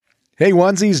Hey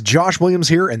onesies, Josh Williams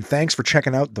here, and thanks for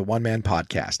checking out the One Man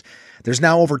Podcast. There's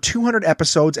now over 200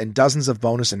 episodes and dozens of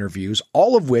bonus interviews,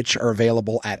 all of which are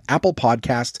available at Apple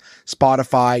Podcasts,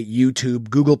 Spotify, YouTube,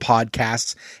 Google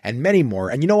Podcasts, and many more.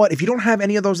 And you know what? If you don't have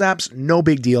any of those apps, no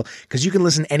big deal, because you can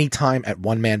listen anytime at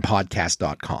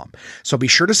onemanpodcast.com. So be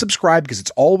sure to subscribe because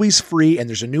it's always free and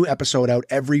there's a new episode out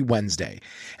every Wednesday.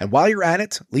 And while you're at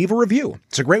it, leave a review.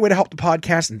 It's a great way to help the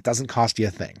podcast and it doesn't cost you a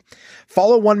thing.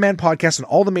 Follow One Man Podcast on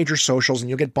all the major socials and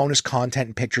you'll get bonus content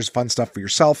and pictures, fun stuff for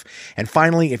yourself. And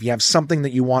finally, if you have something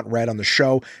that you want read on the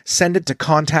show, send it to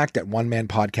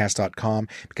contact@onemanpodcast.com,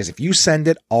 because if you send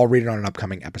it, I'll read it on an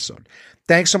upcoming episode.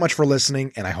 Thanks so much for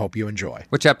listening, and I hope you enjoy.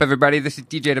 What's up, everybody? This is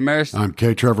DJ Demers. I'm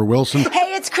K. Trevor Wilson.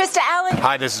 Hey, it's Krista Allen.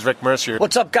 Hi, this is Rick Mercier.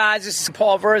 What's up, guys? This is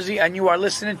Paul Verzi, and you are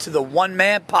listening to the One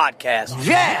Man Podcast.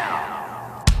 Yeah!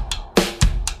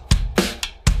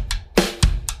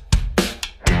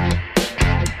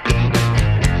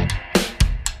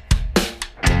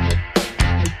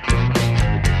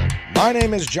 My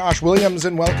name is Josh Williams,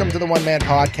 and welcome to the One Man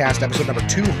Podcast, episode number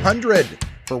 200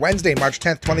 for Wednesday, March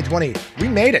 10th, 2020. We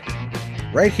made it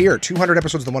right here, 200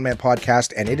 episodes of the One Man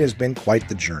Podcast, and it has been quite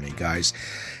the journey, guys.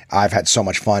 I've had so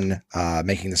much fun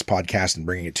making this podcast and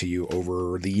bringing it to you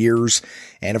over the years.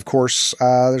 And of course,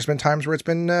 there's been times where it's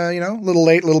been, a little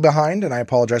late, a little behind, and I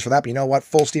apologize for that. But you know what?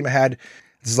 Full steam ahead.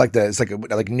 This is like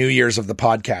like New Year's of the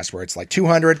podcast, where it's like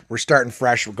 200. We're starting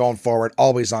fresh. We're going forward.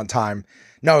 Always on time.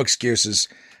 No excuses.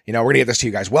 We're going to get this to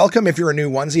you guys. Welcome. If you're a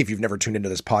new onesie, if you've never tuned into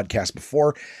this podcast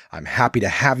before, I'm happy to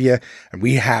have you. And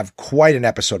we have quite an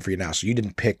episode for you now. So you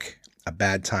didn't pick a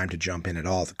bad time to jump in at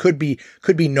all. It could be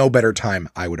no better time,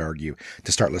 I would argue,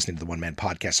 to start listening to the One Man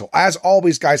Podcast. So as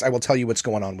always, guys, I will tell you what's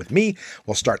going on with me.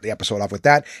 We'll start the episode off with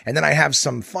that. And then I have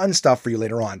some fun stuff for you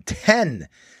later on. 10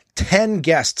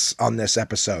 guests on this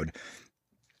episode.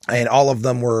 And all of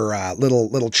them were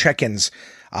little check-ins.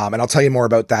 And I'll tell you more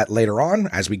about that later on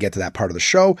as we get to that part of the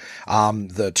show.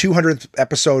 The 200th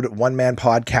episode One Man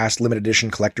Podcast limited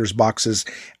edition collector's boxes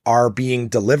are being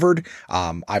delivered.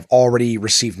 I've already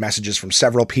received messages from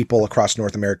several people across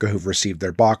North America who've received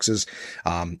their boxes.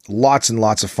 Lots and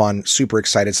lots of fun. Super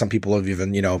excited. Some people have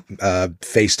even,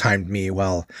 FaceTimed me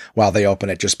while they open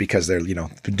it, just because they're,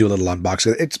 do a little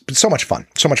unboxing. It's so much fun.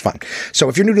 So much fun. So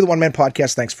if you're new to the One Man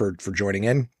Podcast, thanks for joining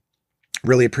in.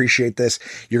 Really appreciate this.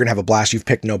 You're going to have a blast. You've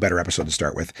picked no better episode to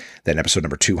start with than episode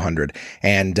number 200.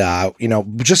 And,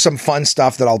 just some fun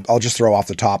stuff that I'll just throw off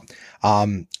the top.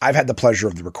 I've had the pleasure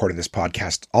of recording this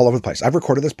podcast all over the place. I've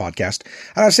recorded this podcast,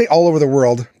 and I say all over the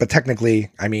world, but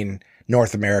technically, I mean,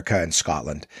 North America and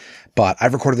Scotland. But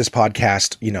I've recorded this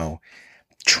podcast,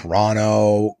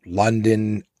 Toronto,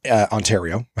 London,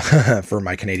 Ontario, for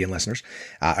my Canadian listeners,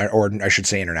 or I should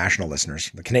say international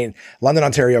listeners. London,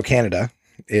 Ontario, Canada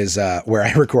is where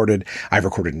I recorded. I've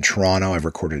recorded in Toronto. I've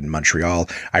recorded in Montreal.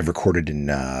 I've recorded in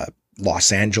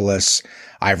Los Angeles.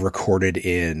 I've recorded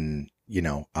in,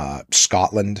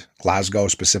 Scotland, Glasgow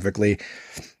specifically.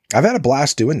 I've had a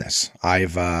blast doing this.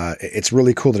 It's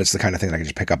really cool that it's the kind of thing that I can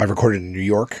just pick up. I've recorded in New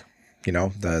York.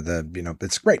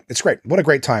 It's great. It's great. What a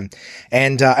great time.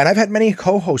 And I've had many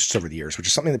co-hosts over the years, which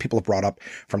is something that people have brought up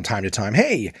from time to time.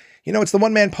 Hey, it's the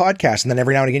One Man Podcast. And then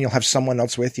every now and again, you'll have someone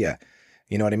else with you.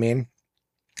 You know what I mean?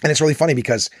 And it's really funny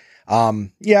because,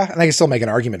 and I can still make an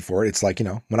argument for it. It's like,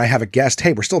 when I have a guest,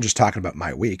 hey, we're still just talking about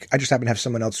my week. I just happen to have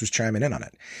someone else who's chiming in on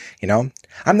it.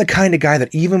 I'm the kind of guy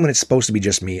that even when it's supposed to be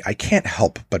just me, I can't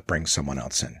help but bring someone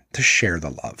else in to share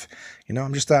the love.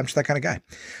 I'm just that kind of guy.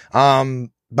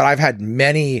 But I've had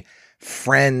many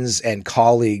friends and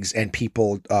colleagues and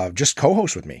people just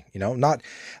co-host with me, not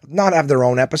have their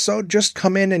own episode, just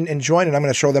come in and join. And I'm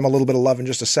going to show them a little bit of love in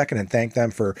just a second and thank them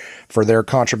for their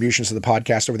contributions to the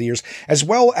podcast over the years, as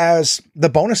well as the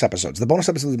bonus episodes. The bonus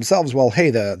episodes themselves, well, hey,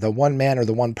 the one man or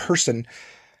the one person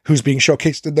who's being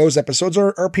showcased in those episodes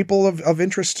are people of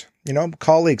interest,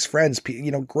 colleagues, friends,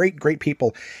 great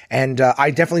people. And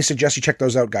I definitely suggest you check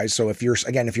those out, guys. So if you're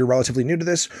relatively new to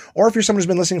this, or if you're someone who's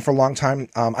been listening for a long time,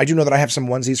 I do know that I have some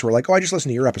onesies who are like, oh, I just listened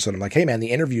to your episode. I'm like, hey man,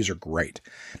 the interviews are great.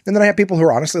 And then I have people who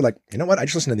are honestly like, you know what? I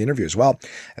just listened to the interviews. Well,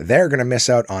 they're going to miss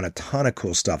out on a ton of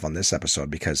cool stuff on this episode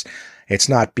because it's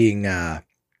not being,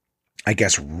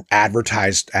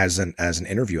 advertised as an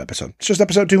interview episode. It's just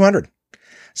episode 200.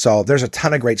 So there's a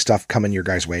ton of great stuff coming your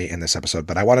guys' way in this episode.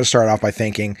 But I want to start off by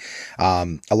thanking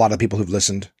a lot of people who've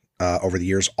listened over the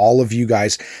years. All of you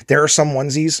guys. There are some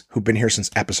onesies who've been here since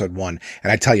episode 1.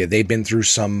 And I tell you, they've been through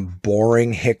some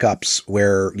boring hiccups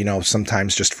where,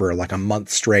 sometimes just for like a month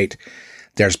straight,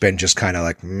 there's been just kind of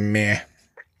like meh.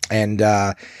 And,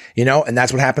 and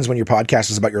that's what happens when your podcast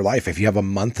is about your life. If you have a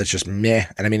month that's just meh,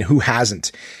 and I mean, who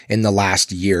hasn't in the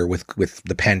last year with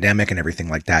the pandemic and everything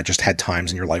like that, just had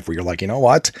times in your life where you're like, you know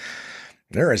what?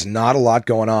 There is not a lot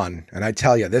going on. And I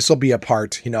tell you, this will be a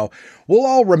part, we'll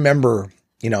all remember,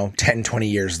 10, 20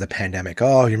 years of the pandemic.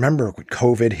 Oh, you remember when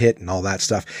COVID hit and all that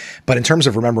stuff. But in terms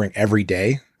of remembering every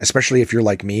day, especially if you're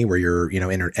like me, where your,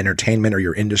 entertainment or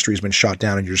your industry has been shot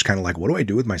down and you're just kind of like, what do I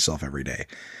do with myself every day?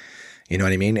 You know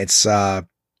what I mean? It's,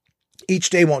 each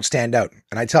day won't stand out.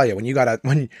 And I tell you, when you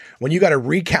gotta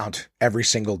recount every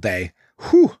single day,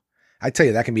 I tell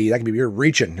you, that can be, you're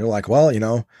reaching. You're like, well,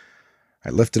 I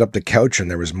lifted up the couch and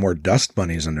there was more dust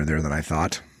bunnies under there than I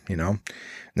thought,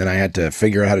 Then I had to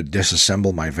figure out how to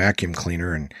disassemble my vacuum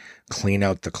cleaner and clean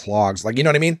out the clogs. Like, you know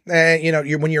what I mean?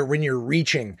 When you're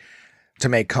reaching to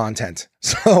make content.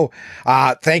 So,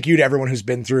 thank you to everyone who's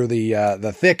been through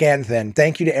the thick and thin.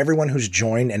 Thank you to everyone who's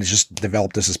joined and has just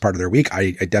developed this as part of their week.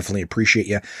 I definitely appreciate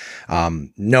you.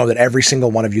 Know that every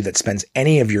single one of you that spends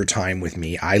any of your time with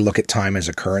me, I look at time as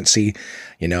a currency.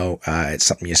 It's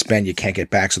something you spend, you can't get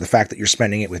back. So the fact that you're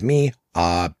spending it with me,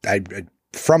 I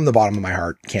from the bottom of my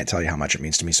heart, can't tell you how much it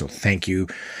means to me. So thank you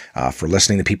for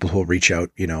listening. To people who will reach out,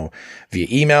 via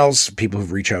emails, people who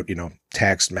reach out,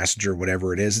 text, messenger,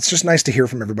 whatever it is. It's just nice to hear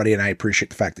from everybody, and I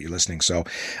appreciate the fact that you're listening. So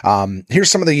here's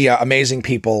some of the amazing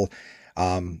people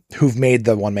who've made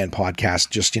the One Man Podcast,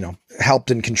 just,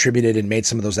 helped and contributed and made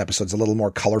some of those episodes a little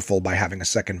more colorful by having a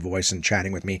second voice and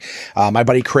chatting with me. My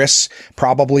buddy Chris,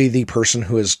 probably the person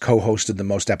who has co-hosted the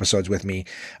most episodes with me.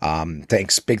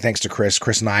 Big thanks to Chris.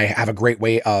 Chris and I have a great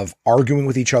way of arguing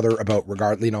with each other about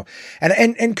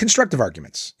and constructive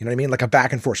arguments. You know what I mean? Like a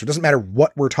back and forth. So it doesn't matter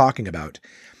what we're talking about.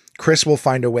 Chris will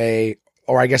find a way,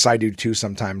 or I guess I do too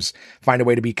sometimes, find a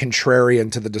way to be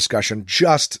contrarian to the discussion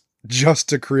just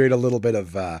to create a little bit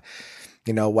of,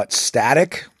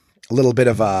 static, a little bit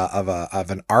of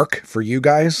an arc for you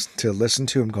guys to listen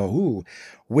to and go, ooh,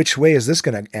 which way is this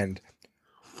going to end?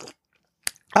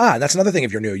 That's another thing.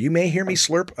 If you're new, you may hear me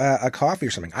slurp a coffee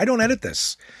or something. I don't edit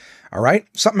this. All right.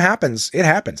 Something happens. It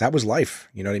happens. That was life.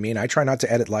 You know what I mean? I try not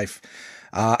to edit life.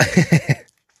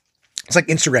 It's like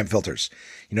Instagram filters.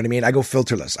 You know what I mean? I go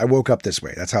filterless. I woke up this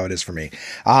way. That's how it is for me.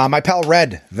 My pal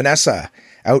Red, Vanessa,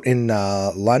 out in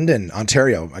London,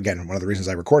 Ontario. Again, one of the reasons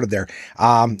I recorded there.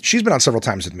 She's been on several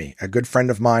times with me. A good friend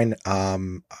of mine.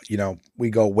 We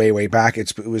go way, way back.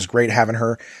 It was great having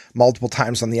her multiple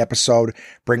times on the episode.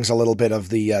 Brings a little bit of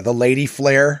the lady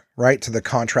flair, right, to the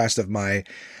contrast of my,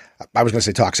 I was going to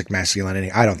say toxic masculinity.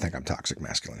 I don't think I'm toxic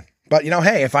masculine. But,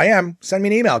 hey, if I am, send me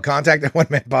an email,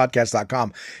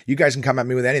 contact@onemanpodcast.com. You guys can come at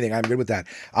me with anything. I'm good with that.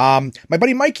 My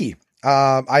buddy Mikey,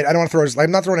 I don't want to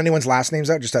I'm not throwing anyone's last names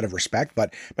out just out of respect,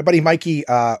 but my buddy Mikey,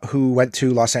 who went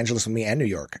to Los Angeles with me and New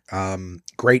York,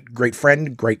 great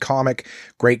friend, great comic,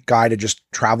 great guy to just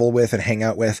travel with and hang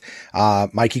out with.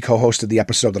 Mikey co-hosted the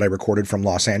episode that I recorded from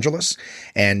Los Angeles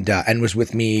and was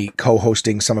with me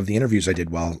co-hosting some of the interviews I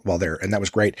did while there. And that was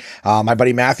great. My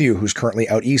buddy Matthew, who's currently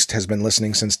out East, has been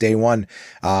listening since day one.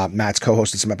 Matt's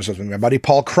co-hosted some episodes with me. My buddy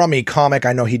Paul Crummy, comic.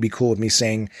 I know he'd be cool with me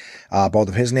saying, both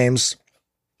of his names.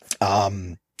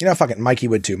 Fuck it, Mikey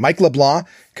would too. Mike LeBlanc,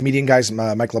 comedian guys,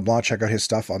 Mike LeBlanc, check out his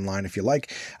stuff online if you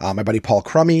like. My buddy Paul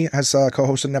Crummy has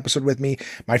co-hosted an episode with me.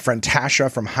 My friend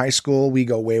Tasha from high school, we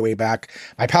go way, way back.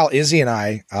 My pal Izzy and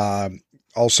I,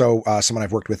 also someone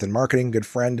I've worked with in marketing, good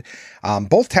friend.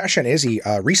 Both Tasha and Izzy,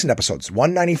 recent episodes,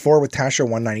 194 with Tasha,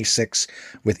 196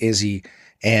 with Izzy.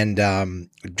 And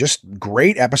just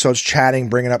great episodes, chatting,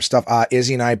 bringing up stuff.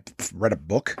 Izzy and I read a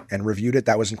book and reviewed it.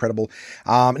 That was incredible.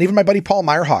 And even my buddy Paul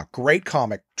Meyerhawk, great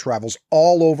comic, travels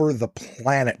all over the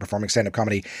planet performing stand-up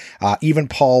comedy. Even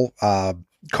Paul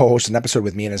co-hosted an episode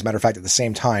with me. And as a matter of fact, at the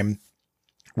same time,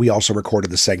 we also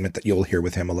recorded the segment that you'll hear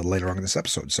with him a little later on in this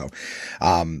episode. So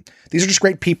these are just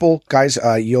great people, guys.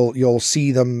 You'll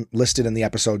see them listed in the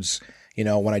episodes,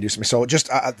 when I do something. So just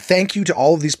thank you to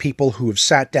all of these people who have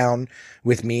sat down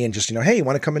with me and just, hey, you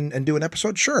want to come in and do an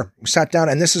episode? Sure. We sat down,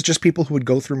 and this is just people who would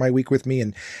go through my week with me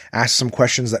and ask some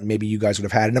questions that maybe you guys would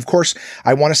have had. And of course,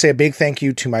 I want to say a big thank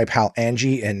you to my pal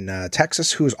Angie in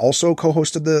Texas, who has also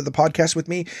co-hosted the podcast with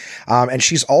me. And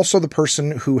she's also the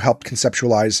person who helped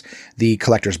conceptualize the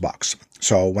collector's box.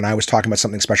 So when I was talking about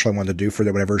something special I wanted to do for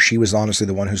whatever, she was honestly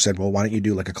the one who said, well, why don't you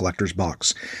do like a collector's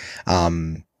box?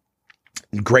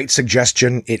 Great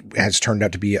suggestion. It has turned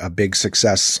out to be a big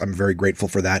success. I'm very grateful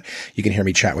for that. You can hear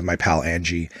me chat with my pal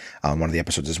Angie on one of the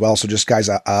episodes as well. So just guys,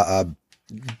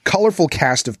 colorful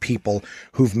cast of people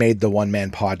who've made the One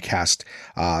Man Podcast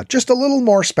just a little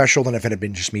more special than if it had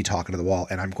been just me talking to the wall.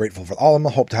 And I'm grateful for all of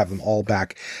them. I hope to have them all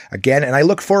back again. And I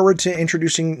look forward to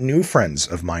introducing new friends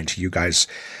of mine to you guys,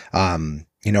 in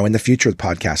the future of the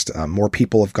podcast. More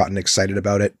people have gotten excited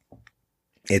about it.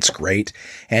 It's great.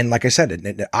 And like I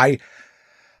said,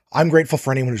 I'm grateful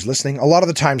for anyone who's listening. A lot of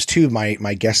the times too,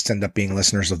 my guests end up being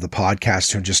listeners of the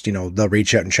podcast who just, they'll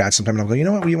reach out and chat sometime and I'll go, you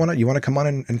know what, you want to come on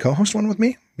and co-host one with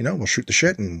me? We'll shoot the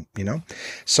shit and,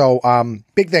 so,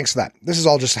 big thanks to that. This is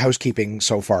all just housekeeping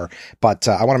so far, but,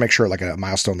 I want to make sure like a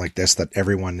milestone like this, that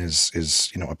everyone is,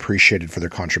 appreciated for their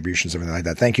contributions, everything like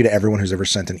that. Thank you to everyone who's ever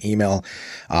sent an email.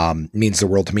 Means the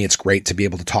world to me. It's great to be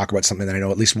able to talk about something that I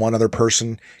know at least one other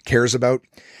person cares about.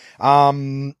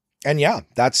 And yeah,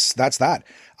 that's that.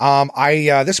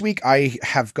 This week I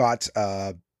have got,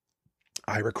 I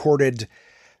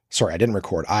didn't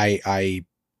record. I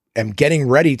am getting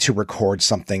ready to record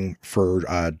something for,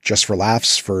 Just for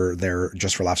Laughs, for their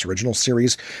Just for Laughs original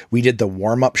series. We did the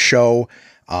warm-up show,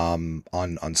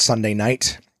 on Sunday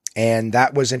night, and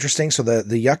that was interesting. So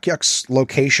the Yuck Yucks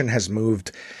location has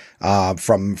moved,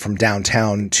 from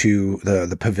downtown to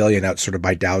the pavilion out sort of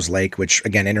by Dow's Lake, which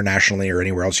again, internationally or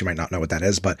anywhere else, you might not know what that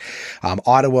is, but,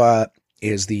 Ottawa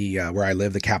is where I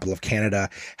live, the capital of Canada,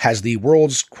 has the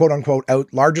world's quote unquote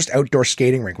largest outdoor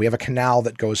skating rink. We have a canal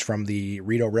that goes from the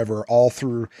Rideau River all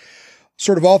through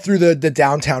the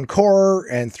downtown core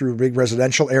and through big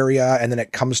residential area. And then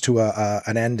it comes to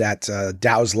an end at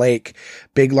Dow's Lake,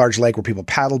 big, large lake where people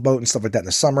paddle boat and stuff like that in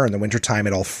the summer. In the wintertime,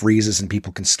 it all freezes and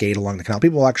people can skate along the canal.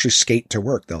 People will actually skate to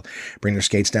work. They'll bring their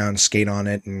skates down, skate on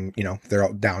it. And, they're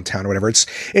out downtown or whatever.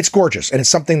 It's gorgeous. And it's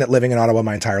something that living in Ottawa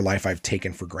my entire life, I've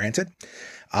taken for granted.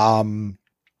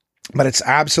 But it's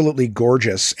absolutely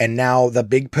gorgeous. And now the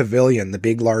big pavilion, the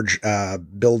big, large,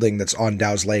 building that's on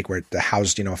Dow's Lake where it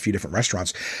housed, a few different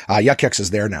restaurants, Yuck Yucks is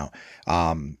there now.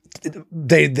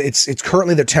 It's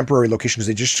currently their temporary location because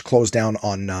they just closed down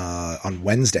on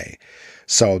Wednesday.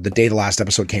 So the day the last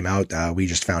episode came out, we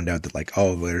just found out that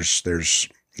there's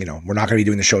we're not going to be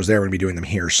doing the shows there. We're going to be doing them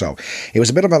here. So it was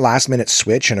a bit of a last minute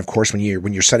switch. And of course, when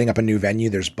you're setting up a new venue,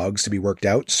 there's bugs to be worked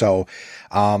out. So,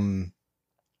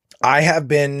 I have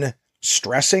been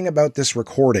stressing about this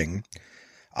recording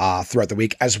throughout the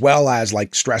week, as well as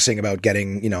stressing about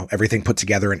getting, everything put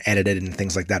together and edited and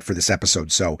things like that for this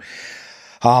episode. So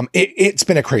it's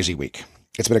been a crazy week.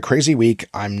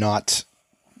 I'm not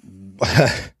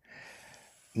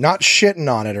not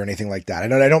shitting on it or anything like that.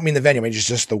 I don't mean the venue. I mean,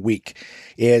 just the week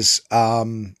is,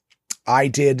 I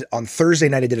did on Thursday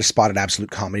night, I did a spot at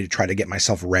Absolute Comedy to try to get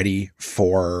myself ready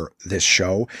for this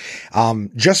show.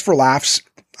 Just for Laughs.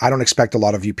 I don't expect a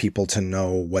lot of you people to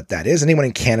know what that is. Anyone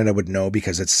in Canada would know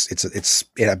because it's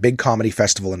a big comedy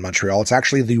festival in Montreal. It's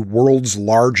actually the world's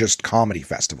largest comedy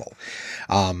festival.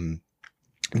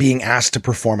 Being asked to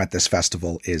perform at this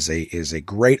festival is a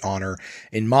great honor.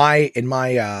 In my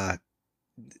I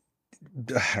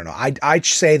don't know. I'd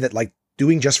say that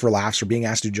doing Just for Laughs or being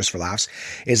asked to do Just for Laughs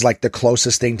is the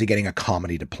closest thing to getting a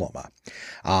comedy diploma.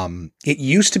 It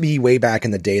used to be way back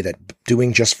in the day that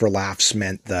doing Just for Laughs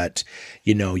meant that,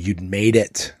 you'd made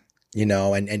it,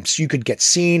 and so you could get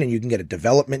seen and you can get a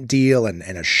development deal and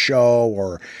a show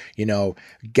or,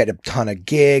 get a ton of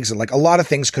gigs and a lot of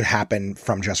things could happen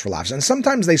from Just for Laughs. And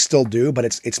sometimes they still do, but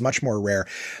it's much more rare.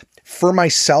 For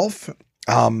myself,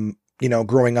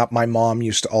 growing up, my mom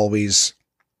used to always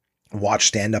watch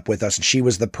stand up with us. And she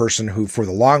was the person who, for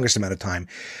the longest amount of time,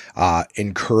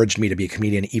 encouraged me to be a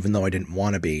comedian, even though I didn't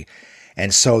want to be.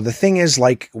 And so the thing is,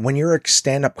 when you're a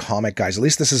stand up comic, guys, at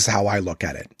least this is how I look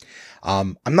at it.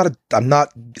 I'm never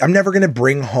going to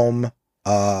bring home,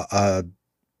 a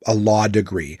law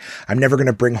degree. I'm never going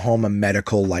to bring home a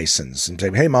medical license and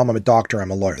say, hey mom, I'm a doctor,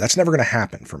 I'm a lawyer. That's never going to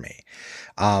happen for me.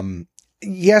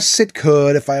 Yes, it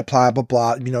could if I apply, blah,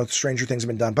 blah, stranger things have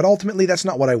been done, but ultimately that's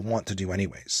not what I want to do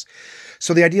anyways.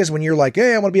 So the idea is when you're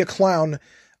hey, I want to be a clown,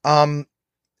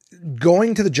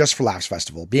 going to the Just for Laughs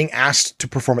festival, being asked to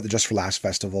perform at the Just for Laughs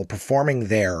festival, performing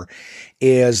there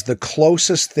is the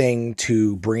closest thing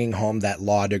to bringing home that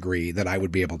law degree that I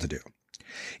would be able to do.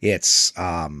 It's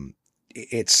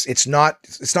not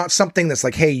something that's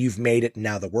hey, you've made it.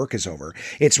 Now the work is over.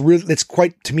 It's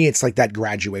quite, to me, it's that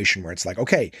graduation where it's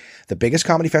okay, the biggest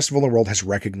comedy festival in the world has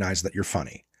recognized that you're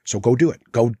funny. So go do it.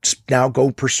 Go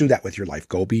pursue that with your life.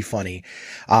 Go be funny.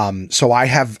 So I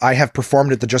have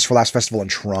performed at the Just for Laughs festival in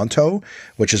Toronto,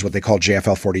 which is what they call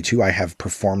JFL 42. I have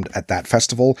performed at that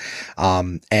festival.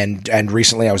 And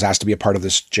recently I was asked to be a part of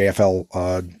this JFL,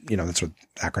 that's what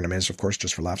acronym is, of course,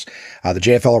 Just for Laughs, the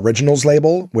JFL Originals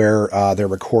label, where, they're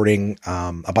recording,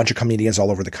 a bunch of comedians all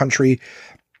over the country.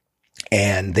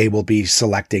 and they will be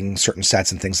selecting certain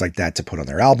sets and things like that to put on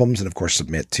their albums and of course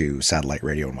submit to satellite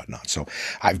radio and whatnot. So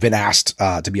I've been asked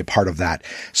to be a part of that.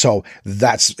 So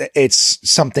it's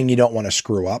something you don't want to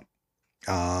screw up.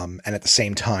 And at the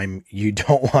same time, you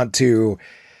don't want to,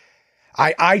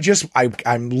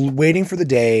 I'm waiting for the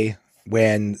day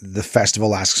when the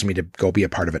festival asks me to go be a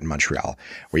part of it in Montreal,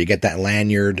 where you get that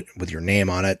lanyard with your name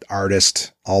on it,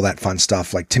 artist, all that fun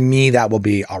stuff. Like, to me, that will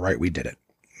be, all right, we did it.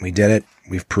 We did it.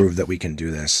 We've proved that we can do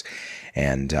this.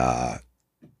 And,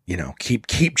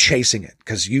 keep chasing it.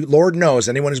 Cause Lord knows,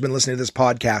 anyone who's been listening to this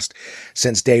podcast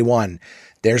since day one,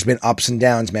 there's been ups and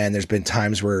downs, man. There's been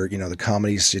times where, the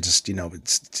comedy's just,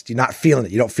 you're not feeling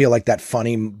it. You don't feel like that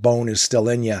funny bone is still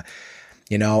in you.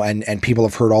 And people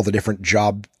have heard all the different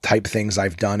job type things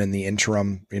I've done in the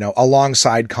interim,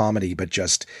 alongside comedy, but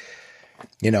just,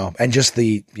 and just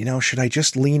the, should I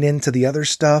just lean into the other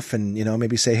stuff and,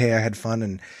 maybe say, hey, I had fun.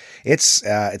 And it's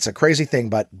a crazy thing,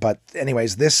 but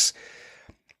anyways, this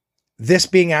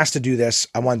being asked to do this,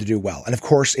 I wanted to do well. And of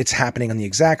course it's happening on the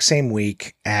exact same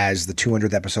week as the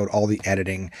 200th episode, all the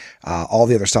editing, all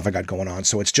the other stuff I got going on.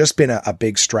 So it's just been a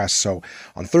big stress. So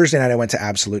on Thursday night, I went to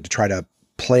Absolute to try to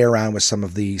play around with some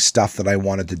of the stuff that I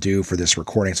wanted to do for this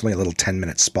recording. It's only a little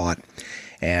 10-minute spot.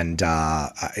 And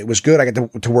it was good. I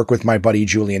got to work with my buddy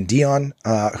Julian Dion,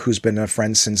 who's been a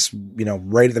friend since,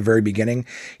 right at the very beginning.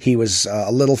 He was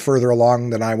a little further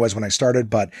along than I was when I started,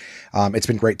 but it's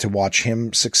been great to watch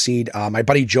him succeed. My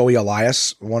buddy Joey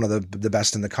Elias, one of the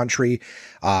best in the country,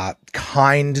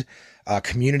 kind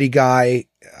community guy,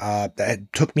 that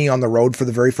took me on the road for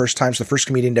the very first time. So the first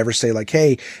comedian to ever say like,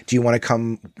 hey, do you want to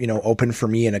come, open for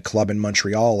me in a club in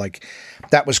Montreal? Like,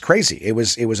 that was crazy. It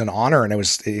was an honor, and it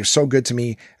was so good to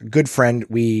me. Good friend.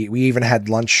 We even had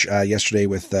lunch, yesterday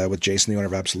with Jason, the owner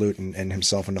of Absolute, and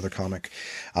himself, another comic.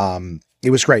 It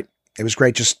was great. It was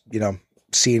great. Just,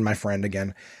 seeing my friend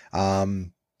again.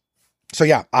 So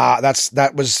yeah,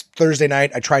 that was Thursday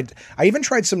night. I even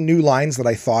tried some new lines that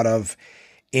I thought of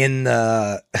in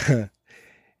the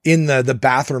in the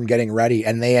bathroom getting ready,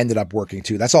 and they ended up working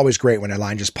too. That's always great when a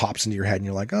line just pops into your head and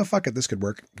you're like, oh, fuck it, this could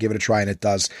work. Give it a try. And it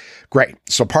does. Great.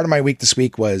 So part of my week this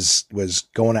week was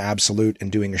going to Absolute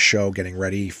and doing a show, getting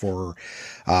ready for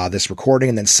this recording.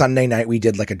 And then Sunday night, we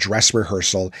did like a dress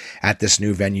rehearsal at this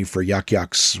new venue for Yuck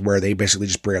Yucks, where they basically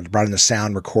just brought in the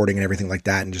sound recording and everything like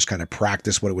that and just kind of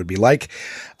practice what it would be like.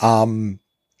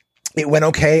 It went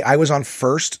okay. I was on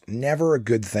first, never a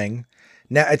good thing.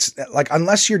 Now, it's like,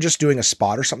 unless you're just doing a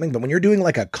spot or something, but when you're doing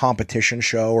like a competition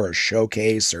show or a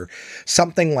showcase or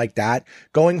something like that,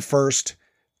 going first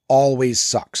always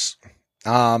sucks.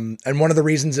 And one of the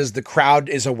reasons is the crowd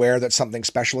is aware that something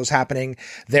special is happening.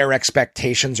 Their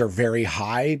expectations are very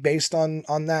high based on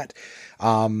that.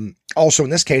 Also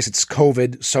in this case, it's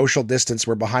COVID, social distance.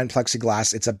 We're behind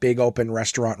plexiglass. It's a big open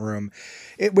restaurant room.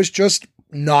 It was just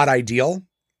not ideal.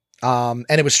 And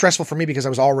it was stressful for me because I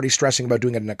was already stressing about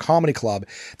doing it in a comedy club.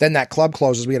 Then that club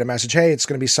closes. We get a message, hey, it's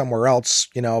going to be somewhere else,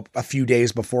 a few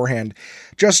days beforehand.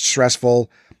 Just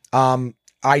stressful.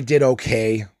 I did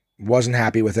okay. Wasn't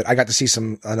happy with it. I got to see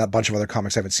a bunch of other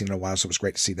comics I haven't seen in a while, so it was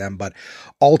great to see them. But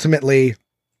ultimately,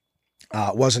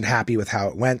 wasn't happy with how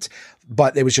it went.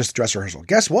 But it was just a dress rehearsal.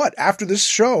 Guess what? After this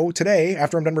show today,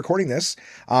 after I'm done recording this,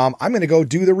 I'm going to go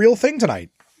do the real thing tonight.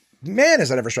 Man, is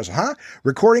that ever stressful, huh?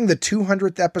 Recording the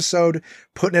 200th episode,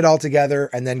 putting it all together,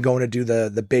 and then going to do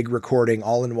the big recording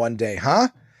all in one day, huh?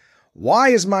 Why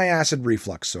is my acid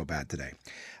reflux so bad today?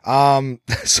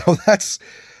 So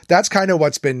that's kind of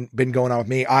what's been going on with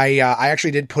me. I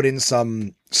actually did put in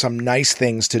some nice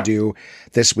things to do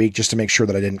this week just to make sure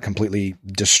that I didn't completely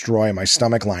destroy my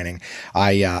stomach lining.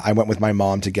 I went with my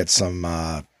mom to get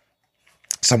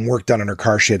some work done on her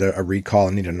car. She had a recall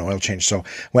and needed an oil change. So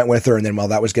went with her. And then while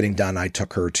that was getting done, I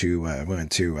took her to,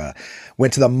 went to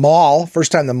the mall.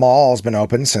 First time the mall has been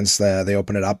open since they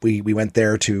opened it up. We went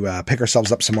there to pick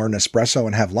ourselves up some more Nespresso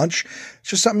and have lunch.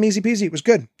 It's just something easy peasy. It was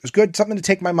good. It was good. Something to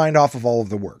take my mind off of all of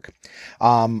the work.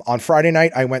 On Friday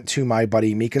night, I went to my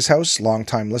buddy Mika's house,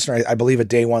 longtime listener. I believe a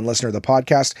day one listener of the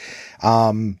podcast.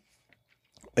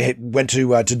 Went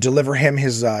to deliver him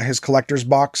his collector's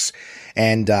box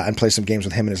and play some games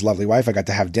with him and his lovely wife. I got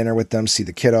to have dinner with them, see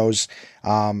the kiddos.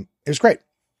 It was great.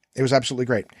 It was absolutely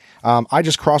great. I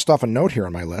just crossed off a note here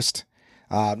on my list.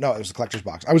 No, it was the collector's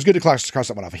box. I was good to cross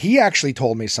that one off. He actually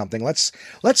told me something. Let's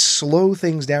slow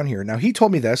things down here. Now, he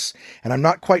told me this, and I'm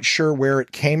not quite sure where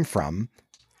it came from.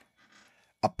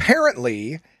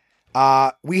 Apparently,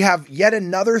 we have yet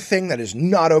another thing that is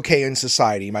not okay in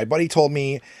society. My buddy told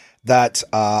me that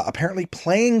apparently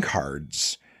playing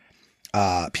cards,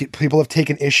 people have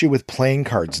taken issue with playing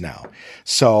cards now.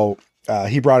 So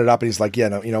he brought it up and he's like, yeah,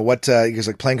 no, you know what? He goes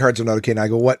like playing cards with another king. I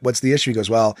go, what's the issue? He goes,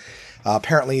 well,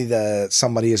 apparently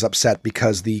somebody is upset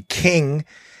because the king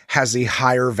has a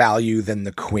higher value than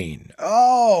the queen.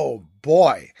 Oh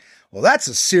boy. Well, that's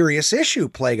a serious issue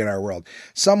plaguing our world.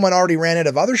 Someone already ran out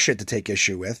of other shit to take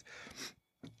issue with.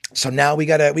 So now we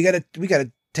gotta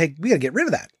get rid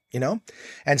of that, you know?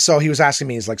 And so he was asking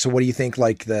me, he's like, so what do you think?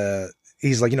 Like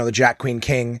he's like, you know, the Jack, Queen,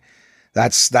 King,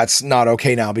 that's not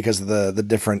okay now because of the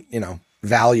different, you know,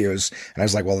 values. And I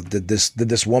was like, well, did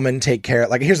this woman take care?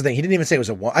 Like, here's the thing. He didn't even say it was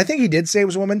a woman. I think he did say it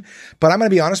was a woman, but I'm going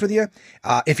to be honest with you.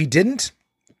 If he didn't,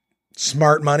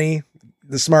 smart money,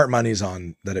 the smart money's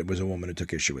on that it was a woman who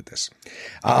took issue with this.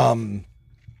 And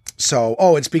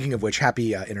speaking of which,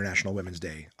 happy International Women's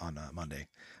Day on Monday.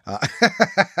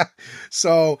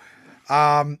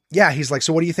 He's like,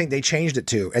 so what do you think they changed it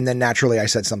to? And then naturally I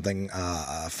said something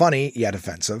funny yet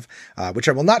offensive, which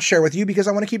I will not share with you because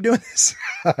I want to keep doing this.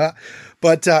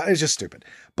 But it's just stupid.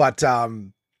 But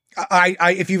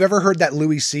if you've ever heard that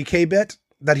Louis C.K. bit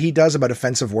that he does about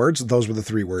offensive words, those were the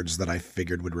 3 words that I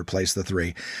figured would replace the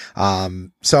 3.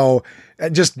 And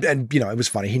you know, it was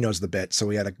funny. He knows the bit. So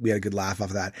we had a good laugh off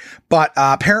of that. But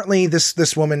Apparently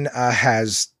this woman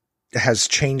has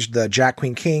changed the Jack,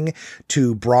 Queen, King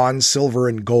to bronze, silver,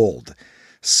 and gold.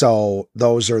 So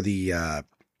those are the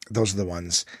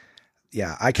ones.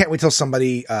 Yeah. I can't wait till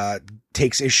somebody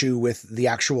takes issue with the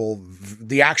actual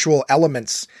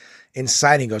elements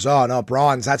inside and goes, oh no,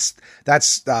 bronze,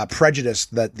 that's prejudice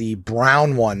that the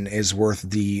brown one is worth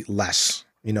the less,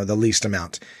 you know, the least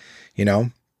amount, you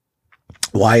know.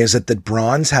 Why is it that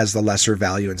bronze has the lesser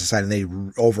value in society? And they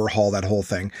overhaul that whole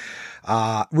thing.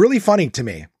 Really funny to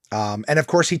me. And of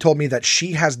course he told me that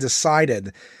she has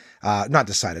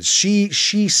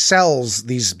she sells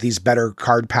these better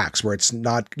card packs where it's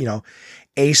not, you know,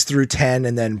 ace through 10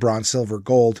 and then bronze, silver,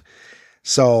 gold.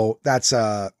 So that's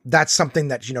something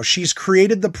that, you know, she's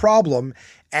created the problem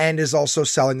and is also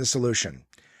selling the solution,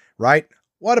 right?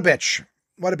 What a bitch.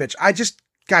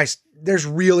 Guys, there's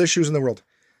real issues in the world.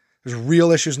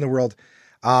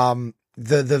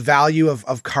 The value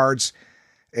of cards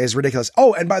is ridiculous.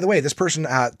 Oh, and by the way, this person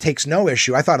takes no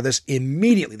issue. I thought of this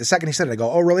immediately. The second he said it, I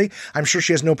go, oh, really? I'm sure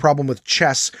she has no problem with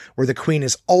chess, where the queen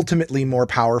is ultimately more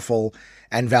powerful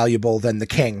and valuable than the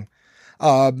king.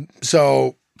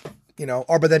 You know,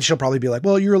 but then she'll probably be like,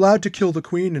 well, you're allowed to kill the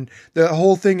queen and the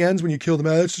whole thing ends when you kill the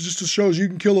man. It just shows you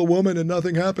can kill a woman and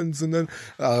nothing happens. And then,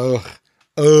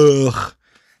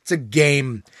 it's a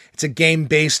game. It's a game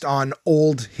based on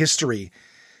old history.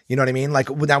 You know what I mean?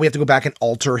 Like now we have to go back and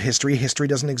alter history. History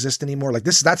doesn't exist anymore. Like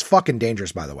that's fucking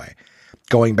dangerous, by the way.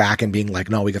 Going back and being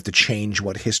like, no, we have to change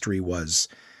what history was.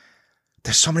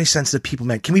 There's so many sensitive people,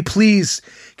 man. Can we please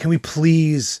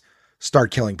start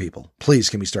killing people?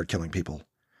 Please, can we start killing people?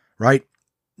 Right?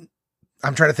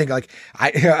 I'm trying to think, like,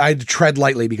 I tread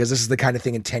lightly because this is the kind of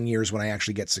thing in 10 years when I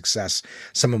actually get success,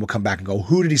 someone will come back and go,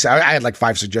 who did he say? I had like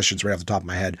 5 suggestions right off the top of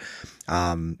my head.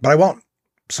 But I won't.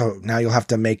 So now you'll have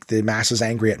to make the masses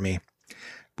angry at me.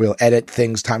 We'll edit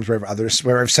things times where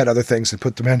I've said other things and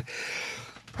put them in.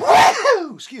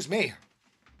 Excuse me.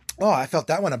 Oh, I felt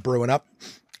that one brewing up.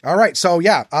 All right. So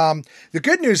yeah. The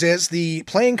good news is the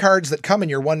playing cards that come in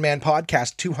your one-man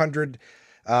podcast, 200th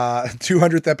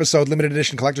episode limited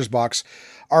edition collector's box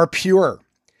are pure.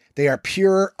 They are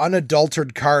pure,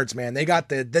 unadulterated cards, man. They got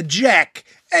the Jack.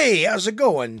 Hey, how's it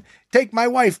going? Take my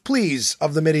wife, please,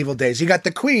 of the medieval days. You got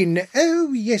the Queen.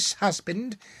 Oh, yes,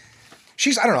 husband.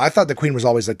 I don't know. I thought the Queen was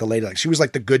always like the lady. Like she was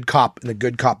like the good cop in the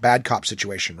good cop, bad cop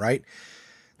situation, right?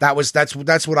 That's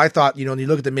what I thought. You know, when you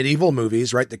look at the medieval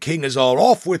movies, right? The king is all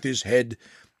off with his head.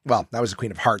 Well, that was the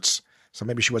Queen of Hearts. So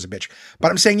maybe she was a bitch.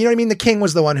 But I'm saying, you know what I mean? The king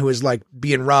was the one who was like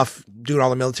being rough, doing all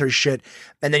the military shit.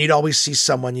 And then you'd always see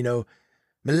someone, you know,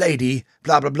 milady,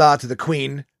 blah, blah, blah, to the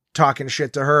queen, talking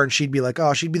shit to her. And she'd be like,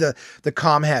 oh, she'd be the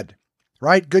calm head,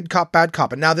 right? Good cop, bad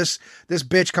cop. And now this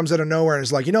bitch comes out of nowhere and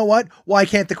is like, you know what? Why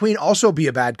can't the queen also be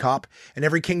a bad cop? And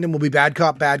every kingdom will be bad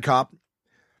cop,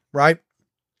 right?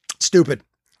 Stupid.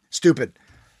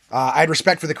 I had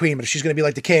respect for the queen, but if she's going to be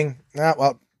like the king,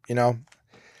 well, you know,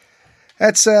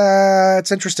 it's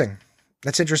interesting.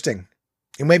 That's interesting.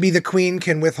 And maybe the queen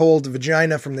can withhold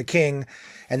vagina from the king,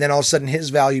 and then all of a sudden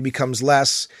his value becomes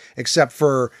less, except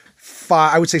for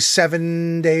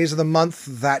 7 days of the month.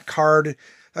 That card,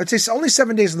 I'd say only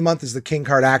 7 days of the month is the king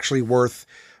card actually worth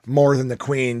more than the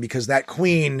queen, because that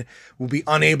queen will be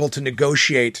unable to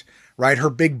negotiate, right?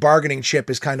 Her big bargaining chip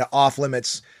is kind of off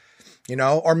limits, you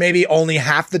know, or maybe only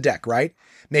half the deck, right?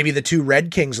 Maybe the 2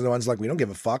 red kings are the ones like, we don't give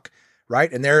a fuck.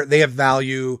 Right. And they have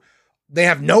value. They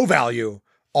have no value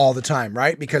all the time.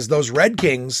 Right. Because those red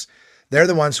kings, They're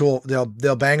the ones who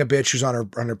they'll bang a bitch who's on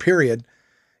her period.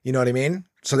 You know what I mean?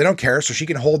 So they don't care. So she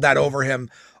can hold that over him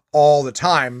all the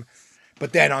time.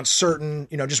 But then on certain,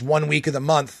 just 1 week of the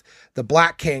month, the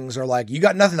Black Kings are like, you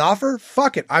got nothing to offer?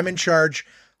 Fuck it. I'm in charge.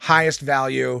 Highest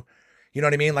value. You know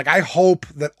what I mean? Like, I hope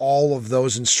that all of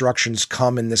those instructions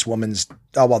come in this woman's,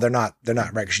 oh, well, they're not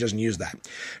right, because she doesn't use that.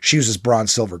 She uses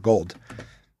bronze, silver, gold.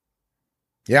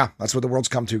 Yeah, that's what the world's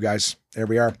come to, guys. There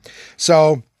we are.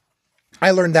 So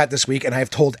I learned that this week, and I've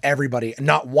told everybody.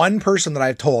 Not one person that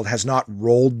I've told has not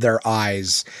rolled their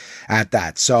eyes at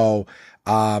that. So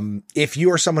if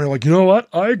you are someone who's like, you know what?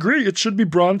 I agree. It should be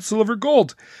bronze, silver,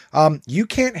 gold. You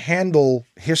can't handle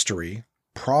history.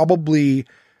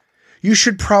 You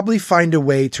should probably find a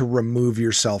way to remove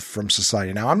yourself from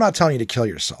society. Now, I'm not telling you to kill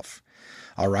yourself.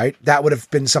 All right. That would have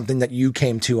been something that you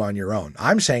came to on your own.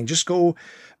 I'm saying just go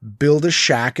build a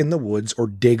shack in the woods or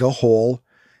dig a hole,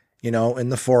 in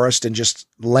the forest and just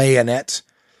lay in it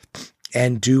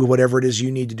and do whatever it is you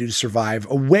need to do to survive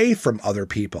away from other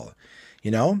people.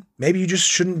 Maybe you just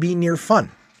shouldn't be near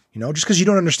fun. Just because you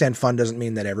don't understand fun doesn't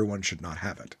mean that everyone should not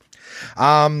have it.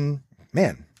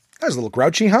 Man, that was a little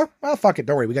grouchy, huh? Well, fuck it.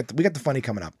 Don't worry. We got the funny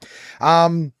coming up.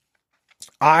 What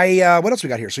else we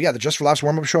got here? So yeah, the Just for Laughs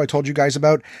warm-up show I told you guys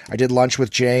about. I did lunch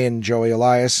with Jay and Joey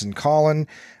Elias and Colin.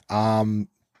 I'll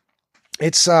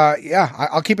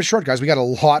keep it short, guys. We got a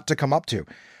lot to come up to,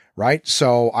 right?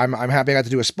 So I'm happy I got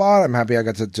to do a spot. I'm happy I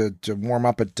got to warm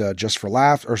up at Just for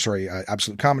Laughs,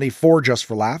 Absolute Comedy for Just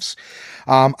for Laughs.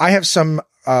 I have some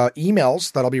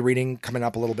emails that I'll be reading coming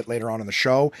up a little bit later on in the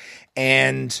show,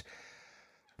 and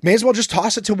may as well just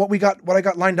toss it to what I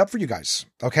got lined up for you guys.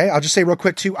 Okay. I'll just say real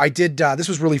quick too. I did, this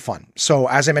was really fun. So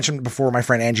as I mentioned before, my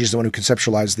friend Angie is the one who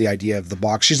conceptualized the idea of the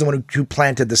box. She's the one who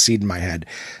planted the seed in my head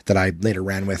that I later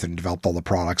ran with and developed all the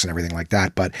products and everything like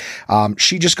that. But,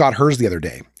 she just got hers the other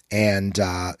day. And,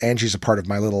 Angie's a part of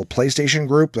my little PlayStation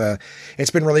group. It's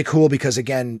been really cool because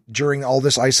again, during all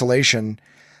this isolation,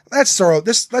 let's throw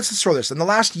this. In the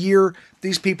last year,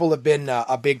 these people have been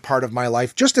a big part of my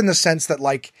life, just in the sense that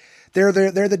like, they're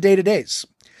the day-to-days.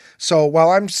 So while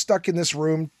I'm stuck in this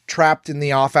room, trapped in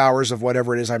the off hours of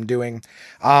whatever it is I'm doing,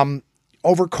 over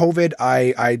COVID,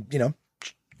 I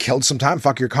killed some time.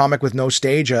 Fuck your comic with no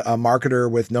stage, a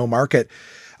marketer with no market.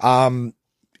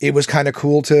 It was kind of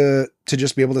cool to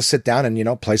just be able to sit down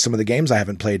and, play some of the games I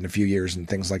haven't played in a few years and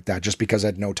things like that, just because I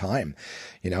had no time,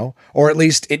 or at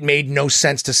least it made no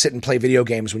sense to sit and play video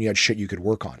games when you had shit you could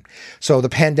work on. So the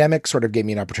pandemic sort of gave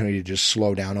me an opportunity to just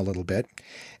slow down a little bit.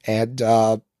 And,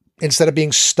 instead of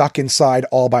being stuck inside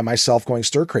all by myself going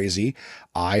stir crazy,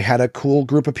 I had a cool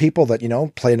group of people that,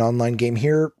 play an online game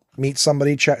here, meet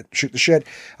somebody, chat, shoot the shit,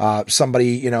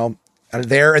 somebody,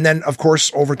 there. And then of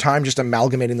course, over time, just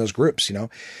amalgamating those groups, you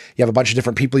have a bunch of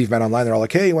different people you've met online. They're all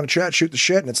like, hey, you want to chat, shoot the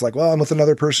shit? And it's like, well, I'm with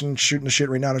another person shooting the shit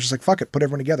right now. And it's just like, fuck it, put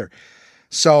everyone together.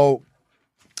 So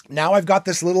now I've got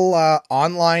this little,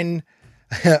 online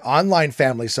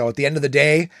family. So at the end of the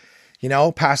day,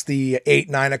 past the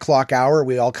 8-9 o'clock hour,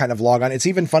 we all kind of log on. It's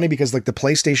even funny because like the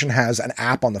PlayStation has an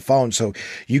app on the phone, so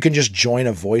you can just join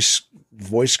a voice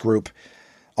group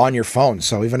on your phone.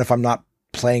 So even if I'm not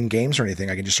playing games or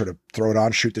anything, I can just sort of throw it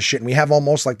on, shoot the shit. And we have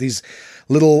almost like these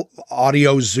little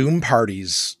audio Zoom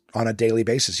parties on a daily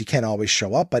basis. You can't always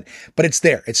show up, but it's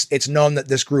there. It's known that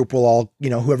this group will all,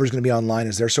 whoever's going to be online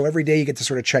is there. So every day you get to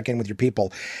sort of check in with your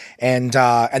people. And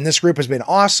this group has been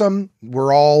awesome.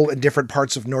 We're all in different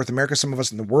parts of North America, some of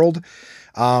us in the world.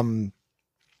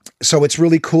 So it's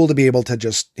really cool to be able to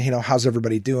just, how's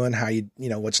everybody doing? How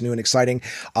what's new and exciting?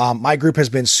 My group has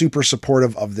been super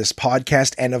supportive of this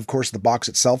podcast and of course the box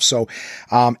itself. So,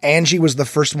 Angie was the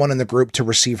first one in the group to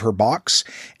receive her box.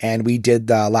 And we did,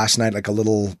 last night, like a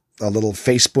little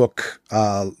Facebook,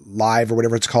 live or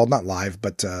whatever it's called, not live,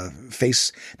 but, the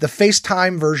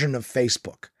FaceTime version of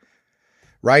Facebook.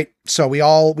 Right. So we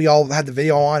all had the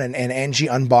video on and Angie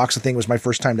unboxed the thing. It was my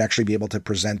first time to actually be able to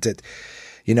present it,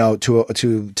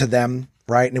 to them.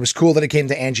 Right. And it was cool that it came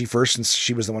to Angie first, since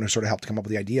she was the one who sort of helped come up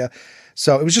with the idea.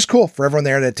 So it was just cool for everyone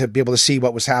there to be able to see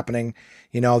what was happening,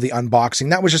 the unboxing.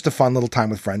 That was just a fun little time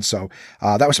with friends. So,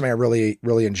 that was something I really,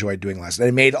 really enjoyed doing last night.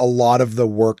 It made a lot of the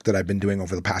work that I've been doing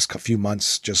over the past few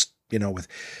months, just, with,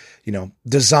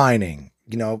 designing,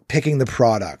 picking the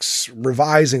products,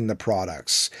 revising the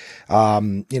products,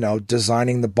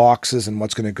 designing the boxes and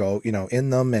what's going to go,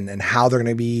 in them and how they're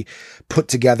going to be put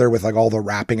together with like all the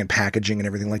wrapping and packaging and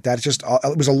everything like that. It's just,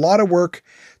 it was a lot of work,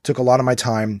 took a lot of my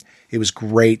time. It was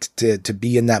great to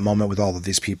be in that moment with all of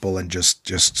these people and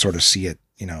just sort of see it,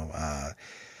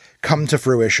 come to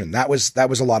fruition. That was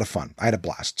a lot of fun. I had a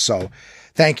blast. So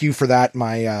thank you for that,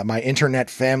 my internet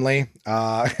family.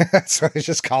 So I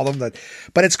just call them that,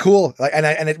 but it's cool.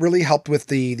 And it really helped with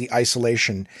the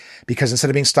isolation, because instead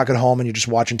of being stuck at home and you're just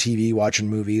watching TV, watching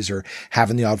movies, or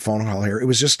having the odd phone call here, it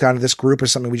was just kind of this group of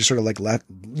something we just sort of like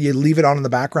you leave it on in the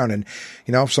background. And,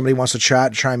 if somebody wants to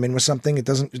chat, chime in with something, it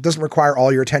doesn't require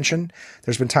all your attention.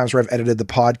 There's been times where I've edited the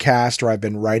podcast, or I've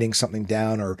been writing something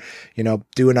down, or,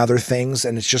 doing other things.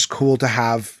 And it's just cool to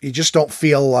have, you just don't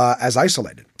feel as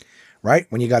isolated. Right?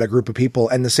 When you got a group of people,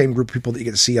 and the same group of people that you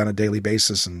get to see on a daily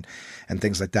basis and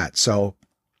things like that. So,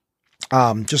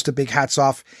 just a big hats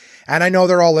off. And I know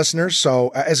they're all listeners. So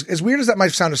as weird as that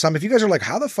might sound to some, if you guys are like,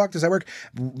 how the fuck does that work?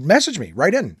 Message me,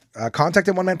 write in, contact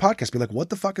at One Man Podcast. Be like, what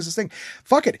the fuck is this thing?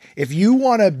 Fuck it. If you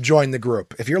want to join the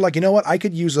group, if you're like, you know what, I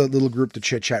could use a little group to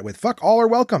chit chat with, fuck, all are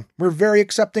welcome. We're a very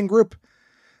accepting group.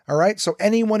 All right. So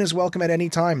anyone is welcome at any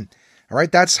time. All right,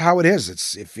 that's how it is.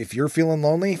 It's if you're feeling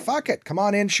lonely, fuck it. Come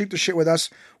on in, shoot the shit with us.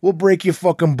 We'll break your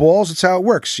fucking balls. That's how it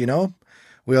works, We'll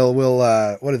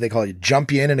what do they call you?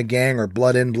 Jump you in a gang, or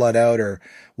blood in, blood out, or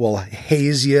we'll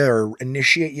haze you or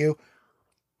initiate you.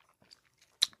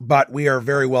 But we are a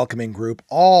very welcoming group.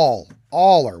 All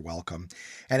are welcome.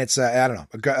 And it's, I don't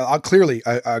know, clearly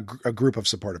a group of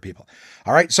supportive people.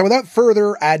 All right. So without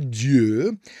further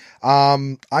ado,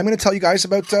 I'm going to tell you guys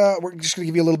about, we're just going to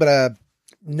give you a little bit of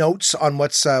notes on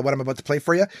what I'm about to play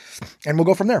for you, and we'll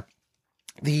go from there.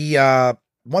 The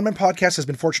One Man Podcast has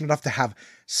been fortunate enough to have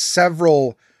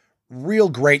several real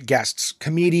great guests,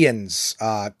 comedians,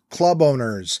 club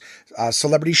owners,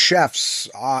 celebrity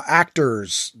chefs,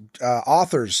 actors,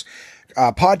 authors,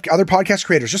 other podcast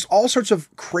creators, just all sorts of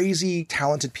crazy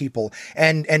talented people,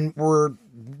 and we're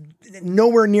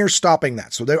nowhere near stopping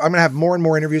that. So I'm going to have more and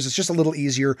more interviews. It's just a little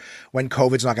easier when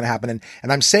COVID's not going to happen.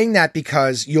 And I'm saying that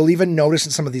because you'll even notice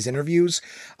in some of these interviews,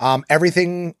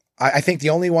 everything, I think the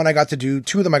only one I got to do,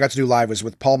 two of them I got to do live, was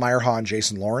with Paul Meyerhaw and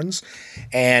Jason Lawrence.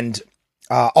 And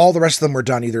all the rest of them were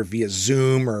done either via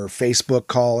Zoom or Facebook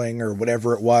calling or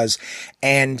whatever it was.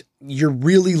 And you're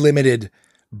really limited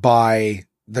by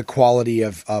the quality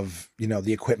of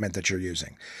the equipment that you're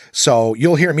using. So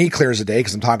you'll hear me clear as a day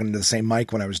because I'm talking to the same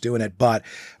mic when I was doing it. But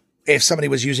if somebody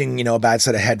was using, a bad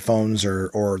set of headphones,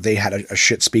 or they had a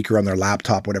shit speaker on their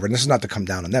laptop, whatever, and this is not to come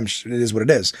down on them, it is what it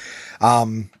is.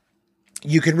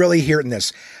 You can really hear it in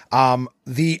this.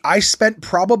 I spent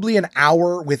probably an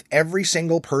hour with every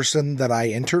single person that I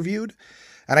interviewed.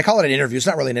 And I call it an interview. It's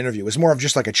not really an interview. It's more of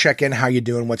just like a check-in. How you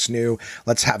doing? What's new?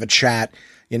 Let's have a chat,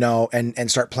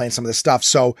 and start playing some of this stuff.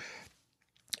 So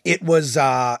it was,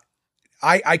 I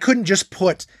couldn't just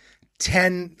put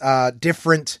 10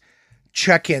 different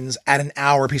check-ins at an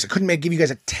hour piece. I couldn't give you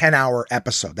guys a 10-hour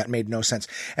episode. That made no sense.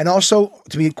 And also,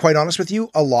 to be quite honest with you,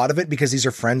 a lot of it, because these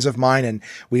are friends of mine and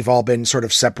we've all been sort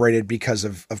of separated because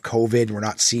of COVID, and we're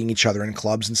not seeing each other in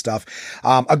clubs and stuff.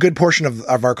 A good portion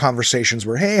of our conversations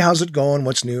were, hey, how's it going?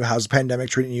 What's new? How's the pandemic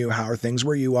treating you? How are things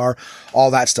where you are?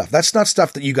 All that stuff. That's not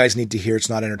stuff that you guys need to hear. It's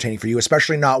not entertaining for you,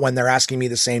 especially not when they're asking me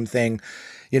the same thing,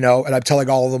 and I'm telling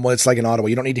all of them what it's like in Ottawa.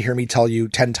 You don't need to hear me tell you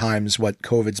 10 times what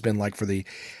COVID's been like for the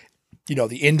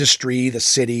industry, the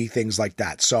city, things like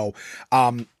that. So,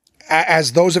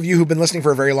 as those of you who've been listening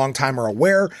for a very long time are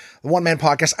aware, the One Man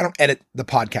Podcast, I don't edit the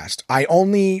podcast. I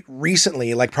only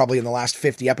recently, like probably in the last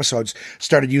 50 episodes,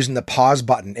 started using the pause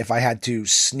button if I had to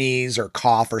sneeze or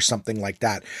cough or something like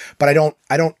that. But I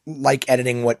don't like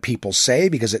editing what people say,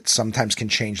 because it sometimes can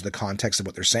change the context of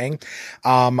what they're saying.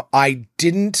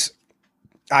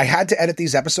 I had to edit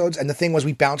these episodes, and the thing was,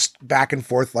 we bounced back and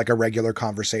forth like a regular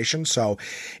conversation. So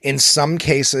in some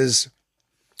cases,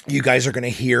 you guys are going to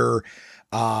hear,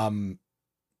 the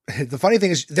funny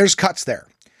thing is there's cuts there.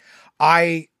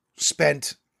 I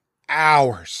spent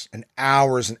hours and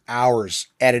hours and hours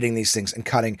editing these things and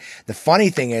cutting. The funny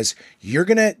thing is you're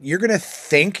going to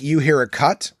think you hear a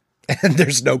cut, and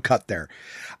there's no cut there.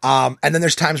 And then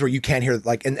there's times where you can't hear,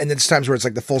 and there's times where it's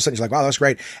like the full sentence, you're like, wow, that's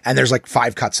great. And there's like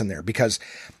 5 cuts in there, because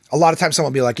a lot of times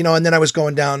someone will be like, and then I was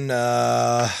going down,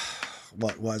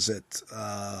 what was it?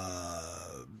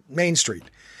 Main Street,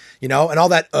 and all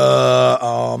that,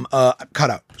 cut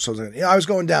out. So, I was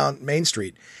going down Main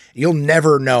Street. You'll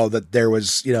never know that there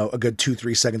was, a good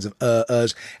 2-3 seconds of,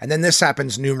 uhs. And then this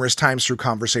happens numerous times through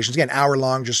conversations. Again, hour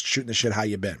long, just shooting the shit. How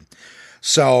you been?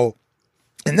 So,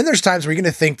 and then there's times where you're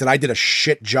going to think that I did a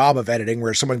shit job of editing,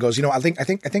 where someone goes, I think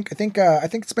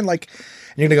it's been like,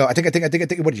 and you're going to go, I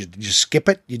think, what did you skip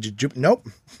it? Nope.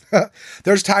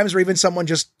 There's times where even someone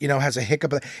just, has a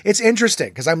hiccup. It's interesting,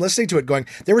 because I'm listening to it going,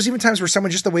 there was even times where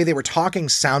someone, just the way they were talking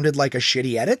sounded like a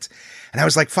shitty edit. And I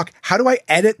was like, fuck, how do I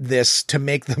edit this to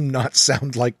make them not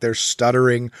sound like they're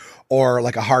stuttering or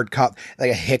like a hard cut, like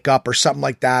a hiccup or something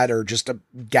like that, or just a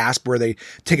gasp where they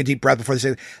take a deep breath before they say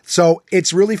it. So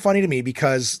it's really funny to me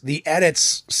because the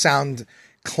edits sound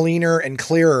cleaner and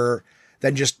clearer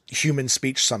than just human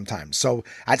speech sometimes. So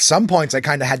at some points I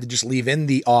kind of had to just leave in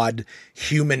the odd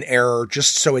human error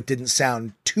just so it didn't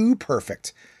sound too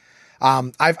perfect.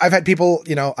 I've had people,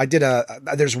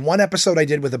 there's one episode I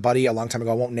did with a buddy a long time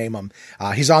ago. I won't name him.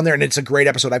 He's on there and it's a great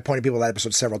episode. I pointed people to that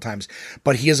episode several times,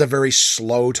 but he is a very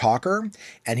slow talker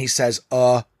and he says,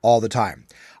 all the time.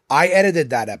 I edited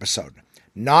that episode.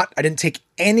 I didn't take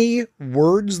any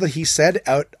words that he said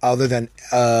out other than,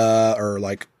 or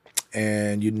like,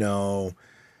 and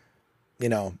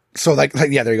so like,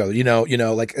 yeah, there you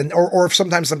go. Like, and, or if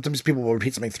sometimes people will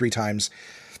repeat something 3 times,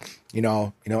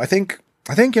 I think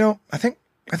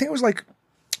it was like,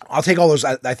 I'll take all those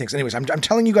I think. Anyways, I'm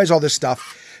telling you guys all this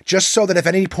stuff just so that if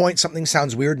at any point something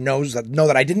sounds weird, know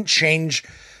that I didn't change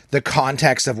the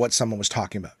context of what someone was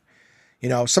talking about.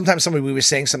 Sometimes somebody was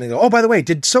saying something, oh, by the way,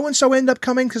 did so-and-so end up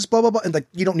coming? Cause blah, blah, blah. And like,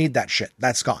 you don't need that shit.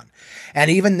 That's gone. And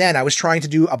even then I was trying to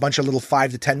do a bunch of little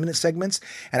 5 to 10 minute segments.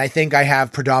 And I think I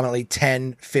have predominantly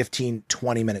 10, 15,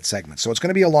 20 minute segments. So it's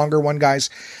going to be a longer one, guys.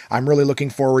 I'm really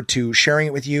looking forward to sharing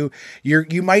it with you.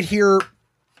 You might hear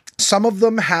some of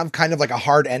them have kind of like a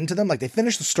hard end to them. Like they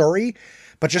finish the story,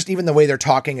 but just even the way they're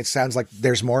talking, it sounds like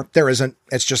there's more. There isn't.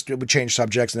 It's just, it would change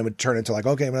subjects and it would turn into like,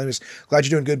 okay, well, I'm just glad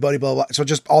you're doing good, buddy, blah, blah, blah. So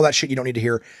just all that shit you don't need to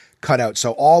hear cut out.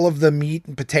 So all of the meat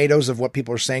and potatoes of what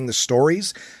people are saying, the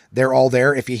stories, they're all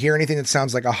there. If you hear anything that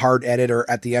sounds like a hard edit or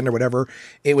at the end or whatever,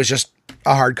 it was just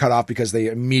a hard cut off because they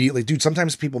immediately, dude,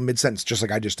 sometimes people mid-sentence, just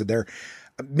like I just did there,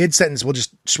 mid-sentence will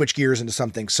just switch gears into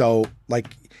something. So like,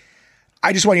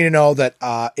 I just want you to know that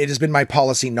it has been my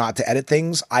policy not to edit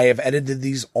things. I have edited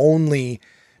these only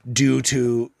due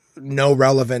to no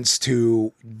relevance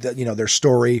to their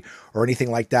story or anything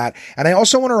like that. And I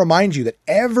also want to remind you that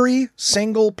every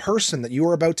single person that you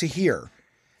are about to hear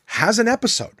has an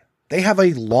episode. They have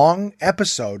a long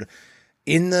episode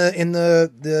in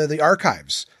the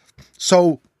archives.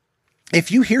 So if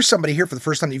you hear somebody here for the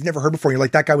first time that you've never heard before, and you're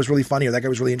like, that guy was really funny, or that guy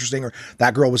was really interesting, or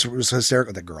that girl was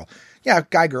hysterical, that girl. Yeah,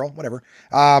 guy, girl, whatever.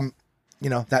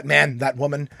 That man, that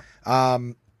woman,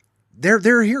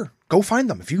 they're here. Go find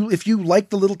them. If you like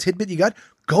the little tidbit you got,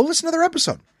 go listen to their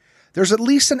episode. There's at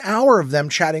least an hour of them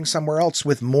chatting somewhere else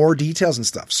with more details and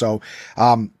stuff. So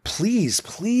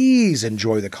please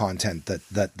enjoy the content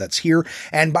that's here.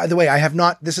 And by the way,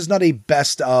 this is not a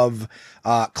best of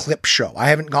clip show. I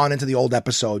haven't gone into the old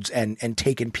episodes and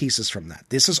taken pieces from that.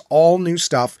 This is all new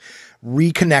stuff,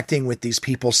 reconnecting with these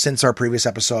people since our previous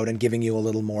episode and giving you a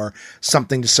little more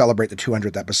something to celebrate the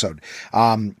 200th episode.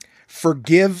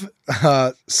 Forgive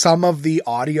some of the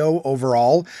audio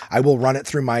overall. I will run it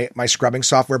through my scrubbing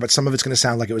software, but some of it's going to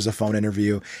sound like it was a phone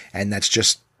interview, and that's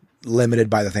just limited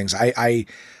by the things. I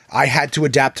had to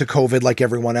adapt to COVID like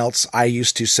everyone else. I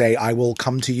used to say, I will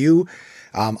come to you.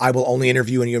 I will only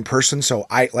interview you in person. So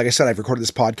like I said, I've recorded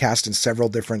this podcast in several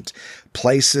different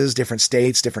places, different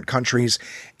states, different countries,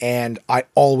 and I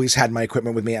always had my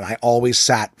equipment with me, and I always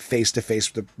sat face to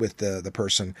face with the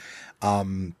person.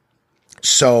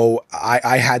 So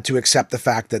I had to accept the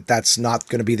fact that that's not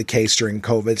going to be the case during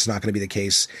COVID. It's not going to be the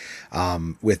case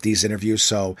with these interviews.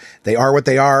 So they are what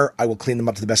they are. I will clean them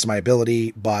up to the best of my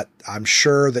ability, but I'm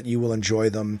sure that you will enjoy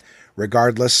them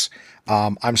regardless.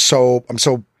 I'm so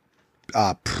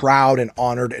proud and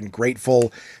honored and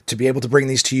grateful to be able to bring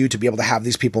these to you, to be able to have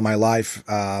these people in my life,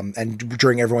 and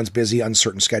during everyone's busy,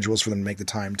 uncertain schedules, for them to make the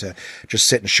time to just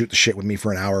sit and shoot the shit with me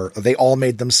for an hour. They all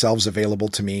made themselves available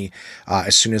to me.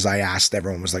 As soon as I asked,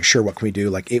 everyone was like, sure, what can we do?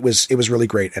 Like it was really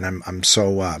great. And I'm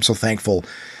so thankful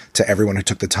to everyone who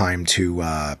took the time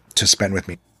to spend with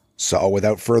me. So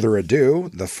without further ado,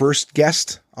 the first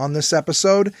guest on this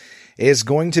episode is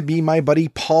going to be my buddy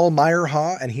Paul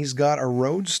Meyerha, and he's got a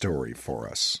road story for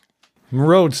us.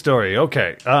 Road story.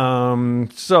 Okay.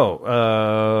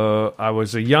 So I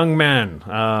was a young man.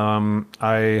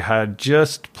 I had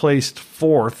just placed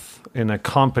 4th in a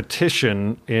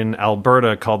competition in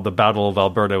Alberta called the Battle of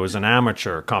Alberta. It was an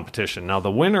amateur competition. Now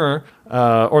the winner,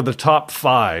 or the top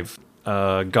 5,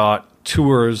 got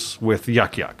tours with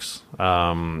Yuk Yuk's.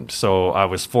 So I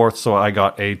was 4th, so I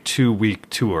got a 2-week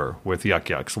tour with Yuk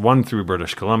Yuk's, one through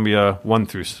British Columbia, one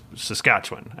through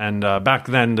Saskatchewan. And back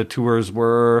then the tours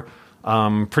were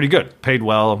pretty good, paid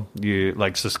well.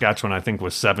 Like Saskatchewan, I think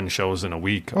was 7 shows in a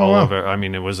week. All over. I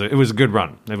mean, it was a good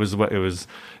run. It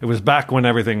was back when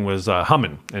everything was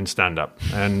humming in stand up,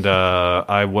 and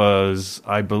I was,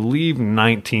 I believe,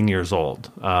 19 years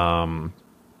old.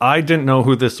 I didn't know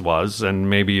who this was, and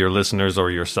maybe your listeners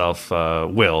or yourself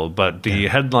will, but the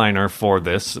headliner for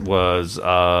this was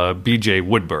BJ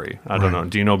Woodbury. I don't know.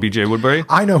 Do you know BJ Woodbury?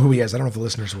 I know who he is. I don't know if the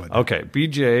listeners would. Okay,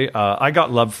 BJ, I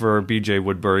got love for BJ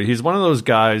Woodbury. He's one of those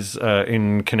guys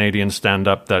in Canadian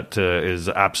stand-up that is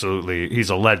absolutely,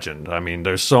 he's a legend. I mean,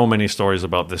 there's so many stories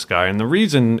about this guy, and the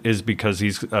reason is because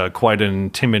he's quite an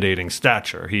intimidating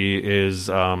stature. He is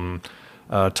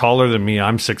taller than me.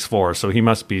 I'm 6'4", so he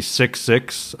must be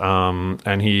 6'6",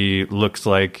 and he looks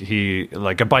like a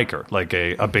biker, like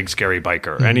a big scary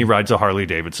biker. And he rides a Harley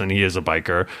Davidson. He is a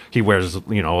biker. He wears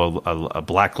a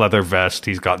black leather vest.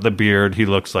 He's got the beard. He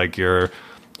looks like you're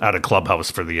at a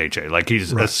clubhouse for the HA. Like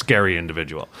he's a scary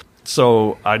individual.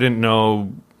 So I didn't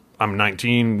know. I'm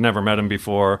 19, never met him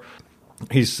before.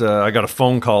 I got a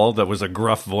phone call that was a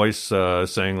gruff voice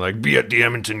saying, like, be at the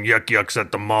Edmonton Yuck Yucks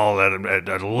at the mall at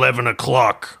 11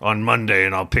 o'clock on Monday,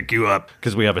 and I'll pick you up.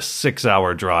 Because we have a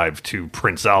 6-hour drive to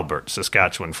Prince Albert,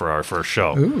 Saskatchewan, for our first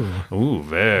show. Ooh,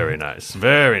 very nice.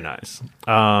 Very nice.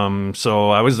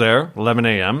 So I was there, 11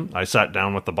 a.m. I sat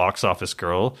down with the box office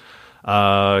girl.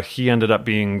 He ended up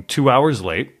being 2 hours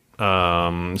late.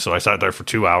 So I sat there for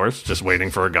 2 hours just waiting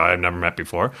for a guy I've never met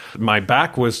before. My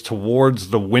back was towards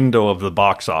the window of the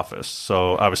box office.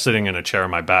 So I was sitting in a chair on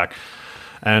my back,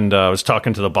 and I was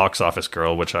talking to the box office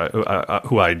girl,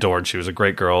 who I adored. She was a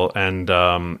great girl. And,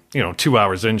 2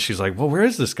 hours in, she's like, well, where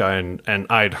is this guy? And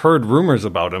I'd heard rumors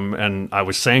about him, and I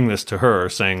was saying this to her,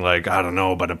 saying like, I don't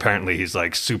know, but apparently he's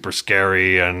like super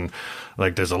scary, and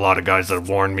like there's a lot of guys that have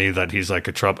warned me that he's like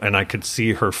a trouble. And I could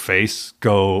see her face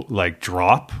go like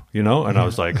drop, and I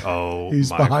was like, oh,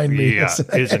 he's behind me. Yeah,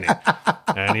 isn't he?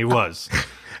 And he was.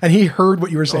 And he heard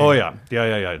what you were saying. Oh, yeah,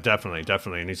 definitely.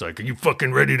 And he's like, are you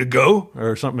fucking ready to go?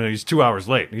 Or something. He's 2 hours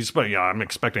late. I'm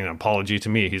expecting an apology to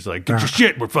me. He's like, get your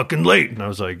shit, we're fucking late. And I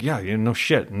was like, yeah, no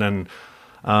shit. And then,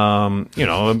 I'm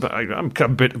a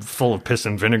bit full of piss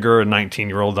and vinegar, a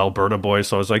 19-year-old Alberta boy.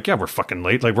 So I was like, yeah, we're fucking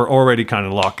late. Like, we're already kind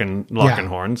of locking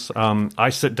horns. I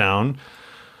sit down,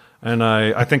 and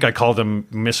I think I called him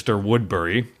Mr.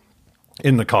 Woodbury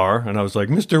in the car, and I was like,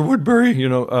 Mr. Woodbury,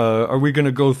 are we going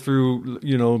to go through,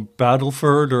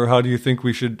 Battleford, or how do you think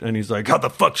we should? And he's like, how the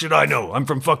fuck should I know? I'm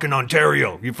from fucking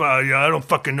Ontario. I don't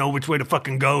fucking know which way to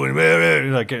fucking go.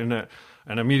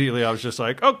 And immediately I was just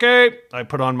like, okay. I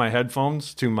put on my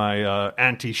headphones to my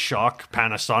anti-shock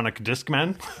Panasonic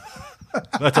Discman.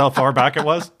 That's how far back it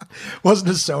was. Wasn't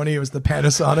a Sony, it was the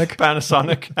Panasonic.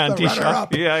 Panasonic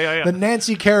anti-shock. Yeah. The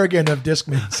Nancy Kerrigan of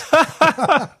Discmans.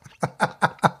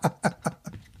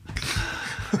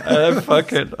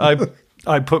 Fuck it.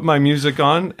 I put my music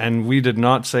on, and we did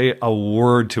not say a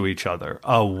word to each other.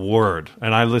 A word.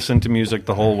 And I listened to music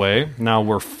the whole way. Now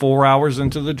we're 4 hours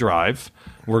into the drive.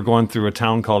 We're going through a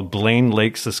town called Blaine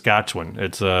Lake, Saskatchewan.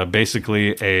 It's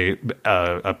basically a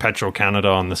Petro-Canada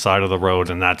on the side of the road,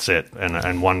 and that's it.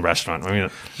 And one restaurant. I mean,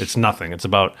 it's nothing. It's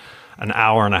about an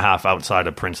hour and a half outside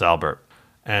of Prince Albert.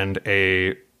 And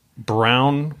a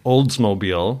brown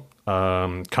Oldsmobile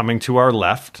coming to our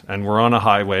left, and we're on a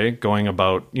highway going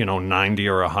about 90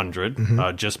 or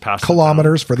 100 just past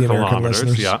kilometers for the American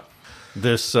listeners. Yeah,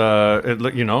 this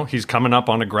he's coming up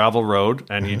on a gravel road,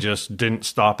 and he just didn't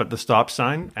stop at the stop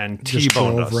sign and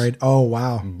T-boned us. Right. Oh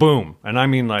wow! Boom! And I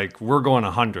mean, like, we're going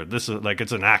 100. This is like,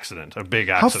 it's an accident, a big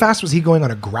accident. How fast was he going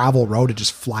on a gravel road to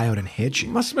just fly out and hit you?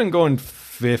 Must have been going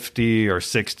 50 or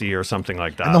 60 or something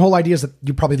like that. And the whole idea is that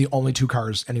you're probably the only two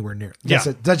cars anywhere near. That's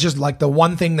Yeah. it. That's just like the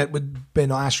one thing that would have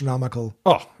been astronomical.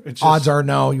 Oh, it's just Odds are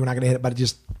no, you're not going to hit it, but it's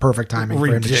just perfect timing for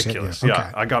him to just hit you. ridiculous. Yeah,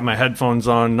 Okay. I got my headphones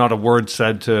on. Not a word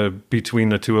said between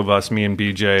the two of us, me and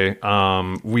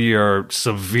BJ. We are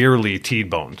severely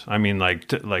T-boned. I mean,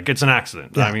 like it's an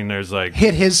accident. Yeah. I mean, there's like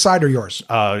Hit his side or yours?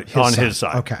 on his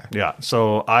side. Okay. Yeah.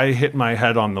 So I hit my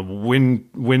head on the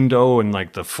window and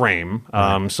like the frame.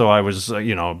 So I was, I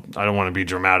don't want to be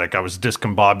dramatic. I was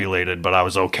discombobulated, but I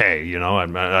was okay.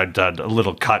 I'd had a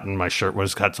little cut and my shirt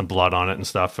had some blood on it and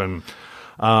stuff. And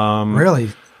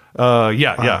Really?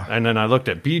 yeah. And then I looked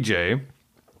at BJ,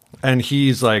 and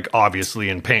he's like obviously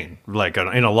in pain, like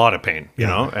in a lot of pain, you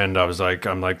know. And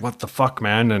I'm like, what the fuck,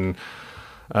 man? And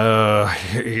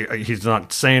he's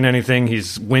not saying anything.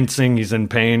 He's wincing. He's in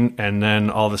pain. And then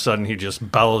all of a sudden he just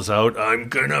bellows out, I'm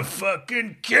gonna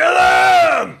fucking kill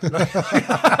him.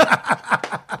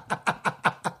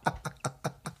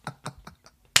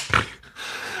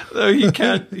 He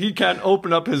can't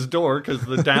open up his door because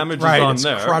the damage Right, is on it's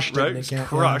there. crushed right? and he It's can't-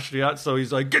 crushed, yeah. So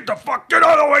he's like, get out of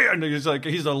the way. And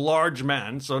he's a large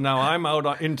man. So now I'm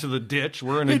out into the ditch.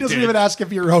 We're in a He ditch. doesn't even ask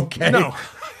if you're okay. No.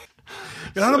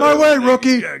 Get out of my way,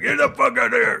 rookie. Yeah, get the fuck out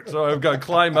of here. So I've got to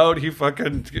climb out. He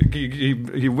fucking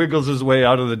he wiggles his way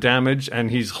out of the damage,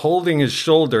 and he's holding his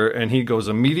shoulder, and he goes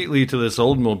immediately to this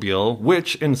Oldsmobile,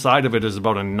 which inside of it is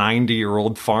about a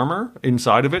 90-year-old farmer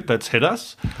inside of it that's hit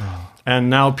us.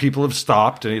 And now people have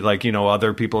stopped,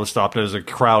 other people have stopped. There's a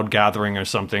crowd gathering or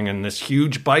something, and this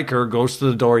huge biker goes to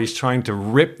the door. He's trying to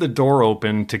rip the door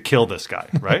open to kill this guy,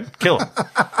 right? Kill him.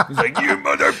 He's like, you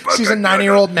motherfucker. He's a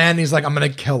 90-year-old man. And he's like, I'm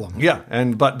going to kill him. Yeah,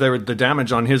 but the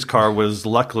damage on his car was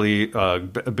luckily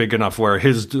big enough where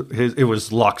his it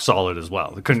was lock solid as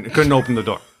well. It couldn't open the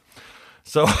door.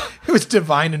 So it was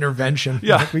divine intervention.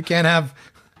 Yeah. Like, we can't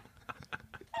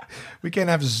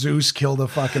have Zeus kill the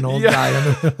fucking old guy in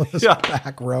the middle of this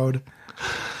back road.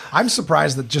 I'm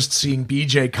surprised that just seeing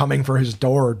BJ coming for his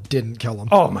door didn't kill him.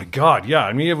 Oh my God, yeah.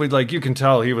 I mean, it was like you can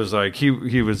tell he was like he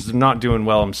was not doing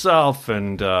well himself,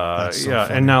 and so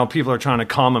funny. and now people are trying to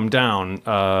calm him down.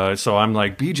 So I'm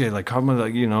like, BJ, like calm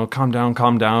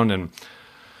down, and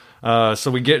so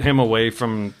we get him away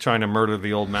from trying to murder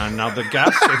the old man. Now the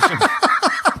gas station.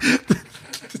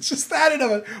 It's just that in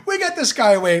of it. We get this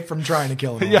guy away from trying to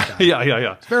kill him. Yeah.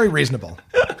 It's very reasonable.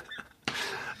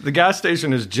 The gas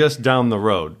station is just down the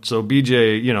road. So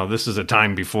BJ, this is a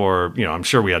time before, I'm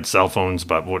sure we had cell phones,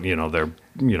 but they're,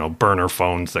 burner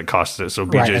phones that cost it. So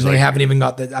BJ's right, and they haven't even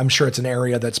got that. I'm sure it's an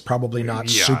area that's probably not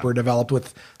super developed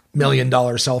with $1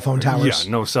 million cell phone towers.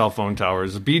 Yeah, no cell phone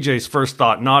towers. BJ's first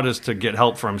thought not is to get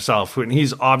help for himself. And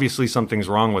he's obviously something's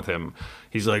wrong with him.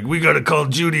 He's like, we got to call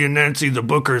Judy and Nancy the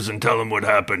Bookers and tell them what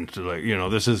happened. So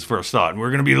this is his first thought. We're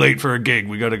going to be late for a gig.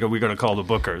 We got to call the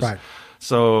Bookers. Right.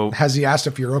 So has he asked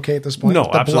if you're okay at this point? No,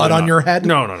 the absolutely blood on not. your head?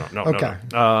 No. Okay.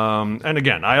 No. And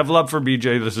again, I have love for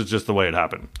BJ. This is just the way it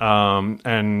happened.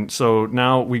 And so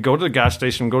now we go to the gas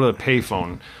station, go to the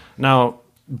payphone. Now,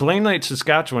 Blaine Lake,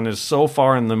 Saskatchewan is so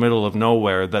far in the middle of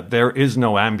nowhere that there is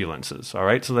no ambulances, all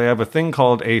right? So they have a thing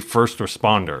called a first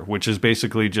responder, which is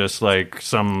basically just like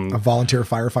a volunteer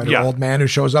firefighter, old man who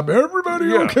shows up,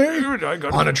 everybody okay?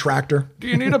 On a tractor. Do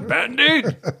you need a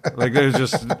Band-Aid? Like there's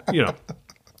just,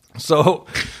 So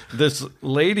this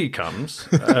lady comes.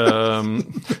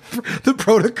 The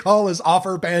protocol is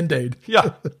offer Band-Aid.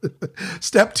 Yeah.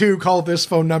 Step 2, call this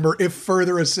phone number if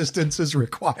further assistance is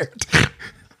required.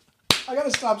 I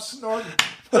gotta stop snorting.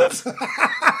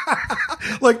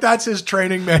 Like that's his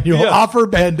training manual. Yeah. Offer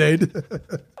Band-Aid.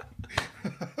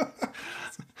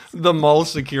 The mall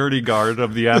security guard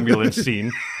of the ambulance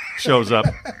scene shows up.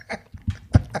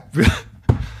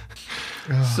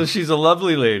 So she's a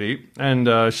lovely lady,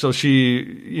 and so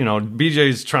she,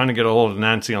 BJ's trying to get a hold of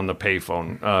Nancy on the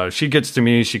payphone. She gets to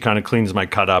me, she kind of cleans my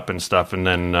cut up and stuff, and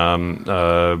then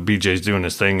BJ's doing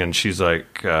his thing, and she's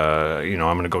like, I'm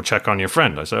going to go check on your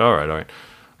friend. I said, all right.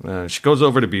 She goes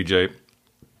over to BJ.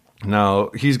 Now,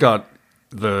 he's got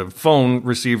the phone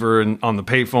receiver on the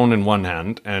payphone in one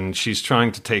hand, and she's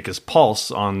trying to take his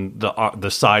pulse on the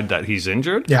side that he's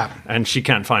injured. Yeah. And she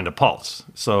can't find a pulse.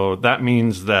 So that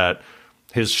means that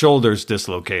his shoulder's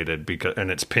dislocated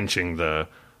and it's pinching the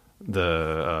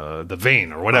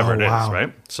vein or whatever it is,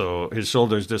 right? So his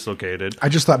shoulder's dislocated. I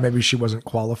just thought maybe she wasn't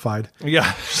qualified.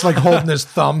 Yeah. Just like holding his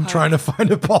thumb, trying to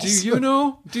find a pulse. Do you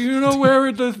know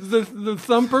where the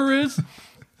thumper is?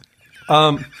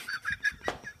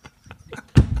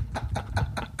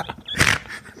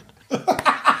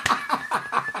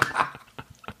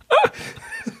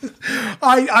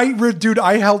 Dude,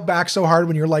 I held back so hard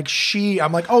when you're like,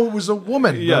 I'm like, oh, it was a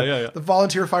woman. Yeah. The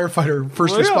volunteer firefighter,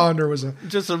 first responder was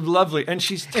just a lovely, and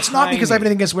she's It's tiny. not because I have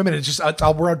anything against women. It's just,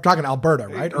 we're talking Alberta,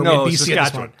 right? Or no, BC at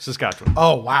this point. Saskatchewan.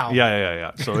 Oh, wow.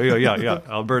 Yeah. So, yeah.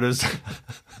 Alberta's.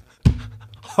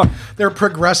 They're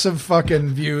progressive fucking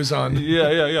views on.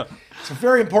 Yeah. It's a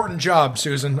very important job,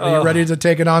 Susan. Are you ready to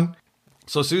take it on?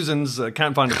 So Susan's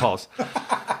can't find a pulse.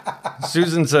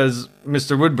 Susan says,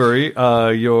 Mr. Woodbury,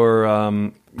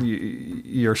 your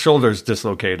shoulder's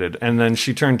dislocated. And then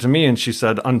she turned to me and she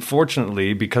said,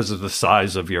 unfortunately, because of the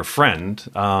size of your friend,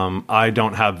 I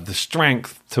don't have the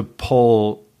strength to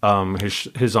pull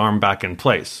his arm back in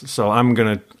place. So I'm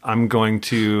going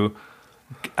to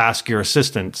ask your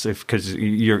assistance because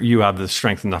you have the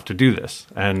strength enough to do this.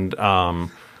 And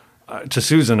to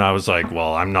Susan, I was like,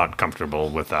 well, I'm not comfortable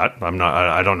with that.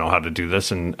 I don't know how to do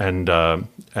this. And BJ,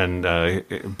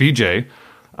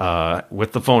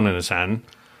 with the phone in his hand,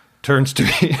 turns to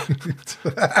me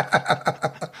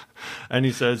and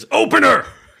he says, "Open her!"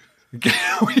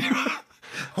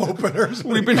 Openers.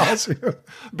 We've been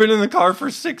in the car for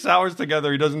 6 hours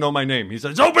together. He doesn't know my name. He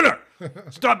says, "Open her!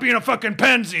 Stop being a fucking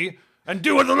pansy and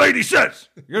do what the lady says.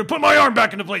 You're gonna put my arm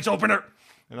back into place. Open her."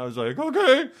 And I was like,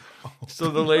 "Okay." So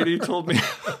the lady told me.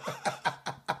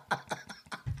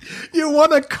 You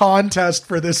won a contest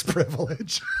for this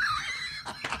privilege.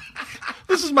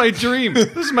 This is my dream.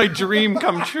 This is my dream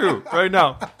come true right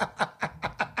now.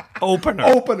 Opener.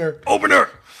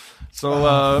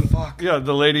 So, yeah,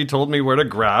 the lady told me where to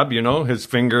grab, his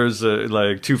fingers,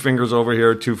 like 2 fingers over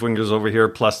here, 2 fingers over here,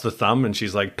 plus the thumb. And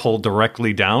she's like, pull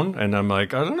directly down. And I'm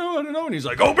like, I don't know. And he's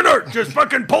like, opener, just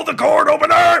fucking pull the cord,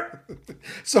 opener.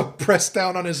 So press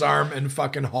down on his arm and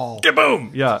fucking haul.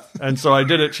 Boom. Yeah. And so I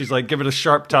did it. She's like, give it a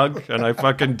sharp tug. And I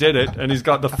fucking did it. And he's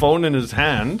got the phone in his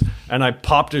hand. And I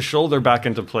popped his shoulder back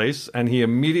into place. And he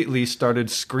immediately started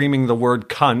screaming the word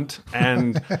cunt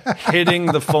and hitting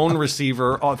the phone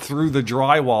receiver through the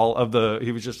drywall of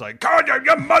he was just like, God, you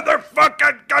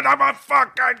motherfucking son of a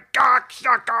fucking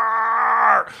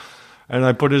cocksucker. And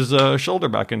I put his shoulder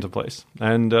back into place.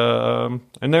 And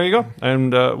there you go.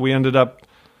 And we ended up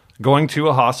going to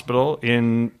a hospital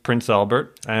in Prince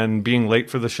Albert and being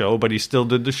late for the show, but he still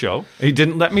did the show. He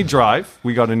didn't let me drive.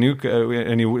 We got a new,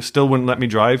 and he still wouldn't let me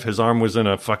drive. His arm was in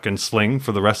a fucking sling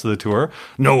for the rest of the tour.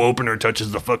 No opener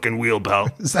touches the fucking wheel,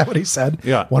 pal. Is that what he said?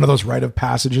 Yeah. One of those rite of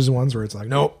passages ones where it's like,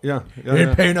 nope. Yeah. You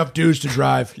didn't pay enough dues to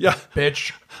drive. Yeah.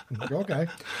 Bitch. Okay.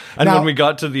 And when we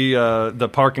got to the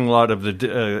parking lot of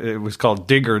it was called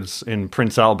Diggard's in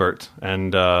Prince Albert,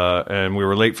 and we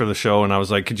were late for the show, and I was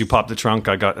like, could you pop the trunk?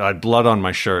 I had blood on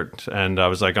my shirt, and I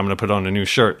was like, I'm going to put on a new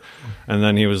shirt. And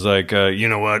then he was like, you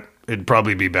know what? It'd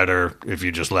probably be better if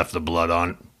you just left the blood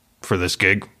on for this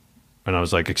gig. And I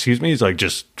was like, excuse me? He's like,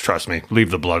 just trust me, leave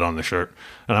the blood on the shirt.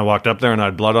 And I walked up there and I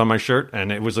had blood on my shirt,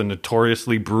 and it was a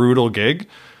notoriously brutal gig.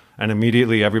 And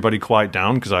immediately everybody quiet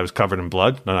down because I was covered in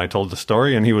blood. And I told the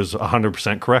story, and he was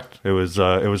 100% correct. It was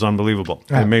unbelievable.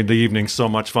 Yeah. It made the evening so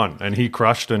much fun. And he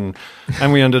crushed, and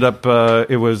we ended up.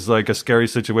 It was like a scary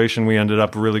situation. We ended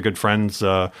up really good friends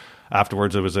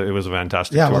afterwards. It was a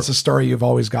fantastic. Yeah, tour. that's a story you've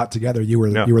always got together. You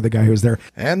were the guy who was there.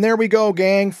 And there we go,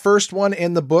 gang. First one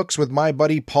in the books with my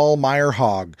buddy Paul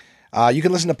Meyerhog. You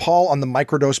can listen to Paul on the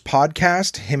Microdose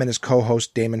podcast. Him and his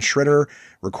co-host Damon Schritter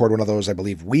record one of those, I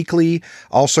believe, weekly.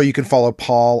 Also, you can follow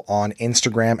Paul on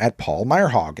Instagram at Paul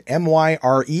Meyerhog,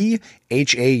 MYREHAUG.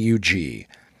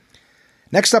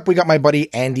 Next up, we got my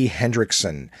buddy Andy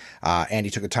Hendrickson.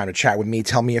 Andy took the time to chat with me,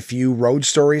 tell me a few road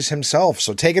stories himself.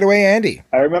 So take it away, Andy.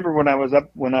 I remember when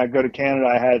I go to Canada,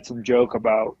 I had some joke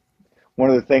about one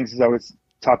of the things is I would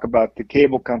talk about the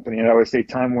cable company, and I always say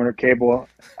Time Warner Cable.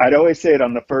 I'd always say it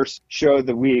on the first show of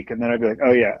the week, and then I'd be like,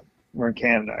 oh yeah, we're in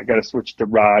Canada. I got to switch to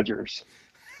Rogers.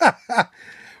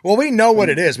 Well, we know what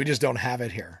it is. We just don't have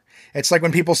it here. It's like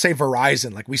when people say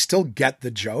Verizon, like we still get the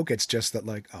joke. It's just that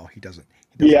like, oh, he doesn't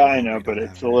yeah, I know, but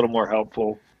it's a little more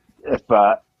helpful if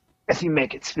you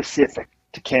make it specific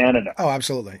to Canada. Oh,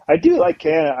 absolutely. I do like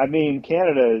Canada. I mean,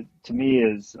 Canada to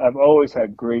me I've always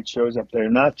had great shows up there,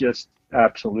 not just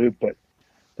Absolute, but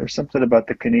there's something about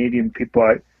the Canadian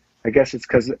people. I guess it's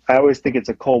because I always think it's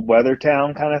a cold weather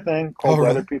town kind of thing. Cold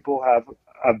weather people have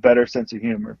a better sense of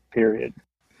humor, period.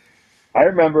 I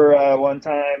remember one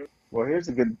time, well, here's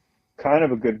a good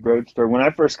road story. When I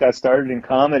first got started in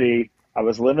comedy, I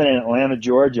was living in Atlanta,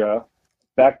 Georgia.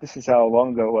 This is how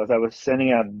long ago it was. I was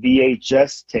sending out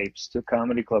VHS tapes to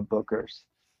comedy club bookers.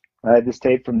 I had this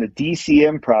tape from the DC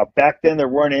Improv. Back then, there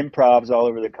weren't improvs all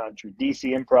over the country.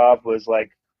 DC Improv was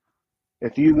like,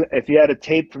 if you had a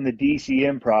tape from the DC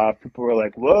Improv, people were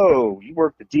like, whoa, you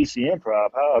worked at DC Improv.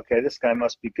 Oh, okay, this guy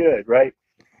must be good, right?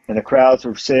 And the crowds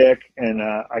were sick, and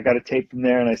I got a tape from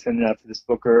there, and I sent it out to this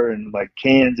booker in like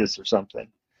Kansas or something.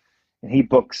 And he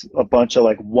books a bunch of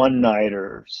like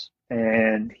one-nighters,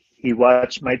 and he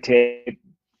watched my tape,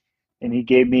 and he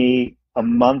gave me a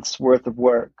month's worth of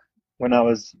work. When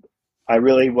I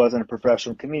really wasn't a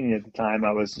professional comedian at the time.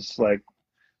 I was just like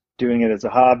doing it as a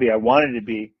hobby. I wanted to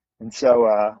be. And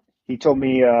so he told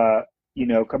me,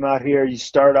 come out here. You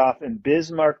start off in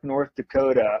Bismarck, North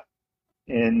Dakota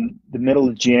in the middle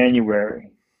of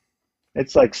January.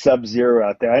 It's like sub-zero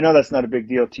out there. I know that's not a big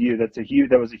deal to you.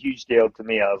 That was a huge deal to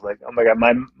me. I was like, oh my God,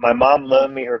 my mom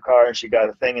loaned me her car, and she got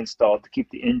a thing installed to keep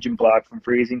the engine block from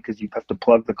freezing because you have to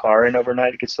plug the car in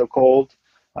overnight. It gets so cold.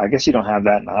 I guess you don't have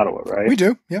that in Ottawa, right? We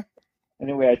do, yeah.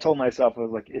 Anyway, I told myself, I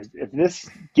was like, if this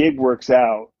gig works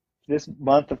out, this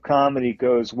month of comedy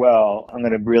goes well, I'm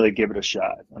going to really give it a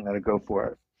shot. I'm going to go for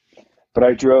it. But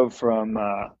I drove from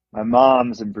my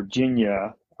mom's in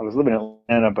Virginia. I was living in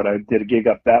Atlanta, but I did a gig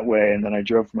up that way. And then I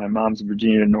drove from my mom's in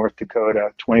Virginia to North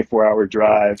Dakota, 24-hour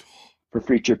drive for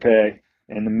feature pay.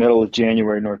 In the middle of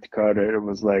January, North Dakota, it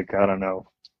was like, I don't know,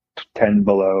 10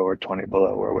 below or 20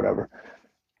 below or whatever.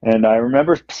 And I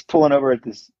remember pulling over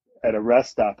at a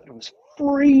rest stop. It was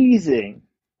freezing.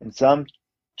 And some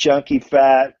chunky,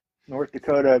 fat North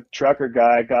Dakota trucker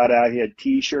guy got out. He had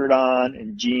T-shirt on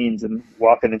and jeans and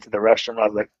walking into the restaurant. I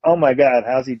was like, oh my God,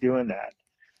 how's he doing that?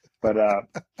 But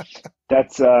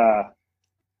that's not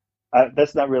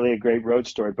really a great road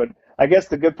story. But I guess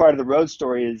the good part of the road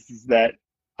story is that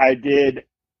I did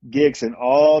gigs in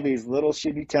all these little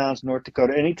shitty towns in North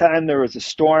Dakota. Anytime there was a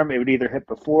storm, it would either hit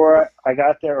before I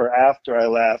got there or after I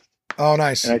left. Oh,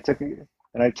 nice. And I took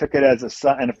it as a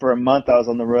sign. And for a month I was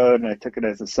on the road, and I took it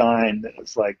as a sign that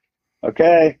it's like,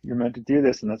 okay, you're meant to do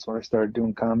this. And that's when I started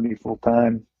doing comedy full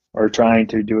time, or trying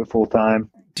to do it full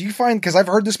time. Do you find, because I've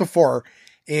heard this before,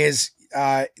 is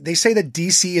they say that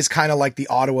DC is kind of like the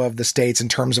Ottawa of the States in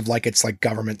terms of like it's like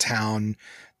government town.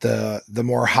 The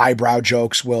more highbrow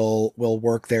jokes will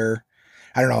work there.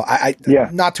 I don't know. Yeah.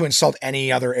 Not to insult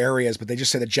any other areas, but they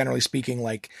just say that generally speaking,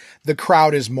 like the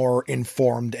crowd is more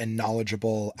informed and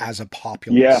knowledgeable as a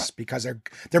populace because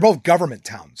they're both government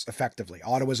towns effectively.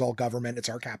 Ottawa's all government. It's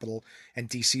our capital, and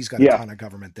DC's got a ton of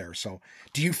government there. So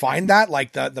do you find that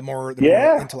like the more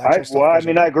intellectual stuff? Well, I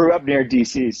mean, I grew up near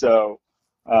DC, so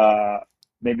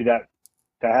maybe that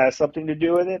has something to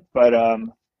do with it. But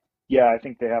yeah, I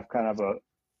think they have kind of a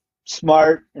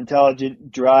smart,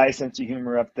 intelligent, dry sense of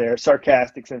humor up there,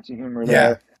 sarcastic sense of humor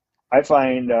there. I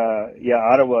find,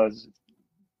 Ottawa's,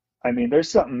 I mean, there's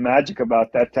something magic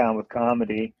about that town with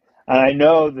comedy. And I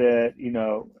know that,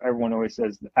 everyone always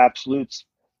says the Absolute's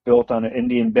built on an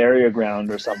Indian burial ground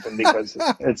or something, because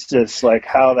it's just like,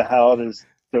 how the hell does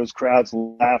those crowds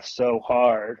laugh so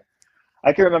hard?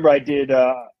 I can remember I did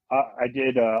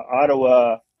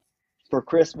Ottawa for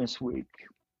Christmas week,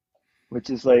 which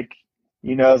is like,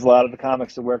 as a lot of the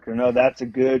comics that work there know, that's a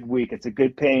good week. It's a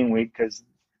good paying week because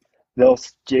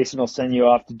Jason will send you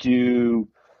off to do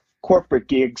corporate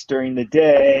gigs during the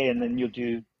day, and then you'll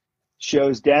do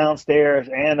shows downstairs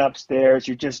and upstairs.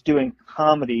 You're just doing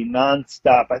comedy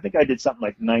nonstop. I think I did something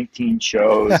like 19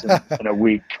 shows in a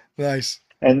week. Nice.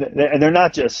 And they're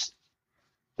not just,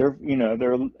 they're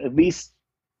at least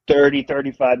 30,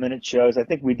 35-minute shows. I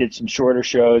think we did some shorter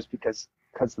shows because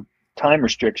of time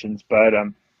restrictions, but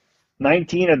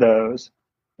 19 of those,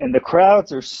 and the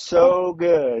crowds are so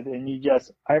good, and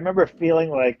I remember feeling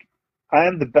like I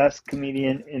am the best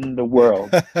comedian in the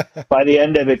world by the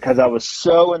end of it, because I was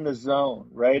so in the zone,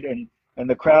 right? And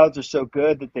the crowds are so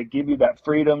good that they give you that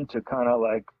freedom to kind of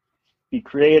like be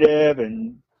creative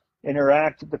and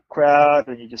interact with the crowd,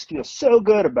 and you just feel so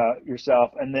good about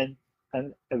yourself. And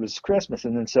it was Christmas,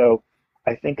 and then so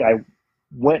I think I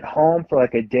went home for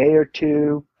like a day or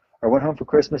two. I went home for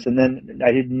Christmas, and then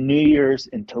I did New Year's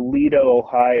in Toledo,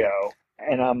 Ohio,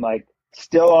 and I'm like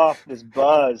still off this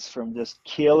buzz from just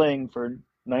killing for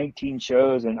 19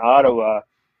 shows in Ottawa,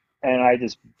 and I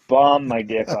just bombed my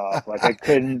dick off. Like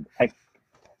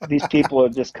these people are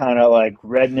just kind of like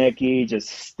rednecky, just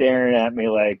staring at me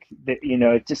like,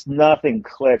 it just nothing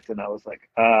clicked, and I was like,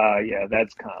 yeah,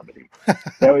 that's comedy.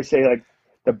 They always say like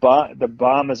the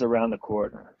bomb is around the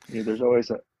corner. There's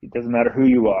always it doesn't matter who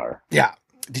you are. Yeah.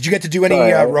 Did you get to do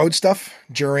any road stuff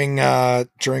during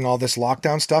all this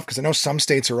lockdown stuff? Because I know some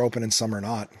states are open and some are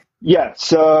not. Yeah,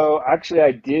 so actually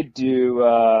I did do,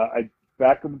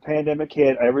 back when the pandemic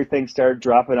hit, everything started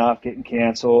dropping off, getting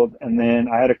canceled. And then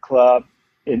I had a club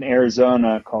in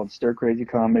Arizona called Stir Crazy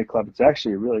Comedy Club. It's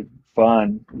actually a really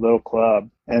fun little club.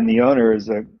 And the owner is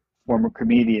a former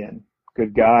comedian,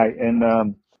 good guy.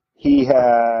 And he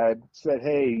had said,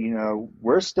 hey,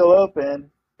 we're still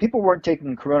open. People weren't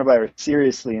taking coronavirus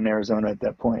seriously in Arizona at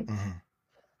that point.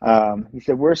 Mm-hmm. He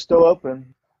said, we're still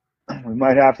open. We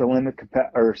might have to limit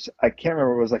or I can't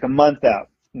remember. It was like a month out.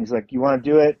 And he's like, you want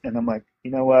to do it? And I'm like, you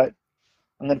know what?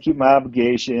 I'm going to keep my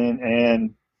obligation,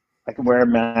 and I can wear a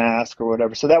mask or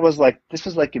whatever. So that was like, it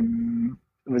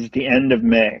was at the end of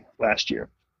May last year.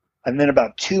 And then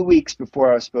about 2 weeks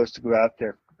before I was supposed to go out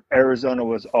there, Arizona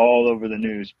was all over the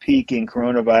news, peaking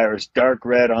coronavirus, dark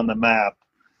red on the map.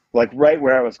 Like right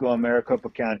where I was going, Maricopa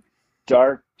County,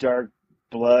 dark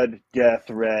blood, death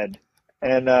red.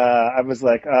 And I was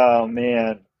like, oh,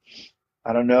 man,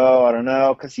 I don't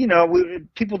know. Because,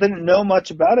 people didn't know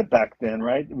much about it back then,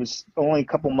 right? It was only a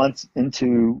couple months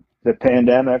into the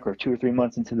pandemic, or 2 or 3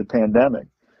 months into the pandemic.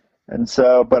 And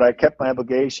so, but I kept my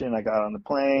obligation. I got on the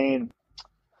plane.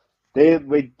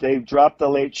 They dropped the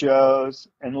late shows.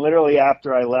 And literally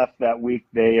after I left that week,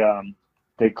 they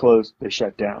closed, they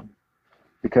shut down,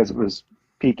 because it was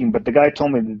peaking. But the guy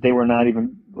told me that they were not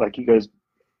even, like, he goes,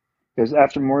 because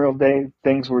after Memorial Day,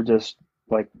 things were just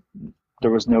like, there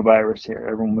was no virus here.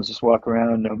 Everyone was just walking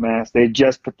around, no mask. They had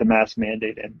just put the mask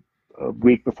mandate in a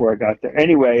week before I got there.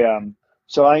 Anyway,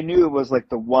 so I knew it was like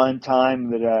the one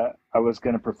time that I was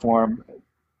going to perform,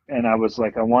 and I was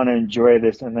like, I want to enjoy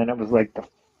this. And then it was like the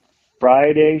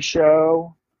Friday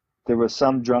show, there was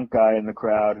some drunk guy in the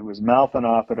crowd who was mouthing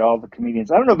off at all the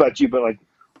comedians. I don't know about you, but like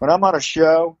when I'm on a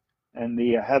show and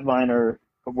the headliner,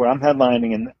 where I'm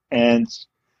headlining, and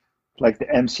like the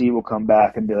MC will come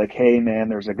back and be like, "Hey man,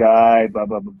 there's a guy, blah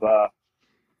blah blah blah,"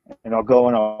 and I'll go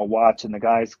and I'll watch, and the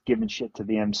guy's giving shit to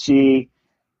the MC,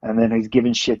 and then he's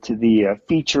giving shit to the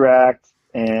feature act,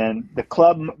 and the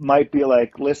club might be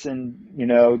like, "Listen,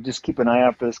 just keep an eye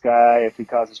out for this guy. If he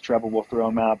causes trouble, we'll throw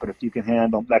him out. But if you can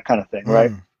handle that kind of thing,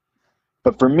 right?"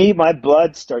 But for me, my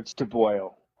blood starts to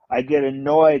boil. I get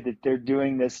annoyed that they're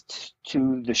doing this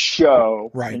to the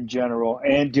show in general,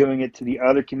 and doing it to the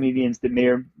other comedians that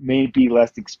may be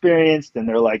less experienced, and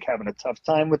they're like having a tough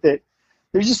time with it.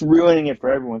 They're just ruining it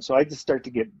for everyone. So I just start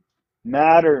to get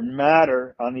madder and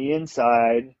madder on the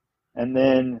inside. And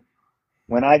then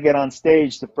when I get on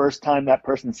stage, the first time that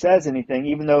person says anything,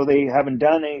 even though they haven't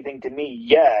done anything to me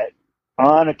yet,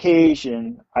 on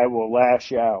occasion, I will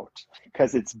lash out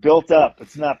because it's built up.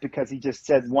 It's not because he just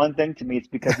said one thing to me. It's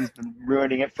because he's been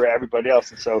ruining it for everybody else.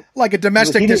 And so, like a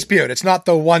domestic dispute, it's not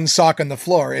the one sock on the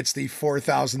floor. It's the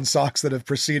 4,000 socks that have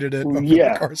preceded it over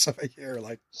the course of a year.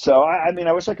 So, I mean,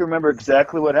 I wish I could remember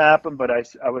exactly what happened, but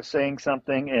I was saying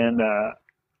something, and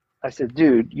I said,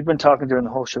 "Dude, you've been talking during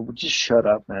the whole show. Well, just shut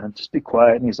up, man. Just be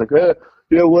quiet." And he's like,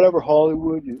 "Yeah, whatever,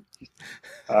 Hollywood."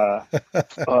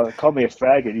 Called me a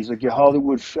faggot. He's like, "You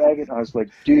Hollywood faggot." And I was like,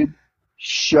 "Dude,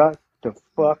 shut the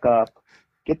fuck up.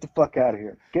 Get the fuck out of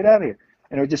here. Get out of here."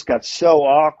 And it just got so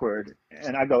awkward.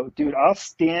 And I go, "Dude, I'll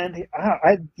stand here.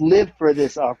 I live for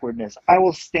this awkwardness. I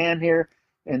will stand here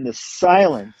in the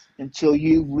silence until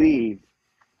you leave."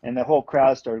 And the whole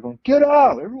crowd started going, "Get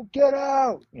out, everyone, get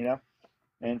out,"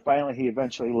 And finally, he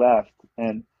eventually left.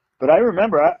 But I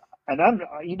remember, I'm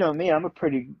me, I'm a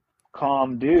pretty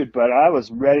calm dude, but I was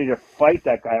ready to fight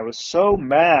that guy. I was so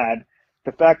mad.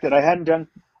 The fact that I hadn't done,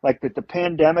 like, that the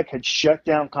pandemic had shut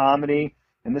down comedy,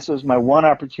 and this was my one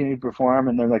opportunity to perform,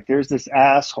 and they're like, "There's this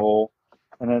asshole,"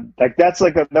 and then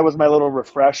that was my little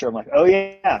refresher. I'm like, oh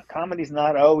yeah, comedy's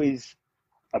not always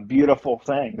a beautiful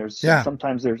thing.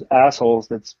 Sometimes there's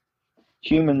assholes.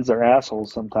 Humans are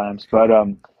assholes sometimes, but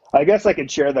I guess I could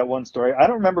share that one story. I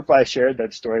don't remember if I shared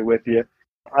that story with you.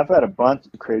 I've had a bunch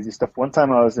of crazy stuff. One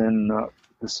time I was in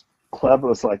this club. It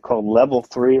was called Level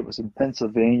 3. It was in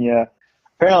Pennsylvania.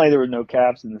 Apparently there were no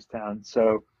cabs in this town.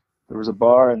 So there was a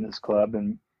bar in this club,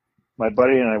 and my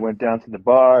buddy and I went down to the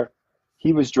bar.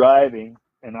 He was driving,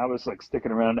 and I was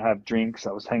sticking around to have drinks.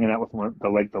 I was hanging out with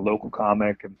the local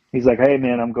comic, and he's like, "Hey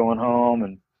man, I'm going home."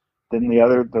 And then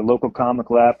the local comic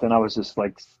left, and I was just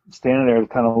standing there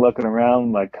kind of looking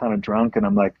around, kind of drunk, and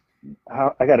I'm like,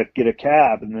 I got to get a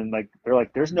cab. And then they're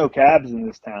like, "There's no cabs in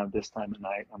this town this time of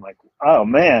night." I'm like, "Oh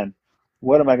man,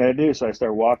 what am I going to do?" So I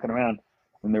started walking around,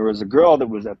 and there was a girl that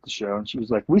was at the show, and she was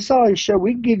like, "We saw your show.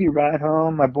 We can give you a ride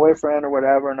home, my boyfriend or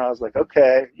whatever." And I was like,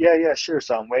 "Okay, yeah, sure."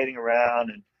 So I'm waiting around,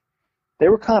 and they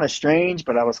were kind of strange,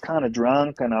 but I was kind of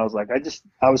drunk, and I was like,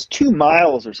 I was 2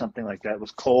 miles or something like that. It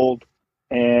was cold.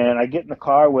 And I get in the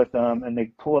car with them, and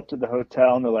they pull up to the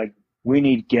hotel, and they're like, "We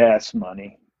need gas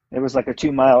money." It was like a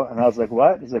 2 mile, and I was like,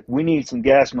 "What?" He's like, "We need some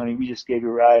gas money. We just gave you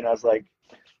a ride." And I was like,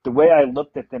 the way I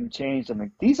looked at them changed. I'm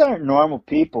like, these aren't normal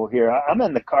people here. I'm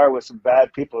in the car with some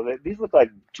bad people. These look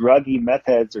like druggy meth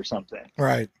heads or something.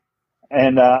 Right.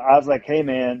 And I was like, "Hey,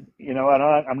 man, you know what?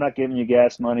 I'm not giving you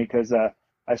gas money," because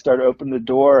I started opening the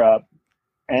door up.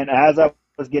 And as I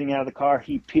was getting out of the car,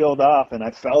 he peeled off, and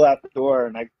I fell out the door,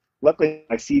 and luckily,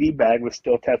 my CD bag was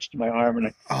still attached to my arm,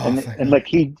 and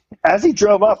as he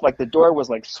drove off, the door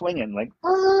was swinging, like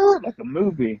a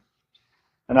movie.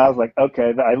 And I was like,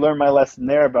 okay, I learned my lesson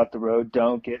there about the road.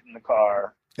 Don't get in the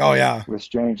car. Oh yeah, with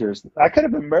strangers. I could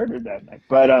have been murdered that night,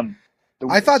 but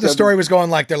I thought the story was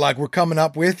going they're like, "We're coming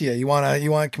up with you. You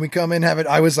want? Can we come in? Have it?"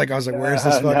 I was like, "Where's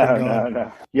this fucking going?"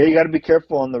 No. Yeah, you got to be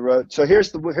careful on the road. So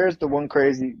here's the one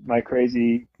my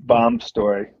crazy bomb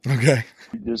story. Okay.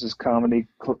 There's this comedy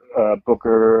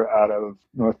booker out of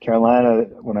North Carolina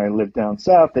when I lived down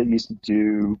south that used to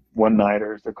do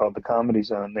one-nighters. They're called the Comedy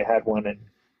Zone. They had one in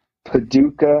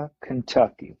Paducah,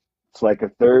 Kentucky. It's like a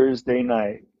Thursday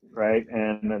night, right?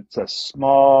 And it's a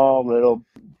small little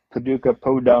Paducah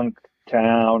podunk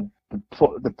town.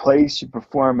 The place you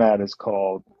perform at is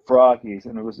called Froggy's,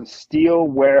 and it was a steel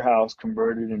warehouse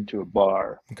converted into a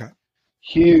bar. Okay.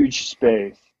 Huge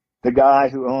space. The guy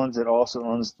who owns it also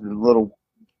owns the little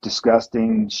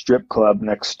disgusting strip club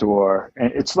next door.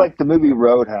 And it's like the movie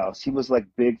Roadhouse. He was like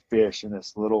big fish in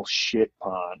this little shit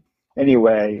pond.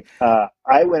 Anyway,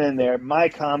 I went in there. My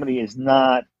comedy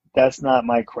that's not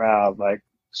my crowd.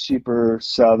 Super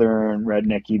southern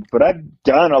rednecky, but I've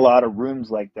done a lot of rooms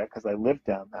like that because I lived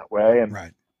down that way. And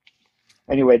right.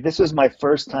 Anyway, this was my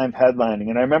first time headlining,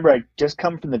 and I remember I just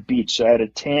come from the beach. So I had a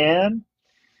tan,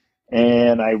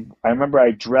 and I remember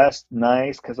I dressed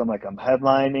nice because I'm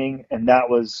headlining, and that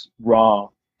was wrong.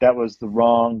 That was the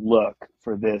wrong look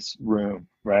for this room,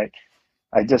 right?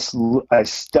 I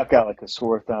stuck out like a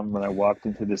sore thumb when I walked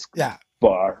into this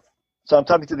bar. So I'm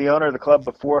talking to the owner of the club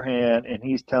beforehand, and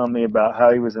he's telling me about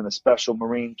how he was in a special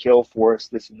Marine kill force,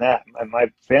 this and that. And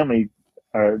my family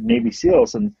are Navy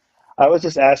SEALs, and I was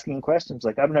just asking questions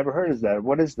like, I've never heard of that.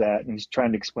 What is that? And he's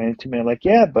trying to explain it to me. I'm like,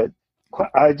 yeah, but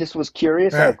I just was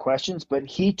curious. I had questions, but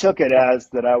he took it as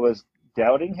that I was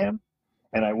doubting him,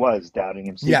 and I was doubting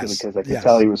him secretly because I could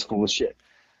tell he was full of shit.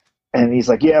 And he's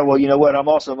like, yeah, well, you know what? I'm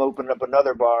also opening up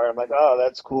another bar. I'm like, oh,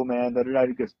 that's cool, man.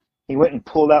 He goes, he went and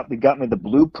got me the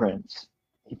blueprints.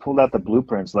 He pulled out the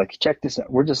blueprints. Like, check this out.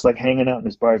 We're just like hanging out in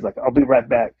this bar. He's like, I'll be right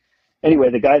back. Anyway,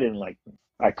 the guy didn't like me.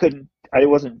 I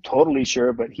wasn't totally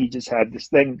sure, but he just had this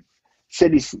thing,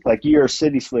 you're a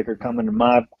city slicker coming to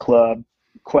my club,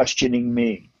 questioning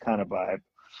me kind of vibe.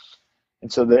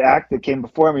 And so the act that came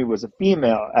before me was a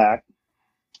female act,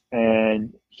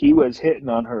 and he was hitting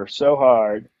on her so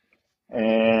hard,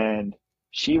 and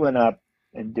she went up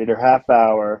and did her half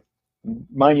hour.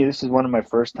 Mind you, this is one of my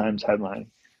first times headlining,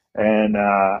 and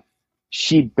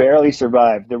she barely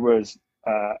survived.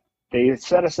 They had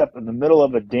set us up in the middle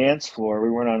of a dance floor. We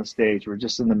weren't on a stage. We were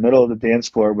just in the middle of the dance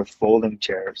floor with folding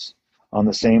chairs on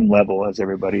the same level as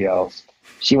everybody else.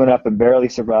 She went up and barely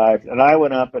survived, and I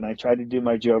went up and I tried to do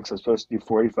my jokes. I was supposed to do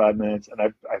 45 minutes, and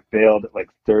I bailed at like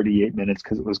 38 minutes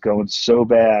because it was going so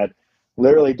bad.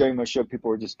 Literally during my show, people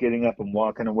were just getting up and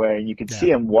walking away, and you could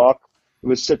see them walk. It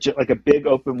was such a big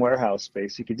open warehouse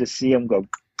space. You could just see them go,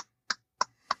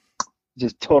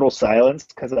 just total silence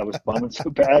because I was bumming so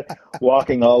bad,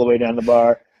 walking all the way down the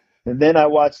bar. And then I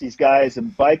watched these guys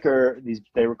in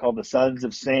they were called the Sons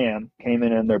of Sam, came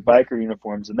in their biker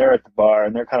uniforms, and they're at the bar,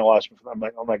 and they're kind of watching me. I'm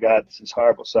like, oh my God, this is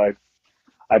horrible. So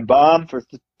I bombed for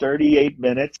 38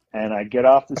 minutes, and I get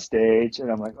off the stage,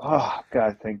 and I'm like, oh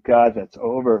God, thank God that's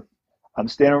over. I'm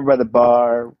standing over by the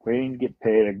bar, waiting to get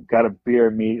paid. I got a beer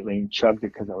immediately and chugged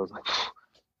it because I was like,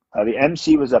 the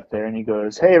MC was up there, and he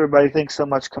goes, hey, everybody, thanks so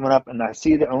much for coming up. And I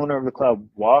see the owner of the club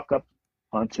walk up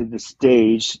onto the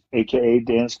stage, a.k.a.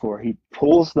 dance floor. He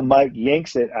pulls the mic,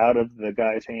 yanks it out of the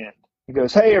guy's hand. He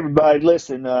goes, hey, everybody,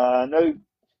 listen, I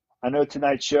know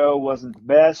tonight's show wasn't the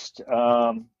best,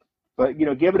 but,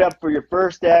 give it up for your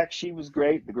first act. She was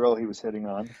great, the girl he was hitting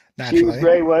on. Naturally. She was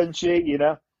great, wasn't she?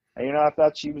 I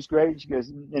thought she was great. She goes,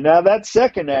 and now that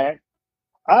second act,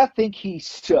 I think he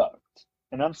sucked.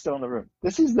 And I'm still in the room.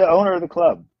 This is the owner of the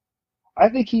club. I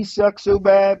think he sucks so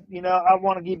bad, I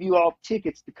want to give you all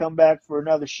tickets to come back for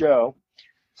another show.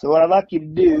 So what I'd like you to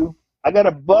do, I got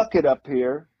a bucket up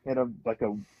here in a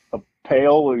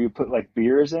pail where you put like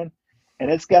beers in, and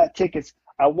it's got tickets.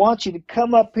 I want you to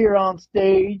come up here on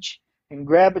stage and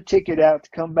grab a ticket out to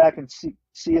come back and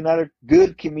see another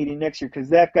good comedian next year, because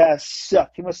that guy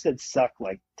sucked. He must have said suck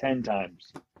like 10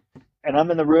 times. And I'm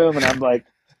in the room, and I'm like,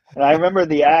 and I remember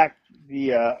the act,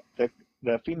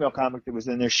 the female comic that was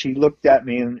in there, she looked at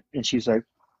me and she's like,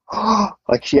 oh,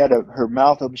 like she had her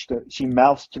mouth open. She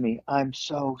mouths to me, I'm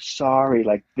so sorry,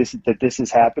 like this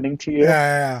is happening to you.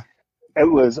 Yeah.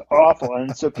 It was awful.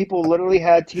 And so people literally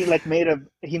he made a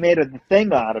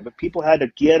thing out of it. People had to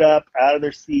get up out of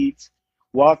their seats,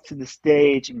 walk to the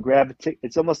stage and grab a ticket.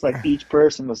 It's almost like each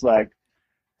person was like,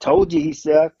 told you he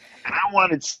sucked. And I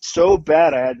wanted so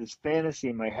bad. I had this fantasy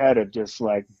in my head of just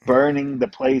like burning the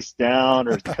place down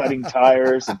or cutting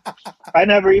tires. And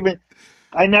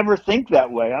I never think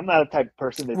that way. I'm not a type of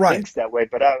person that thinks that way,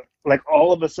 but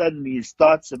all of a sudden these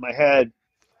thoughts in my head.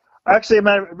 Actually, as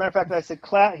a matter of fact, I said,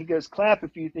 clap. He goes, clap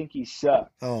if you think he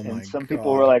sucked. Oh, and some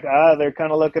people were like, they're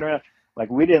kind of looking around. Like,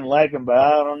 we didn't like him, but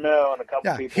I don't know. And a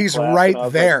couple people. He's right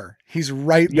there. Like, he's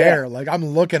right there. Like, I'm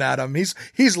looking at him.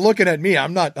 He's looking at me.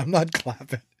 I'm not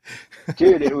clapping.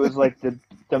 Dude, it was like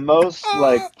the most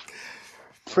like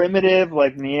primitive,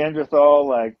 like Neanderthal,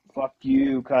 like fuck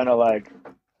you, kind of like.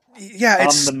 Yeah,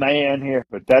 I'm the man here.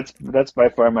 But that's by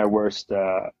far my worst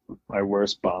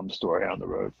bomb story on the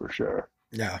road for sure.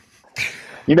 Yeah.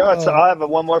 I'll have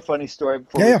one more funny story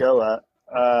before we go.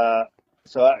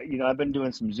 So, I've been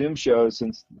doing some Zoom shows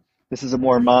since this is a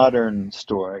more modern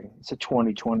story. It's a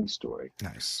 2020 story.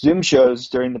 Nice. Zoom shows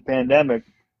during the pandemic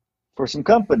for some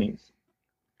companies,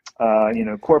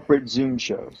 corporate Zoom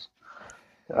shows.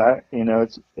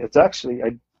 It's actually,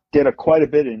 I did quite a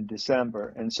bit in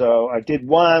December. And so I did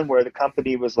one where the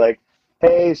company was like,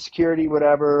 hey, security,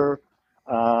 whatever,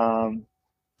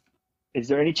 is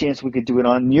there any chance we could do it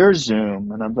on your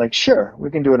Zoom? And I'm like, sure, we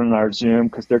can do it on our Zoom,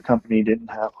 because their company didn't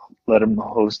let them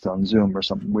host on Zoom or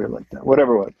something weird like that,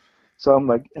 whatever it was. So I'm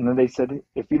like, and then they said,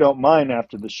 if you don't mind,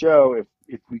 after the show,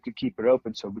 if we could keep it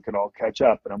open so we could all catch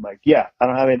up. And I'm like, yeah, I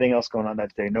don't have anything else going on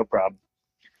that day, no problem.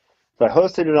 So I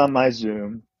hosted it on my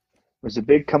Zoom. It was a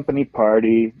big company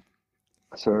party,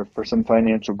 sort of for some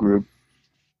financial group.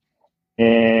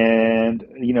 And,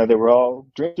 you know, they were all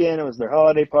drinking. It was their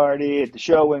holiday party. The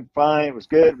show went fine. It was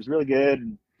good. It was really good.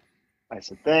 And I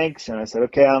said, thanks. And I said,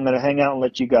 okay, I'm going to hang out and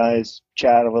let you guys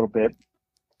chat a little bit.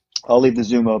 I'll leave the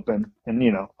Zoom open, and,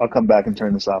 you know, I'll come back and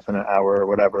turn this off in an hour or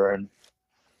whatever. And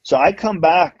so I come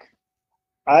back.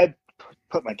 I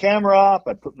put my camera off.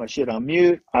 I put my shit on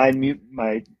mute. I mute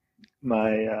my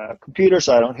computer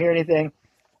so I don't hear anything.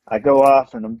 I go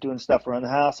off and I'm doing stuff around the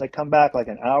house. I come back like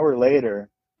an hour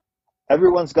later.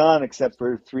 Everyone's gone except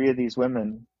for 3 of these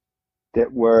women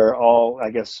that were all, I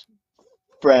guess,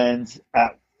 friends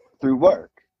through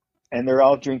work. And they're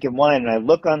all drinking wine. And I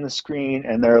look on the screen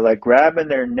and they're like grabbing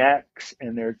their necks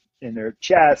and their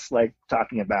chests, like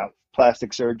talking about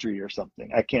plastic surgery or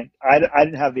something. I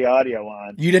didn't have the audio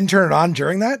on. You didn't turn it on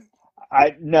during that?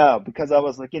 No, because I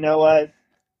was like, you know what?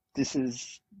 This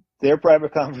is their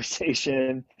private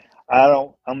conversation.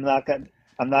 I'm not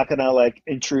gonna like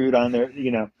intrude on their,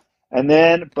 you know. And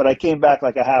then, but I came back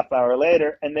like a half hour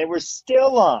later and they were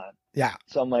still on. Yeah.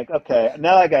 So I'm like, okay,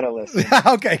 now I got to listen.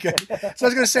 Okay, good. So I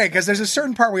was going to say, because there's a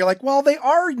certain part where you're like, well, they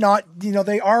are not, you know,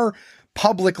 they are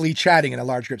publicly chatting in a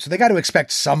large group. So they got to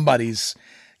expect somebody's,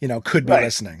 you know, could be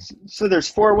listening. So there's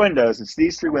 4 windows. It's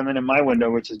these 3 women in my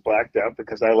window, which is blacked out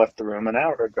because I left the room an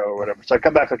hour ago or whatever. So I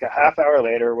come back like a half hour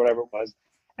later or whatever it was.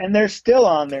 And they're still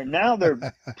on there. Now they're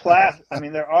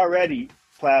they're already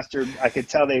plastered. I could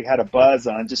tell they had a buzz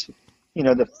on, just, you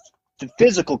know, the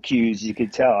physical cues you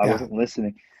could tell. I wasn't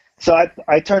listening. So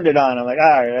I turned it on. I'm like, all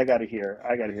right, I got to hear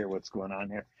what's going on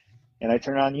here. And I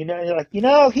turn on, you know, you're like, you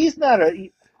know,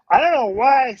 I don't know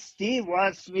why Steve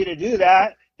wants me to do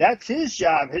that. That's his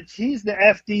job. He's the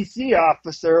FDC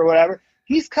officer or whatever.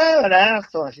 He's kind of an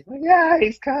asshole. And she's like, yeah,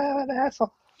 he's kind of an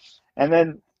asshole. And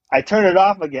then I turn it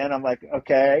off again. I'm like,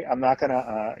 okay, I'm not going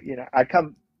to, you know,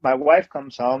 my wife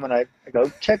comes home and I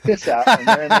go, check this out. And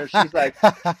then she's like,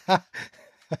 they're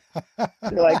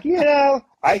like, you know,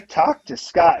 I talked to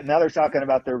Scott. Now they're talking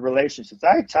about their relationships.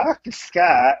 I talked to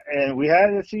Scott and we had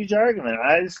a huge argument.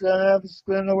 I just don't know if it's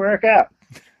going to work out.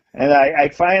 And I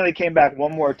finally came back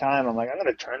one more time. I'm like, I'm going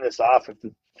to turn this off.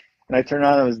 And I turned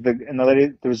on, and the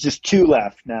lady, there was just 2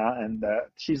 left now. And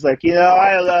she's like, you know,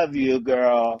 I love you,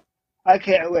 girl. I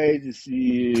can't wait to see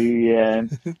you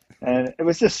again. And it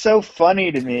was just so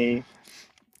funny to me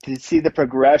to see the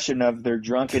progression of their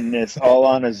drunkenness all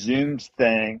on a Zoom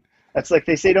thing. That's like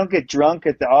they say don't get drunk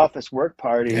at the office work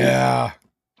party. Yeah.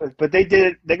 But they did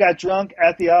it. They got drunk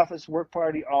at the office work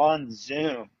party on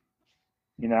Zoom.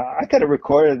 You know, I could have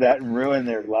recorded that and ruined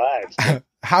their lives.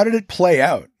 How did it play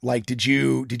out? Like, did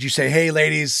you say, hey,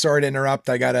 ladies, sorry to interrupt,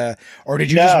 or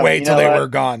did you just wait till they were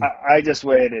gone? I just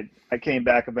waited. I came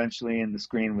back eventually and the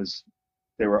screen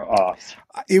they were off.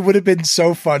 It would have been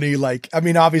so funny. Like, I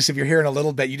mean, obviously if you're here in a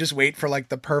little bit, you just wait for like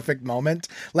the perfect moment.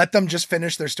 Let them just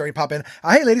finish their story, pop in.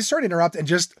 Hey, ladies, sorry to interrupt. And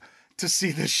just to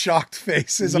see the shocked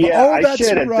faces of, I that's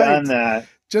should have right. done that.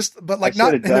 But like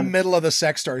not in the middle of the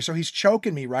sex story. So he's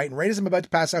choking me, right? And right as I'm about to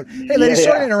pass out, hey, ladies,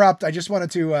 sorry to interrupt. I just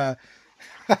wanted to,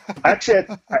 Actually,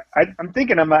 I'm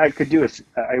thinking I could do it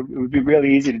would be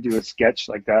really easy to do a sketch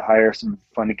like that, hire some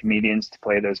funny comedians to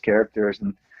play those characters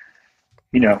and,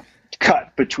 you know,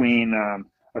 cut between,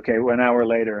 1 hour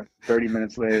later, 30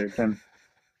 minutes later, then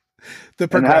the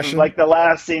progression. Like the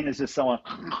last scene is just someone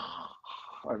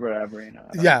or whatever, you know.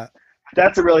 Yeah.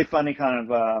 That's a really funny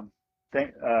kind of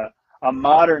thing, a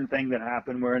modern thing that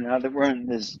happened where now that we're in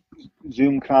this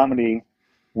Zoom comedy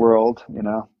world, you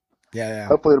know. Yeah.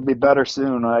 Hopefully it'll be better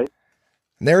soon, right?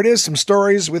 And there it is, some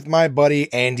stories with my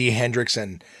buddy Andy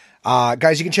Hendrickson.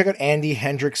 Guys, you can check out Andy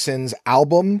Hendrickson's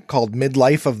album called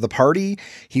Midlife of the Party.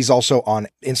 He's also on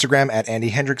Instagram at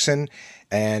Andy Hendrickson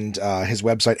and his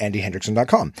website,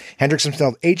 andyhendrickson.com. Hendrickson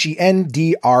spelled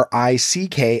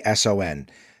Hendrickson.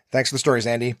 Thanks for the stories,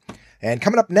 Andy. And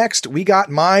coming up next, we got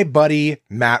my buddy,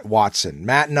 Matt Watson.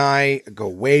 Matt and I go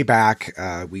way back.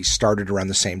 We started around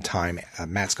the same time.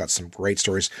 Matt's got some great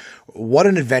stories. What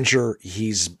an adventure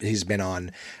he's been on.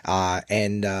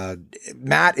 And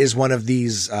Matt is one of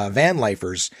these van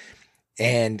lifers.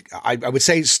 And I would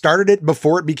say started it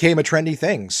before it became a trendy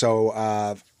thing.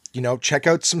 So, check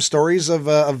out some stories of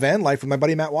van life with my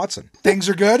buddy, Matt Watson. Things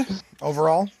are good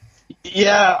overall.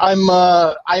 Yeah,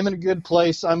 I'm in a good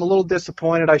place. I'm a little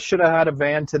disappointed. I should have had a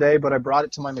van today, but I brought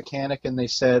it to my mechanic, and they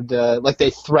said, like, they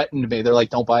threatened me. They're like,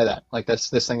 "Don't buy that. Like, this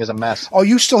thing is a mess." Oh,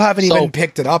 you still haven't even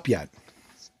picked it up yet?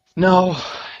 No.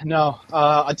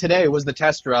 Today was the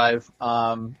test drive,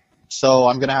 so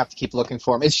I'm gonna have to keep looking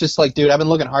for them. It's just like, dude, I've been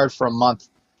looking hard for a month,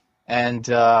 and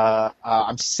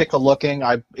I'm sick of looking.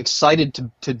 I'm excited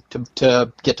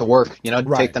to get to work,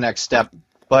 to take the next step,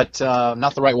 but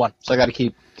not the right one. So I got to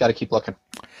keep looking.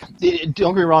 Don't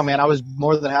get me wrong, man. I was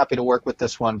more than happy to work with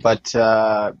this one, but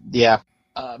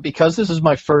because this is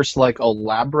my first like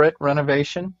elaborate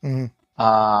renovation.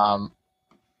 Mm-hmm.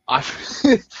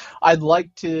 I'd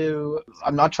like to.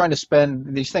 I'm not trying to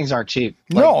spend. These things aren't cheap.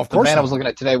 Like, no, of course. The van not. I was looking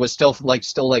at today was still like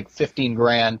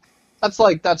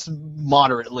 $15,000. That's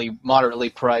moderately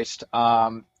priced.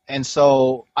 And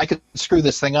so I could screw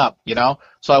this thing up,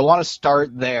 So I want to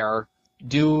start there,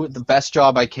 do the best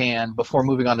job I can before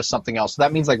moving on to something else. So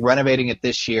that means like renovating it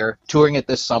this year, touring it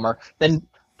this summer, then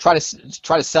try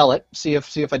to sell it, see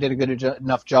if I did a good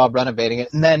enough job renovating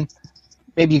it, and then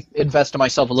maybe invest in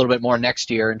myself a little bit more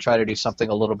next year and try to do something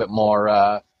a little bit more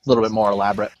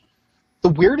elaborate. The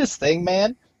weirdest thing,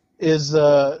 man, is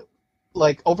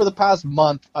like over the past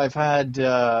month, I've had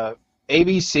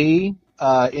ABC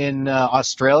in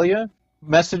Australia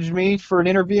messaged me for an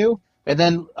interview, and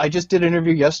then I just did an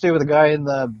interview yesterday with a guy in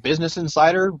the Business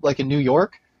Insider, like in New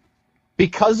York,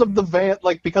 because of the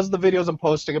videos I'm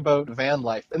posting about van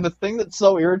life. And the thing that's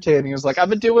so irritating is, like, I've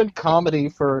been doing comedy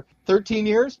for 13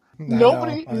 years.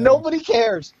 Nobody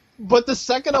cares. But the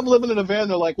second I'm living in a van,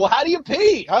 they're like, "Well, how do you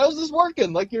pee? How's this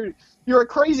working? Like, you're a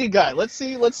crazy guy. Let's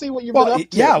see what you've been up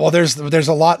to." Yeah, well, there's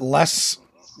a lot less,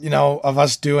 of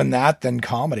us doing that than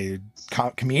comedy.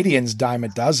 Comedians dime a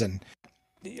dozen.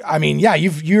 I mean, yeah,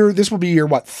 this will be your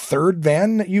third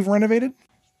van that you've renovated?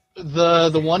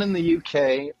 The one in the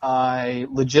UK, I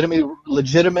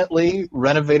legitimately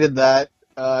renovated that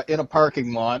in a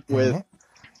parking lot with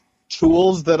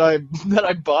tools that I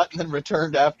bought and then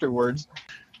returned afterwards.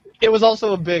 It was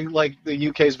also a big, like, the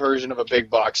UK's version of a big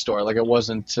box store. Like, it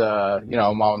wasn't a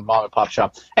mom and pop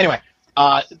shop. Anyway,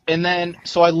 and then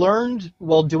so I learned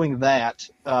while doing that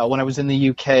when I was in the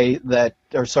UK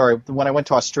when I went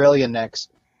to Australia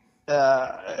next.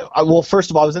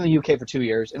 First of all, I was in the UK for 2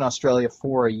 years, in Australia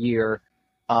for a year.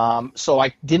 So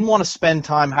I didn't want to spend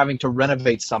time having to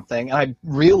renovate something. And I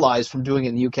realized from doing it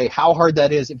in the UK how hard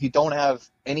that is if you don't have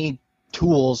any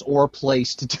tools or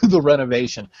place to do the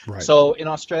renovation. Right. So in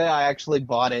Australia, I actually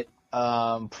bought it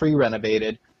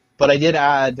pre-renovated, but I did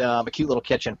add a cute little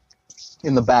kitchen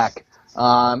in the back.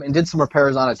 And did some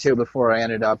repairs on it too before I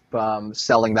ended up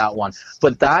selling that one.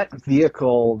 But that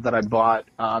vehicle that I bought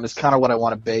is kind of what I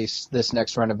want to base this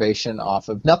next renovation off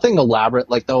of. Nothing elaborate,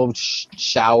 like no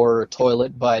shower or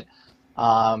toilet, but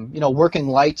working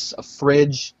lights, a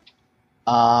fridge,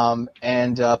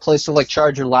 and a place to like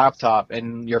charge your laptop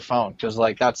and your phone. Because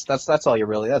like that's all you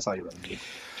really need.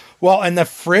 Well, and the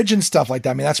fridge and stuff like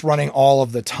that, I mean, that's running all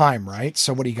of the time, right?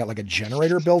 So what do you got, like a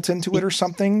generator built into it or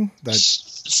something?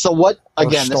 So what,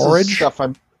 again, storage? This is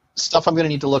stuff I'm going to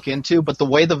need to look into, but the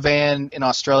way the van in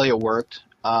Australia worked,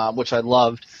 which I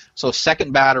loved, so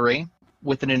second battery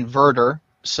with an inverter,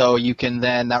 so you can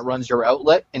then, that runs your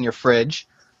outlet and your fridge,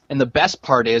 and the best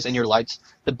part is, and your lights,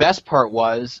 the best part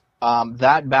was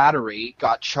that battery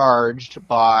got charged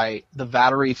by the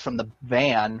battery from the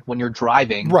van when you're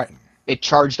driving. Right. It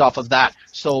charged off of that.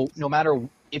 So no matter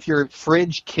if your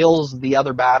fridge kills the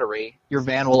other battery, your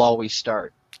van will always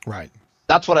start. Right.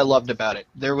 That's what I loved about it.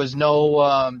 There was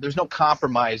there's no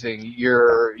compromising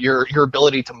your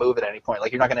ability to move at any point.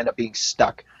 Like, you're not going to end up being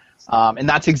stuck. And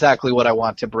that's exactly what I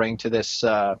want to bring to this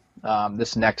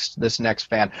next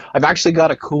van. I've actually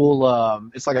got a cool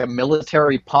it's like a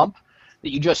military pump that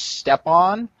you just step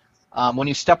on. When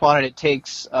you step on it, it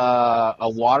takes a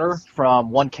water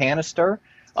from one canister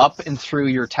up and through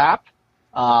your tap.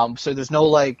 So it doesn't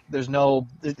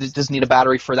need a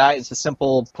battery for that. It's a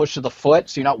simple push of the foot,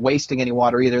 so you're not wasting any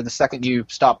water either. The second you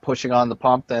stop pushing on the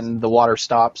pump, then the water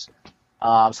stops.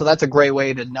 So that's a great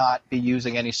way to not be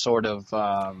using any sort of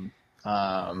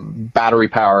battery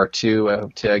power to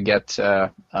get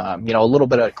a little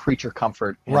bit of creature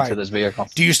comfort into this vehicle.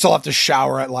 Do you still have to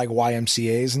shower at like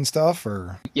YMCA's and stuff,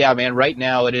 or? Yeah, man. Right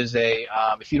now it is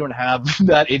if you don't have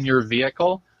that in your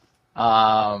vehicle.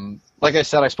 Like I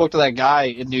said, I spoke to that guy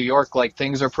in New York. Like,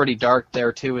 things are pretty dark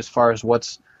there too, as far as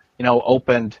what's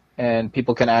opened and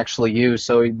people can actually use.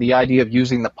 So the idea of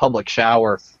using the public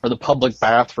shower or the public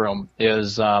bathroom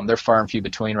is they're far and few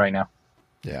between right now.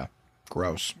 Yeah,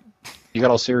 gross. You got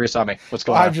all serious on me. What's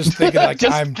going on? I'm just thinking like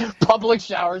public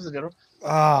showers in general. Oh,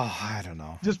 I don't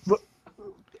know.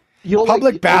 You don't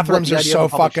Public like, bathrooms the are idea so of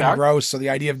a public fucking shower? gross. So the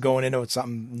idea of going into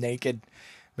something naked,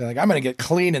 be like, I'm gonna get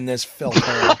clean in this filth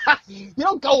hole. You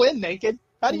don't go in naked.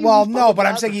 How do you Well, use no, public but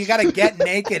I'm saying bathrooms? you got to get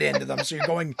naked into them. So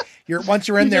once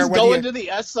you're in You there, just whether go you, into the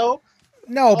Esso.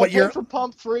 no, I'll but pay you're, for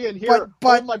pump 3 and here,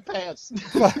 but- hold my pants.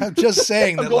 but I'm just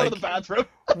saying I'm that going like to the bathroom.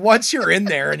 once you're in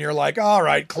there and you're like, all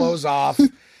right, clothes off,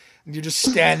 and you're just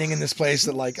standing in this place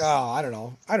that like, oh, I don't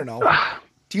know.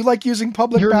 Do you like using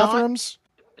public You're not- bathrooms?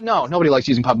 No, nobody likes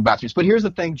using public bathrooms. But here's the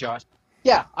thing, Josh.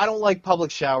 Yeah, I don't like public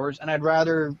showers, and I'd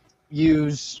rather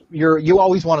use you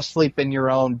always want to sleep in your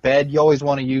own bed. You always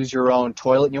want to use your own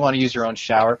toilet, and you want to use your own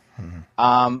shower.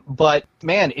 But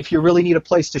man, if you really need a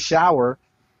place to shower,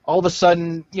 all of a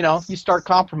sudden, you start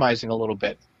compromising a little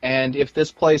bit. And if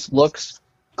this place looks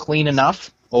clean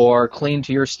enough or clean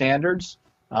to your standards,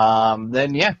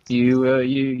 then yeah,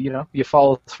 you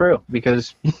follow through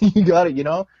because you got it. You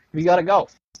got to go.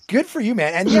 Good for you,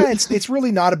 man. And yeah, it's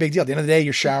really not a big deal. At the end of the day,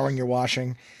 you're showering, you're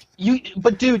washing.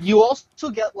 But dude, you also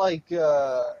get like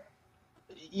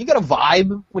you get a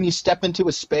vibe when you step into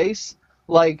a space.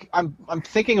 Like I'm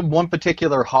thinking of one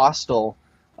particular hostel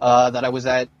that I was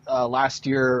at last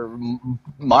year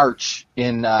March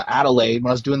in Adelaide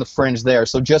when I was doing the Fringe there.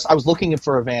 So I was looking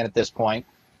for a van at this point,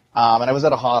 and I was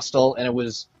at a hostel, and it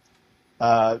was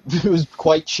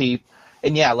quite cheap.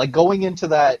 And yeah, like going into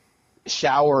that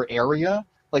shower area,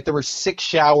 like there were 6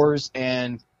 showers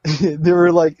and there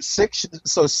were like 6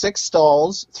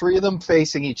 stalls, 3 of them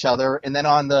facing each other, and then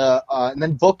and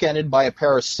then bookended by a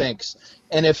pair of sinks.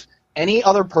 And if any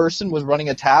other person was running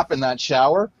a tap in that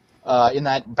shower, in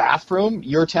that bathroom,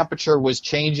 your temperature was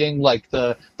changing. Like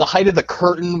the height of the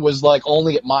curtain was like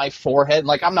only at my forehead.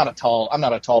 Like I'm not a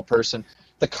tall person.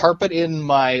 The carpet in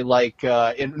my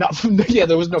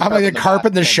there was no. I'm carpet like a in the carpet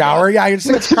in the bathroom. shower. Yeah, I can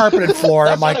see it's carpeted floor.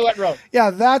 That's I'm like, what I went wrong. yeah,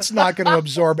 that's not going to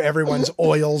absorb everyone's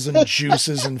oils and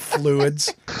juices and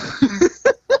fluids.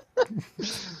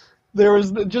 There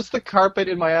was just the carpet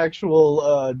in my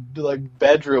actual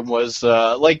bedroom was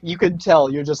like you could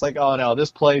tell. You're just like, oh no,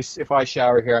 this place. If I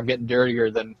shower here, I'm getting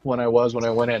dirtier than when I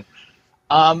went in.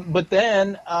 But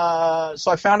then,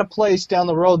 so I found a place down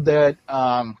the road that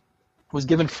was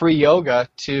giving free yoga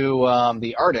to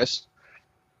the artist,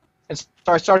 and so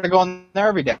I started going there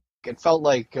every day. It felt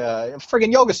like a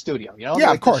friggin' yoga studio, Yeah,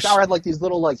 like, of course. The shower had like these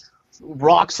little like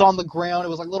rocks on the ground. It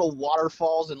was like little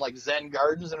waterfalls and like Zen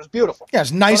gardens, and it was beautiful. Yeah,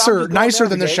 it's So I'm just going nicer there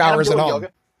than the every day, and I'm showers at doing home.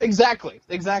 yoga.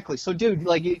 Exactly. So, dude,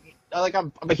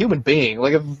 I'm a human being.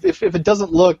 Like, if it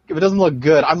doesn't look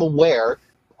good, I'm aware.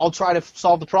 I'll try to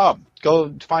solve the problem.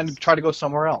 Try to go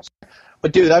somewhere else.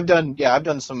 But dude, I've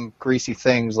done some greasy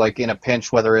things like in a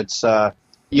pinch, whether it's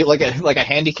like a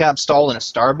handicap stall in a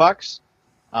Starbucks.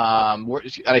 And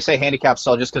I say handicap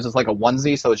stall just because it's like a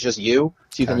onesie, so it's just you,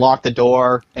 so you can lock the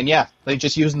door. And yeah, like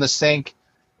just using the sink,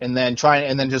 and then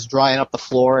just drying up the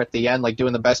floor at the end, like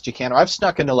doing the best you can. Or I've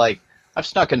snuck into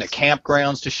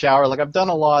campgrounds to shower. Like I've done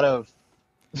a lot of.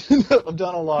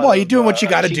 Well, you're doing what you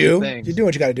got to cheeky do. things. You're doing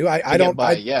what you got to do.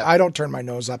 I don't turn my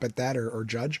nose up at that or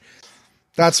judge.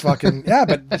 That's fucking yeah.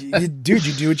 But dude,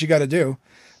 you do what you got to do.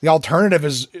 The alternative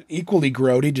is equally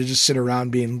grody to just sit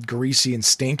around being greasy and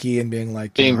stinky and being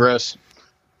like gross.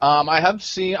 I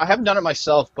haven't done it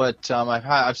myself, but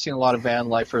I've seen a lot of van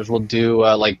lifers will do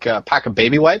a pack of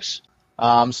baby wipes.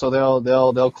 So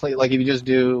they'll clean, like if you just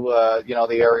do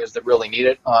the areas that really need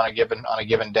it on a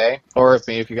given day, or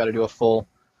if you got to do a full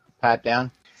pat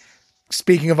down.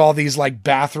 Speaking of all these like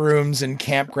bathrooms and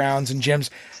campgrounds and gyms,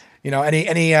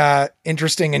 any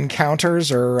interesting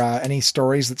encounters or any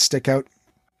stories that stick out?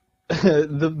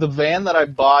 The van that I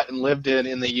bought and lived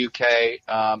in the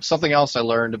UK, something else I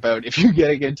learned about if you're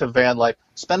getting into van life,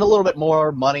 spend a little bit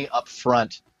more money up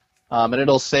front, and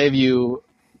it'll save you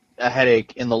a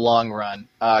headache in the long run.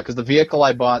 Because the vehicle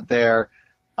I bought there,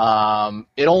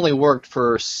 it only worked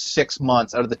for 6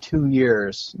 months out of the 2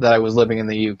 years that I was living in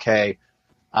the UK,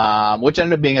 which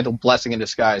ended up being a blessing in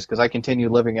disguise because I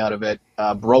continued living out of it,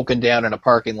 broken down in a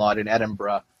parking lot in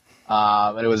Edinburgh.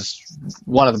 And it was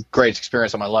one of the greatest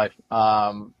experiences of my life.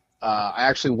 I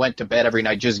actually went to bed every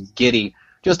night just giddy,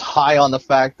 just high on the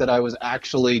fact that I was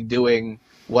actually doing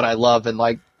what I love and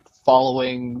like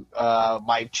following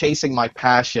chasing my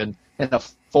passion in a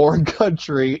foreign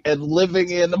country and living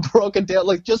in a broken down,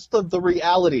 like just the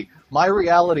reality. My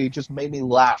reality just made me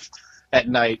laugh at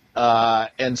night.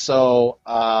 And so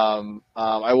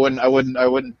I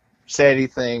wouldn't say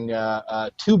anything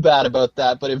too bad about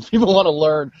that, but if people want to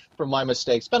learn from my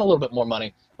mistakes, spend a little bit more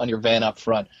money on your van up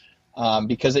front,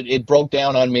 because it broke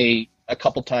down on me a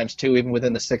couple times too, even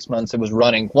within the 6 months it was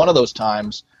running. One of those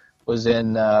times was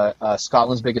in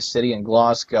Scotland's biggest city in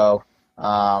Glasgow.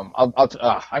 I'm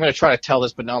gonna try to tell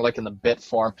this, but not like in the bit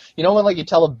form. You know when like you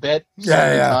tell a bit so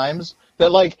many times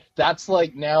that like that's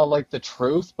like now like the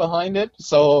truth behind it.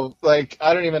 So like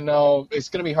I don't even know. It's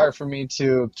gonna be hard for me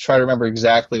to try to remember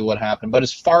exactly what happened. But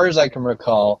as far as I can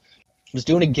recall, I was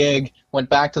doing a gig, went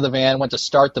back to the van, went to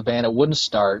start the van, it wouldn't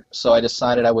start, so I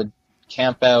decided I would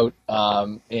camp out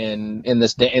in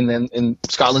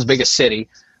Scotland's biggest city,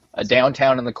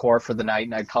 downtown in the core for the night,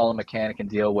 and I'd call a mechanic and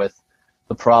deal with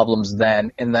the problems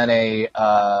then. And then in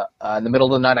the middle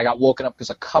of the night, I got woken up because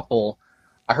a couple,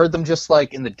 I heard them just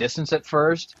like in the distance at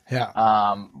first. Yeah.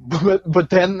 But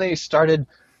then they started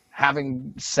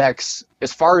having sex,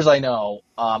 as far as I know,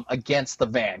 against the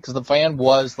van, because the van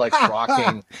was like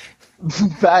rocking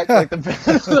back, like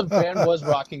the van was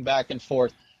rocking back and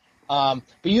forth. But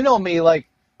you know me, like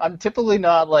I'm typically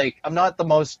not like, I'm not the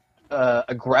most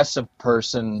aggressive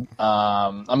person.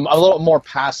 I'm a little more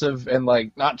passive and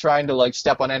like not trying to like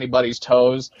step on anybody's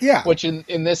toes. Yeah. Which in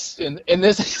this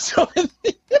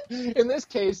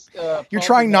case, You're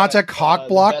trying not to cock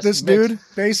block this dude,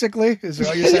 basically, is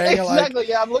what you're saying. Exactly.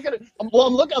 Yeah. I'm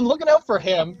looking out for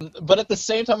him, but at the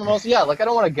same time, I'm also like I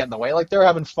don't want to get in the way. Like they're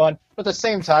having fun, but at the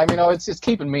same time, you know, it's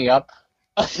keeping me up.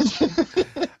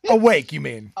 Awake, you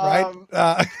mean, right?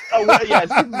 Yeah,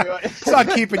 it's keeping me awake. It's not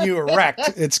keeping you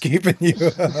erect. It's keeping you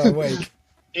awake.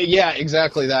 Yeah,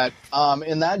 exactly that.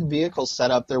 In that vehicle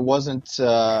setup, there wasn't.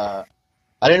 I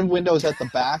didn't have windows at the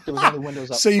back. There was only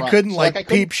windows up so you front. couldn't like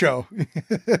peep show.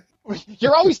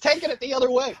 You're always taking it the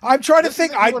other way. I'm trying to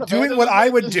think. I'm doing what I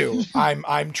would do.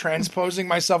 I'm transposing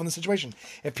myself in the situation.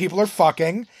 If people are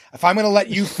fucking, if I'm going to let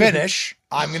you finish,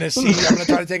 I'm going to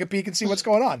try to take a peek and see what's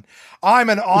going on. I'm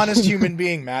an honest human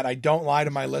being, Matt. I don't lie to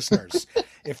my listeners.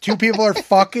 If two people are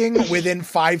fucking within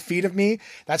 5 feet of me,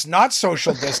 that's not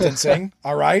social distancing.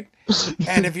 All right.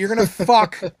 And if you're going to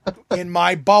fuck in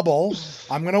my bubble,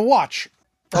 I'm going to watch,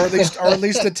 or at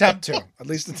least attempt to.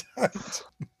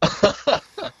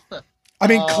 I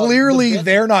mean, clearly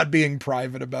they're not being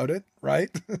private about it,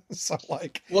 right? So,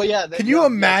 like, well, yeah. Can you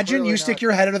imagine you stick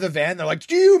your head out of the van? They're like,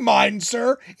 "Do you mind,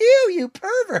 sir? You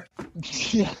pervert."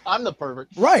 Yeah, I'm the pervert,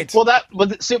 right? Well,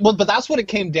 but that's what it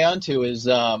came down to. Is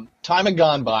time had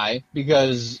gone by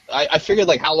because I figured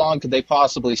like how long could they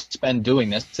possibly spend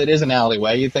doing this? It is an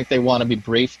alleyway. You think they want to be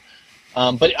brief,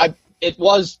 but it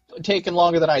was taking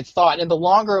longer than I thought, and the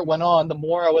longer it went on, the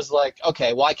more I was like,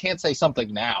 okay, well, I can't say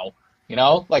something now. You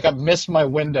know, like I've missed my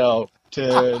window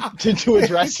to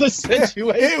address the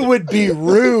situation. It would be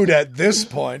rude at this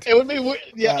point. It would be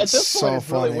yeah. That's at this point, it's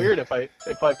funny. really weird if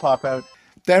I pop out.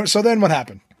 Then what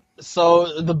happened?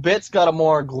 So the bit's got a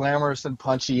more glamorous and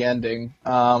punchy ending,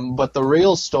 but the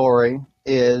real story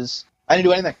is I didn't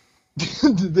do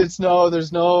anything. There's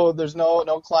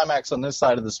no climax on this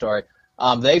side of the story.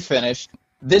 They finished.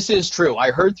 This is true.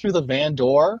 I heard through the van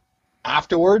door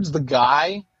afterwards. The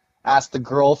guy asked the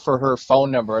girl for her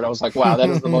phone number, and I was like, wow, that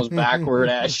is the most backward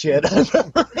ass shit I've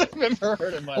ever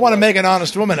heard in my life. I want to make an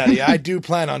honest woman out of you. I do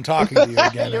plan on talking to you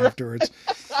again afterwards.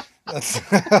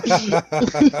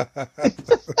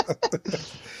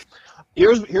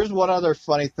 Here's one other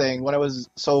funny thing. When I was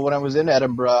in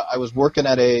Edinburgh, I was working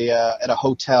at a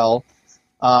hotel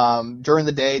during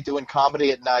the day, doing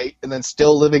comedy at night, and then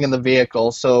still living in the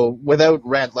vehicle, so without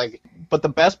rent. But the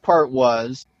best part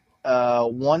was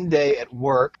one day at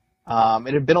work.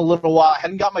 It had been a little while. I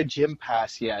hadn't got my gym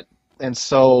pass yet. And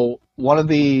so one of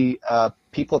the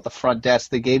people at the front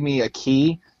desk, they gave me a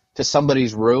key to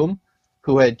somebody's room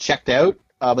who had checked out,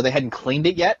 but they hadn't cleaned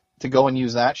it yet to go and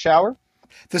use that shower.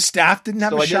 The staff didn't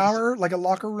have a shower, like a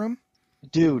locker room?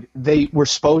 Dude, they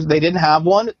didn't have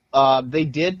one. They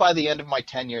did by the end of my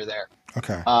tenure there.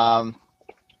 Okay.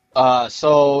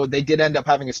 So they did end up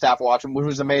having a staff watchroom, which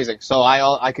was amazing. So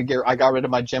I got rid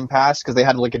of my gym pass because they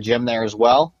had like a gym there as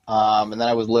well. And then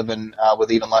I was living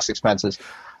with even less expenses.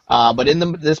 But in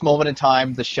this moment in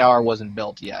time, the shower wasn't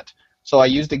built yet. So I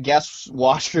used a guest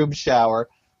washroom shower.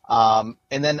 And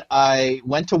then I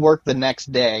went to work the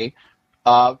next day.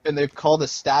 And they've called a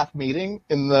staff meeting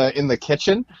in the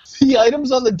kitchen. The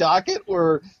items on the docket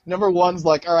were, number one's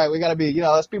like, all right, we got to be,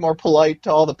 let's be more polite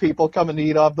to all the people coming to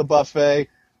eat off the buffet.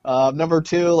 Number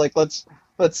two, like let's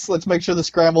make sure the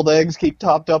scrambled eggs keep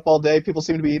topped up all day. People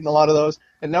seem to be eating a lot of those.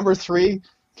 And number three,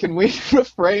 can we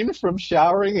refrain from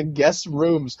showering in guest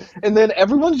rooms? And then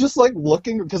everyone's just like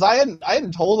looking, because I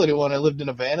hadn't told anyone I lived in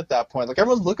a van at that point. Like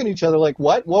everyone's looking at each other like,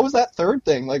 what was that third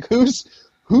thing? Like who's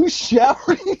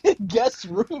showering in guest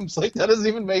rooms? Like that doesn't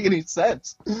even make any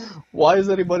sense. Why is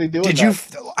anybody doing that? Did you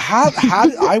how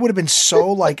I would have been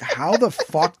so like, how the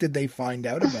fuck did they find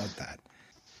out about that?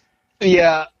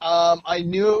 Yeah, I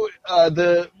knew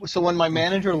so when my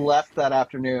manager left that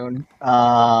afternoon,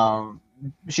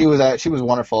 she was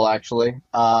wonderful actually.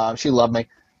 She loved me.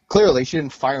 Clearly, she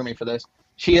didn't fire me for this.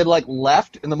 She had like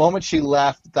left, and the moment she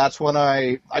left, that's when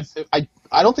I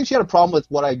don't think she had a problem with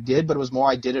what I did, but it was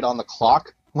more I did it on the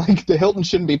clock. Like the Hilton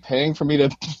shouldn't be paying for me to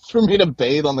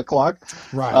bathe on the clock.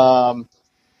 Right.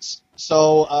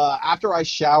 So after I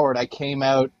showered, I came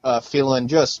out feeling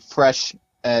just fresh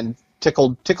and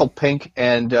tickled pink,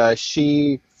 and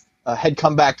she had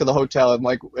come back to the hotel and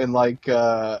like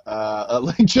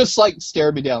just like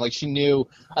stared me down, like she knew.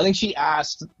 I think she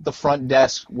asked the front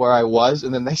desk where I was,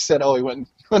 and then they said, "Oh, he went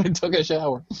and took a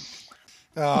shower."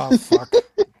 Oh fuck.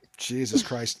 Jesus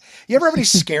Christ. You ever have any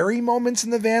scary moments in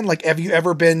the van? Like, have you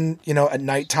ever been, at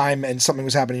nighttime and something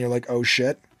was happening, you're like, oh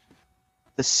shit?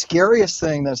 The scariest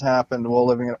thing that's happened while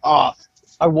living in...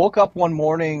 I woke up one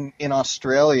morning in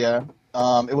Australia.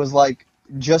 It was like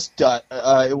just...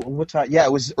 what time? Yeah,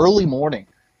 it was early morning.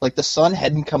 Like, the sun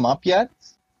hadn't come up yet.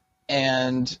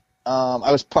 And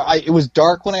it was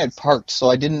dark when I had parked,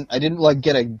 so I didn't like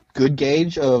get a good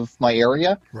gauge of my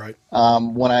area. Right.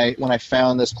 When I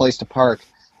found this place to park.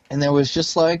 And there was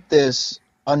just like this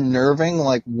unnerving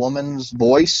like woman's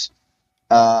voice.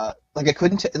 Like I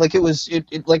couldn't like it was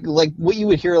like what you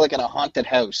would hear like in a haunted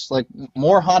house, like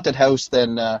more haunted house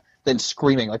than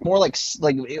screaming, like more like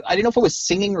I didn't know if it was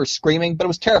singing or screaming, but it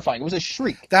was terrifying. It was a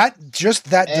shriek. That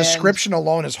description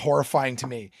alone is horrifying to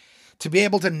me. To be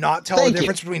able to not tell the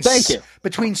difference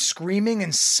between screaming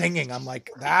and singing, I'm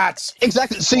like, that's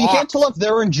exactly. So you can't tell if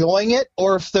they're enjoying it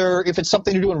or if it's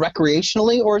something they're doing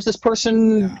recreationally, or is this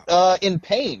person in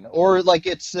pain, or like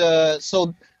it's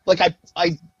so. Like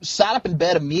I sat up in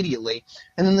bed immediately,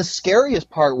 and then the scariest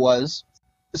part was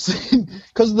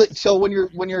because if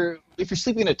you're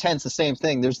sleeping in a tent, it's the same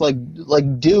thing. There's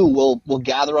like dew will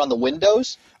gather on the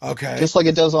windows, okay, just like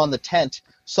it does on the tent.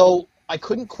 So I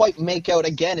couldn't quite make out.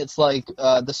 Again, it's like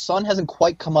the sun hasn't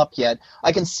quite come up yet.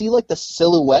 I can see like the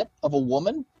silhouette of a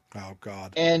woman. Oh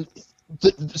God! And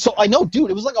so I know, dude,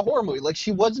 it was like a horror movie. Like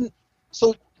she wasn't.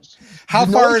 So how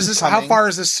far is this? How far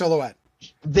is this silhouette?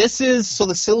 The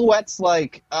silhouette's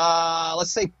like,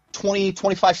 let's say 20,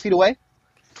 25 feet away.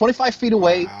 25 feet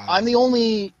away. Wow. I'm the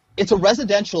only, it's a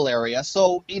residential area.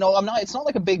 So, it's not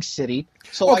like a big city.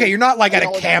 So okay, you're not like at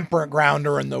a campground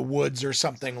or in the woods or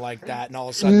something like that. And all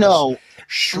of a sudden, this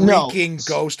shrieking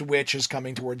ghost witch is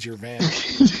coming towards your van.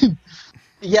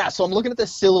 Yeah, so I'm looking at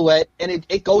this silhouette, and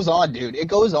it goes on, dude. It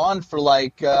goes on for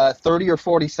like 30 or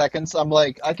 40 seconds. I'm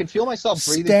like, I can feel myself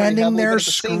breathing. Standing there,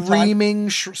 screaming,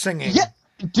 singing. Yeah,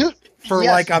 dude.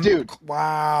 Dude.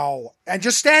 Wow. And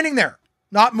just standing there,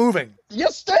 not moving.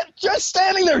 Yes, just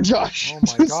standing there, Josh. Oh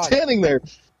my God. Standing there.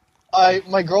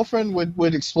 My girlfriend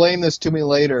would explain this to me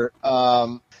later.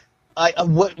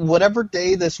 Whatever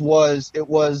day this was,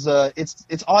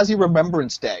 it's Aussie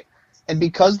Remembrance Day. And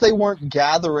because they weren't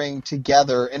gathering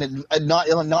together and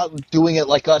not doing it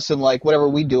like us and like whatever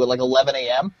we do at like 11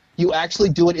 a.m., you actually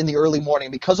do it in the early morning.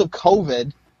 Because of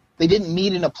COVID, they didn't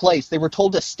meet in a place. They were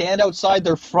told to stand outside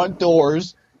their front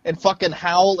doors and fucking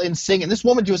howl and sing. And this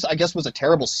woman just, I guess, was a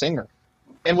terrible singer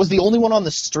and was the only one on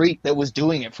the street that was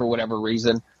doing it for whatever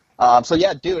reason. So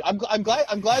yeah, dude, I'm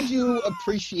glad you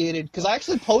appreciated, because I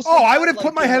actually posted. Oh, I would have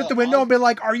put my head at the window and been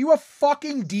like, "Are you a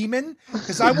fucking demon?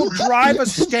 Because I will drive a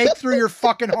stake through your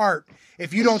fucking heart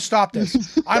if you don't stop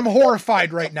this." I'm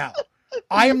horrified right now.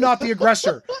 I am not the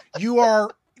aggressor. You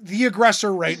are the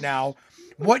aggressor right now.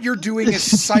 What you're doing is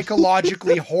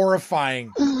psychologically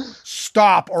horrifying.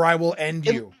 Stop, or I will end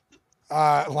you.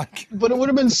 But it would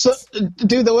have been so,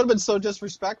 dude. That would have been so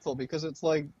disrespectful, because it's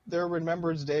like their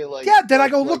Remembrance Day. Like, yeah. Then I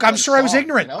go, look. I'm sure I was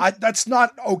ignorant. That's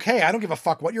not okay. I don't give a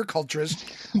fuck what your culture is.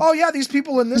 Oh yeah, these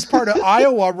people in this part of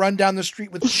Iowa run down the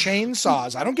street with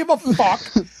chainsaws. I don't give a fuck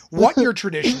what your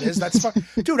tradition is. That's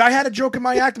dude. I had a joke in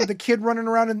my act with a kid running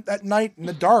around at night in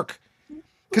the dark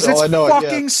because it's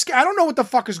fucking. I don't know what the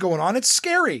fuck is going on. It's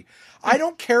scary. I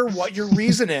don't care what your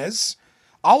reason is.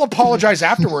 I'll apologize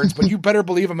afterwards, but you better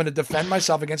believe I'm going to defend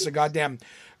myself against a goddamn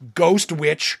ghost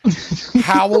witch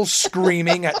howl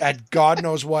screaming at God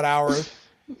knows what hour.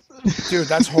 Dude,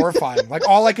 that's horrifying. Like,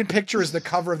 all I can picture is the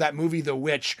cover of that movie, The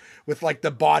Witch, with like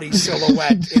the body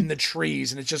silhouette in the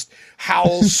trees, and it's just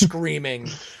howl screaming.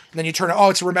 And then you turn it,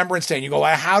 it's a Remembrance Day, and you go,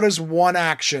 how does one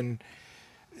action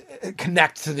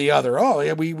connect to the other? Oh,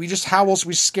 yeah, we just howl so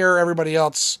we scare everybody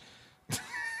else.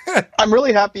 I'm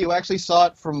really happy you actually saw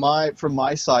it from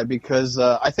my side, because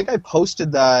I think I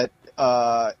posted that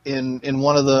in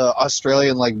one of the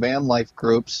Australian like van life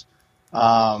groups,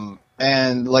 and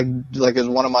and like as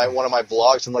one of my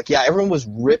vlogs, and like, yeah, everyone was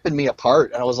ripping me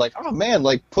apart, and I was like, oh man,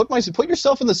 like put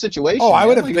yourself in the situation. Oh, I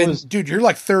would have like, been, dude, you're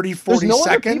like 30, 40 no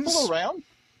seconds. Other people around.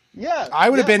 Yeah, I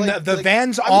would have been like, the like,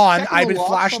 van's I on. I'd been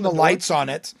flashing the lights on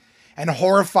it and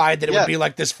horrified that it would be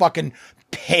like this fucking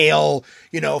pale,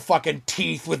 fucking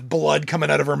teeth with blood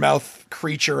coming out of her mouth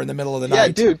creature in the middle of the night. Yeah,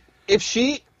 dude. If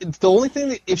she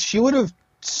would have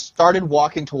started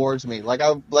walking towards me, I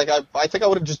think I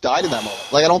would have just died in that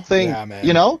moment. Like, I don't think,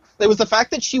 it was the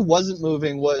fact that she wasn't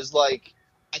moving was like,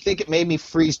 I think it made me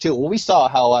freeze too. Well, we saw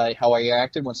how I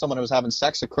acted when someone was having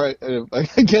sex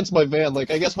against my van.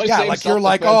 Like, I guess my same like you're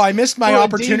like, oh, I missed my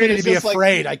opportunity to be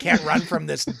afraid. Like, I can't run from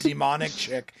this demonic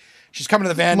chick. She's coming to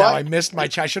the van now. I missed my.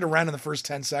 I should have ran in the first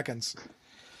 10 seconds.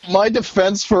 My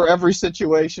defense for every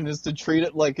situation is to treat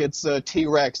it like it's a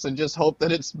T-Rex and just hope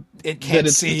that its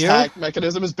attack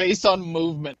mechanism is based on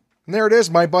movement. And there it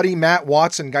is, my buddy Matt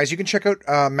Watson. Guys, you can check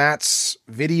out Matt's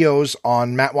videos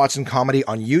on Matt Watson Comedy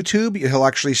on YouTube. He'll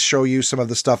actually show you some of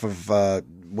the stuff of,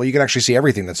 you can actually see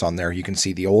everything that's on there. You can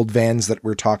see the old vans that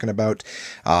we're talking about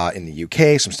in the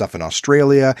UK, some stuff in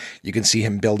Australia. You can see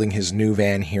him building his new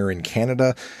van here in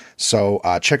Canada. So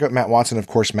check out Matt Watson, of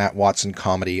course, Matt Watson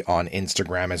Comedy on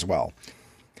Instagram as well.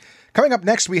 Coming up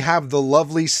next, we have the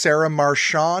lovely Sarah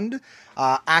Marchand,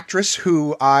 actress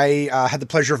who I had the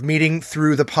pleasure of meeting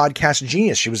through the podcast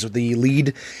Genius. She was the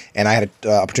lead, and I had an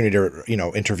opportunity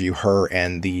to interview her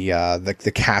and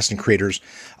the cast and creators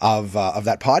of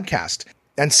that podcast.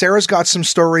 And Sarah's got some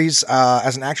stories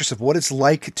as an actress of what it's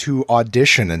like to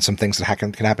audition and some things that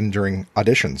can happen during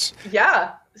auditions.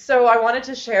 Yeah. So I wanted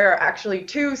to share actually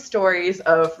 2 stories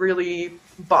of really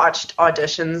botched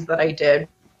auditions that I did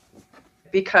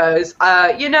because,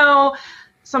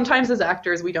 sometimes as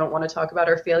actors, we don't want to talk about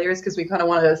our failures because we kind of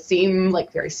want to seem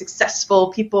like very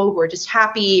successful people who are just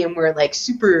happy and we're like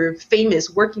super famous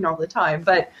working all the time.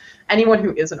 But anyone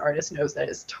who is an artist knows that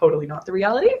is totally not the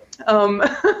reality.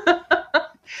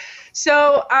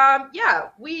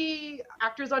 We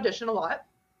actors audition a lot.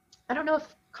 I don't know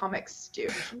if comics do.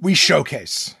 We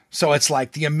showcase. So it's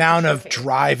like the amount of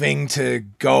driving to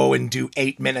go and do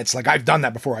 8 minutes. Like I've done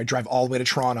that before. I drive all the way to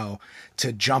Toronto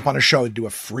to jump on a show, to do a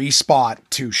free spot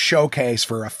to showcase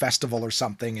for a festival or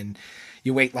something. And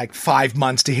you wait like 5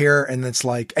 months to hear. And it's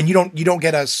like, and you don't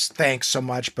get a thanks so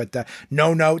much, but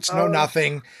no notes, no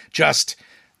nothing. Just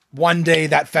one day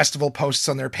that festival posts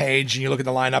on their page and you look at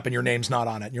the lineup and your name's not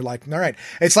on it. And you're like, all right.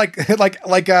 It's like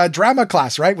a drama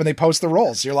class, right? When they post the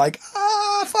roles, you're like,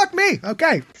 fuck me.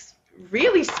 Okay. It's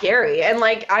really scary. And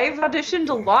like, I've auditioned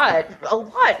a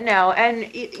lot now. And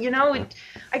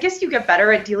I guess you get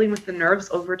better at dealing with the nerves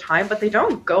over time, but they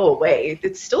don't go away.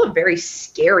 It's still a very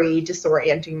scary,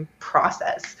 disorienting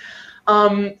process.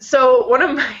 So one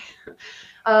of my,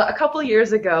 a couple of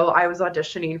years ago, I was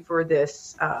auditioning for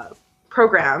this,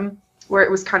 program where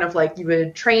it was kind of like you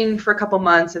would train for a couple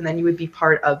months and then you would be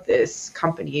part of this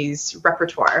company's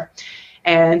repertoire.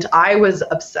 And I was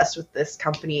obsessed with this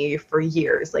company for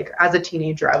years. Like as a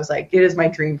teenager, I was like, it is my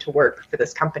dream to work for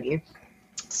this company.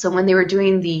 So when they were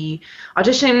doing the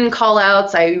audition call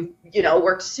outs, I,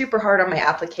 worked super hard on my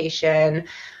application,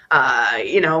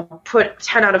 put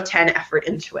 10 out of 10 effort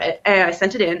into it. And I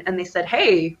sent it in and they said,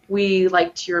 hey, we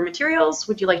liked your materials.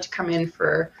 Would you like to come in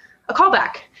for a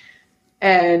callback?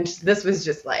 And this was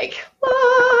just like,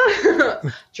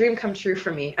 dream come true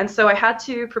for me. And so I had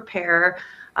to prepare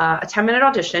a 10-minute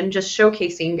audition, just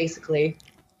showcasing basically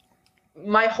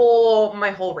my whole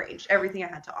range, everything I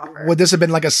had to offer. Would this have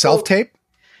been like a self-tape?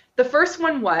 The first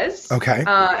one was. Okay.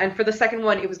 And for the second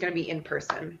one, it was going to be in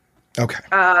person. Okay.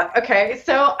 Okay.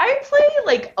 So I play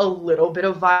like a little bit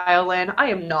of violin. I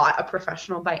am not a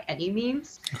professional by any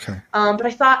means. Okay. But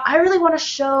I thought I really want to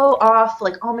show off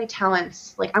like all my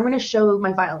talents. Like I'm going to show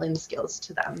my violin skills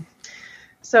to them.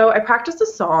 So I practiced a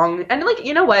song and like,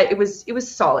 you know what? It was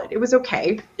solid. It was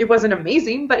okay. It wasn't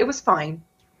amazing, but it was fine.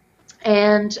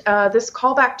 And this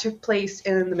callback took place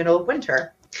in the middle of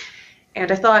winter.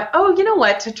 And I thought, oh, you know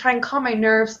what? To try and calm my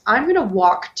nerves, I'm going to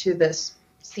walk to this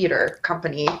theater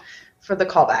company for the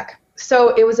callback.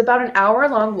 So it was about an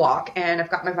hour-long walk, and I've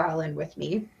got my violin with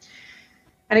me.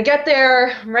 And I get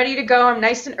there, I'm ready to go. I'm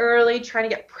nice and early, trying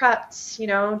to get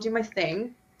prepped, do my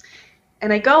thing.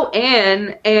 And I go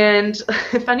in, and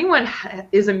if anyone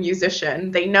is a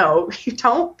musician, they know you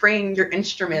don't bring your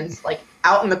instruments like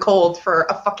out in the cold for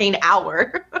a fucking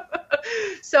hour.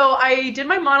 So I did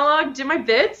my monologue, did my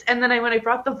bits, and then when I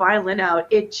brought the violin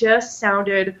out, it just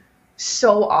sounded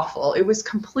so awful. It was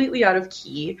completely out of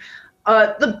key.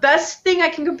 The best thing I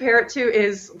can compare it to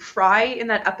is Fry in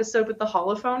that episode with the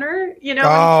holophoner.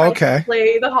 Oh, okay.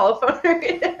 Play the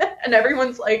holophoner, and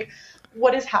everyone's like,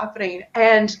 what is happening?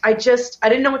 And I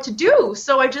didn't know what to do.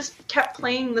 So I just kept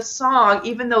playing the song,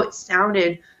 even though it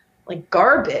sounded like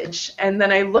garbage. And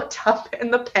then I looked up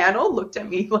and the panel looked at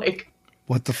me like,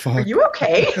 what the fuck? Are you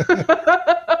okay?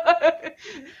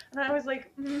 And I was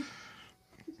like,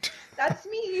 that's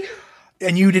me.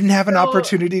 And you didn't have an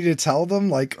opportunity to tell them,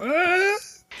 like,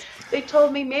 They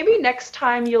told me maybe next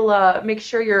time you'll make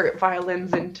sure your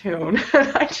violin's in tune.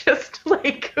 And I just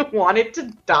like wanted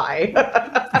to die.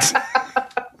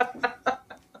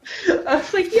 I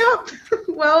was like, yep,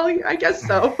 well, I guess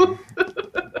so.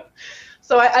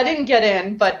 So I didn't get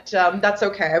in, but that's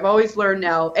okay. I've always learned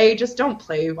now, just don't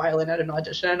play violin at an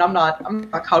audition. And I'm not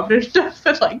confident enough,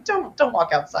 but like, don't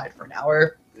walk outside for an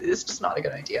hour. It's just not a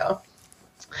good idea.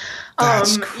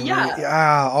 That's crazy.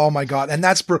 Yeah. Oh my God. And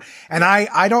that's, and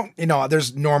I don't,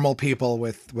 there's normal people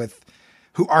with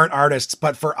who aren't artists,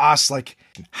 but for us, like,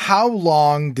 how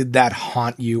long did that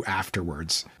haunt you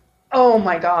afterwards? Oh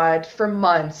my God, for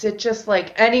months. It just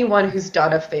like anyone who's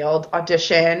done a failed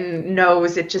audition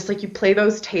knows it just like you play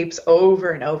those tapes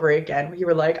over and over again where you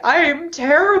were like, I am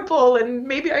terrible and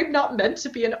maybe I'm not meant to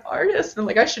be an artist and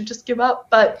like I should just give up.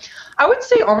 But I would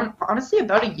say honestly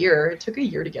about a year. It took a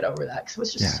year to get over that because I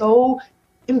was just so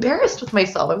embarrassed with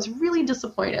myself. I was really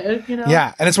disappointed,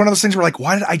 Yeah, and it's one of those things where like,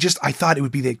 why did I thought it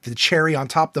would be the cherry on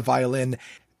top of the violin.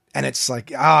 And it's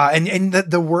like, and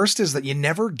the worst is that you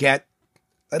never get,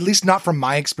 at least not from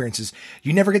my experiences,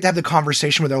 you never get to have the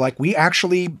conversation where they're like, we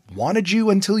actually wanted you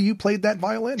until you played that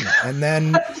violin. And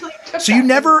then, so you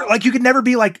never, like, you could never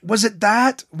be like, was it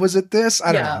that? Was it this?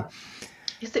 I don't know.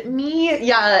 Is it me?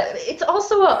 Yeah. It's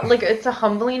also it's a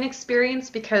humbling experience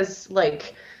because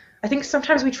like, I think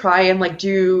sometimes we try and like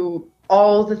do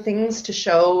all the things to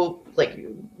show like,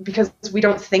 because we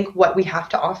don't think what we have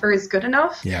to offer is good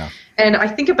enough. Yeah. And I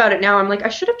think about it now, I'm like, I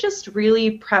should have just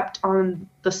really prepped on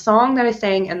the song that I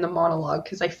sang and the monologue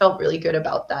because I felt really good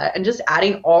about that. And just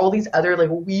adding all these other like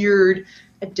weird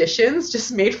additions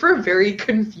just made for a very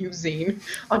confusing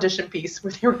audition piece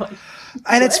where they were like,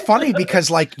 and it's funny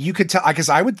because like you could tell, because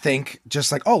I would think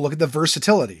just like, oh, look at the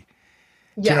versatility.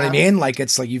 Do you know what I mean? Like,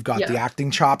 it's like, you've got the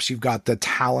acting chops, you've got the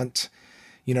talent.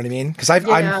 You know what I mean? Because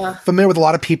I'm familiar with a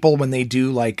lot of people when they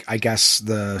do, like, I guess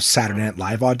the Saturday Night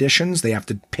Live auditions, they have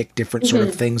to pick different sort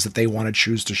of things that they want to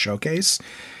choose to showcase.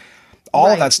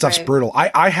 All of that stuff's brutal.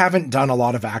 I haven't done a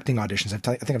lot of acting auditions. I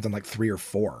think I've done like 3 or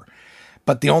 4.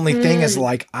 But the only thing is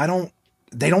like,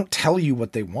 they don't tell you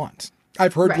what they want.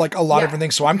 I've heard like a lot of different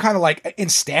things. So I'm kind of like, in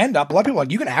stand-up, a lot of people are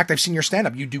like, you can act. I've seen your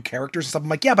stand-up. You do characters and stuff. I'm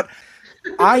like, yeah, but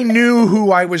I knew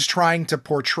who I was trying to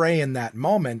portray in that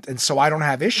moment, and so I don't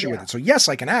have issue with it. So yes,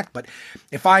 I can act, but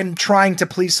if I'm trying to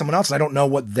please someone else and I don't know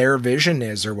what their vision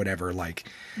is or whatever, like...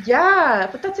 Yeah,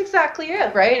 but that's exactly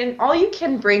it, right? And all you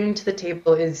can bring to the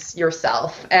table is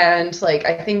yourself. And like,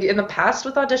 I think in the past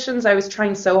with auditions, I was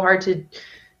trying so hard to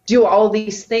do all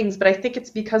these things, but I think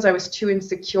it's because I was too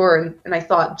insecure and I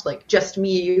thought like just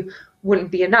me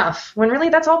wouldn't be enough, when really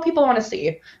that's all people want to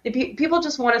see. People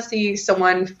just want to see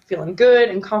someone feeling good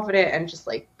and confident and just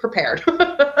like prepared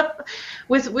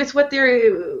with what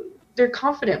they're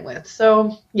confident with.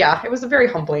 So yeah, it was a very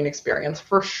humbling experience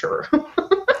for sure.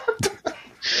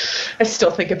 I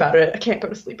still think about it. I can't go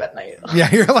to sleep at night.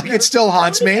 Yeah, you're like, it still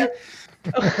haunts me.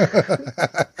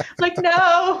 Like,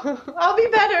 no, I'll be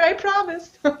better, I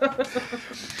promise.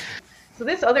 So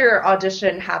this other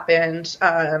audition happened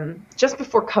just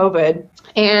before COVID,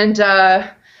 and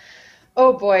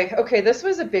oh boy, okay, this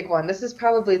was a big one. This is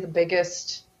probably the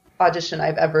biggest audition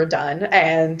I've ever done,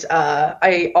 and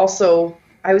I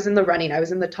was in the running. I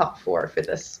was in the top 4 for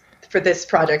this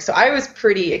project, so I was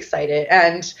pretty excited.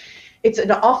 And it's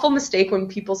an awful mistake when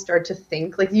people start to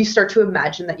think, like, you start to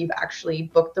imagine that you've actually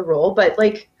booked the role, but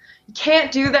like, you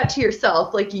can't do that to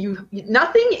yourself. Like,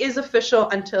 nothing is official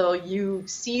until you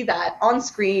see that on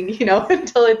screen,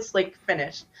 until it's like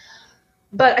finished.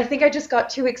 But I think I just got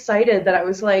too excited that I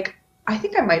was like, I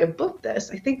think I might have booked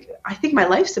this. I think my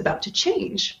life's about to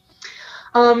change.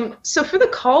 So for the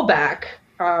callback,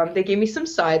 they gave me some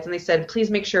sides and they said, please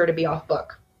make sure to be off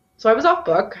book. So I was off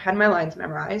book, had my lines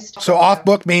memorized. So off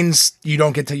book means you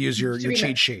don't get to use your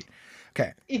cheat sheet.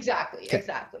 Okay. Exactly.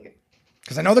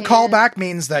 Because I know the callback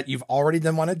means that you've already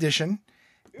done one audition.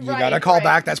 You got a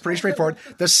callback. That's pretty straightforward.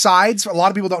 The sides, a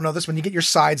lot of people don't know this. When you get your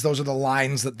sides, those are the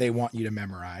lines that they want you to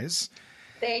memorize.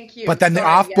 Thank you. But then the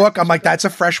off book, I'm like, that's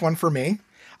a fresh one for me.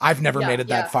 I've never made it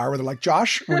that far where they're like,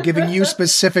 Josh, we're giving you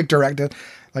specific directive.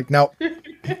 Like, no.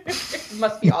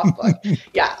 Must be off book.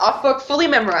 Yeah, off book, fully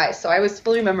memorized. So I was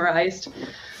fully memorized.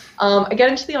 I get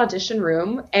into the audition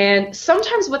room, and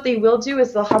sometimes what they will do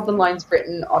is they'll have the lines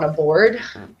written on a board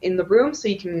in the room so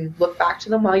you can look back to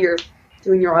them while you're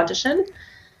doing your audition.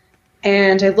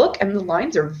 And I look, and the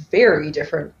lines are very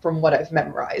different from what I've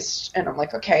memorized. And I'm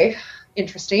like, okay,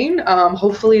 interesting.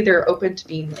 Hopefully they're open to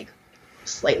being like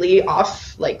slightly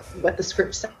off, like what the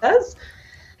script says.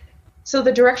 So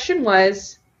the direction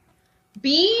was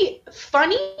be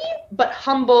funny but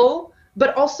humble,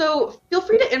 but also feel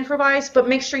free to improvise, but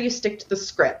make sure you stick to the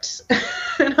script.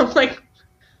 And I'm like,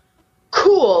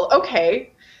 cool,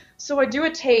 okay. So I do a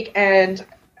take, and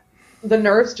the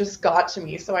nerves just got to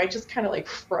me, so I just kind of like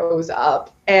froze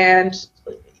up. And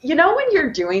you know when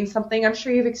you're doing something, I'm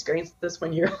sure you've experienced this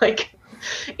when you're like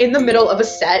in the middle of a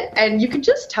set and you can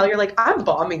just tell you're like, I'm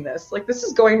bombing this. Like, this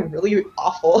is going really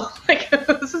awful. Like,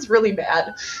 this is really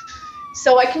bad.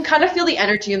 So I can kind of feel the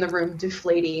energy in the room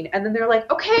deflating. And then they're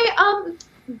like, okay,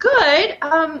 good.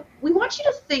 We want you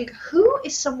to think, who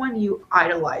is someone you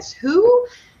idolize? Who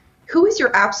is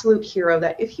your absolute hero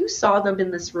that if you saw them in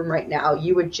this room right now,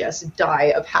 you would just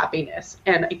die of happiness?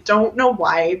 And I don't know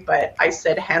why, but I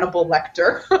said Hannibal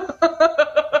Lecter.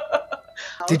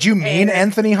 Did you mean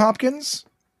Anthony Hopkins?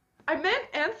 I meant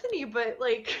Anthony, but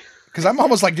like... Because I'm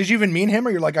almost like, did you even mean him?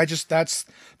 Or you're like, that's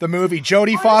the movie.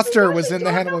 Jodie Foster was in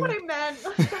the Hannibal. I don't know what I meant. I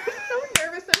was so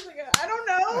nervous. I was like, I don't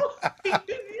know.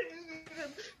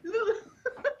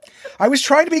 I was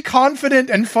trying to be confident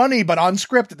and funny, but on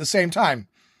script at the same time.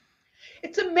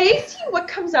 It's amazing what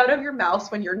comes out of your mouth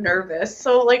when you're nervous.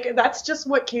 So, like, that's just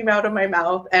what came out of my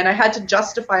mouth, and I had to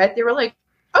justify it. They were like,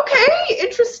 okay,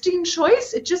 interesting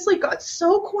choice. It just, like, got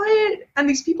so quiet, and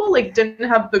these people, like, didn't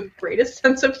have the greatest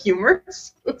sense of humor.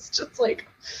 So it's just, like,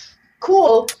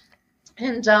 cool.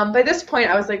 And by this point,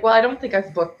 I was like, well, I don't think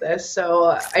I've booked this,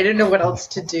 so I didn't know what else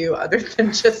to do other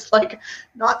than just, like,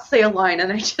 not say a line,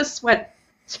 and I just went...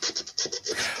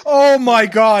 Oh, my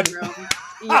God.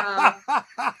 Yeah.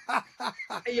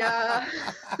 Yeah.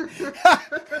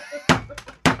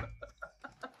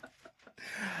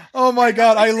 Oh my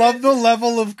God. I love the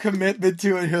level of commitment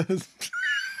to it.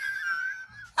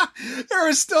 There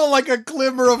is still like a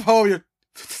glimmer of hope.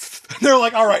 They're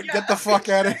like, all right, get the fuck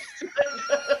out of here.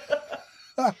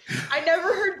 I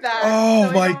never heard that. Oh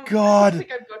so my God. I don't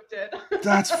think I booked it.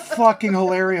 That's fucking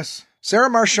hilarious.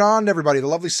 Sarah Marchand, everybody, the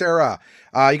lovely Sarah.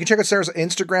 You can check out Sarah's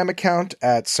Instagram account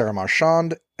at Sarah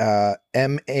Marchand,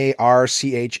 Marchand,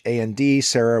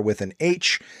 Sarah with an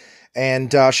H.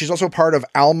 And she's also part of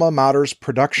Alma Matters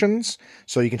Productions,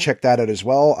 so you can check that out as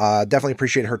well. Definitely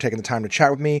appreciate her taking the time to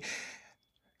chat with me.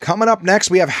 Coming up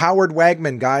next, we have Howard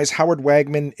Wagman, guys. Howard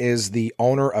Wagman is the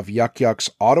owner of Yuk Yuk's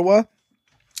Ottawa.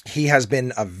 He has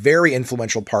been a very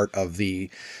influential part of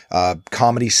the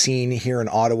comedy scene here in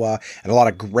Ottawa, and a lot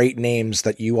of great names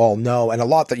that you all know and a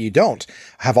lot that you don't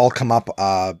have all come up,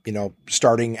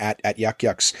 starting at Yuk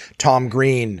Yuk's. Tom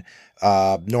Green,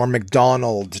 Norm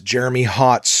Macdonald, Jeremy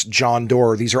Hotz, John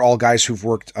Doerr. These are all guys who've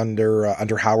worked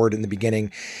under Howard in the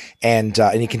beginning, and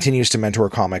he continues to mentor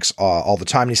comics all the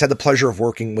time. And he's had the pleasure of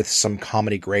working with some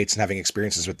comedy greats and having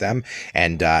experiences with them,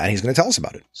 and he's going to tell us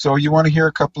about it. So you want to hear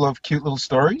a couple of cute little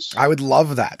stories? I would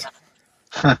love that.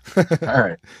 All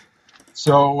right.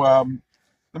 So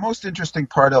the most interesting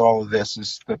part of all of this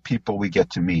is the people we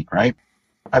get to meet, right?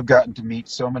 I've gotten to meet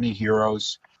so many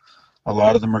heroes. A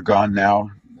lot of them are gone now.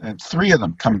 And three of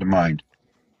them come to mind.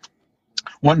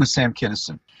 One was Sam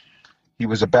Kinison. He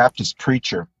was a Baptist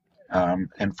preacher,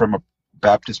 and from a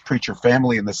Baptist preacher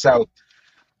family in the South.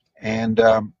 And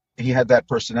he had that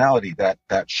personality, that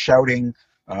shouting,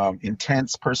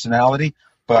 intense personality.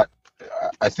 But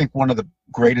I think one of the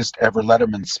greatest ever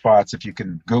Letterman spots, if you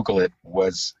can Google it,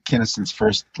 was Kinison's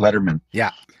first Letterman.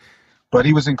 Yeah. But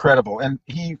he was incredible. And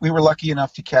we were lucky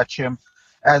enough to catch him,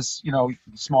 as, you know,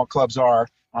 small clubs are,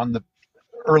 on the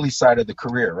early side of the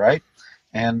career, right?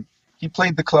 And he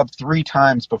played the club 3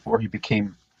 times before he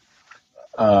became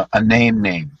a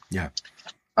name. Yeah.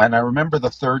 And I remember the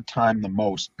third time the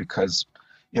most because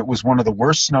it was one of the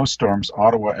worst snowstorms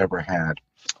Ottawa ever had.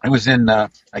 It was in, I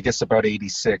guess, about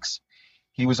 86.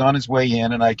 He was on his way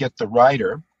in, and I get the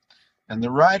rider, and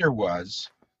the rider was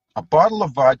a bottle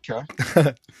of vodka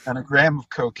and a gram of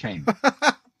cocaine.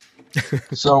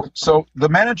 So the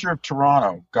manager of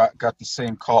Toronto got the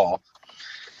same call.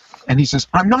 And he says,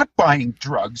 I'm not buying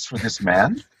drugs for this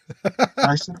man. And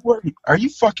I said, what, are you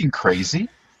fucking crazy?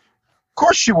 Of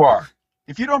course you are.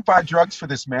 If you don't buy drugs for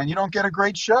this man, you don't get a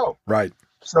great show. Right.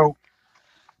 So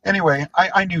anyway,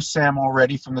 I knew Sam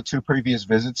already from the 2 previous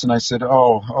visits, and I said,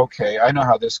 oh, okay, I know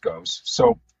how this goes.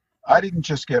 So I didn't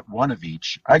just get 1 of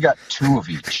each. I got 2 of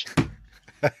each.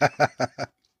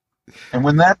 And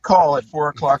when that call at 4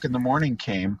 o'clock in the morning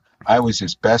came, I was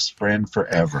his best friend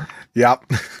forever.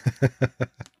 Yep.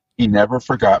 He never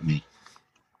forgot me.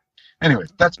 Anyway,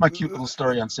 that's my cute little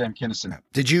story on Sam Kinison.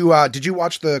 Did you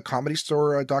watch the Comedy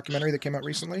Store documentary that came out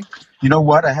recently? You know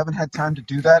what? I haven't had time to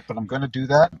do that, but I'm going to do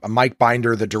that. Mike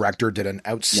Binder, the director, did an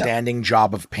outstanding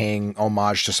job of paying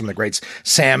homage to some of the greats.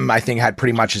 Sam, I think, had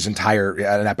pretty much his entire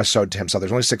an episode to himself.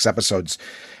 There's only 6 episodes,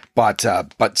 but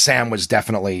Sam was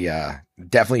definitely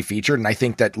featured, and I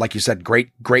think that, like you said,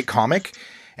 great comic,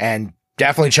 and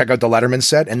definitely check out the Letterman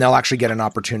set, and they'll actually get an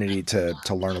opportunity to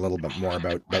learn a little bit more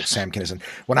about Sam Kinison.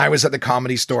 When I was at the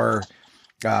Comedy Store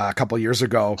a couple of years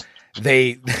ago,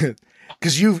 they,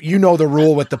 because you know the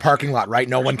rule with the parking lot, right?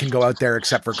 No one can go out there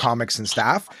except for comics and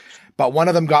staff. But one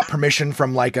of them got permission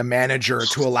from like a manager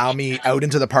to allow me out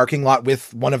into the parking lot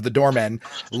with one of the doormen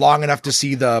long enough to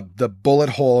see the bullet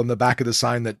hole in the back of the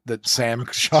sign that Sam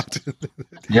shot.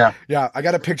 Yeah. Yeah. I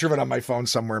got a picture of it on my phone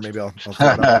somewhere. Maybe I'll throw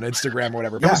it up on Instagram or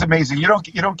whatever. It was amazing. You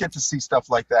don't get to see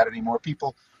stuff like that anymore.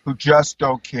 People who just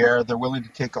don't care. They're willing to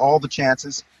take all the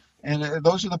chances. And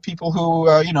those are the people who,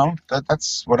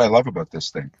 that's what I love about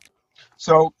this thing.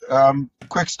 So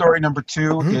quick story number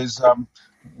 2 is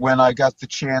when I got the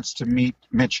chance to meet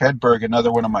Mitch Hedberg,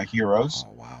 another one of my heroes.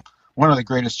 Oh, wow. One of the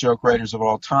greatest joke writers of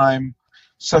all time.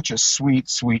 Such a sweet,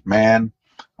 sweet man.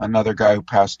 Another guy who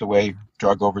passed away,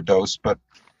 drug overdose. But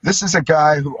this is a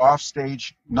guy who off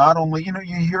stage, not only, you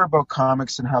hear about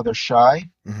comics and how they're shy.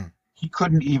 Mm-hmm. He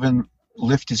couldn't even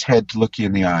lift his head to look you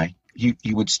in the eye. He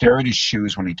would stare at his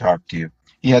shoes when he talked to you.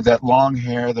 He had that long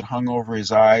hair that hung over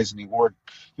his eyes, and he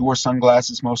wore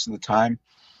sunglasses most of the time.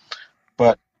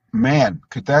 But man,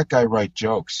 could that guy write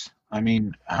jokes? I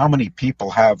mean, how many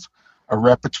people have a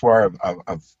repertoire of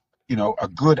a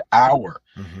good hour?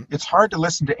 Mm-hmm. It's hard to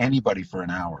listen to anybody for an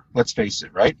hour. Let's face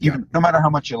it, right? Even no matter how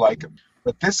much you like him.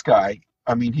 But this guy,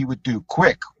 I mean, he would do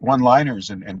quick one-liners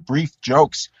and brief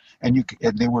jokes, and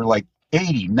they were like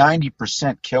 80,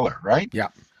 90% killer, right? Yeah.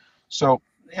 So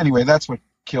anyway, that's what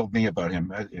killed me about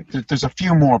him. There's a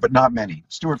few more, but not many.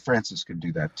 Stuart Francis can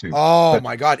do that too. Oh,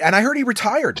 my God. And I heard he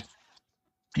retired.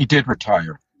 He did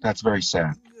retire. That's very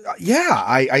sad. Yeah,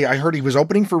 I heard he was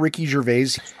opening for Ricky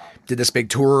Gervais, did this big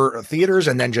tour of theaters,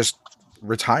 and then just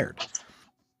retired.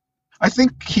 I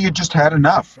think he had just had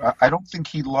enough. I don't think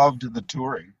he loved the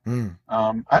touring.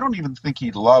 I don't even think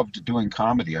he loved doing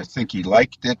comedy. I think he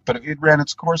liked it, but it ran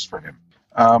its course for him.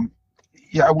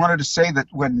 I wanted to say that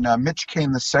when Mitch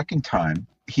came the second time,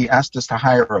 he asked us to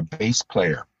hire a bass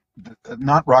player,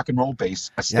 not rock and roll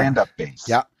bass, a stand-up bass.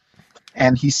 Yeah.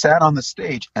 And he sat on the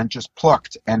stage and just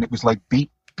plucked, and it was like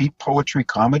beat poetry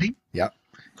comedy. Yeah.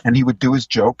 And he would do his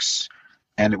jokes,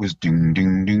 and it was ding,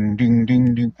 ding, ding, ding,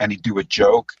 ding, ding, and he'd do a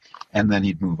joke, and then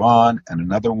he'd move on, and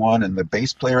another one, and the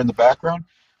bass player in the background.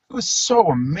 It was so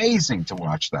amazing to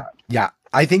watch that. Yeah.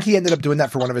 I think he ended up doing that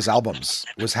for one of his albums,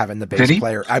 was having the bass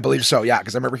player. I believe so, yeah,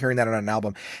 because I remember hearing that on an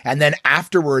album. And then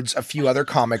afterwards, a few other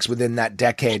comics within that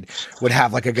decade would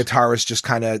have like a guitarist just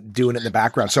kind of doing it in the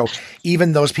background. So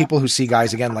even those people who see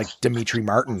guys, again, like Dimitri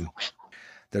Martin,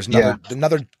 there's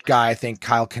another guy, I think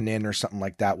Kyle Kinnin or something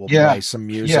like that, will play some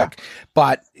music. Yeah.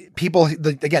 But people,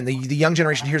 the young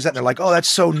generation hears that and they're like, oh, that's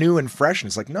so new and fresh. And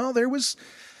it's like, no, there was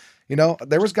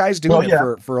guys doing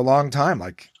it for a long time.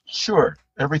 Like, sure.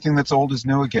 Everything that's old is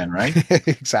new again, right?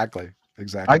 Exactly.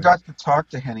 I got to talk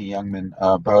to Henny Youngman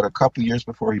about a couple years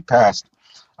before he passed.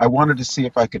 I wanted to see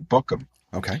if I could book him.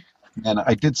 Okay. And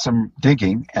I did some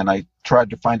digging, and I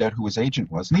tried to find out who his agent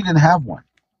was, and he didn't have one.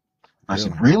 I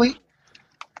said, really?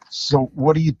 So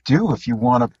what do you do if you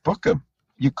want to book him?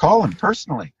 You call him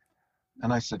personally.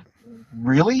 And I said,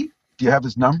 really? Do you have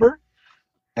his number?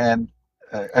 And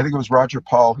I think it was Roger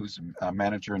Paul, who's a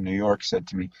manager in New York, said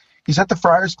to me, he's at the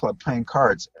Friars Club playing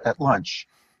cards at lunch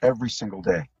every single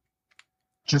day.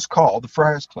 Just call the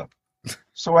Friars Club.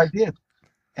 So I did.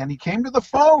 And he came to the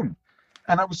phone.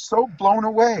 And I was so blown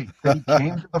away that he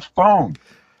came to the phone.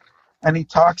 And he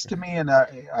talks to me, and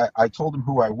I told him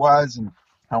who I was and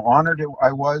how honored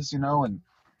I was, and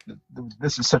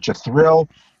this is such a thrill.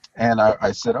 And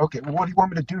I said, okay, well, what do you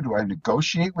want me to do? Do I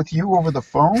negotiate with you over the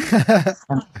phone?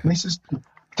 And he says,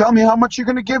 tell me how much you're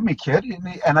going to give me, kid.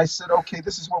 And I said, okay,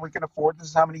 this is what we can afford. This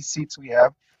is how many seats we have.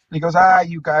 And he goes,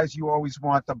 you guys, you always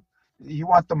want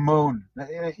the moon.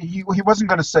 He wasn't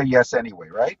going to say yes anyway,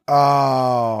 right?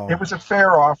 Oh. It was a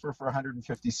fair offer for a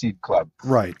 150-seat club.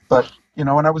 Right. But, and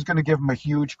I was going to give him a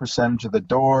huge percentage of the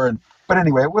door. But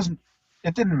anyway,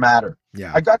 it didn't matter.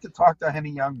 Yeah. I got to talk to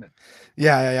Henny Youngman.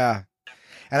 Yeah.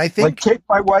 And I think, Take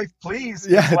My Wife, Please.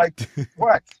 Yeah. Like,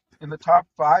 what? In the top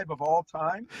 5 of all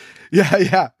time?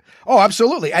 Yeah. Oh,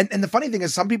 absolutely. And the funny thing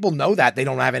is, some people know that they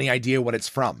don't have any idea what it's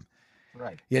from.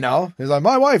 Right. It's like,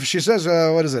 my wife, she says,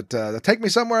 what is it? Take me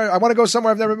somewhere. I want to go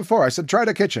somewhere I've never been before. I said, try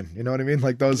the kitchen. You know what I mean?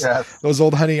 Like those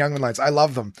old Henny Youngman lines. I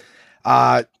love them.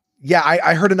 Yeah,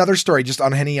 I heard another story just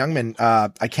on Henny Youngman.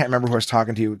 I can't remember who I was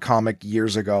talking to, comic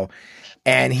years ago,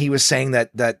 and he was saying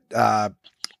that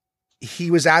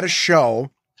he was at a show,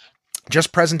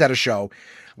 just present at a show,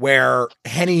 where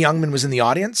Henny Youngman was in the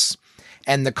audience,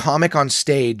 and the comic on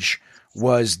stage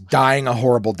was dying a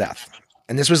horrible death.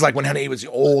 And this was like when Henny was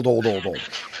old.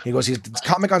 He goes, his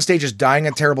comic on stage is dying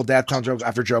a terrible death, telling jokes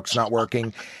after jokes, not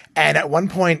working. And at one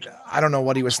point, I don't know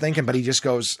what he was thinking, but he just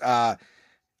goes,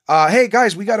 hey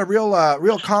guys, we got a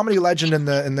real comedy legend in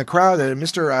the crowd.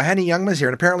 Mr. Henny Youngman's here,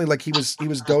 and apparently, like he was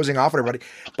dozing off at everybody.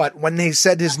 But when they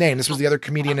said his name, this was the other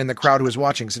comedian in the crowd who was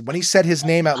watching. Said when he said his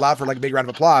name out loud for like a big round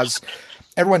of applause,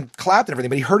 everyone clapped and everything.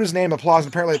 But he heard his name, applause,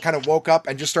 and apparently kind of woke up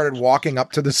and just started walking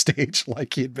up to the stage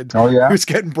like he had been. Oh yeah, he was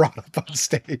getting brought up on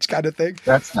stage, kind of thing.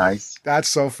 That's nice. That's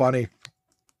so funny.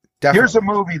 Definitely.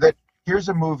 Here's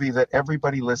a movie that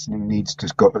everybody listening needs to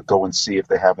go and see if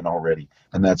they haven't already,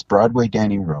 and that's Broadway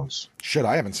Danny Rose. Shit,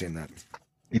 I haven't seen that.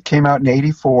 It came out in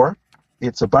 '84.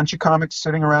 It's a bunch of comics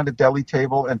sitting around a deli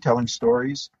table and telling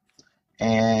stories,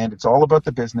 and it's all about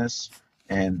the business.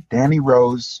 And Danny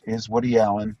Rose is Woody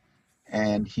Allen,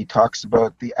 and he talks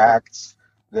about the acts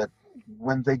that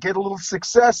when they get a little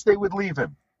success, they would leave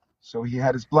him. So he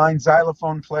had his blind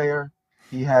xylophone player,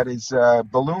 he had his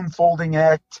balloon folding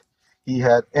act, he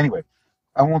had, anyway,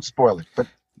 I won't spoil it, but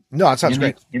no, it sounds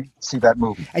great. You need to see that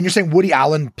movie. And you're saying Woody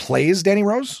Allen plays Danny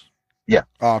Rose? Yeah.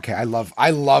 Oh, okay. I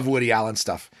love Woody Allen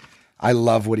stuff.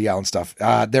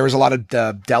 There was a lot of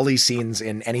deli scenes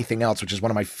in Anything Else, which is one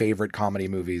of my favorite comedy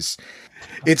movies.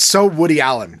 It's so Woody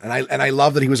Allen, and I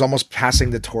love that he was almost passing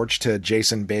the torch to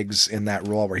Jason Biggs in that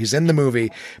role, where he's in the movie,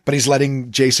 but he's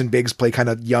letting Jason Biggs play kind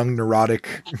of young,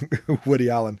 neurotic Woody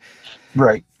Allen.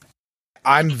 Right.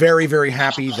 I'm very, very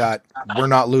happy that we're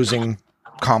not losing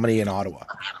comedy in Ottawa.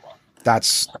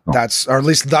 That's, or at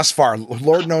least thus far.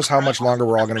 Lord knows how much longer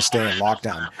we're all going to stay in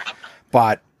lockdown,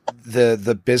 but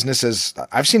the businesses,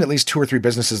 I've seen at least 2 or 3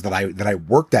 businesses that I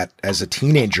worked at as a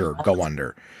teenager go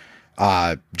under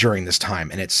during this time,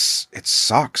 and it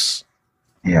sucks.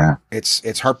 Yeah,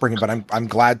 it's heartbreaking. But I'm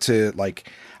glad to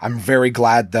I'm very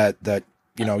glad that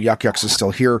Yuck Yucks is still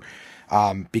here,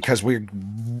 because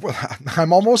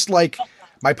I'm almost like,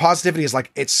 my positivity is like,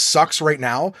 it sucks right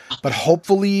now, but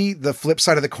hopefully the flip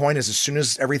side of the coin is as soon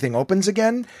as everything opens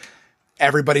again,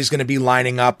 everybody's going to be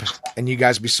lining up and you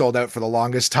guys will be sold out for the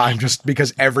longest time, just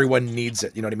because everyone needs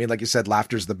it. You know what I mean? Like you said,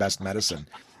 laughter's the best medicine.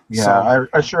 Yeah, so,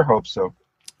 I sure hope so.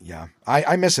 Yeah,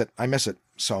 I miss it.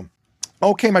 So,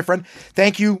 okay, my friend,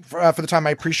 thank you for the time.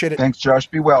 I appreciate it. Thanks, Josh.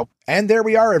 Be well. And there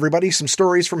we are, everybody. Some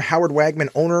stories from Howard Wagman,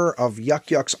 owner of Yuck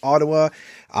Yucks Ottawa.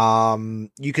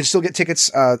 You can still get tickets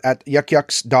at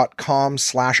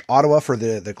yuckyucks.com/Ottawa for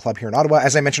the club here in Ottawa.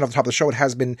 As I mentioned off the top of the show, it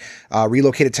has been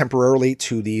relocated temporarily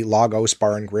to the Lagos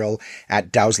Bar and Grill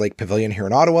at Dow's Lake Pavilion here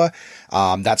in Ottawa.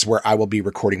 That's where I will be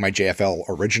recording my JFL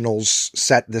Originals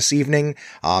set this evening.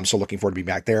 So looking forward to being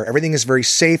back there. Everything is very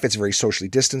safe. It's very socially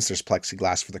distanced. There's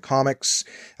plexiglass for the comics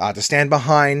to stand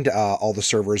behind. All the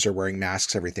servers are wearing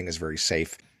masks. Everything is very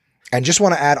safe. And just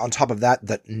want to add on top of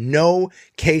that no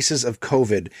cases of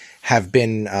COVID have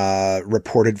been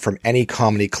reported from any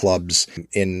comedy clubs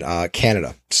in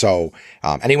Canada. So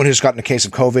anyone who's gotten a case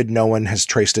of COVID, no one has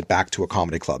traced it back to a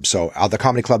comedy club. So the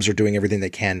comedy clubs are doing everything they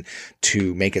can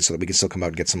to make it so that we can still come out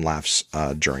and get some laughs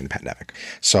during the pandemic.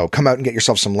 So come out and get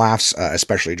yourself some laughs,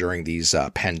 especially during these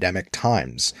pandemic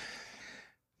times.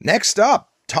 Next up,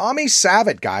 Tommy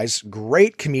Savitt, guys,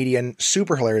 great comedian,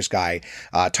 super hilarious guy.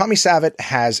 Tommy Savitt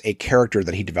has a character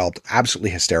that he developed, absolutely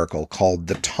hysterical, called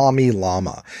the Tommy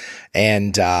Llama.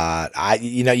 And,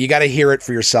 you got to hear it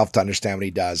for yourself to understand what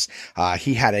he does.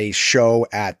 He had a show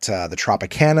at the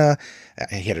Tropicana.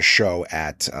 He had a show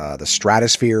at the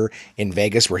Stratosphere in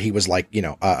Vegas, where he was like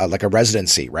a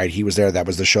residency, right? He was there. That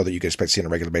was the show that you could expect to see on a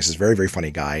regular basis. Very, very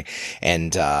funny guy.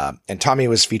 And Tommy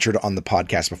was featured on the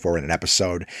podcast before in an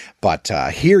episode, but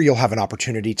here you'll have an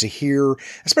opportunity to hear,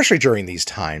 especially during these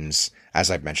times,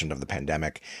 as I've mentioned, of the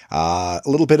pandemic, a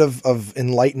little bit of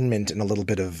enlightenment and a little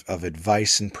bit of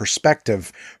advice and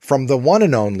perspective from the one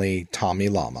and only Tommy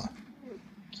Llama.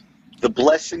 The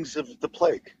blessings of the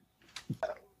plague.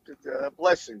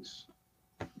 Blessings.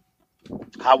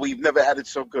 How we've never had it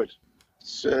so good.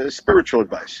 It's spiritual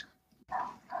advice.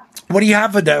 What do you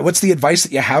have? What's the advice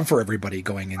that you have for everybody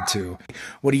going into?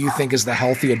 What do you think is the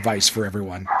healthy advice for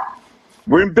everyone?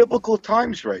 We're in biblical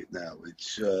times right now.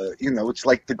 It's it's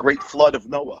like the great flood of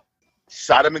Noah.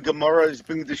 Sodom and Gomorrah is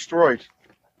being destroyed,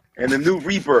 and a new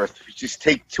rebirth. We just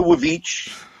take 2 of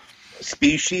each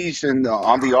species and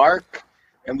on the ark,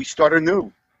 and we start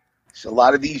anew. So a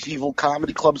lot of these evil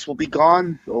comedy clubs will be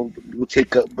gone. We'll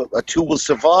take a 2 will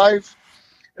survive,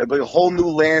 It'll be a whole new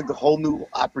land, a whole new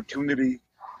opportunity,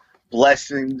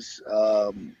 blessings,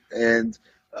 and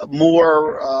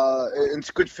more.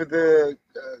 It's good for the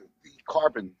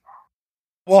carbon.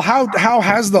 Well, how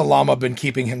has the llama been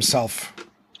keeping himself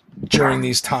during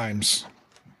these times?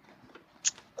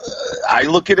 I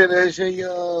look at it as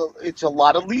it's a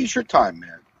lot of leisure time,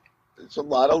 man. It's a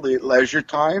lot of leisure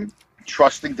time,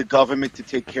 trusting the government to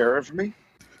take care of me,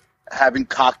 having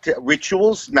cocktail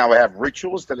rituals. Now I have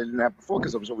rituals that I didn't have before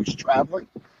because I was always traveling.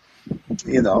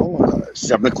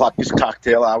 7 o'clock is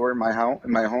cocktail hour in my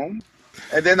home.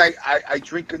 And then I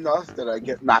drink enough that I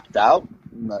get knocked out.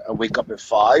 I wake up at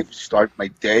 5, start my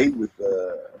day with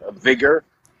a vigor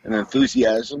and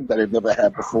enthusiasm that I've never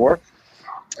had before.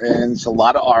 And it's a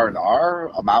lot of R&R.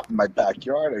 I'm out in my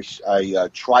backyard. I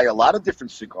try a lot of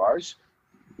different cigars.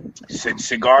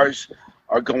 Cigars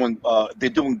are going. They're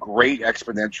doing great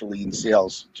exponentially in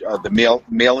sales. The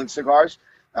mail-in cigars.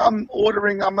 I'm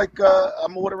ordering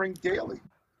daily.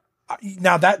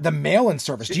 Now that the mail-in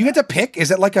service, do you get to pick?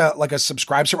 Is it like a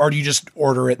subscribe service, or do you just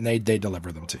order it and they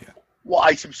deliver them to you? Well,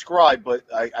 I subscribe, but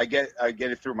I get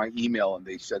it through my email and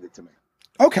they send it to me.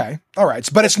 Okay. All right.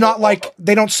 But it's not like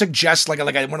they don't suggest like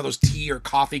one of those tea or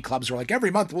coffee clubs where like every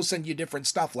month we'll send you different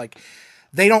stuff. Like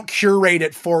they don't curate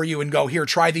it for you and go, here,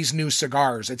 try these new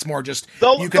cigars. It's more just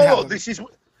they'll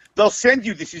send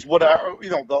you, this is what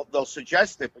they'll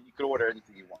suggest it, but you can order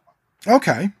anything you want.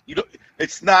 Okay.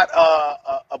 It's not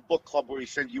a book club where you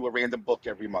send you a random book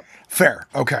every month. Fair.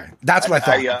 Okay. That's what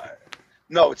I thought.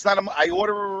 No, it's not. I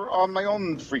order on my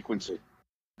own frequency.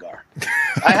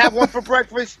 I have one for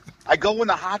breakfast. I go in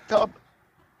the hot tub.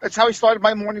 That's how I started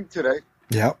my morning today.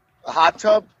 Yep. A hot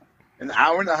tub, an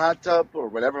hour in the hot tub or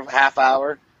whatever, half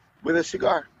hour with a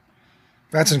cigar.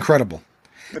 That's incredible.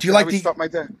 That's do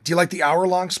you like the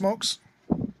hour-long smokes?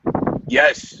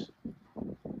 Yes.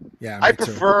 Yeah. I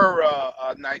prefer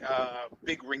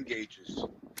big ring gauges.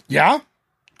 Yeah?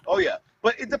 Oh yeah.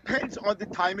 But it depends on the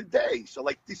time of day. So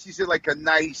like this is like a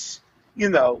nice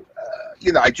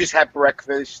I just had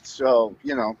breakfast, so,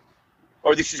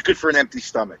 or this is good for an empty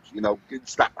stomach,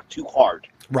 it's not too hard.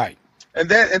 Right. And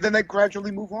then I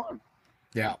gradually move on.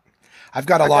 Yeah. I've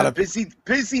got a lot of busy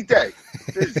day.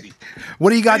 Busy.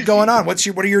 What do you got going on? What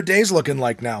are your days looking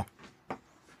like now?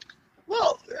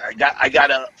 Well, I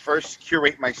gotta first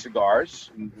curate my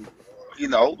cigars, and,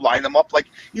 line them up like,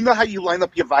 how you line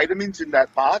up your vitamins in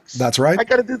that box? That's right. I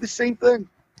gotta do the same thing.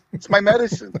 It's my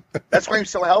medicine. That's why I'm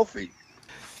so healthy.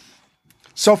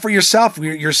 So for yourself,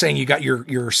 you're saying you got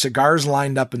your cigars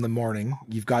lined up in the morning.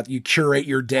 You curate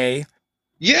your day.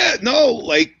 Yeah, no,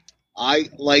 like a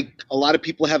lot of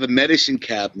people have a medicine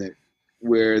cabinet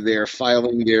where they're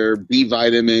filing their B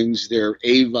vitamins, their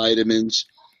A vitamins,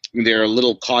 their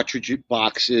little cartridge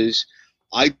boxes.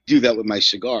 I do that with my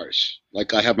cigars.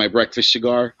 Like I have my breakfast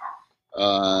cigar,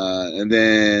 and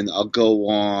then I'll go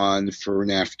on for an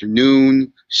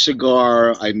afternoon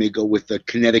cigar. I may go with a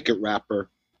Connecticut wrapper.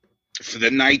 For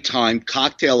the nighttime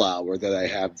cocktail hour that I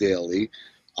have daily,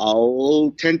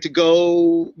 I'll tend to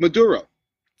go Maduro.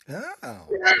 Oh.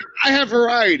 I have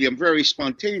variety. I'm very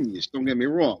spontaneous. Don't get me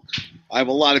wrong. I have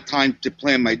a lot of time to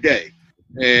plan my day.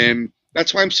 And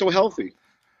that's why I'm so healthy.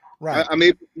 Right. I'm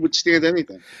able to withstand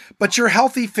anything. But you're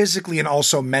healthy physically and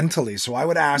also mentally. So I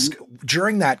would ask,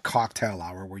 during that cocktail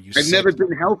hour where you I've never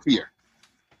been healthier.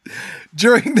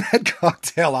 During that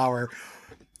cocktail hour,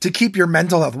 to keep your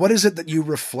mental health, what is it that you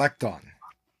reflect on?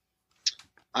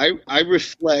 I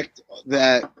reflect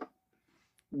that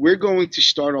we're going to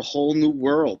start a whole new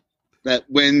world. That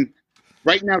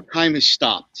right now time has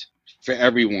stopped for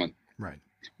everyone. Right.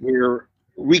 We're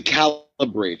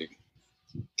recalibrating.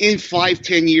 In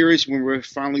 5-10 years, when we're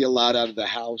finally allowed out of the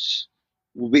house,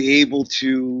 we'll be able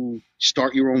to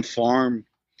start your own farm.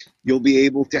 You'll be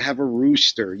able to have a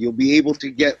rooster. You'll be able to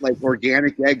get like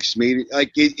organic eggs made.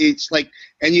 Like it's like,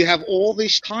 and you have all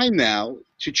this time now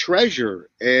to treasure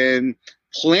and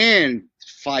plan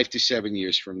 5 to 7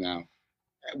 years from now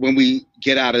when we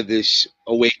get out of this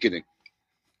awakening.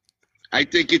 I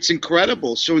think it's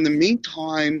incredible. So in the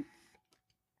meantime,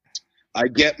 I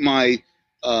get my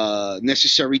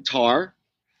necessary tar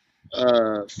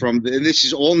and this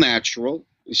is all natural.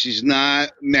 This is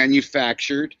not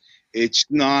manufactured. It's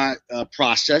not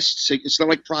processed. It's not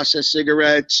like processed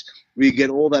cigarettes where you get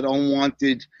all that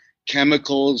unwanted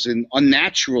chemicals and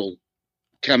unnatural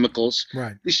chemicals.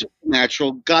 Right. This is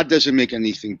natural. God doesn't make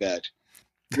anything bad.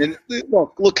 And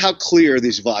look how clear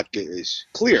this vodka is.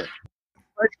 Clear.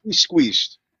 Lightly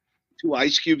squeezed. 2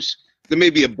 ice cubes. There may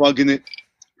be a bug in it.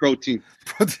 Protein.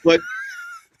 But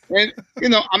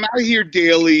I'm out here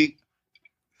daily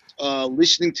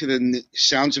listening to the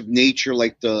sounds of nature,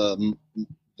 like the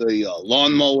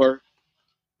lawnmower.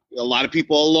 A lot of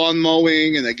people are lawn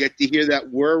mowing, and I get to hear that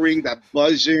whirring, that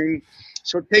buzzing.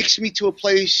 So it takes me to a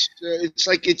place. It's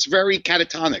like it's very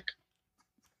catatonic.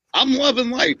 I'm loving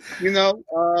life, you know.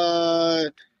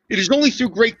 It is only through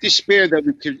great despair that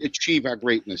we can achieve our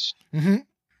greatness. Mm-hmm.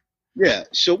 Yeah.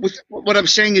 So what I'm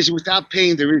saying is, without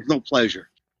pain, there is no pleasure.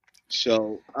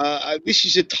 So this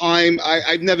is a time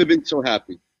I've never been so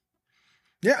happy.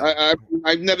 Yeah.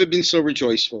 I've never been so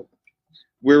rejoiceful.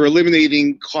 We're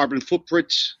eliminating carbon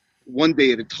footprints one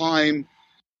day at a time.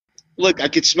 Look, I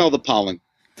could smell the pollen.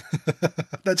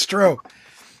 That's true.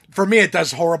 For me, it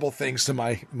does horrible things to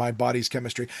my body's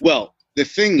chemistry. Well, the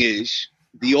thing is,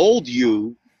 the old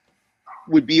you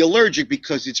would be allergic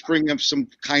because it's bringing up some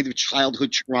kind of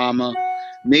childhood trauma.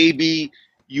 Maybe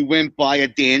you went by a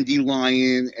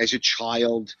dandelion as a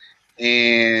child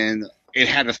and it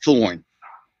had a thorn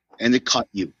and it cut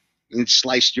you and it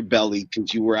sliced your belly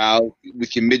because you were out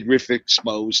with your midriff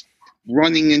exposed,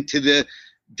 running into the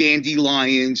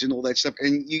dandelions and all that stuff.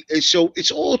 And so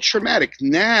it's all traumatic.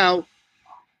 Now,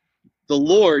 the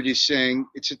Lord is saying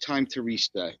it's a time to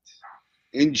reset.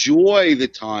 Enjoy the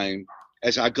time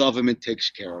as our government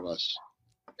takes care of us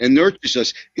and nurtures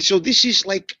us. So this is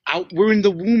like we're in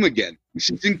the womb again. This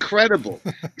is incredible.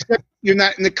 Except you're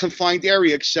not in a confined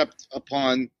area except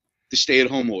upon the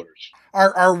stay-at-home orders.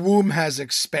 Our womb has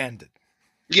expanded.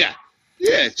 Yeah.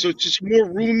 Yeah. So it's just more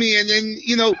roomy. And then,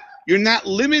 you know, you're not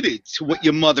limited to what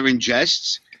your mother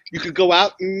ingests. You could go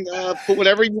out and put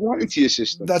whatever you want into your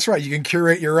system. That's right. You can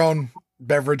curate your own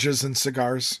beverages and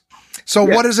cigars. So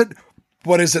Yeah.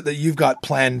 what is it that you've got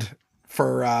planned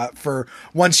for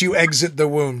once you exit the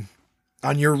womb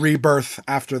on your rebirth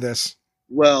after this?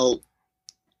 Well,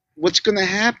 what's going to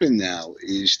happen now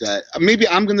is that maybe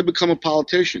I'm going to become a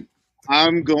politician.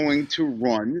 I'm going to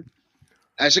run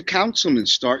as a councilman,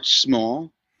 start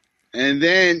small, and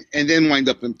then wind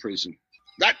up in prison.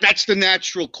 That's the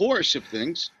natural course of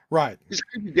things. Right. Because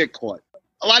you get caught.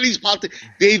 A lot of these politicians,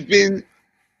 they've been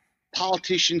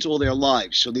politicians all their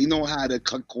lives, so they know how to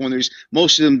cut corners.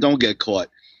 Most of them don't get caught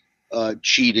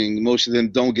cheating. Most of them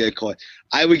don't get caught.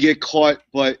 I would get caught,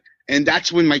 and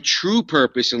that's when my true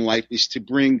purpose in life is to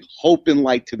bring hope and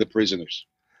light to the prisoners.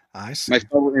 I see. My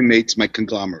fellow inmates, my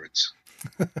conglomerates.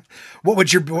 What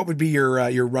would be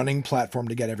your running platform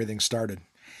to get everything started?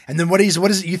 And then what is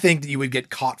it you think that you would get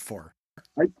caught for?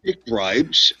 I take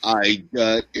bribes. I'm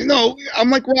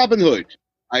like Robin Hood.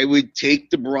 I would take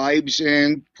the bribes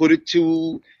and put it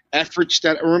to efforts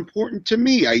that are important to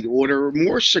me. I'd order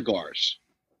more cigars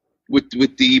with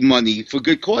the money for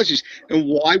good causes. And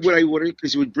why would I order it?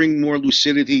 Because it would bring more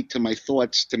lucidity to my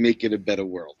thoughts to make it a better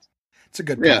world. It's a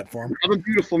good platform. I'm a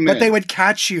beautiful man. But they would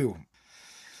catch you.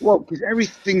 Well, because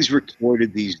everything's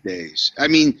recorded these days. I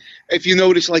mean, if you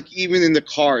notice, like even in the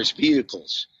cars,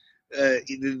 vehicles,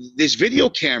 there's video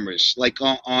cameras, like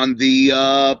on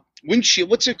the windshield.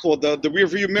 What's it called? The rear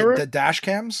view mirror? The dash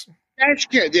cams? Dash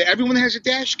cam. Yeah, everyone has a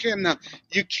dash cam now.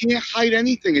 You can't hide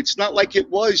anything. It's not like it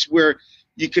was where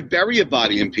you could bury a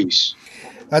body in peace.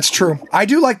 That's true. I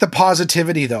do like the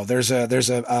positivity, though. There's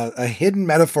a hidden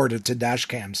metaphor to dash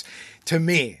cams. To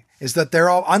me, is that they're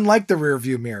all, unlike the rear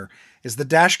view mirror, is the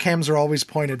dash cams are always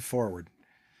pointed forward.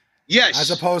 Yes.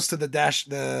 As opposed to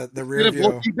the rear view.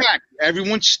 Looking back.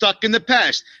 Everyone's stuck in the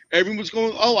past. Everyone's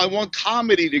going, oh, I want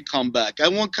comedy to come back.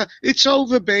 It's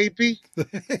over, baby.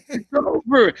 It's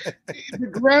over. The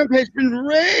ground has been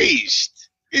raised.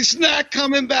 It's not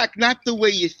coming back. Not the way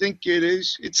you think it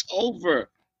is. It's over.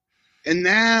 And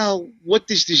now, what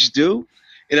does this do?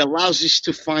 It allows us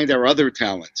to find our other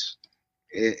talents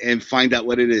and find out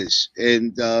what it is.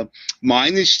 And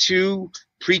mine is to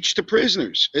preach to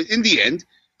prisoners. In the end,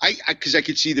 because I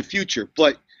could see the future,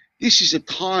 but this is a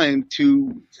time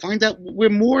to find out we're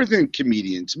more than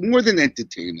comedians, more than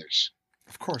entertainers.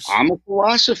 Of course. I'm a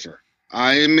philosopher.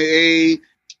 I'm a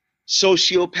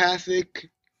sociopathic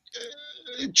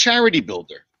charity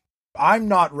builder. I'm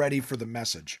not ready for the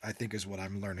message, I think is what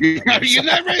I'm learning. You're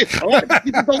not ready. A lot of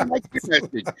people don't like your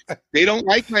message. They don't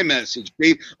like my message.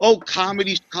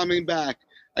 Comedy's coming back.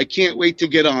 I can't wait to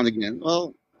get on again.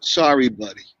 Well, sorry,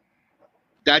 buddy.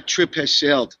 That trip has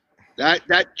sailed.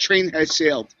 That train has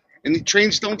sailed. And the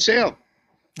trains don't sail.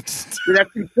 So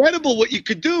that's incredible what you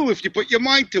could do if you put your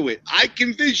mind to it. I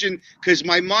can vision, because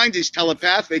my mind is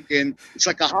telepathic and it's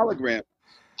like a hologram.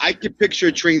 I can picture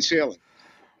a train sailing.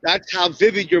 That's how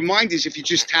vivid your mind is if you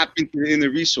just tap into the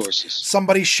inner resources.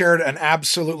 Somebody shared an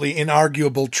absolutely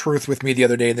inarguable truth with me the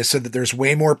other day, and they said that there's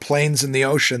way more planes in the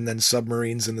ocean than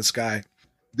submarines in the sky.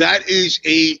 That is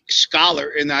a scholar,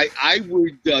 and I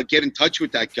would get in touch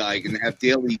with that guy and have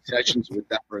daily sessions with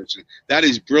that person. That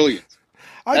is brilliant.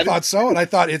 I thought so, and I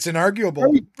thought it's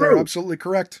inarguable. They're absolutely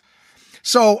correct.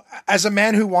 So, as a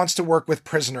man who wants to work with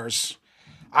prisoners,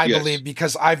 I believe,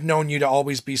 because I've known you to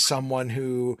always be someone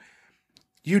who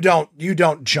you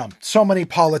don't jump. So many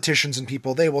politicians and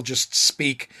people, they will just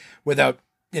speak without,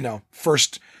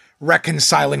 first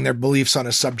reconciling their beliefs on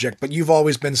a subject, but you've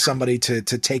always been somebody to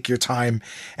take your time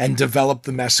and develop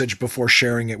the message before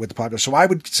sharing it with the populace. So I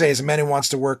would say, as a man who wants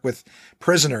to work with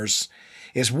prisoners,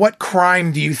 is what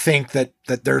crime do you think that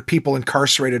there are people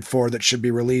incarcerated for that should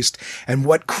be released, and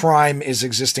what crime is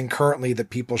existing currently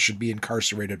that people should be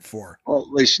incarcerated for? Well,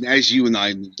 listen, as you and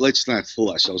I, let's not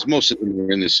fool ourselves. Most of them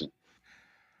are innocent.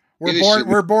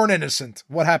 We're born innocent.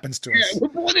 What happens to us? Yeah, we're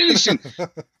born innocent.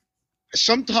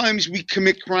 Sometimes we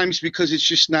commit crimes because it's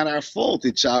just not our fault.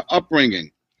 It's our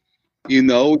upbringing.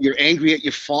 You're angry at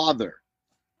your father.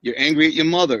 You're angry at your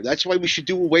mother. That's why we should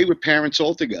do away with parents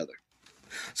altogether.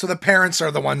 So the parents are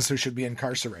the ones who should be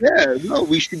incarcerated. Yeah, no,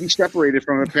 we should be separated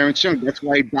from our parents young. That's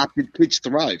why adopted kids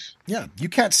thrive. Yeah, you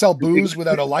can't sell booze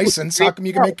without a license. How come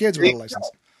you can make kids without a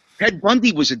license? Ted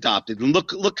Bundy was adopted, and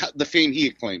look the fame he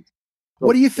acclaimed.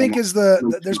 What do you think is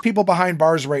there's people behind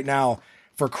bars right now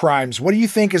for crimes. What do you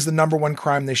think is the number one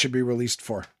crime they should be released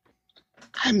for?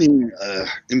 I mean,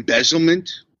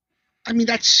 embezzlement. I mean,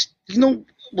 that's,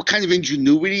 what kind of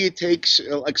ingenuity it takes,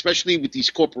 especially with these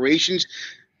corporations.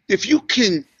 If you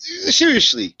can,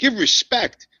 seriously, give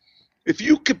respect. If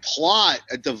you could plot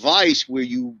a device where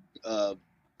you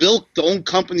built the own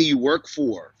company you work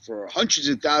for hundreds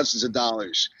of thousands of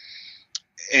dollars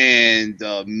and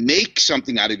make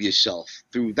something out of yourself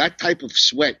through that type of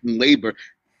sweat and labor,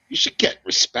 you should get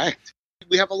respect.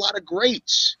 We have a lot of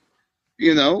greats,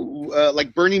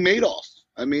 like Bernie Madoff.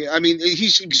 I mean,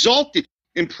 he's exalted.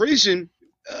 In prison,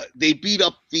 they beat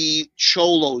up the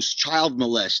cholos, child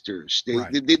molesters.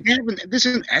 There's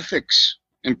an ethics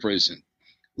in prison,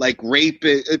 like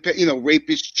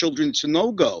rapist children to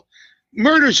no go.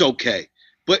 Murder's okay,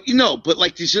 but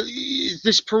like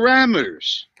there's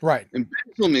parameters. Right.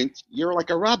 Embezzlement, you're like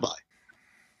a rabbi.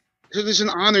 So there's an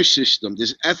honor system.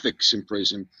 There's ethics in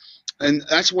prison, and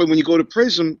that's why when you go to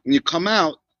prison, when you come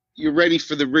out, you're ready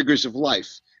for the rigors of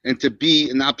life and to be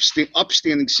an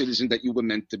upstanding citizen that you were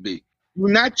meant to be. Do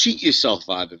not cheat yourself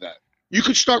out of that. You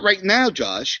could start right now,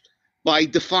 Josh, by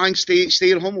defying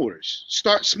stay-at-home orders.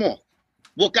 Start small.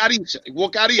 Walk out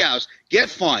of your house. Get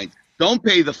fined. Don't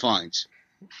pay the fines.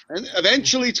 And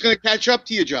eventually it's going to catch up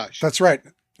to you, Josh. That's right.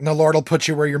 And the Lord will put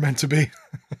you where you're meant to be.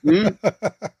 Mm-hmm.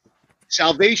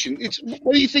 Salvation.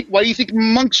 What do you think? Why do you think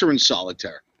monks are in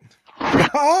solitary?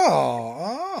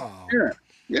 Oh.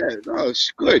 Yeah. No,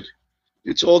 it's good.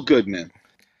 It's all good, man.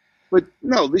 But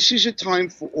no, this is a time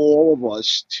for all of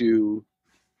us to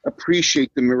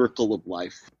appreciate the miracle of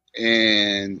life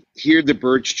and hear the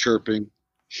birds chirping,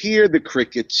 hear the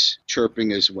crickets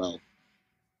chirping as well.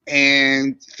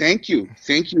 And thank you,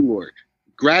 Lord.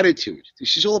 Gratitude.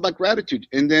 This is all about gratitude.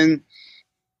 And then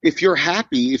if you're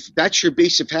happy, if that's your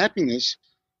base of happiness,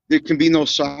 there can be no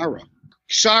sorrow.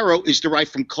 Sorrow is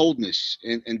derived from coldness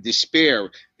and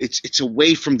despair. It's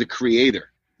away from the Creator.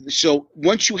 So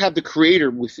once you have the Creator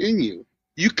within you,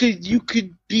 you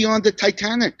could be on the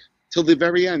Titanic till the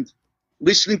very end,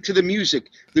 listening to the music.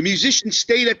 The musicians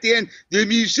stayed at the end. The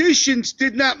musicians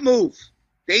did not move.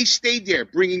 They stayed there,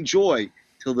 bringing joy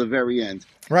till the very end.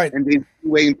 Right. And they went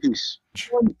away in peace.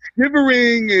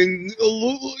 Shivering and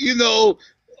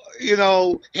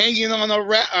hanging on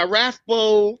a raft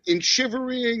boat and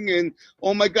shivering and,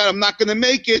 oh my God, I'm not going to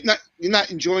make it. You're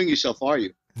not enjoying yourself, are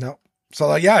you? No. So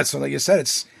like you said,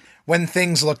 it's when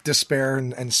things look despair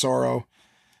and sorrow,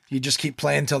 you just keep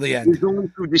playing till the end. It's only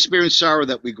through despair and sorrow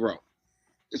that we grow.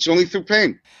 It's only through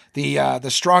pain. The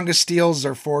strongest steels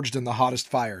are forged in the hottest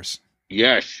fires.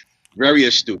 Yes. Very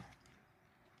astute.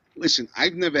 Listen,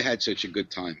 I've never had such a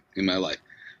good time in my life.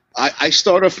 I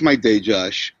start off my day,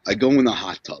 Josh. I go in a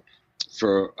hot tub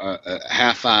for a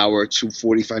half hour to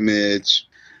 45 minutes.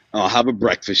 I'll have a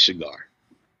breakfast cigar.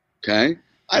 Okay?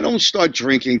 I don't start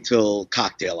drinking till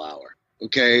cocktail hour.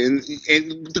 Okay? And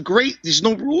there's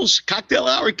no rules. Cocktail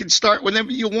hour can start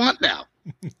whenever you want now.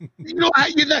 You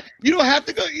don't have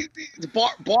to go. The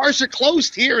bars are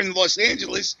closed here in Los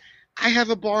Angeles. I have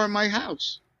a bar in my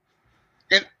house.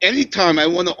 And anytime I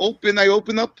want to open, I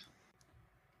open up.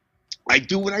 I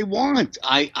do what I want.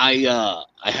 I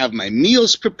have my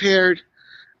meals prepared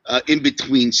in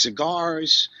between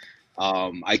cigars.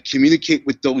 I communicate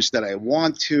with those that I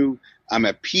want to. I'm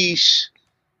at peace.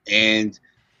 And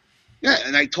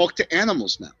I talk to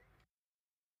animals now.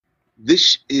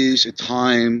 This is a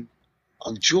time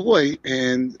of joy,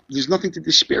 and there's nothing to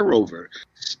despair over.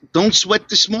 Don't sweat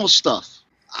the small stuff.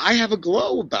 I have a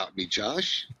glow about me,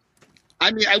 Josh.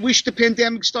 I mean, I wish the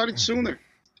pandemic started sooner.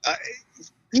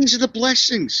 These are the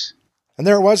blessings. And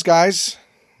there it was, guys.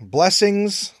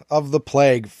 Blessings of the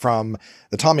Plague from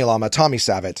the Tommy Llama, Tommy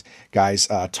Savit. Guys,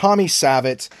 Tommy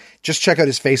Savit, just check out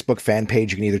his Facebook fan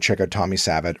page. You can either check out Tommy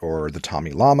Savit or the Tommy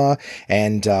Llama.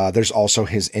 And there's also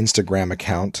his Instagram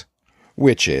account,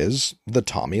 which is the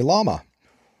Tommy Llama.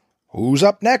 Who's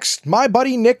up next? My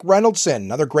buddy Nick Reynoldson,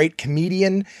 another great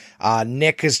comedian.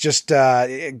 Nick is just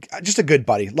a good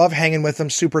buddy. Love hanging with him.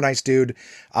 Super nice dude.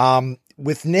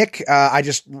 With Nick, I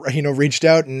just, reached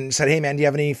out and said, hey man, do you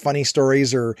have any funny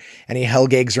stories or any hell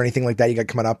gigs or anything like that you got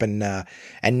coming up? And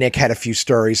Nick had a few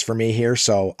stories for me here,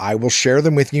 so I will share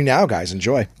them with you now, guys.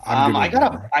 Enjoy.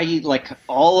 I like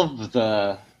all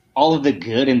of the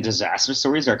good and disaster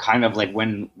stories are kind of like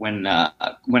when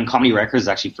Comedy Records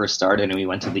actually first started and we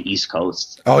went to the East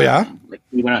Coast. Oh yeah,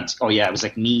 we went on. Oh yeah, it was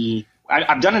like me.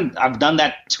 I've done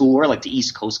that tour, like the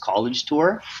East Coast College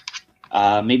tour,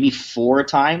 maybe 4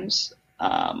 times.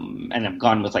 And I've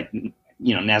gone with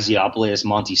Naziopoulos,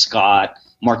 Monty Scott,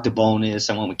 Mark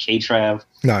DeBonis. I went with K-Trev.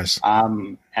 Nice.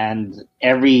 And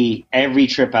every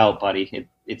trip out, buddy,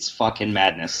 it's fucking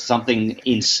madness. Something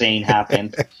insane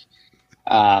happened.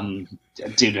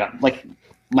 Dude, like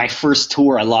my first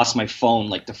tour, I lost my phone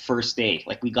like the first day.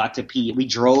 Like we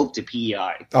drove to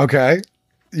PEI. Okay.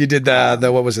 You did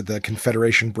the what was it, the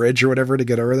Confederation Bridge or whatever to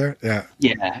get over there?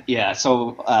 Yeah. Yeah.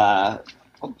 So,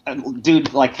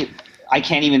 dude, like I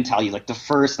can't even tell you. Like the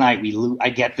first night I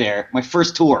get there, my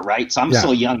first tour, right? So I'm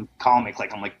still a young comic.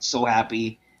 Like I'm like so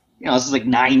happy. This is like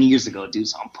 9 years ago, dude.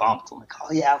 So I'm pumped. I'm like,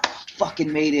 oh yeah, I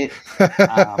fucking made it.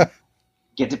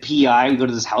 Get to PI, we go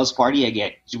to this house party. We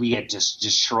get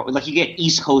just like you get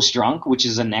East Coast drunk, which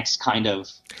is the next kind of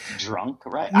drunk,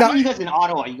 right? No, I mean, you guys in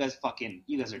Ottawa, you guys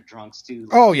are drunks too.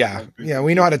 Oh yeah,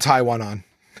 we know how to tie one on.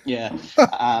 Yeah.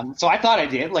 So I thought I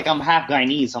did. Like I'm half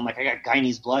Guyanese. I'm like, I got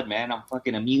Guyanese blood, man. I'm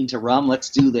fucking immune to rum. Let's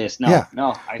do this. No.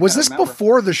 Was this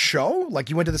before the show?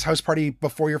 Like you went to this house party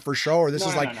before your first show, or this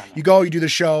is like you go, you do the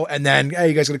show, and then hey,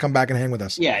 you guys gonna come back and hang with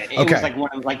us? Yeah. It was like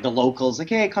one of like the locals, like,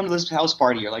 hey, come to this house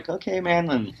party. You're like, okay, man.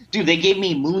 And dude, they gave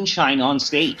me moonshine on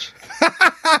stage.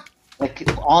 Like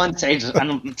on stage,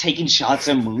 I'm taking shots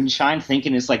of moonshine,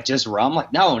 thinking it's like just rum.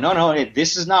 Like, no,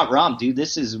 this is not rum, dude.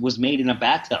 This was made in a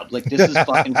bathtub. Like, this is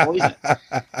fucking poison.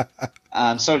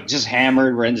 So just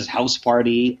hammered. We're in this house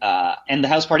party, and the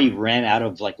house party ran out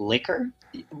of like liquor.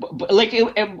 But like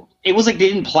it was like they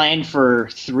didn't plan for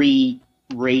 3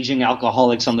 raging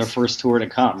alcoholics on their first tour to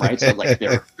come, right? So like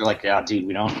they're like, yeah, dude,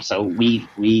 we don't. So we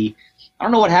I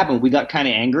don't know what happened. We got kind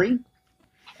of angry.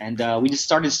 And we just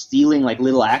started stealing like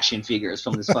little action figures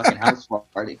from this fucking house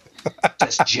party,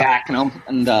 just jacking them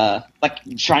and like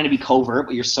trying to be covert,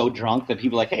 but you're so drunk that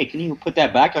people are like, hey, can you put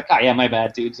that back? Like, oh yeah, my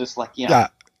bad, dude. Just like yeah,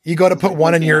 you go to put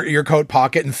one in your coat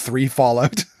pocket and 3 fall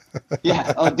out.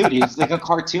 Yeah, oh dude, it's like a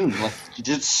cartoon, like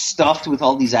just stuffed with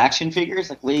all these action figures.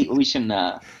 Like we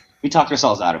shouldn't. We talked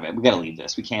ourselves out of it. We got to leave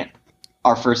this. We can't.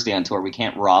 Our first day on tour, we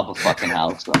can't rob a fucking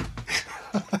house. So.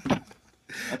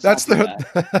 That's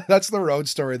the road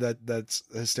story that's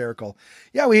hysterical.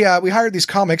 Yeah, we hired these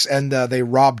comics and they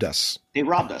robbed us. They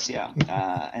robbed us, yeah.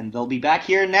 And they'll be back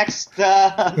here next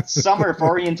summer for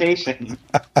orientation.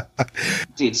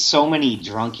 Dude, so many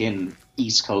drunken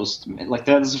East Coast. Like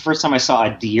that was the first time I saw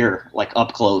a deer like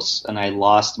up close, and I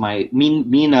lost me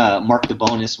and Mark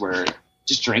DeBonis were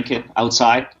just drinking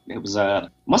outside. It was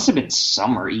must have been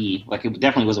summer-y. Like it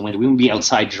definitely wasn't winter. We wouldn't be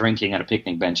outside drinking at a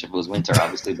picnic bench if it was winter,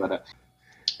 obviously, but.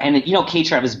 And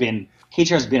K-Trev has been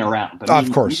around, but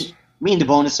of course, me and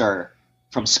DeBonis are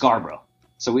from Scarborough,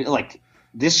 so we like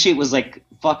this shit was like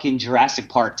fucking Jurassic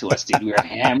Park to us, dude. We were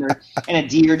hammered, and a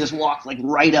deer just walked like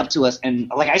right up to us,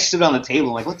 and like I stood on the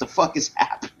table, like what the fuck is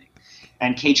happening?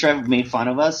 And K-Trev made fun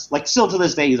of us, like still to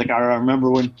this day, he's like, I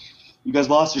remember when you guys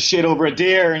lost your shit over a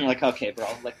deer, and you're like, okay, bro,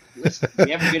 like listen,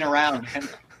 we haven't been around. And,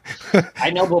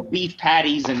 I know about beef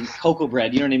patties and cocoa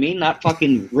bread, you know what I mean? Not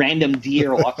fucking random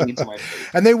deer walking into my face.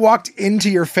 And they walked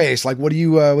into your face. Like, what are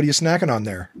you snacking on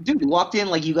there? Dude, walked in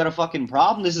like, you got a fucking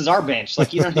problem? This is our bench.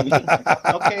 Like, you know what I mean? Like,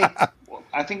 okay. Well,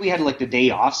 I think we had like the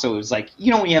day off. So it was like,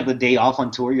 when you have the day off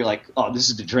on tour, you're like, oh, this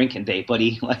is the drinking day,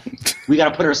 buddy. Like, we got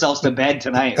to put ourselves to bed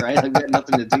tonight, right? Like, we had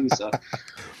nothing to do. So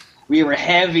we were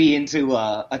heavy into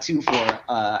a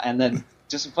 2-4. And then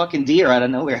just a fucking deer out of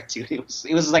nowhere, dude.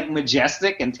 It was like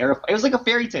majestic and terrifying. It was like a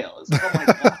fairy tale. It was like, oh my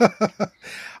God.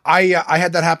 I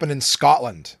had that happen in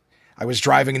Scotland. I was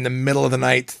driving in the middle of the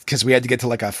night because we had to get to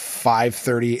like a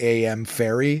 5:30 a.m.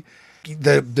 ferry.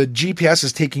 The GPS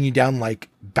is taking you down like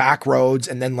back roads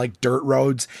and then like dirt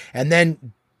roads and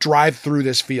then drive through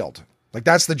this field. Like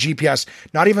that's the GPS.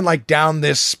 Not even like down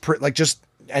this, like just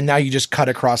and now you just cut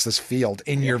across this field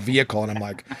in your vehicle. And I'm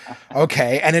like,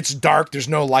 okay. And it's dark. There's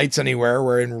no lights anywhere.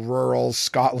 We're in rural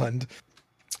Scotland.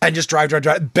 And just drive,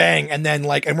 bang. And then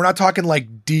and we're not talking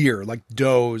like deer, like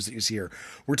does that you see here.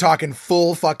 We're talking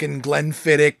full fucking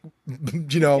Glenfiddich,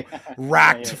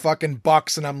 racked fucking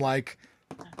bucks. And I'm like,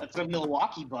 that's the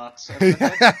Milwaukee Bucks.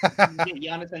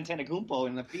 Giannis Antetokounmpo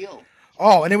in the field.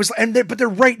 Oh, and it was, but they're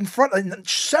right in front, and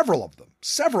several of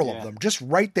them, just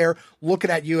right there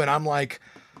looking at you. And I'm like,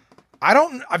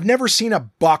 I've never seen a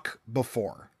buck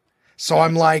before. So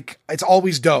I'm like, it's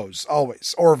always does,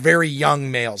 always, or very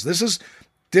young males. This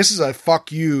is a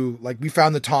fuck you. Like, we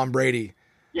found the Tom Brady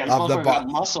of the buck.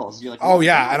 Muscles. You're like, oh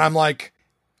yeah. And I'm like,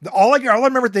 all I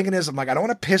remember thinking is, I'm like, I don't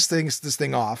want to piss this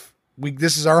thing off.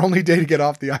 This is our only day to get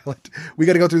off the island. We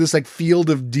got to go through this like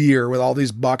field of deer with all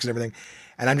these bucks and everything.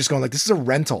 And I'm just going like, this is a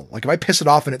rental. Like, if I piss it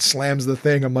off and it slams the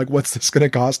thing, I'm like, what's this going to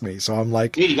cost me? So I'm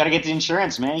like, dude, you got to get the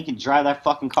insurance, man. You can drive that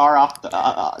fucking car off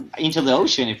into the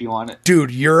ocean if you want it.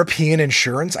 Dude, European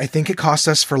insurance. I think it cost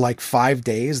us for like 5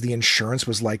 days. The insurance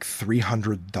was like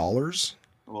 $300.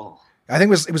 Whoa. I think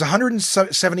it was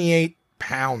 178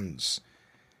 pounds.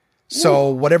 So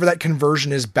whatever that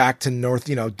conversion is back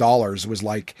to dollars was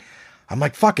like, I'm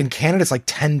like, fucking Canada, it's like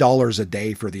 $10 a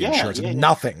day for the insurance.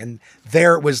 Nothing. And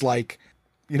there it was like,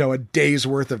 a day's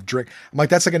worth of drink. I'm like,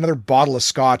 that's like another bottle of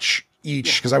scotch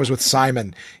each. Because I was with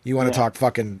Simon. You want to talk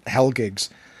fucking hell gigs.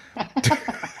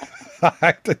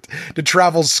 to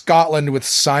travel Scotland with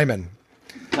Simon.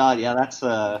 God, yeah, that's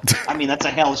that's a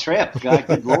hell trip. God,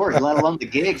 good Lord, let alone the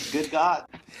gigs. Good God.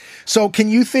 So can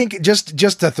you think,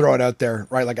 just to throw it out there,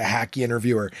 right, like a hacky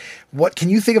interviewer, what can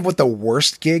you think of what the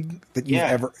worst gig that you've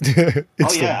ever...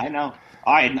 I know.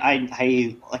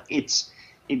 I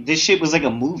this shit was like a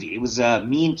movie. It was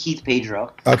me and Keith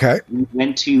Pedro. Okay. We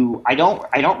went to, I don't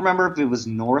remember if it was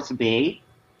North Bay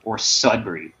or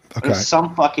Sudbury. Okay. It was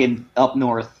some fucking up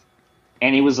north,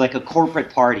 and it was like a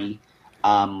corporate party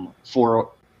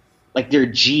for like their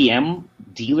GM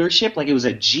dealership. Like, it was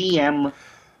a GM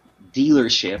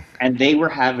dealership, and they were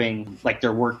having like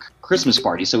their work Christmas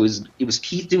party. So it was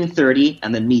Keith doing 30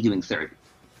 and then me doing 30.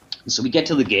 So we get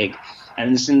to the gig,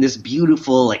 and it's in this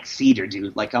beautiful like theater,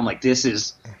 dude. Like, I'm like, this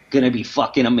is gonna be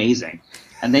fucking amazing.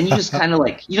 And then you just kind of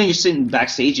like, you're sitting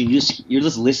backstage and you're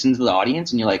just listening to the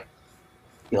audience, and you're like,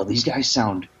 yo, these guys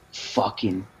sound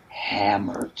fucking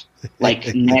hammered,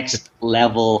 like next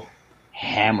level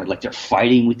hammered. Like, they're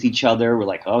fighting with each other. We're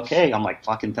like, okay. I'm like,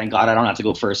 fucking thank God I don't have to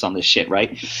go first on this shit,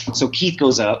 right? So Keith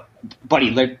goes up, buddy.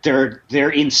 They're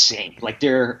insane. Like,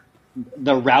 they're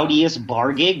the rowdiest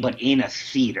bar gig, but in a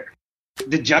theater.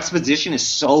 The juxtaposition is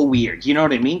so weird. You know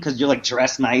what I mean? Because you're like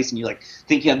dressed nice and you like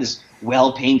think you have this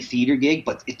well-paying theater gig,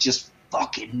 but it's just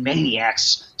fucking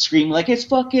maniacs screaming like it's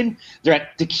fucking. They're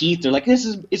at the Keith. They're like,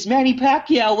 it's Manny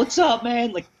Pacquiao. What's up,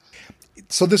 man? Like.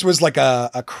 So this was like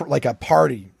a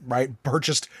party, right?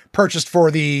 Purchased for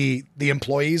the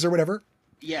employees or whatever.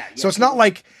 Yeah. So it's not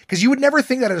like, because you would never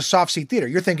think that at a soft seat theater.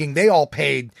 You're thinking they all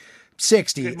paid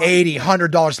 $60, $80,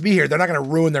 $100 to be here. They're not going to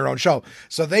ruin their own show.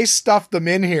 So they stuffed them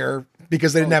in here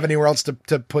because they didn't have anywhere else to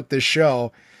put this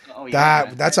show. Oh,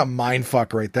 yeah, that's a mind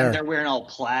fuck right there. And they're wearing all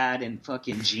plaid and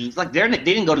fucking jeans. Like, they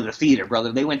didn't go to the theater,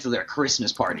 brother. They went to their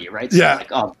Christmas party, right? So yeah.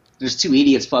 Like, oh, there's two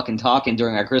idiots fucking talking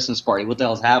during our Christmas party. What the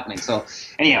hell's happening? So,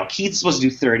 anyhow, Keith's supposed to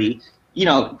do 30.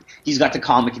 He's got the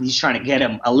comic and he's trying to get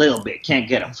him a little bit. Can't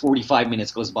get him. 45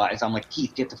 minutes goes by. So I'm like,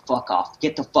 Keith, get the fuck off.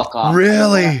 Get the fuck off.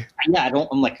 Really?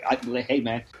 I'm like, hey,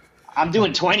 man, I'm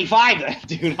doing 25,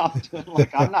 dude.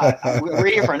 I'm not. We're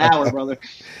here for an hour, brother.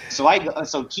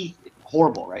 So Keith,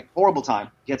 horrible, right? Horrible time.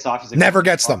 Gets off. He's like, never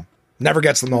gets them. Never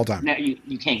gets them the whole time. No,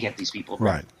 you can't get these people.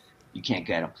 Right. You can't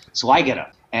get them. So I get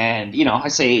up. And, I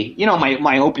say,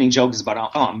 my opening joke is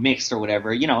about, I'm mixed or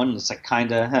whatever, and it's like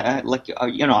kind of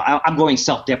I'm going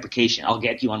self-deprecation. I'll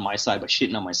get you on my side by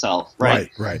shitting on myself. Right.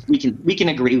 We can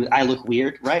agree with, I look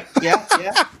weird, right? Yeah.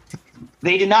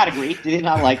 They did not agree. They did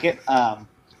not like it.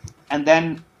 And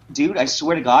then, dude, I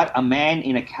swear to God, a man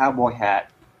in a cowboy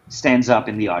hat stands up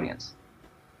in the audience.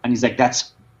 And he's like,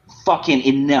 that's fucking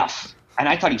enough. And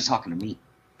I thought he was talking to me.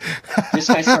 This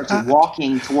guy starts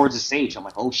walking towards the stage. I'm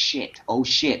like, oh shit.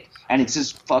 And it's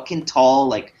this fucking tall,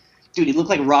 like, dude, he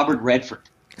looked like Robert Redford,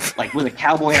 like with a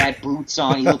cowboy hat, boots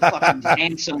on. He looked fucking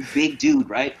handsome, big dude,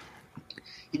 right?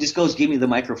 He just goes, give me the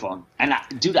microphone. And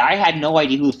I had no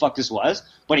idea who the fuck this was,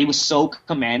 but he was so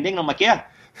commanding. I'm like, yeah,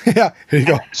 Yeah, here you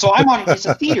go. So I'm on, it's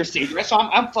a theater stage, right? So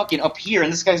I'm fucking up here,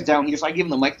 and this guy's down here. So I give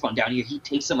him the microphone down here. He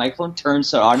takes the microphone,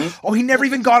 turns to the audience. Oh, he never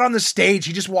even got on the stage.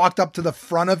 He just walked up to the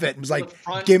front of it and was like,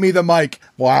 give me the mic.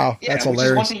 Wow, Yeah, that's which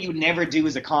hilarious. is one thing you would never do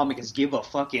as a comic is give a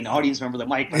fucking audience member the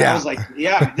mic. But Yeah. I was like,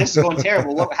 yeah, this is going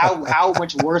terrible. How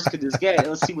much worse could this get?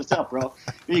 Let's see what's up, bro.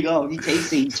 Here you go. He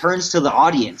takes it. He turns to the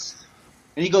audience,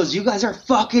 and he goes, "You guys are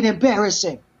fucking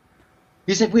embarrassing."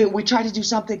 He's like, we tried to do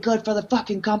something good for the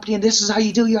fucking company, and this is how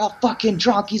you do. You're all fucking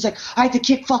drunk. He's like, I had to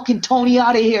kick fucking Tony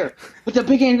out of here at the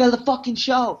beginning of the fucking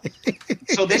show.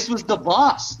 So this was the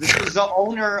boss. This was the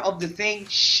owner of the thing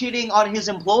shitting on his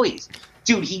employees.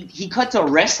 Dude, he cut a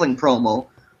wrestling promo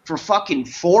for fucking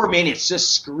 4 minutes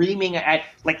just screaming at,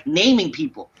 like, naming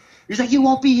people. He's like, you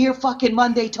won't be here fucking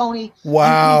Monday, Tony.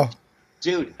 Wow.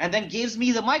 Dude, and then gives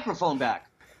me the microphone back.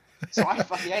 So I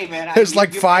fucking, hey, man. There's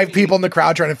like 5 people in the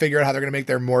crowd trying to figure out how they're going to make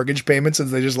their mortgage payments since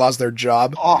they just lost their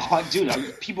job. Oh,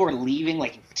 dude, people are leaving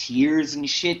like in tears and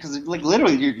shit because, like,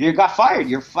 literally, you got fired.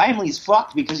 Your family's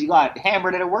fucked because you got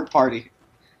hammered at a work party.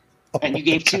 And you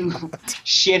gave 2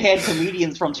 shithead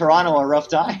comedians from Toronto a rough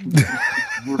time.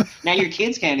 Now your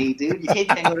kids can't eat, dude. Your kids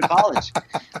can't go to college.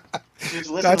 Just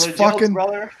listen That's to the fucking... jokes,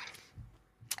 brother.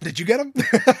 Did you get them?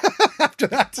 After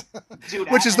that?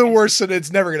 Dude, which is the worst, and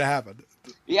it's never going to happen.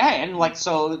 Yeah, and like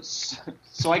so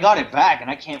I got it back, and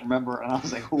I can't remember, and I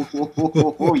was like,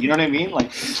 whoa, you know what I mean?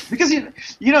 Like, because you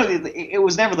know, it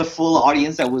was never the full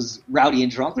audience that was rowdy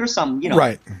and drunk. There's some,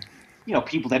 right.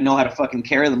 People that know how to fucking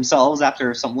carry themselves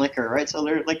after some liquor, right? So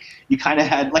they're like, you kind of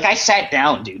had, like, I sat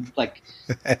down, dude. Like,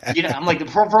 I'm like, the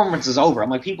performance is over. I'm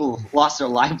like, people lost their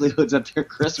livelihoods at their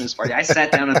Christmas party. I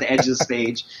sat down at the edge of the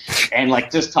stage and,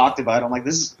 like, just talked about it. I'm like,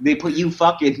 they put you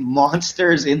fucking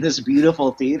monsters in this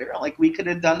beautiful theater. Like, we could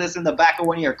have done this in the back of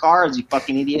one of your cars, you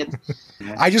fucking idiot.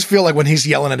 I just feel like when he's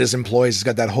yelling at his employees, he's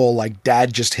got that whole, like,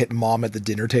 dad just hit mom at the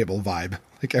dinner table vibe.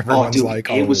 Like, everyone's like,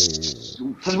 it was,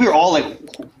 because we were all like,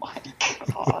 oh my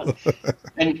God.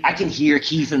 And I can hear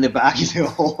Keith in the back. He's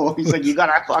like,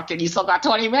 you still got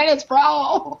 20 minutes,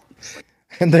 bro.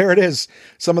 And there it is.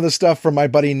 Some of the stuff from my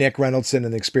buddy Nick Reynoldson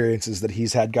and the experiences that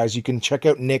he's had. Guys, you can check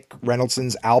out Nick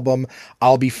Reynoldson's album,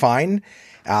 I'll Be Fine.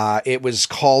 It was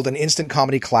called an instant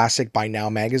comedy classic by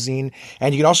Now Magazine.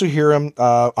 And you can also hear him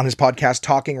on his podcast,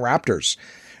 Talking Raptors,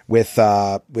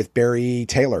 with Barry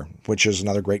Taylor, which is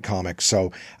another great comic.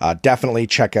 So definitely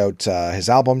check out his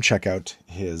album, check out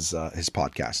his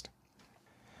podcast.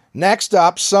 Next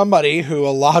up, somebody who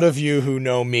a lot of you who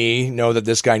know me know that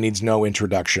this guy needs no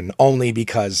introduction, only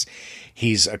because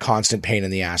he's a constant pain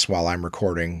in the ass while I'm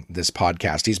recording this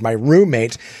podcast. He's my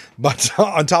roommate, but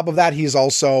on top of that, he's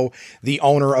also the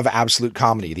owner of Absolute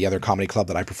Comedy, the other comedy club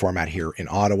that I perform at here in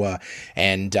Ottawa.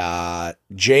 And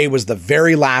Jay was the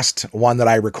very last one that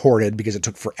I recorded because it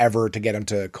took forever to get him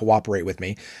to cooperate with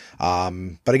me.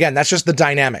 But again, that's just the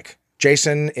dynamic.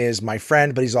 Jason is my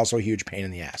friend, but he's also a huge pain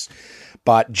in the ass.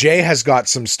 But Jay has got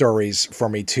some stories for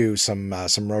me too, some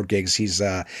road gigs. He's,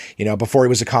 before he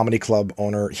was a comedy club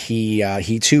owner,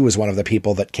 he too was one of the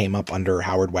people that came up under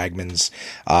Howard Wagman's,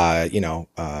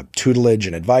 tutelage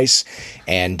and advice.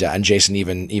 And Jason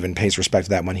even pays respect to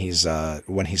that when he's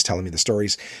telling me the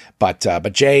stories.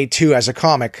 But Jay too, as a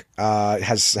comic,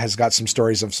 has got some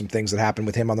stories of some things that happened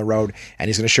with him on the road, and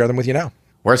he's going to share them with you now.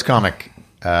 Worst comic,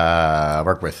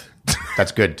 work with.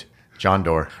 That's good. John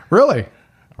Doerr. Really?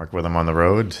 Worked with him on the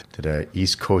road, did a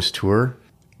East Coast tour,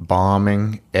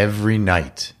 bombing every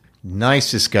night.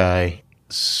 Nicest guy,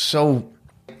 so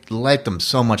liked him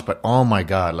so much, but oh my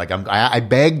God, like I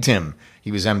begged him,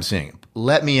 he was emceeing,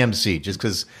 let me MC, just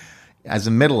because as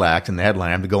a middle act in the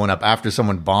headline, I'm going up after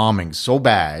someone bombing so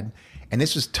bad, and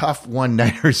this was tough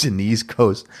one-nighters in the East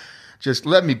Coast. Just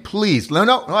let me, please.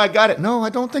 No, I got it. No, I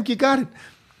don't think you got it.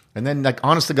 And then, like,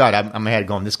 honest to God, I'm ahead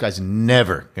going, this guy's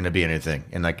never going to be anything.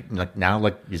 And, like now,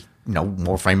 like, he's,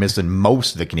 more famous than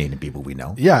most of the Canadian people we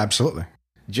know. Yeah, absolutely.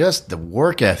 Just the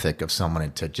work ethic of someone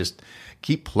to just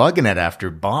keep plugging it after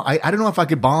bomb. I don't know if I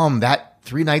could bomb that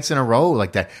 3 nights in a row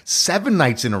like that, 7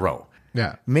 nights in a row.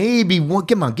 Yeah. Maybe one,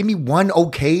 give me one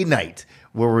okay night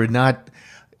where we're not,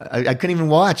 I couldn't even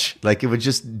watch. Like, it was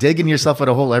just digging yourself at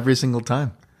a hole every single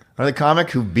time. Another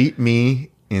comic who beat me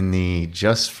in the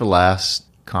Just for Laughs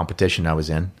competition I was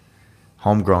in,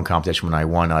 homegrown competition when I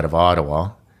won out of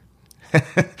Ottawa.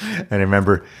 And I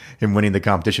remember him winning the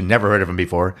competition, never heard of him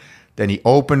before. Then he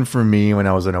opened for me when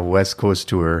I was on a West Coast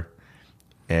tour,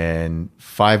 and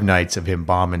 5 nights of him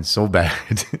bombing so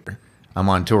bad. I'm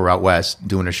on tour out west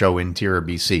doing a show in Interior,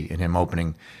 BC, and him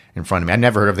opening in front of me. I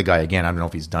never heard of the guy again. I don't know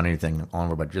if he's done anything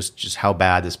onward, but just how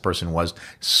bad this person was.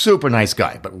 Super nice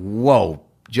guy, but whoa,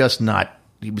 just not,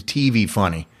 he was TV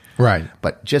funny. Right.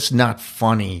 But just not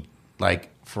funny, like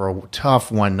for a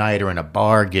tough one-nighter in a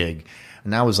bar gig.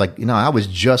 And I was like, I was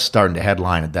just starting to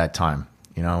headline at that time.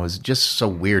 It was just so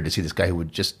weird to see this guy who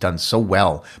had just done so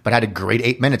well, but had a great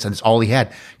 8 minutes, and that's all he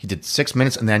had. He did 6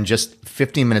 minutes and then just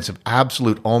 15 minutes of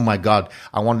absolute, oh my God,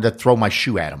 I wanted to throw my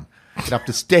shoe at him. Get up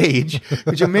the stage,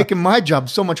 because you're making my job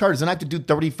so much harder. Then I have to do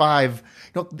 35.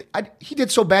 He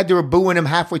did so bad they were booing him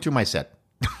halfway through my set.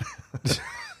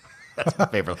 That's my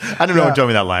favorite. I don't know who told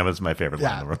me that line, but it's my favorite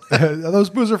line in the room. Those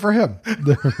boos are for him.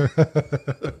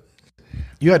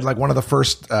 You had like one of the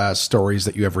first stories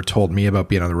that you ever told me about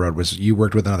being on the road was you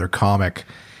worked with another comic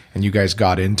and you guys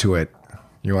got into it.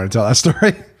 You want to tell that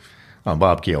story? Oh,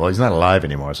 Bob Keel. Well, he's not alive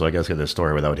anymore, so I guess I get this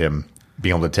story without him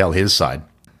being able to tell his side.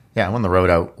 Yeah, I'm on the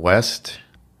road out west.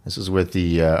 This is with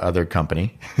the other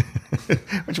company,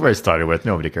 which is where I started with.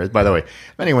 Nobody cares. By the way,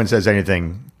 if anyone says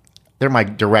anything, they're my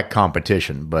direct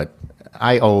competition, but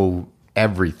I owe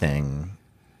everything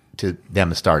to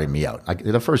them starting me out. Like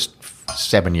the first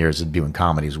 7 years of doing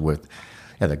comedies with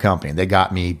the company, they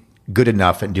got me good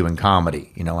enough at doing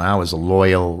comedy, and I was a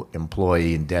loyal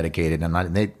employee and dedicated,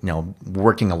 and they,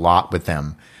 working a lot with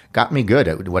them got me good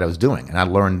at what I was doing, and I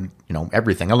learned,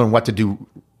 everything. I learned what to do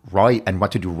right and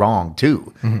what to do wrong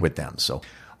too with them. So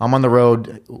I'm on the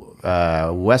road,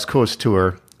 West Coast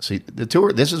tour. See, the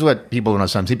tour, this is what people know.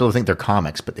 Some people think they're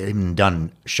comics, but they've even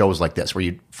done shows like this where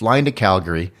you fly into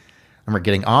Calgary and we're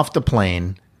getting off the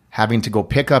plane, having to go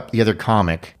pick up the other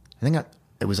comic. I think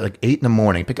it was like 8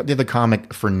 a.m, pick up the other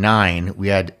comic for 9. We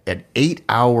had an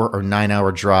 8-hour or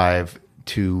 9-hour drive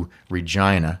to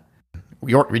Regina.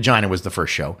 Regina was the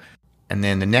first show. And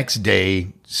then the next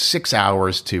day, 6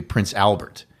 hours to Prince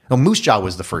Albert. No, Moose Jaw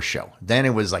was the first show. Then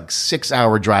it was like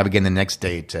 6-hour drive again the next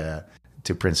day to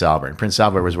Prince Albert. And Prince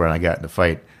Albert was where I got in the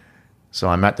fight. So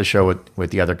I'm at the show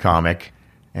with the other comic.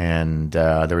 And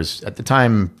there was, at the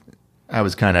time, I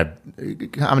was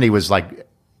comedy was like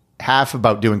half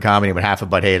about doing comedy, but half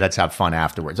about, hey, let's have fun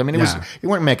afterwards. I mean, you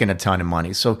weren't making a ton of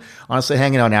money. So honestly,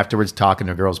 hanging out afterwards, talking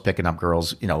to girls, picking up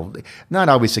girls, not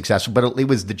always successful, but it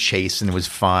was the chase and it was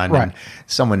fun. Right. And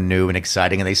someone new and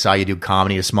exciting. And they saw you do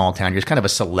comedy in a small town. You're kind of a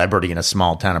celebrity in a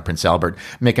small town of Prince Albert,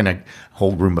 making a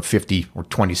whole room of 50 or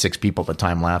 26 people at the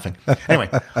time laughing. Anyway,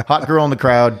 hot girl in the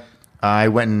crowd. I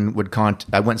went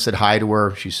and said hi to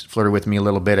her. She flirted with me a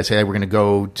little bit. I said, hey, we're going to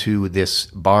go to this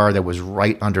bar that was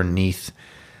right underneath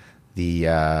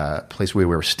the place where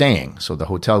we were staying. So the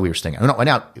hotel we were staying at. No,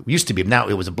 now it used to be. Now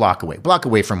it was a block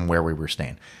away from where we were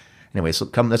staying. Anyway, so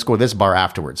let's go to this bar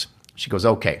afterwards. She goes,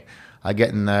 okay. I get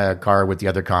in the car with the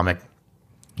other comic.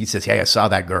 He says, hey, I saw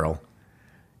that girl.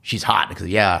 She's hot. Because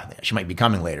she might be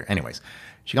coming later. Anyways,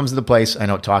 she comes to the place. I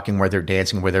know, talking with her,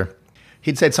 dancing with her.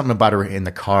 He'd said something about her in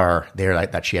the car there,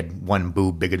 like that she had one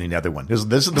boob bigger than the other one. This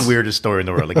is the weirdest story in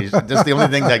the world. Like, this is the only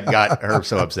thing that got her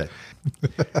so upset.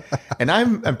 And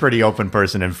I'm a pretty open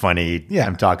person and funny. Yeah.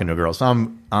 I'm talking to a girl. So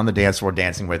I'm on the dance floor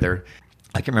dancing with her.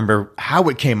 I can't remember how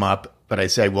it came up, but I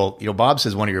said, well, Bob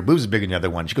says one of your boobs is bigger than the other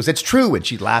one. She goes, it's true. And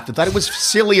she laughed and thought it was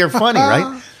silly or funny,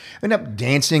 right? End up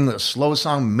dancing a slow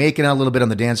song, making out a little bit on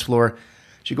the dance floor.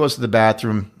 She goes to the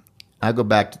bathroom. I go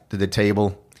back to the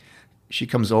table. She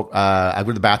comes over. I go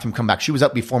to the bathroom, come back. She was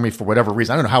up before me for whatever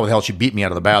reason. I don't know how the hell she beat me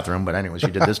out of the bathroom, but anyway, she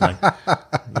did this night.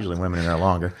 Usually women are there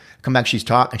longer. Come back, she's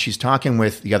talking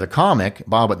with the other comic,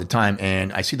 Bob at the time,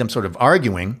 and I see them sort of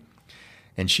arguing,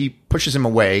 and she pushes him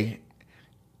away,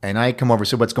 and I come over,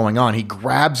 so what's going on? He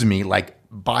grabs me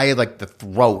by the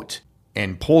throat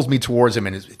and pulls me towards him,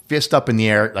 and his fist up in the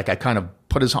air, like I kind of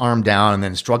put his arm down and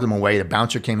then struggled him away. The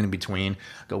bouncer came in between.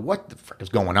 I go, what the frick is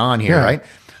going on here, right?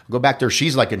 Go back there.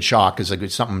 She's like in shock because it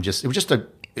was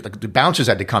the bouncers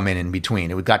had to come in between.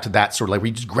 It got to that sort of like where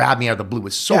he just grabbed me out of the blue. It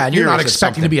was so and you're not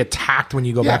expecting to be attacked when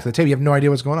you go back to the table. You have no idea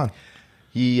what's going on.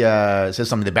 He says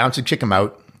something. The bouncer kicked him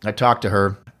out. I talked to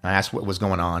her. I asked what was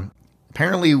going on.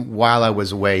 Apparently, while I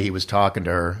was away, he was talking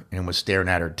to her and was staring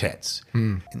at her tits.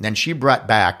 And then she brought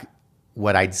back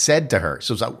what I'd said to her.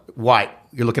 So it was like, why?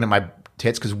 You're looking at my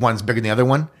tits because one's bigger than the other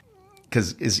one?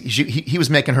 Because he was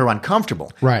making her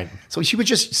uncomfortable. Right. So she was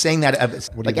just saying that.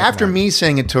 After me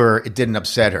saying it to her, it didn't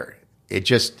upset her. It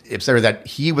just upset her that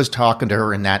he was talking to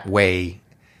her in that way.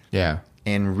 Yeah.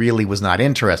 And really was not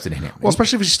interested in him. Well,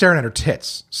 especially if he's staring at her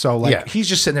tits. So he's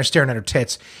just sitting there staring at her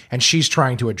tits and she's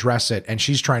trying to address it. And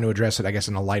she's trying to address it, I guess,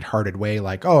 in a lighthearted way.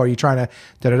 Like, oh, are you trying to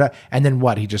da-da-da? And then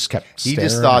what? He just kept staring. He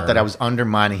just thought that I was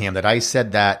undermining him, that I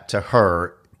said that to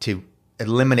her to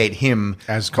eliminate him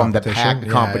as from the packed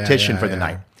competition for the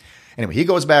night. Anyway, he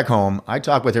goes back home. I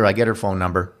talk with her. I get her phone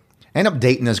number. Ended up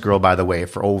dating this girl, by the way,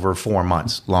 for over 4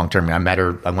 months, long term. I met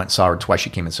her. I went and saw her twice. She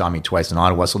came and saw me twice in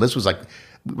Ottawa. So this was like,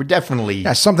 we were definitely...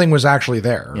 Yeah, something was actually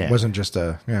there. Yeah. It wasn't just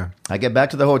a... Yeah. I get back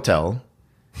to the hotel.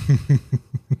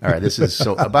 All right, this is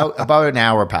so about an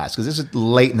hour past because this is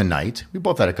late in the night. We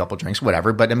both had a couple drinks,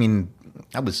 whatever. But I mean,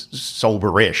 I was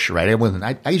sober-ish, right? I wasn't.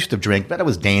 I used to drink, but I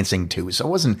was dancing too, so I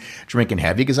wasn't drinking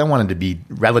heavy because I wanted to be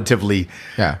relatively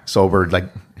sober, like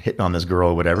hitting on this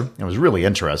girl or whatever. I was really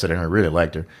interested in her. I really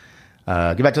liked her.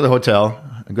 Get back to the hotel.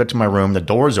 I go to my room. The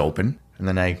door's open, and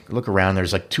then I look around.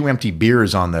 There's like 2 empty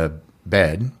beers on the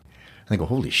bed. I go,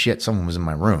 holy shit! Someone was in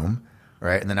my room.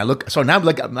 Right. And then I look, so now I'm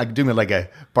like doing like a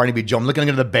Barnaby Joe. I'm looking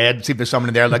under the bed, see if there's someone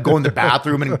in there, like go in the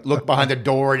bathroom and look behind the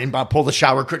door and pull the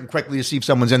shower curtain quickly to see if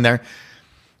someone's in there.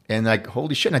 And like,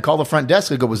 holy shit. And I call the front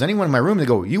desk. I go, was anyone in my room? They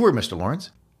go, you were, Mr.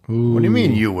 Lawrence. Ooh. What do you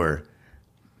mean you were?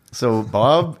 So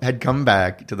Bob had come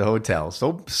back to the hotel,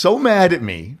 so mad at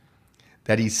me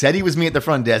that he said he was me at the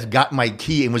front desk, got my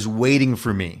key and was waiting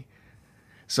for me.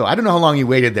 So I don't know how long he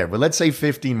waited there, but let's say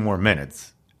 15 more minutes.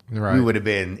 Right. We would have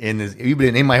been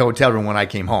in my hotel room when I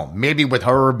came home. Maybe with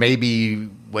her, maybe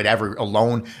whatever,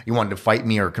 alone. He wanted to fight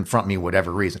me or confront me,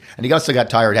 whatever reason. And he also got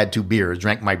tired, had 2 beers,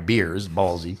 drank my beers,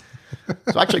 ballsy.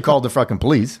 So I actually called the fucking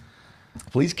police.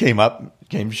 Police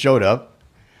showed up,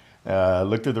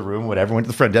 looked at the room, whatever, went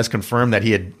to the front desk, confirmed that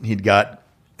he'd got,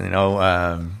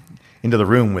 into the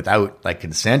room without like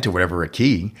consent or whatever, a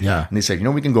key. Yeah. And they said,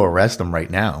 we can go arrest him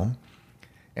right now.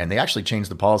 And they actually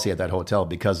changed the policy at that hotel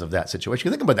because of that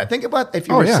situation. Think about that. Think about if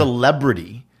you were a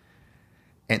celebrity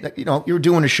and, you're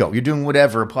doing a show, you're doing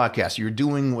whatever, a podcast, you're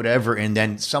doing whatever, and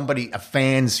then a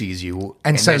fan sees you.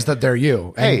 And says that they're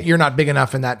you. And hey, you're not big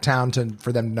enough in that town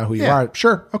for them to know who you are.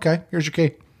 Sure. Okay. Here's your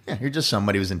key. Yeah. You're just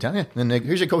somebody who's in town. Yeah. And then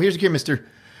here's your key, Mr.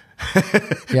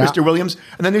 Mr. Williams.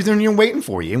 And then they're waiting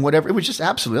for you and whatever. It was just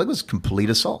absolutely, it was complete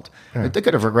assault. Yeah. They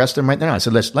could have arrested him right now. I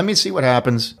said, let me see what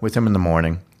happens with him in the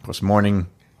morning. Of course, morning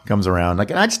comes around,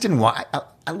 and I just didn't want.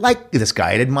 I liked this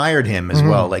guy. I admired him as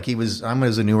well. Like I was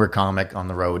a newer comic on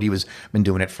the road. He was been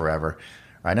doing it forever,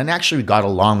 right? And actually got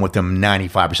along with him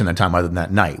 95% of the time. Other than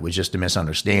that night, it was just a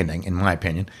misunderstanding, in my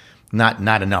opinion. Not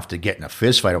enough to get in a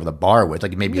fist fight over the bar with.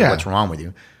 Like maybe what's wrong with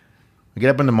you? We get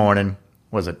up in the morning.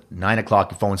 What was it 9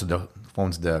 o'clock? He phones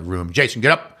the room. Jason,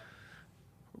 get up.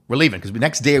 We're leaving because the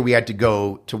next day we had to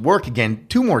go to work again.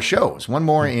 2 more shows. One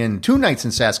more in 2 nights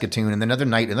in Saskatoon, and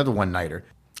another one-nighter.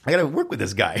 I got to work with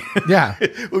this guy. Yeah.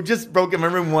 Who just broke in my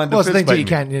room one. Well, it's the thing you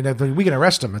can't, we can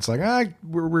arrest him. It's like, I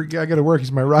got to work.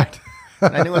 He's my ride.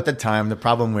 I knew at the time the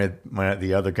problem with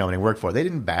the other company I worked for, they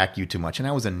didn't back you too much. And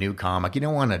I was a new comic. You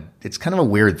don't want to, it's kind of a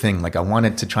weird thing. Like I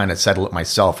wanted to try to settle it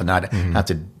myself and not have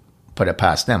to put it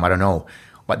past them. I don't know.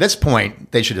 But at this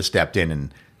point, they should have stepped in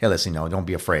and, hey, listen, don't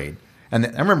be afraid. And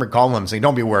I remember calling him saying,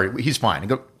 don't be worried. He's fine. I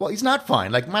go, well, he's not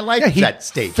fine. Like my life is at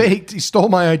stake. He stole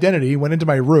my identity, went into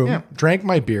my room, drank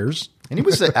my beers. And he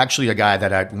was actually a guy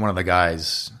one of the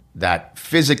guys that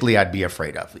physically I'd be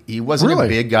afraid of. He wasn't a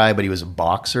big guy, but he was a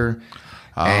boxer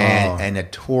and a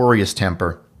notorious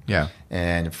temper. Yeah.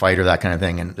 And a fighter, that kind of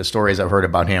thing. And the stories I've heard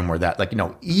about him were that, like,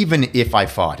 even if I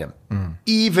fought him,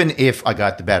 even if I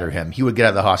got the better of him, he would get out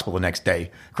of the hospital the next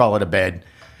day, crawl out of bed,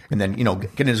 and then,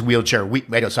 get in his wheelchair,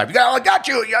 wait outside. Oh, I got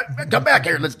you. Come back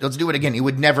here. Let's do it again. It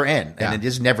would never end. And it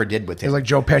just never did with him. It's like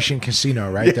Joe Pesci in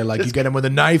Casino, right? They're like, you get him with a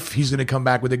knife, he's going to come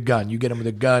back with a gun. You get him with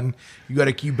a gun,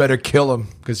 you better kill him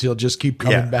because he'll just keep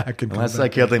coming back. Unless I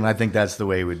killed him, I think that's the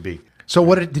way it would be.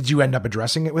 So did you end up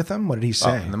addressing it with him? What did he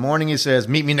say? In the morning, he says,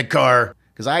 meet me in the car.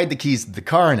 Because I had the keys to the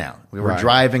car now. We were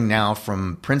driving now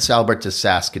from Prince Albert to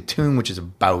Saskatoon, which is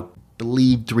about, I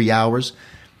believe, 3 hours.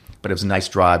 But it was a nice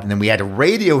drive. And then we had a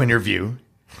radio interview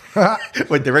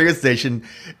with the radio station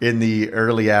in the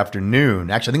early afternoon.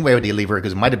 Actually, I think we had to leave early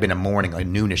because it might have been a morning, like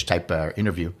noonish type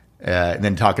interview. And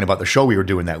then talking about the show we were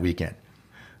doing that weekend.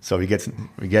 So we get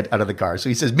out of the car. So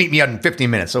he says, meet me out in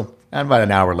 15 minutes. So about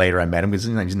an hour later, I met him because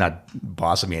he's not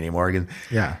bossing me anymore. And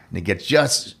he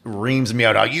just reams me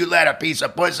out. Oh, you let a piece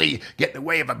of pussy get in the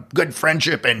way of a good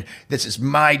friendship. And this is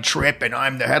my trip. And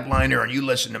I'm the headliner. And you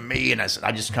listen to me. And I said,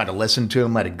 I just kind of listened to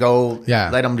him, let it go. Yeah.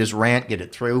 Let him just rant, get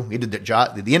it through. He did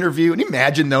the interview. And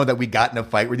imagine, though, that we got in a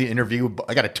fight with the interview.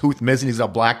 I got a tooth missing. He's a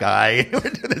black eye.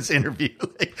 This interview.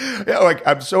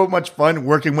 I'm so much fun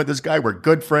working with this guy. We're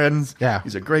good friends. Yeah.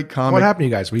 He's a great comic. What happened to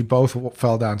you guys? We both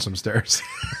fell down some stairs.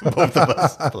 Both of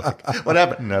us. What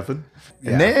happened? Nothing.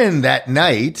 Yeah. And then that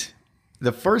night,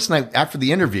 the first night after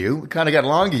the interview, we kind of got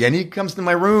along again. He comes to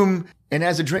my room and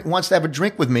has a drink, wants to have a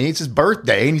drink with me. It's his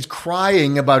birthday, and he's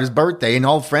crying about his birthday and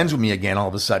all friends with me again all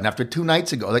of a sudden after 2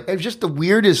 nights ago. Like, it was just the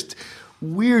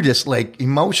weirdest, like,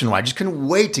 emotional. I just couldn't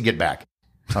wait to get back.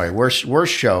 All right,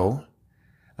 worst show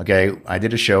Okay, I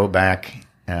did a show back.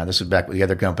 This was back with the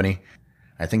other company.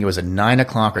 I think it was a 9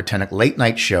 o'clock or 10 o'clock late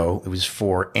night show. It was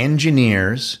for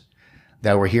engineers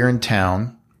that were here in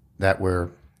town that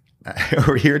were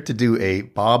here to do a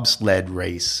bobsled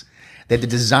race. They had to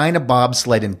design a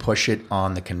bobsled and push it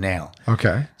on the canal.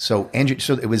 Okay. So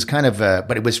it was kind of,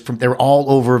 but it was they were all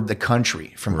over the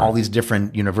country from all these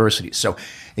different universities. So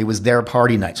it was their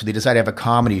party night. So they decided to have a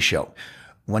comedy show.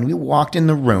 When we walked in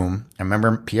the room, I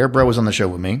remember Pierre Bro was on the show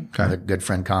with me, a good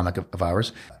friend comic of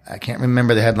ours. I can't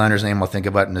remember the headliner's name. I'll think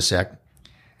about it in a sec.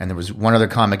 And there was one other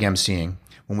comic emceeing.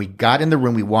 When we got in the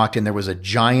room, we walked in, there was a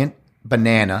giant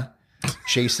banana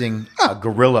chasing a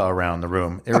gorilla around the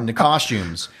room. They were in the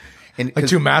costumes. And like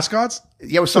 2 mascots?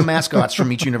 Yeah, it was some mascots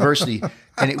from each university.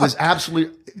 And it was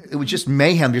just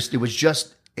mayhem. It was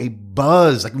just a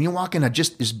buzz. Like when you walk in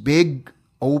just this big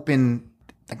open,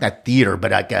 like not theater,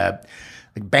 but like a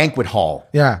banquet hall.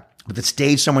 Yeah. With the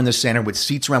stage somewhere in the center with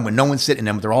seats around with no one sitting in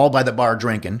them. They're all by the bar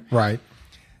drinking. Right.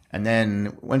 And then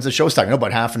when's the show starting?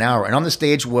 About half an hour. And on the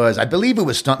stage was, I believe it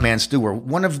was Stuntman Stu or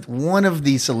one of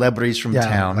the celebrities from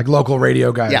town. Like local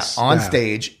radio guys. Yeah, on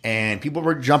stage. And people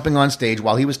were jumping on stage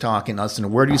while he was talking. Listening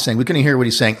to a word he was saying. We couldn't hear what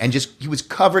he's saying. And he was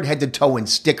covered head to toe in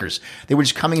stickers. They were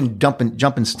just coming and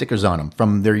jumping stickers on him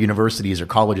from their universities or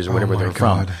colleges or whatever they're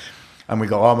from. And we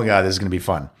go, oh my God, this is going to be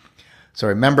fun. So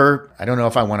I remember, I don't know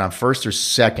if I went on first or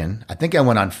second. I think I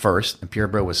went on first, and Pierre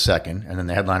Bro was second, and then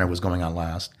the headliner was going on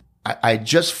last. I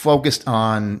just focused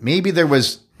on, there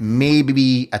was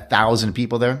 1,000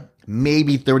 people there.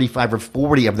 Maybe 35 or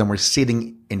 40 of them were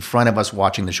sitting in front of us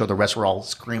watching the show. The rest were all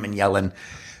screaming, yelling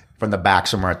from the back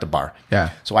somewhere at the bar. Yeah.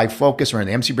 So I focused on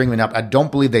the MC bringing me up. I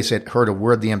don't believe they heard a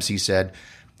word the MC said.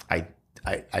 I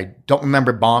don't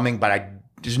remember bombing, but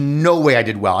there's no way I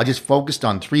did well. I just focused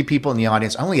on 3 people in the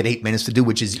audience. I only had 8 minutes to do,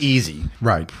 which is easy.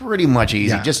 Right. Pretty much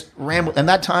easy. Yeah. Just ramble. And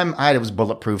that time it was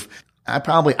bulletproof.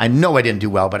 I know I didn't do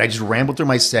well, but I just rambled through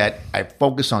my set. I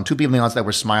focused on 2 people in the audience that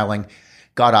were smiling,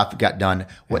 got off, got done,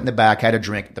 went in the back, had a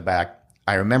drink at the back.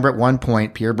 I remember at one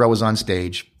point, Pierre Bro was on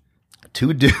stage.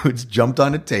 2 dudes jumped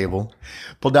on a table,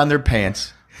 pulled down their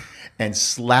pants, and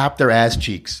slapped their ass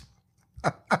cheeks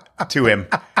to him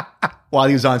while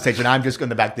he was on stage. And I'm just going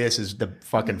to back. This is the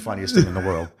fucking funniest thing in the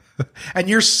world. And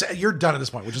you're done at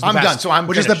this point, which is the I'm best. done. So I'm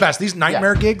which finished. is the best. These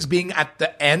nightmare gigs being at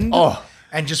the end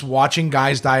and just watching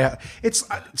guys die. It's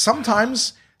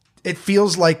sometimes it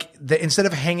feels like instead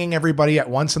of hanging everybody at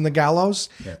once in the gallows,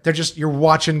 you're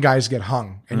watching guys get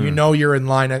hung, and you know you're in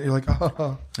line, and you're like,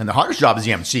 oh. And the hardest job is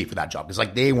the MC for that job. It's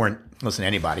like they weren't listening to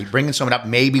anybody. Bringing someone up,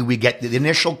 maybe we get the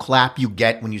initial clap you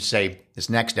get when you say this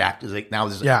next act is like now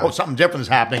this is something different is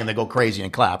happening, and they go crazy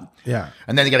and clap. Yeah,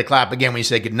 and then they get a clap again when you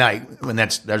say good night, when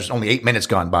there's only 8 minutes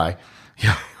gone by.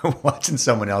 Yeah, watching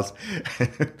someone else. I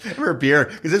remember Pierre,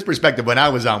 because his perspective when I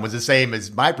was on was the same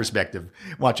as my perspective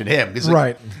watching him.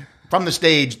 Right. From the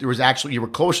stage, you were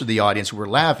closer to the audience who were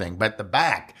laughing, but at the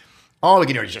back, all we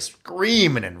can hear is just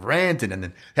screaming and ranting. And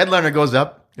then headliner goes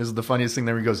up. This is the funniest thing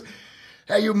there. He goes,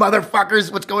 "Hey, you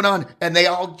motherfuckers, what's going on?" And they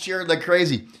all cheered like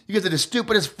crazy. You guys are the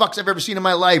stupidest fucks I've ever seen in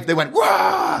my life. They went,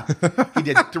 "Wah!" He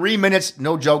did 3 minutes,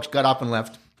 no jokes, got up and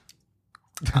left.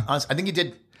 I think he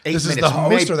did 8 minutes. This is the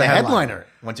host or the headliner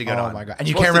once he got on. Oh my God. And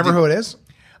you can't remember who it is?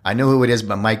 I know who it is,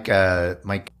 but Mike.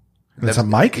 That's a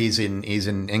Mike? He's in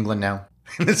England now.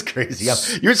 That's crazy. Yeah.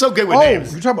 You're so good with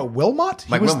names. You're talking about Wilmot?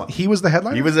 Wilmot. He was the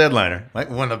headliner? He was the headliner. Like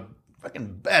one of the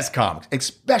fucking best comics,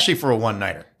 especially for a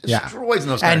one-nighter. Destroys in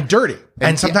those and dirty.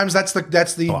 And sometimes that's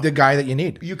the guy that you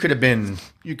need. You could have been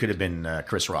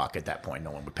Chris Rock at that point.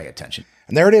 No one would pay attention.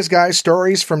 And there it is, guys.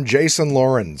 Stories from Jason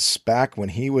Lawrence back when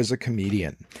he was a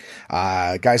comedian.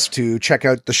 Guys, to check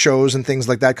out the shows and things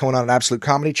like that going on at Absolute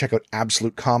Comedy, check out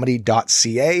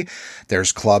absolutecomedy.ca.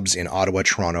 There's clubs in Ottawa,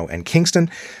 Toronto, and Kingston.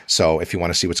 So if you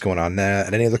want to see what's going on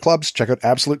at any of the clubs, check out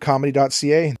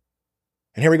absolutecomedy.ca. And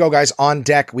here we go, guys. On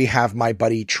deck, we have my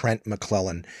buddy Trent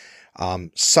McClellan.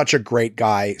 Such a great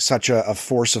guy, such a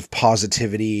force of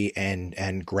positivity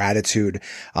and gratitude.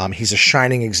 He's a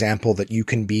shining example that you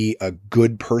can be a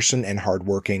good person and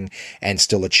hardworking and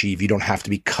still achieve. You don't have to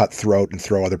be cutthroat and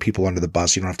throw other people under the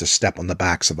bus. You don't have to step on the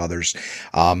backs of others.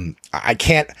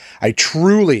 I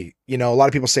truly, a lot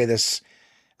of people say this.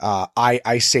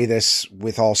 I say this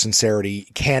with all sincerity.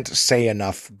 Can't say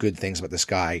enough good things about this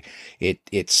guy.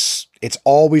 It's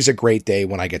always a great day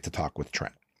when I get to talk with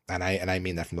Trent. And I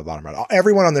mean that from the bottom of my heart.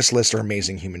 Everyone on this list are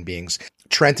amazing human beings.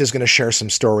 Trent is going to share some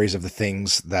stories of the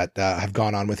things that have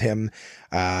gone on with him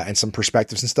and some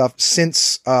perspectives and stuff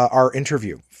since our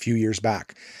interview a few years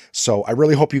back. So I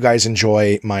really hope you guys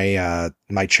enjoy my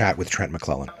chat with Trent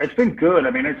McClellan. It's been good.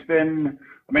 I mean, it's been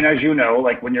I mean, as you know,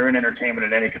 like when you're in entertainment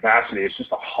in any capacity, it's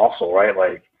just a hustle, right?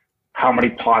 Like how many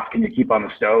pots can you keep on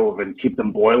the stove and keep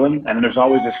them boiling? And then there's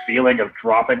always this feeling of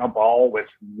dropping a ball with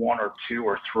one or two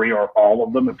or three or all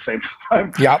of them at the same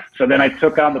time. Yep. So then I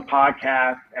took on the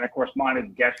podcast, and of course mine is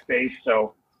guest based.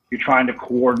 So you're trying to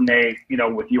coordinate, you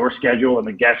know, with your schedule and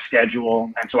the guest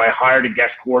schedule. And so I hired a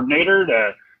guest coordinator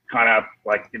to kind of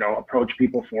like, you know, approach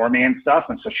people for me and stuff.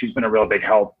 And so she's been a real big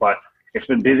help, but it's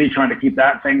been busy trying to keep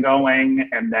that thing going.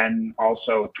 And then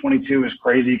also 22 is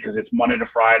crazy because it's Monday to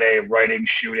Friday, writing,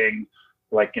 shooting,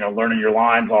 like, you know, learning your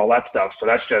lines, all that stuff. So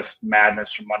that's just madness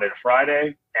from Monday to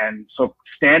Friday. And so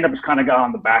stand-up has kind of got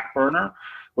on the back burner,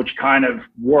 which kind of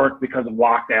worked because of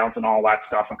lockdowns and all that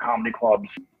stuff and comedy clubs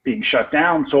being shut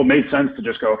down. So it made sense to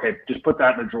just go, okay, just put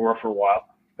that in the drawer for a while.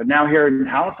 But now here in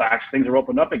Halifax, things are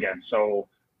opened up again. So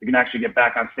you can actually get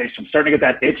back on stage. So I'm starting to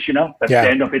get that itch, you know, that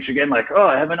stand-up itch again. Like, oh,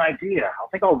 I have an idea. I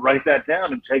think I'll write that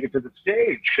down and take it to the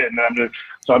stage. And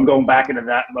I'm going back into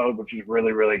that mode, which is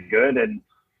really, really good. And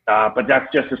but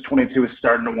that's just as 22 is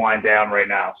starting to wind down right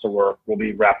now. So we'll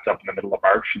be wrapped up in the middle of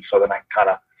March, and so then I kind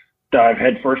of dive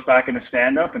head first back into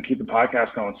stand-up and keep the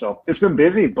podcast going. So it's been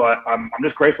busy, but I'm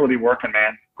just grateful to be working,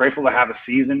 man. Grateful to have a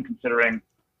season considering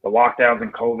the lockdowns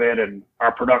and COVID, and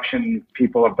our production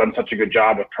people have done such a good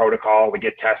job with protocol. We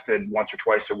get tested once or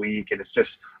twice a week, and it's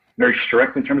just very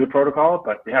strict in terms of protocol,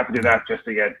 but you have to do that just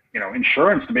to get, you know,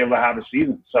 insurance to be able to have a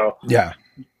season. So yeah,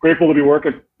 grateful to be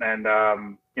working, and,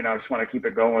 you know, I just want to keep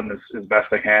it going as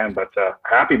best I can, but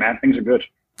happy, man. Things are good.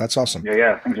 That's awesome.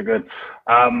 Yeah, things are good.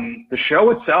 The show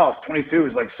itself, 22,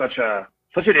 is like such an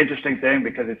interesting thing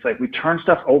because it's like we turn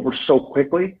stuff over so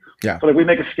quickly. Yeah. So like we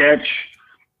make a sketch,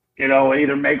 you know, it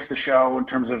either makes the show in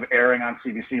terms of airing on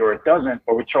CBC or it doesn't,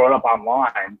 or we throw it up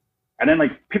online. And then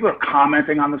like people are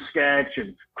commenting on the sketch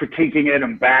and critiquing it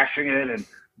and bashing it and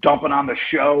dumping on the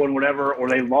show and whatever, or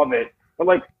they love it. But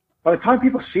like by the time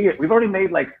people see it, we've already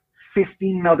made like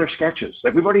 15 other sketches.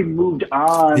 Like we've already moved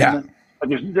on. Yeah.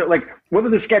 Like whether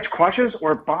the sketch crushes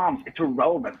or it bombs, it's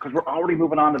irrelevant because we're already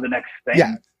moving on to the next thing.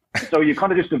 Yeah. So you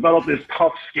kind of just develop this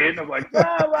tough skin of like,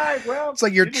 well, it's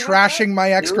like you're trashing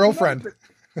my ex-girlfriend.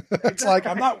 It's like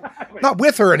I'm not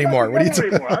with her anymore. What are you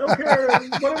doing? I don't care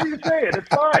whatever you're saying. It's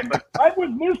fine, but I'm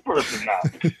with this person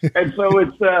now. And so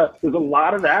it's there's a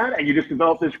lot of that, and you just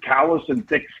develop this callous and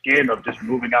thick skin of just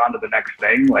moving on to the next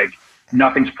thing. Like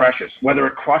nothing's precious. Whether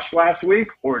it crushed last week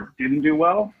or it didn't do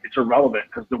well, it's irrelevant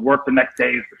because the work the next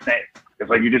day is the same. It's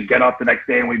like you just get up the next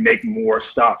day and we make more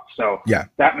stuff. So yeah,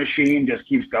 that machine just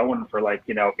keeps going for like,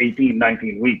 you know, 18,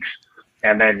 19 weeks.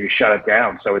 And then you shut it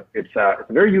down. So it's a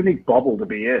very unique bubble to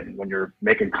be in when you're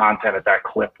making content at that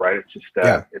clip, right? It's just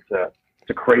it's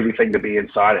a crazy thing to be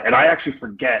inside it. And I actually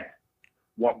forget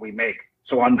what we make.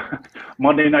 So on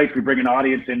Monday nights we bring an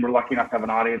audience in. We're lucky enough to have an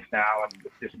audience now and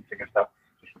with distancing and stuff.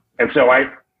 And so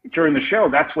during the show,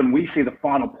 that's when we see the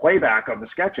final playback of the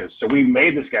sketches. So we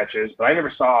made the sketches, but I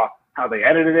never saw how they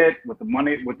edited it with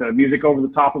the music over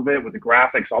the top of it, with the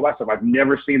graphics, all that stuff. I've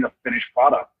never seen the finished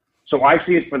product. So I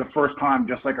see it for the first time,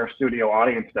 just like our studio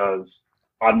audience does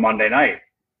on Monday night.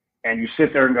 And you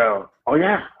sit there and go, oh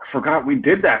yeah, I forgot we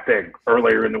did that thing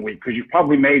earlier in the week. Cause you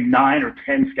probably made 9 or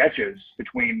 10 sketches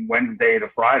between Wednesday to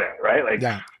Friday, right?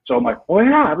 Like, So I'm like, oh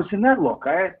yeah, I was in that look.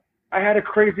 I had a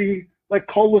crazy like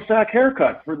cul-de-sac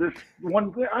haircut for this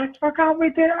one. I forgot we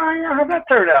did. How that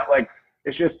turned out. Like,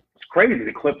 it's crazy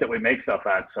the clip that we make stuff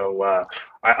at. So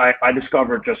I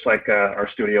discovered just like our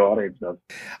studio audience does.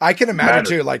 I can imagine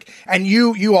too. Like, and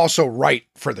you also write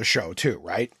for the show too,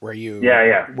 right? Where you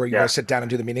guys sit down and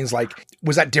do the meetings. Like,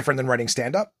 was that different than writing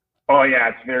stand up? Oh yeah,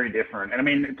 it's very different. And I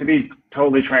mean, to be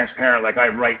totally transparent, like I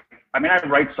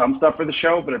write some stuff for the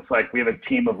show, but it's like we have a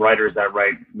team of writers that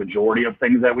write majority of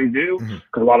things that we do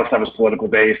because a lot of stuff is political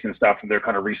based and stuff, and they're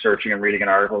kind of researching and reading in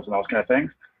articles and those kind of things.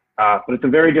 But it's a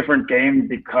very different game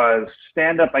because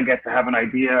stand-up, I get to have an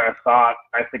idea, a thought,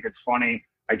 I think it's funny,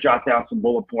 I jot down some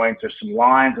bullet points or some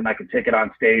lines, and I can take it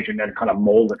on stage and then kind of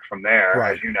mold it from there,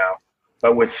 as you know.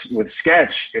 But with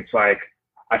sketch, it's like,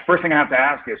 first thing I have to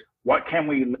ask is, what can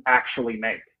we actually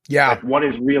make? Yeah. Like, what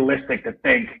is realistic to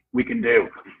think we can do?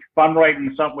 If I'm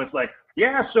writing something with like,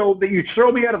 so that you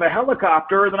throw me out of a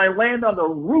helicopter, and then I land on the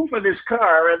roof of this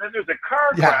car, and then there's a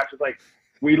car crash, it's like,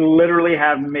 we literally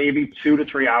have maybe 2 to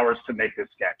 3 hours to make this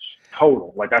sketch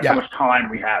total. Like that's how much time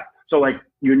we have. So like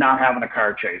you're not having a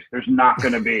car chase. There's not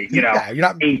going to be, you know, you're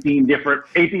not, 18 different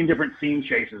scene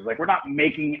chases. Like we're not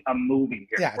making a movie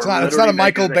here. Yeah, it's not a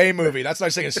Michael Bay movie. That's what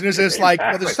I'm saying. As soon as it's like,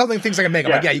 well, there's something things I can make.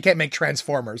 I'm like, yeah, you can't make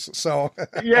Transformers. So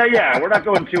yeah, we're not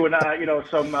going to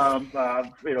some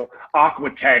aqua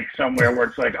tank somewhere where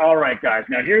it's like, all right, guys,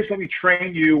 now here's let me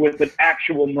train you with an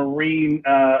actual Marine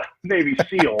Navy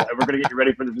SEAL, and we're going to get you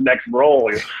ready for this next role.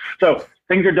 So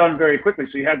things are done very quickly.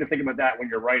 So you have to think about that when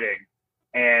you're writing.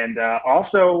 And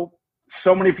also,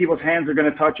 so many people's hands are going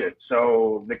to touch it.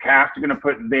 So the cast are going to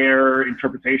put their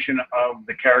interpretation of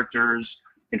the characters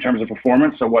in terms of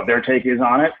performance, so what their take is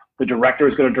on it. The director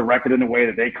is going to direct it in a way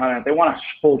that they want to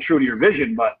hold true to your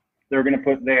vision, but they're going to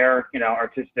put their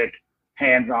artistic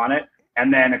hands on it.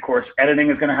 And then, of course, editing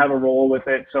is going to have a role with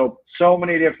it. So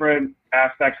many different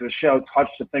aspects of the show touch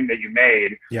the thing that you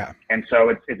made. Yeah. And so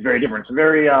it's very different. It's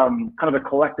very kind of a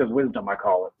collective wisdom, I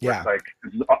call it. Yeah. It's like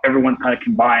everyone's kind of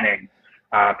combining.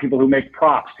 People who make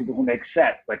props, people who make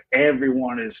sets, like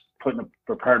everyone is putting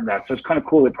a part in that. So it's kind of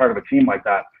cool to be part of a team like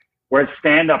that. Whereas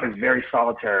stand-up is very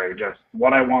solitary, just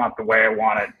what I want, the way I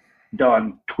want it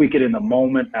done, tweak it in the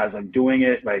moment as I'm doing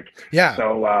it.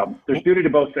 So there's beauty to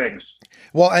both things.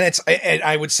 Well, and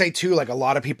I would say too, like a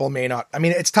lot of people may not, I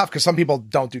mean, it's tough because some people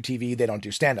don't do TV, they don't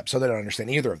do stand-up, so they don't understand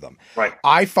either of them. Right.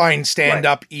 I find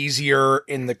stand-up easier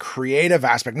in the creative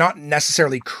aspect, not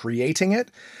necessarily creating it,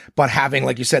 but having,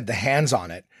 like you said, the hands on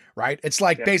it. Right. It's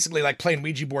like basically like playing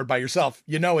Ouija board by yourself.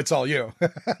 You know, it's all you.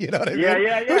 You know what I mean?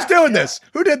 Yeah. Who's doing this?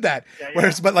 Who did that?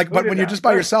 Whereas, but when you're just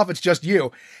by yourself, it's just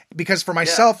you. Because for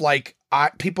myself, like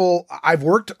I've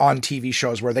worked on TV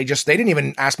shows where they didn't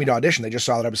even ask me to audition. They just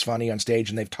saw that I was funny on stage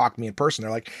and they've talked to me in person.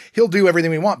 They're like, he'll do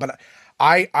everything we want. But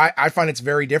I find it's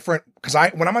very different because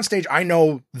when I'm on stage, I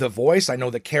know the voice, I know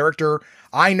the character,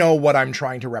 I know what I'm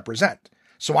trying to represent.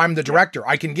 So I'm the director.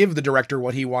 I can give the director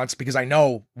what he wants because I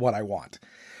know what I want.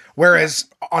 Whereas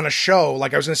on a show,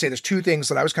 like I was going to say, there's two things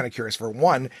that I was kind of curious for.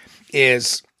 One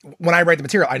is when I write the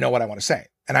material, I know what I want to say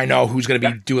and I know who's going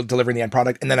to be delivering the end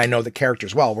product. And then I know the character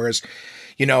as well. Whereas,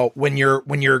 when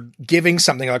you're giving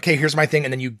something like, okay, here's my thing.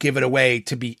 And then you give it away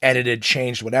to be edited,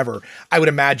 changed, whatever. I would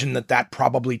imagine that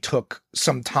probably took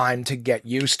some time to get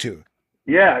used to.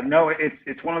 Yeah, no,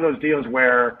 it's one of those deals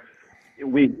where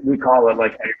we call it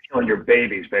like you're killing your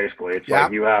babies, basically. It's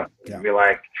like you have to be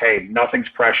like, hey, nothing's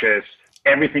precious.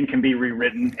 Everything can be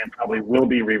rewritten and probably will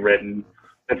be rewritten.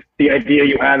 The idea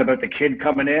you had about the kid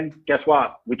coming in, guess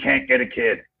what? We can't get a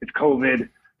kid. It's COVID.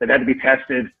 They've had to be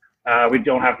tested. We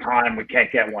don't have time. We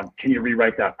can't get one. Can you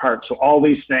rewrite that part? So all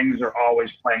these things are always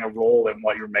playing a role in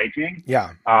what you're making.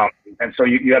 Yeah. And so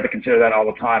you have to consider that all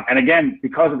the time. And again,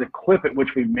 because of the clip at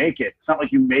which we make it, it's not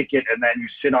like you make it and then you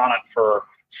sit on it for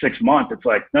 6 months. It's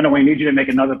like, no, we need you to make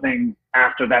another thing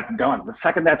after that's done. The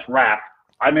second that's wrapped,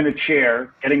 I'm in a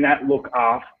chair, getting that look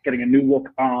off, getting a new look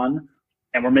on,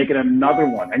 and we're making another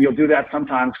one. And you'll do that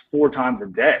sometimes 4 times a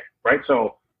day, right?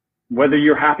 So whether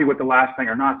you're happy with the last thing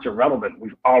or not, it's irrelevant.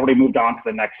 We've already moved on to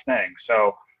the next thing.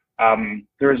 So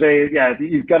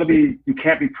you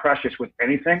can't be precious with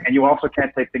anything. And you also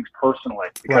can't take things personally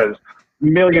because a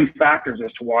million factors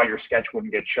as to why your sketch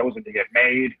wouldn't get chosen to get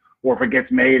made, or if it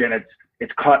gets made and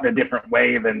it's cut in a different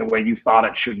way than the way you thought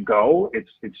it should go.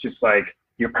 It's just like,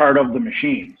 you're part of the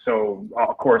machine. So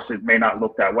of course it may not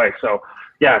look that way. So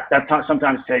that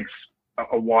sometimes takes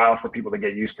a while for people to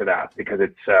get used to that because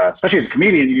it's, especially as a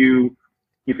comedian, you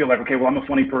feel like, okay, well, I'm a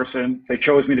funny person. They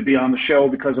chose me to be on the show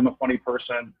because I'm a funny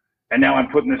person. And now I'm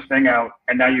putting this thing out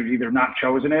and now you've either not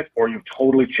chosen it or you've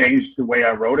totally changed the way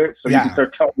I wrote it. So you can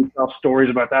start telling yourself stories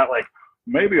about that. Like,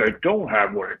 maybe I don't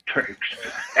have what it takes.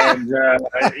 And,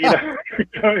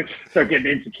 start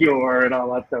getting insecure and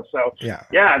all that stuff. So,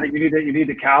 I think you need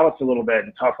to callous a little bit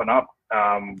and toughen up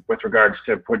with regards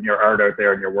to putting your art out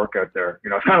there and your work out there.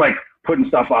 It's kind of like putting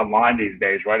stuff online these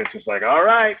days, right? It's just like, all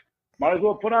right, might as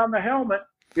well put on the helmet.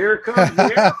 Here it comes,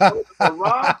 the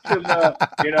rocks, and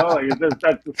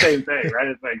that's the same thing, right?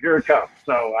 It's like, here it comes.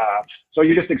 So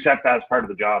you just accept that as part of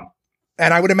the job.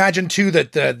 And I would imagine too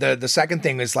that the second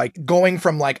thing is like going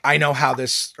from like, I know how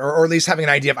this, or at least having an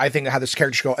idea of, I think how this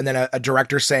character should go. And then a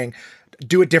director saying,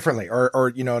 do it differently.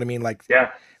 Or you know what I mean? Like,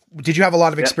 did you have a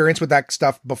lot of experience with that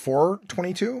stuff before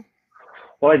 22?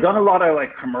 Well, I've done a lot of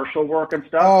like commercial work and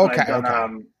stuff. Oh, okay. And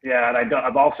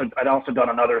I'd also done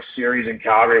another series in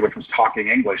Calgary, which was Talking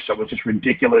English. So it was just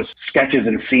ridiculous sketches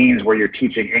and scenes where you're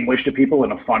teaching English to people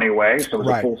in a funny way. So it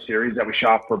was a full series that we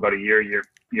shot for about a year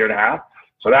and a half.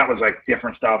 So that was like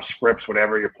different stuff, scripts,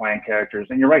 whatever, you're playing characters.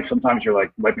 And you're right, sometimes you're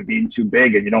like, you might be being too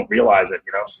big and you don't realize it,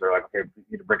 So they're like, okay, you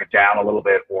need to bring it down a little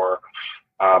bit, or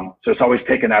So it's always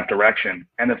taken that direction.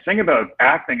 And the thing about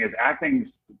acting's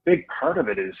a big part of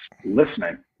it is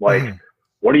listening. Like,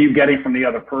 what are you getting from the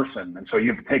other person? And so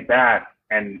you have to take that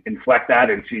and inflect that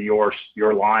into your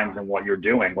lines and what you're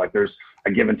doing. Like, there's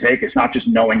a give and take. It's not just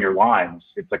knowing your lines.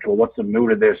 It's like, well, what's the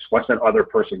mood of this? What's that other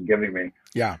person giving me?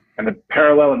 Yeah. And the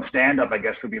parallel in stand-up, I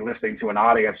guess, would be listening to an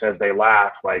audience as they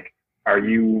laugh. Like, are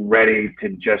you ready to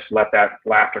just let that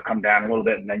laughter come down a little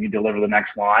bit and then you deliver the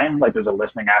next line? Like, there's a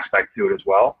listening aspect to it as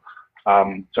well.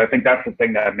 So I think that's the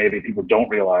thing that maybe people don't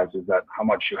realize, is that how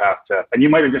much you have to, and you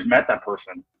might have just met that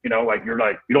person, you know, like you're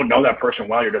like, you don't know that person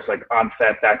well. You're just like on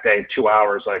set that day, 2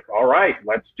 hours, like, all right,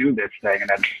 let's do this thing. And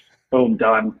then boom,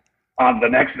 done on the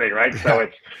next thing. Right. So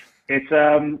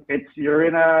you're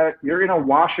in a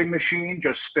washing machine,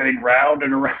 just spinning round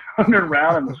and around and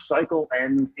around, and the cycle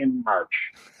ends in March.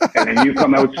 And then you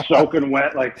come out soaking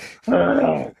wet, like,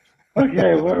 okay,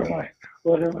 where am I?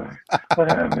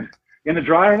 What happened? In the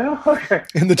dryer now? Okay.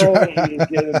 In the dryer.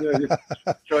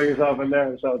 Just show yourself in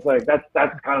there. So it's like,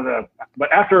 that's kind of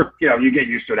but after, you get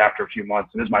used to it after a few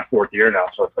months. And this is my 4th year now.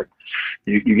 So it's like,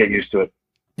 you get used to it.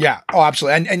 Yeah. Oh,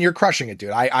 absolutely. And you're crushing it, dude.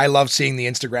 I love seeing the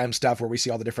Instagram stuff where we see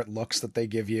all the different looks that they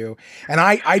give you. And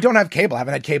I don't have cable. I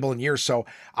haven't had cable in years. So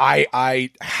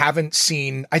I haven't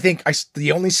seen,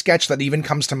 the only sketch that even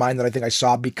comes to mind that I think I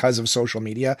saw because of social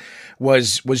media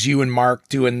was you and Mark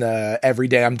doing the every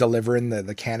day I'm delivering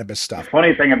the cannabis stuff. The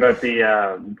funny thing about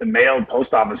the mailed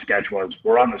post office sketch was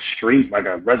we're on the street, like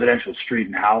a residential street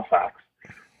in Halifax.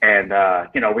 And,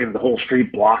 we have the whole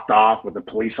street blocked off with a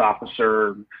police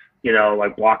officer,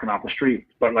 like blocking off the street.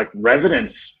 But like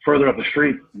residents further up the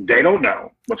street, they don't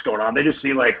know what's going on. They just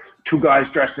see like 2 guys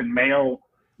dressed in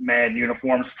mailman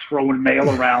uniforms throwing mail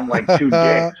around like 2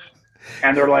 dicks.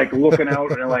 And they're like looking out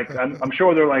and they're like, I'm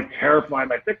sure they're like terrified,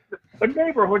 like the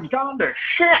neighborhood's gone to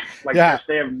shit. Like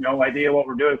they have no idea what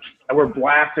we're doing. And we're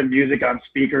blasting music on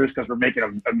speakers because we're making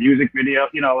a music video.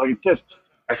 Like it's just,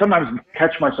 I sometimes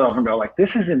catch myself and go like, this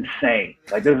is insane.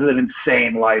 Like, this is an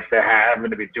insane life to have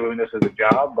and to be doing this as a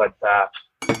job. But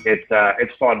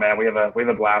it's fun, man. We have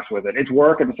a blast with it. It's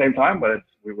work at the same time, but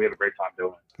we have a great time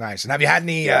doing it. Nice. And have you had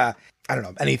any,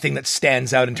 anything that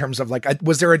stands out in terms of like,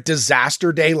 was there a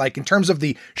disaster day? Like in terms of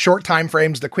the short time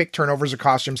frames, the quick turnovers of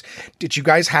costumes, did you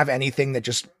guys have anything that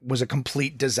just was a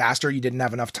complete disaster? You didn't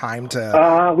have enough time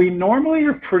to. We normally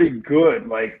are pretty good.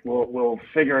 Like we'll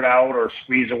figure it out or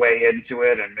squeeze a way into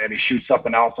it and maybe shoot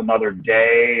something else another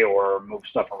day or move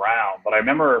stuff around. But I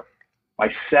remember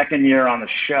my 2nd year on the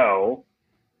show,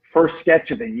 first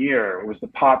sketch of the year was the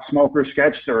pot smoker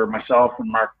sketch. There were myself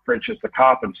and Mark Fritsch as the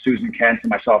cop and Susan Kent and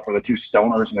myself were the 2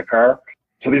 stoners in the car.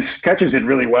 So these sketches did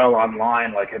really well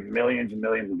online, like had millions and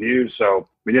millions of views. So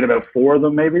we did about 4 of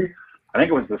them maybe. I think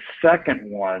it was the second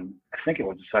one.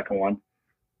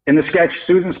 In the sketch,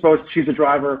 she's a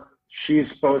driver. She's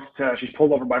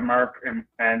pulled over by Mark.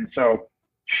 And so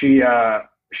she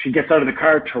gets out of the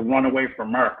car to run away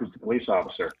from Mark, who's the police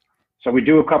officer. So we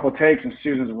do a couple of takes and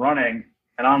Susan's running.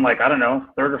 And on like, I don't know,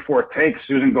 3rd or 4th take,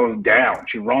 Susan goes down.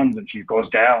 She runs and she goes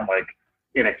down like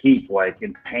in a heap, like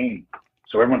in pain.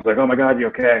 So everyone's like, oh my God, you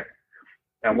okay?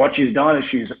 And what she's done is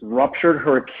she's ruptured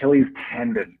her Achilles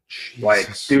tendon. Jesus. Like,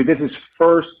 dude, this is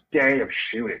first day of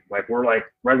shooting. Like we're like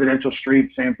residential street,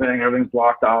 same thing, everything's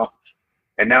blocked off.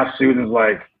 And now Susan's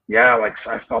like, yeah, like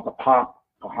I felt a pop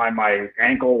behind my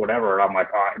ankle, whatever. And I'm like,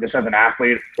 this as an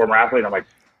athlete, former athlete, I'm like,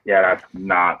 yeah, that's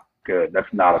not good.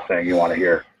 That's not a thing you want to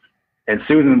hear. And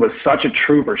Susan was such a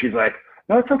trooper. She's like,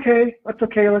 no, it's okay. That's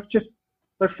okay. Let's just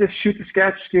shoot the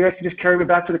sketch. You guys can just carry me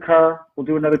back to the car. We'll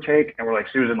do another take. And we're like,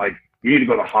 Susan, like, you need to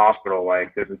go to the hospital.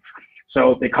 Like, this is.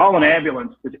 So they call an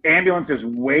ambulance. This ambulance is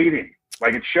waiting.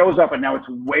 Like, it shows up and now it's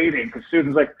waiting because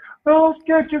Susan's like, oh, it's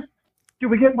good. Do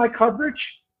we get my coverage?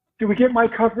 Do we get my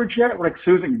coverage yet? We're like,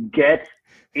 Susan, get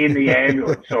in the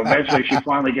ambulance. So eventually she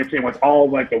finally gets in with all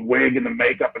like the wig and the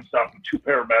makeup and stuff and 2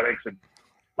 paramedics.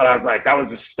 But I was like, that was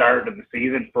the start of the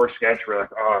season. First sketch, we're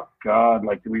like, oh God,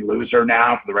 like, do we lose her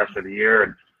now for the rest of the year?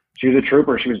 And she was a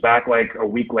trooper. She was back like a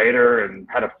week later and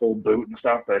had a full boot and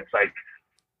stuff. But it's like,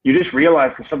 you just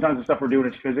realize, because sometimes the stuff we're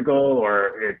doing is physical,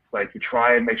 or it's like you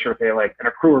try and make sure, okay, like, and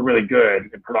our crew are really good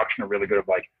and production are really good of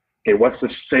like, okay, what's the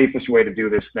safest way to do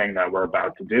this thing that we're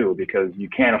about to do? Because you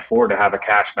can't afford to have a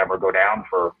cast member go down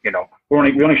for, we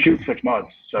only shoot 6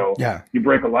 months. So you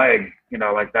break a leg,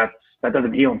 like that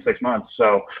doesn't heal in 6 months.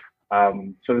 So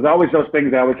there's always those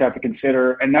things I always have to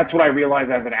consider. And that's what I realize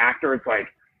as an actor. It's like,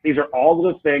 these are all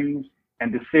the things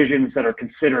and decisions that are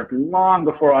considered long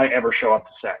before I ever show up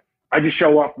to set. I just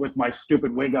show up with my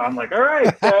stupid wig on, like, all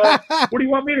right, what do you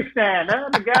want me to stand?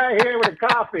 The guy here with a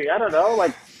coffee. I don't know.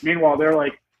 Like, meanwhile, they're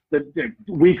like, the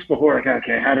weeks before, like,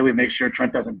 okay, how do we make sure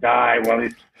Trent doesn't die while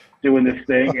he's doing this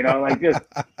thing? You know, like just,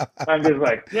 I'm just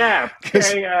like, yeah,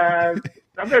 okay,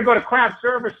 I'm going to go to craft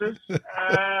services.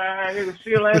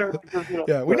 See you later.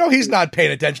 Yeah, we know he's not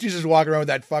paying attention. He's just walking around with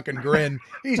that fucking grin.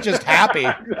 He's just happy.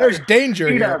 There's danger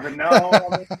he here. Doesn't know.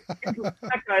 I mean,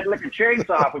 that guy'd lick a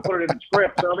chainsaw if we put it in the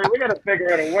script. So I mean, we got to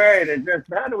figure out a way to just,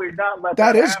 how do we not let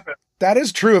that happen? That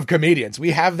is true of comedians. We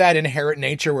have that inherent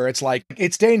nature where it's like,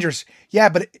 it's dangerous. Yeah,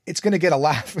 but it's going to get a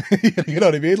laugh. You know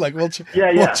what I mean? Like we'll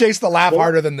chase the laugh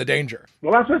harder than the danger.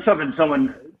 Well, that's what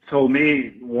someone told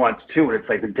me once too. It's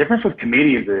like the difference with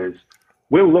comedians is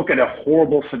we'll look at a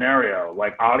horrible scenario,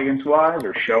 like audience-wise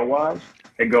or show-wise,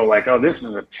 and go like, oh, this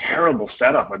is a terrible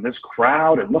setup, and this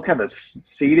crowd, and look how the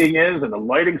seating is, and the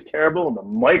lighting's terrible, and the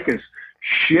mic is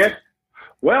shit.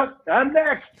 Well, I'm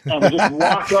next. And we just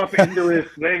walk up into this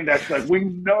thing that's like we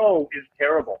know is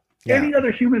terrible. Yeah. Any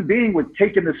other human being would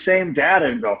take in the same data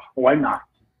and go, oh, I'm not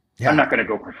going to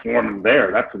go perform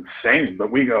there. That's insane.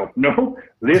 But we go, no,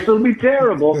 this will be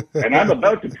terrible, and I'm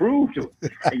about to prove to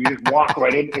it. And you just walk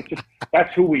right in. It's just,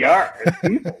 that's who we are as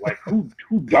people. Like, who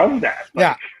does that?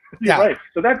 Like, yeah. Right.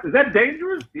 So is that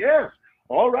dangerous? Yes.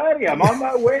 All righty, I'm on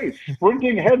my way,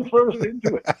 sprinting headfirst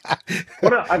into it.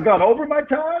 I've gone over my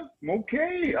time?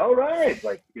 Okay, all right.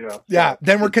 Like, you know. Yeah,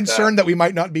 then we're concerned that we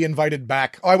might not be invited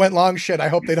back. Oh, I went long, shit. I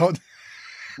hope they don't.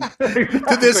 Exactly.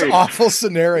 To this awful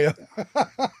scenario.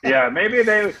 Yeah, maybe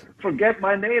they forget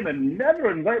my name and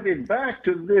never invite me back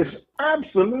to this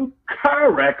absolute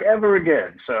car wreck ever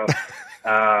again. So, so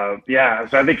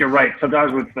I think you're right.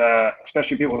 Sometimes with,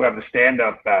 especially people who have the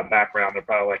stand-up background, they're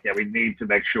probably like, yeah, we need to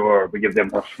make sure we give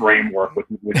them a framework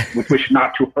with which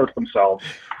not to hurt themselves.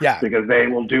 Yeah. Because they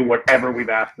will do whatever we've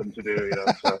asked them to do. You know.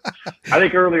 So I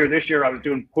think earlier this year I was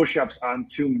doing push-ups on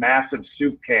 2 massive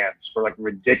soup cans for like a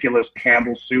ridiculous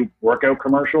Campbell soup workout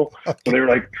commercial. Okay. So they were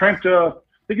like, Trent, I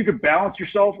think you could balance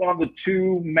yourself on the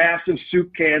 2 massive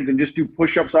soup cans and just do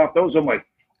push-ups off those. I'm like,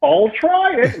 I'll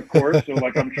try it, of course. So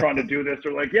like I'm trying to do this.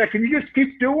 They're like, yeah, can you just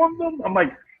keep doing them? I'm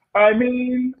like, I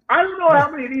mean, I don't know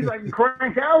how many of these I can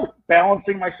crank out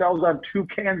balancing myself on 2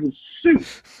 cans of soup.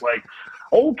 Like,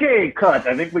 okay, cut.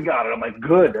 I think we got it. I'm like,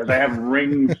 good. As I have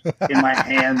rings in my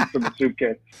hands from the soup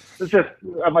can. It's just,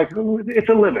 I'm like, it's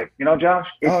a living. You know, Josh?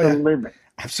 It's a living.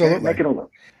 Absolutely. Make it a living.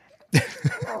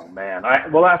 Oh man!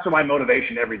 Well, that's my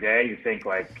motivation every day. You think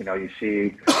like, you know, you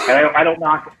see, and I don't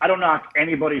knock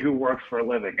anybody who works for a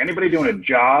living. Anybody doing a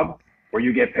job where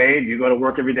you get paid, you go to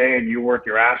work every day and you work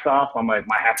your ass off. I'm like,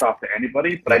 my hat's off to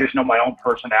anybody. But I just know my own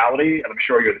personality, and I'm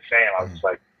sure you're the same. I was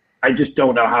like, I just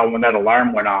don't know how when that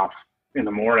alarm went off in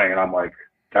the morning, and I'm like,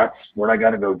 that's what I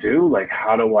got to go do. Like,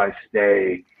 how do I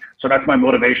stay? So that's my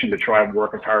motivation to try and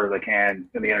work as hard as I can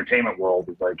in the entertainment world.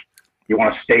 Is like, you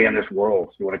want to stay in this world.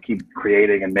 You want to keep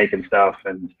creating and making stuff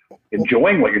and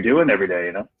enjoying what you're doing every day,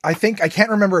 you know? I can't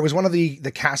remember. It was one of the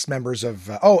cast members of,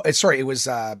 it was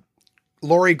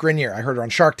Lori Grenier. I heard her on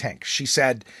Shark Tank. She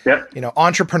said, you know,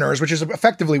 entrepreneurs, which is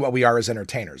effectively what we are as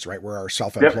entertainers, right? We're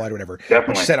self-employed, whatever.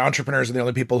 Definitely. She said entrepreneurs are the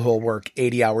only people who will work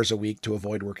 80 hours a week to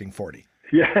avoid working 40.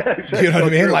 Yeah. You know what I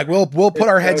mean? True. Like we'll put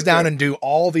our heads down and do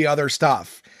all the other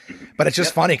stuff. But it's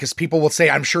just funny because people will say,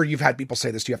 I'm sure you've had people say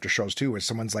this to you after shows too, where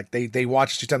someone's like, they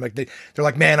watch us 2 times, like they're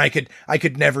like, man, I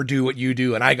could never do what you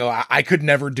do. And I go, I could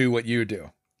never do what you do.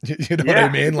 You know what I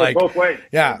mean? Like both ways.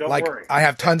 Yeah. Don't like worry. I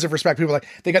have tons of respect. People like,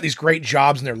 they got these great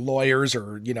jobs and they're lawyers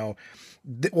or, you know,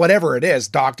 whatever it is,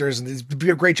 doctors, and it's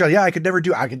a great job. Yeah. I could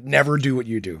never do what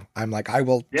you do. I'm like, I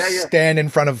will stand in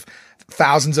front of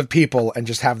thousands of people and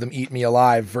just have them eat me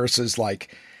alive versus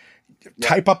like,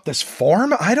 type up this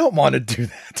form. I don't want to do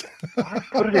that. I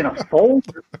put it in a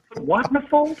folder. What in a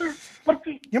folder? You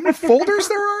know how many folders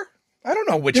there are? I don't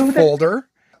know which folder.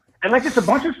 And like, it's a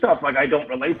bunch of stuff like I don't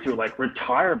relate to, like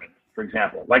retirement, for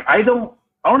example. Like I don't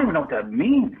even know what that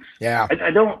means. Yeah.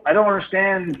 I don't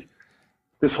understand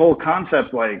this whole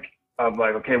concept of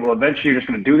okay, well, eventually you're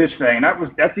just going to do this thing.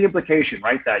 And that's the implication,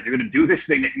 right? That you're going to do this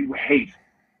thing that you hate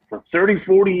for 30,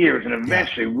 40 years, and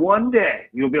eventually one day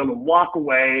you'll be able to walk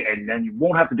away and then you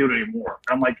won't have to do it anymore.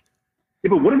 And I'm like, yeah,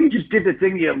 but what if you just did the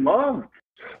thing you loved?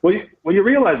 Well, you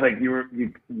realize like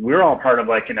we're all part of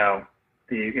like, you know,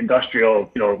 the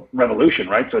industrial, you know, revolution,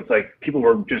 right? So it's like people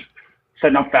were just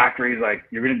setting up factories like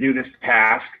you're going to do this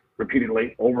task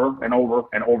repeatedly over and over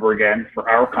and over again for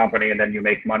our company, and then you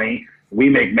make money. We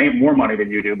make more money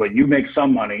than you do, but you make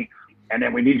some money. And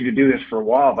then we need you to do this for a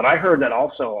while. But I heard that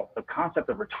also the concept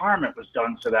of retirement was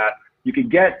done so that you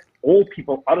could get old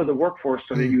people out of the workforce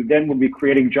so that you then would be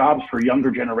creating jobs for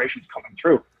younger generations coming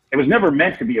through. it was never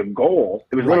meant to be a goal.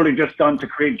 It was literally just done to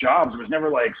create jobs. It was never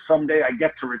like someday I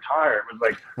get to retire. It was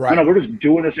like, no, we're just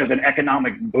doing this as an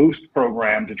economic boost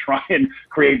program to try and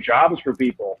create jobs for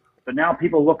people. But now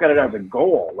people look at it as a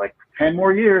goal, like 10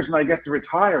 more years and I get to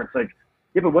retire. It's like,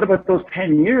 yeah, but what about those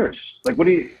 10 years? Like,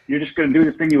 you're just going to do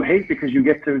this thing you hate because you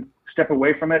get to step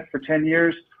away from it for 10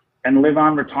 years and live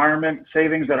on retirement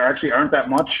savings that actually aren't that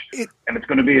much, and it's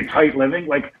going to be a tight living.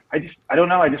 Like, I don't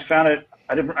know. I just found it.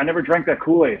 I never drank that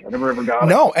Kool-Aid. I never ever got it.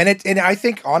 No, and I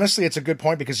think honestly it's a good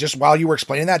point, because just while you were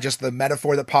explaining that, just the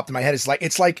metaphor that popped in my head is like,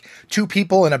 it's like two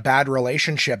people in a bad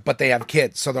relationship, but they have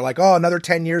kids. So they're like, oh, another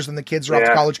 10 years when the kids are off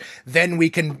to college, then we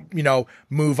can,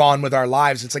 move on with our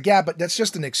lives. It's like, yeah, but that's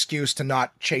just an excuse to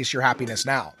not chase your happiness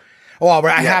now. Well,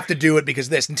 I have to do it because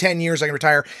this. In 10 years, I can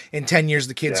retire. In 10 years,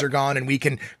 the kids are gone and we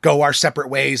can go our separate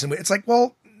ways. And it's like,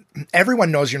 well,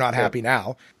 everyone knows you're not happy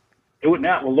now.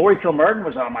 Lori Kilmartin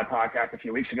was on my podcast a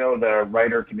few weeks ago, the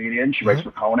writer, comedian. She writes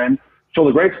for Conan. She told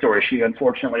a great story. She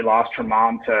unfortunately lost her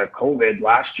mom to COVID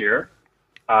last year.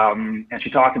 And she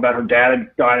talked about her dad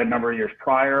had died a number of years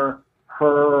prior.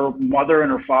 Her mother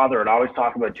and her father had always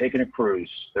talked about taking a cruise.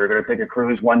 They were going to take a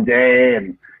cruise one day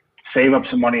and save up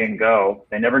some money and go.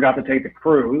 They never got to take the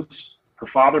cruise. Her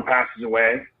father passes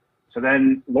away. So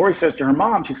then Lori says to her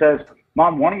mom, she says,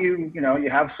 Mom, why don't you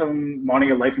have some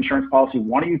money, a life insurance policy.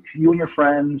 Why don't you and your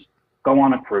friends go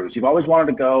on a cruise? You've always wanted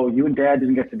to go. You and Dad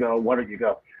didn't get to go. Why don't you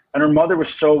go? And her mother was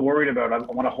so worried about, I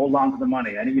want to hold on to the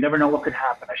money. And you never know what could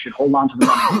happen. I should hold on to the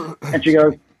money. and she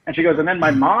goes, and then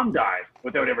my mom died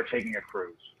without ever taking a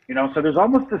cruise. So there's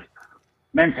almost this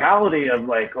mentality of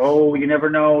like, oh, you never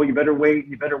know, you better wait.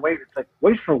 It's like,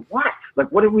 wait for what? Like,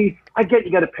 I get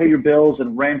you got to pay your bills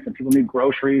and rent and people need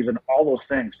groceries and all those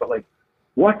things, but like,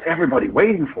 what's everybody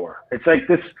waiting for? It's like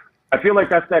this, I feel like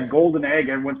that's that golden egg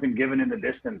everyone's been given in the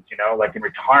distance, like in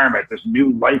retirement, this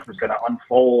new life is going to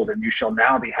unfold and you shall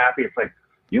now be happy. It's like,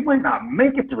 you might not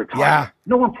make it to retirement. Yeah.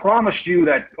 No one promised you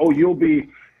that, you'll be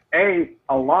A,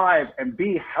 alive and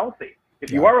B, healthy.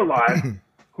 If you are alive,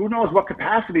 who knows what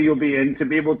capacity you'll be in to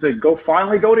be able to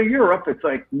finally go to Europe. It's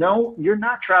like, no, you're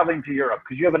not traveling to Europe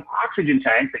because you have an oxygen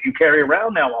tank that you carry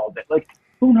around now all day. Like,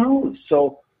 who knows?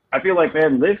 So I feel like,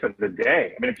 man, live for the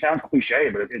day. I mean, it sounds cliche,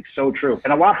 but it's so true.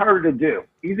 And a lot harder to do.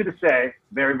 Easy to say,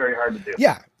 very, very hard to do.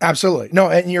 Yeah, absolutely. No,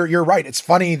 and you're right. It's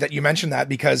funny that you mentioned that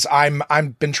because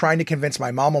I've been trying to convince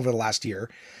my mom over the last year.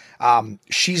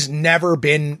 She's never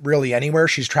been really anywhere.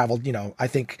 She's traveled, I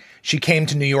think she came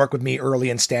to New York with me early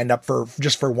and stand up for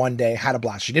one day, had a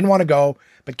blast. She didn't want to go,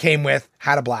 but came with,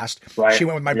 had a blast. Right. She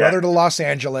went with my brother to Los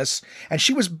Angeles and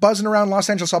she was buzzing around Los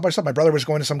Angeles all by herself. My brother was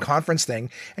going to some conference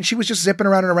thing and she was just zipping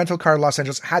around in a rental car in Los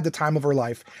Angeles, had the time of her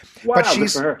life. Wow,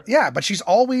 but she's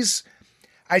always,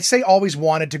 I'd say always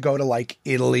wanted to go to like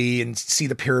Italy and see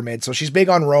the pyramids. So she's big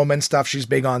on Roman stuff. She's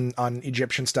big on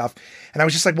Egyptian stuff. And I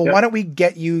was just like, well, why don't we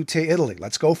get you to Italy?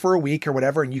 Let's go for a week or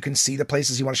whatever. And you can see the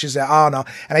places you want. She's like, oh no.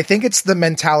 And I think it's the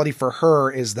mentality for her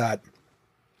is that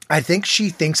I think she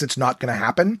thinks it's not going to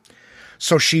happen.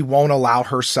 So she won't allow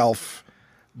herself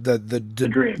the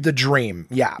dream.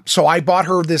 Yeah. So I bought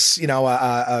her this,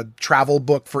 a travel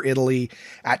book for Italy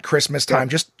at Christmas time.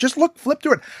 Yeah. Just flip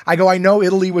through it. I go, I know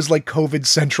Italy was like COVID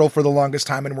central for the longest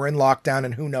time and we're in lockdown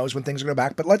and who knows when things are going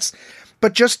back,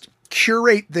 but just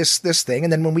curate this thing.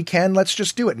 And then when we can, let's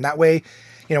just do it. And that way,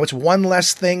 it's one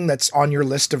less thing that's on your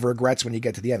list of regrets when you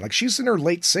get to the end. Like she's in her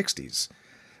late 60s.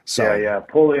 So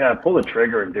pull the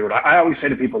trigger and do it. I always say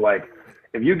to people, like,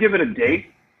 if you give it a date,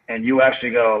 and you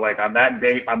actually go, like, on that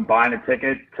date, I'm buying a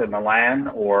ticket to Milan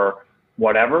or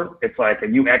whatever. It's like,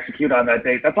 and you execute on that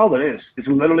date. That's all it is. It's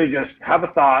literally just have a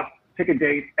thought, pick a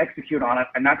date, execute on it.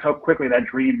 And that's how quickly that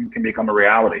dream can become a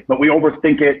reality. But we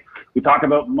overthink it. We talk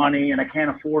about money and I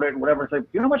can't afford it and whatever. It's like,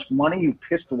 you know how much money you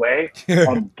pissed away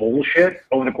on bullshit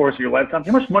over the course of your lifetime?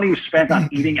 You know how much money you spent on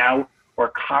eating out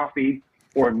or coffee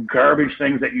or garbage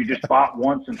things that you just bought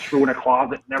once and threw in a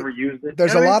closet, never used it.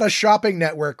 There's a lot of shopping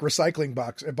network recycling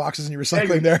boxes in your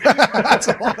recycling there. That's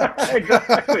a lot.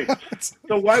 Exactly.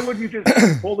 So why would you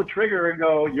just pull the trigger and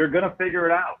go, you're going to figure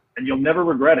it out and you'll never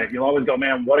regret it. You'll always go,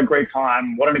 man, what a great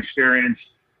time. What an experience.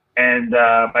 And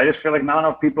I just feel like not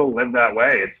enough people live that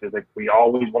way. It's like we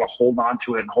always want to hold on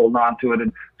to it.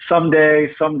 And someday,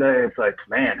 it's like,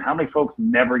 man, how many folks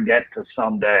never get to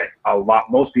someday? A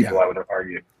lot. Most people, I would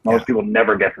argue. Most people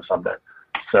never get to someday.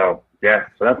 So, so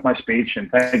that's my speech.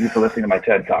 And thank you for listening to my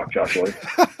TED Talk, Joshua.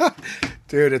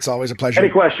 Dude, it's always a pleasure. Any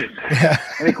questions?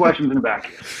 Any questions in the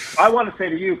back? I want to say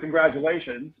to you,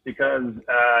 congratulations, because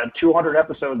 200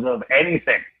 episodes of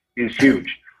anything is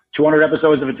huge. 200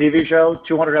 episodes of a TV show,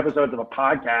 200 episodes of a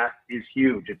podcast is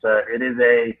huge. It is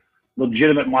a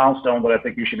legitimate milestone that I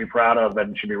think you should be proud of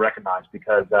and should be recognized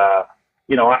because,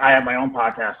 I have my own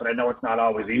podcast, and I know it's not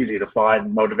always easy to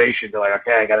find motivation to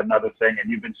okay, I got another thing, and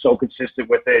you've been so consistent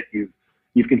with it.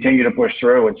 You've continued to push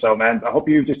through. And so, man, I hope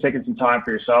you've just taken some time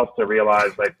for yourself to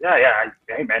realize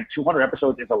hey, man, 200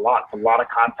 episodes is a lot. It's a lot of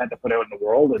content to put out in the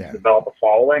world and develop a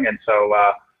following. And so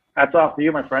hats off to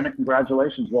you, my friend, and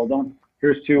congratulations. Well done.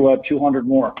 Here's to 200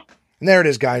 more. And there it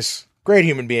is, guys. Great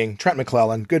human being, Trent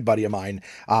McClellan, good buddy of mine.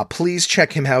 Please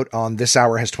check him out on This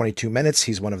Hour Has 22 Minutes.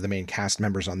 He's one of the main cast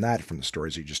members on that from the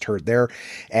stories you just heard there.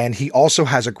 And he also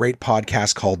has a great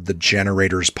podcast called The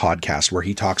Generators Podcast, where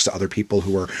he talks to other people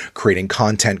who are creating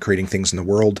content, creating things in the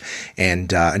world,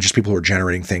 and just people who are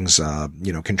generating things,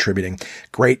 contributing.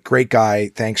 Great guy.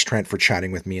 Thanks, Trent, for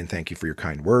chatting with me, and thank you for your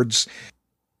kind words.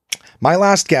 My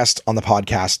last guest on the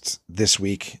podcast this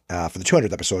week for the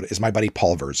 200th episode is my buddy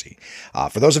Paul Verzi.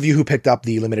 For those of you who picked up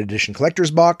the limited edition collector's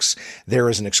box, there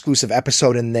is an exclusive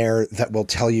episode in there that will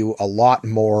tell you a lot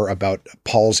more about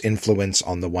Paul's influence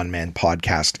on the One Man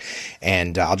podcast.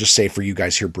 And I'll just say for you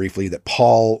guys here briefly that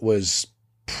Paul was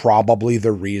probably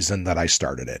the reason that I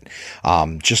started it.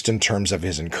 Just in terms of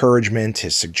his encouragement,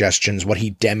 his suggestions, what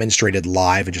he demonstrated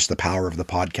live, and just the power of the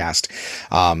podcast.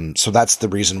 So that's the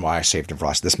reason why I saved him for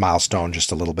us. This milestone,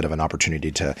 just a little bit of an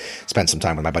opportunity to spend some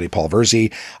time with my buddy Paul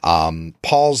Verzi.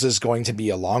 Paul's is going to be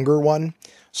a longer one,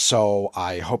 so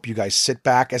I hope you guys sit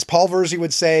back. As Paul Verzi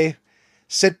would say,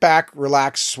 sit back,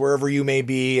 relax wherever you may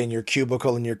be in your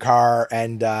cubicle, in your car,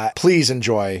 and please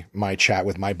enjoy my chat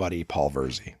with my buddy Paul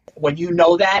Verzi. When you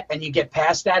know that and you get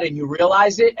past that and you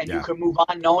realize it and you can move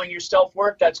on knowing your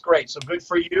self-worth, that's great. So good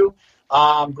for you.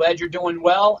 I'm glad you're doing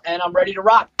well, and I'm ready to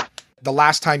rock. The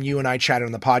last time you and I chatted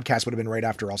on the podcast would have been right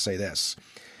after I'll Say This.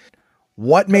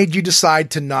 What made you decide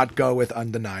to not go with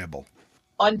Undeniable?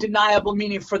 Undeniable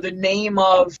meaning for the name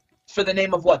of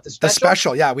what? The special? The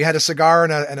special, yeah. We had a cigar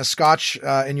and a scotch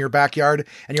in your backyard,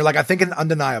 and you're like, I'm thinking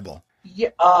Undeniable. Yeah,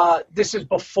 this is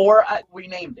before we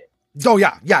named it. Oh,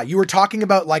 yeah. You were talking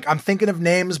about, I'm thinking of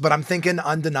names, but I'm thinking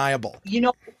Undeniable.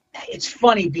 It's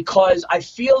funny because I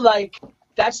feel like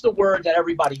that's the word that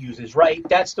everybody uses, right?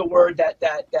 That's the word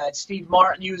that Steve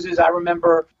Martin uses. I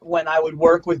remember when I would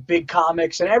work with big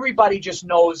comics, and everybody just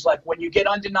knows, when you get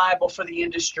Undeniable for the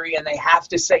industry and they have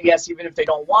to say yes even if they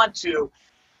don't want to.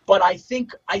 But I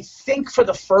think for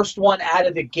the first one out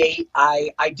of the gate,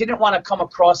 I didn't want to come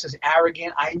across as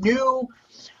arrogant. I knew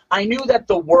that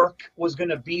the work was going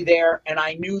to be there, and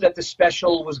I knew that the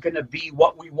special was going to be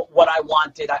what I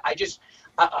wanted.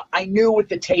 I knew with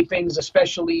the tapings,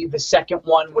 especially the second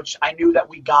one, which I knew that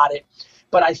we got it.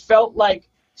 But I felt like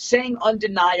saying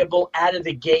Undeniable out of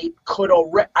the gate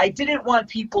I didn't want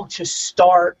people to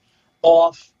start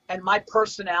off, and my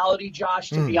personality,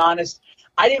 Josh, to be honest,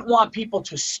 I didn't want people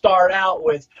to start out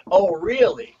with, oh,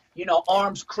 really?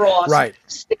 Arms crossed. Right.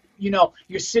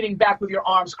 You're sitting back with your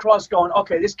arms crossed going,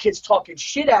 okay, this kid's talking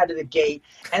shit out of the gate.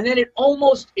 And then it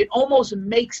almost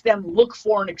makes them look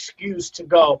for an excuse to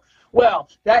go, well,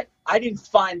 that I didn't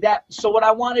find that. So what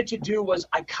I wanted to do was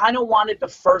I kind of wanted the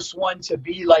first one to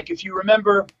be like, if you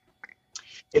remember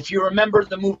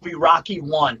the movie Rocky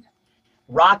 1,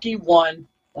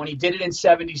 when he did it in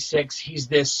 76, he's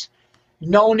this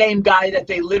no-name guy that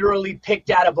they literally picked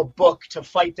out of a book to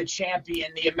fight the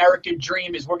champion. The American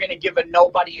dream is we're going to give a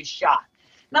nobody a shot.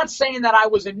 Not saying that I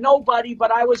was a nobody,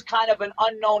 but I was kind of an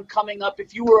unknown coming up.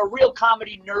 If you were a real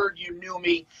comedy nerd, you knew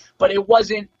me, but it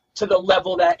wasn't to the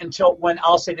level that until when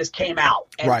I'll Say This came out,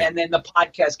 and then the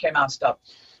podcast came out and stuff.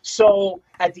 So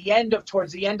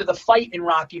towards the end of the fight in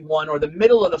Rocky 1, or the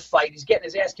middle of the fight, he's getting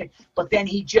his ass kicked, but then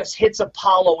he just hits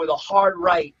Apollo with a hard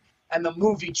right. And the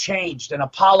movie changed, and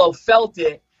Apollo felt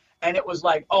it, and it was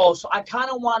like, oh, so I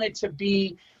kind of wanted to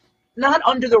be not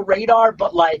under the radar,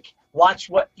 but watch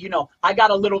what, I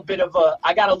got a little bit of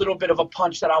a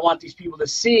punch that I want these people to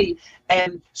see.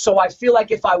 And so I feel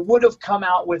like if I would have come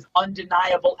out with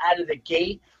Undeniable out of the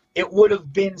gate, it would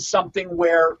have been something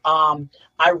where I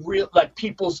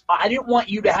didn't want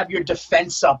you to have your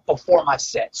defense up before my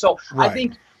set. So right. I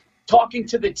think talking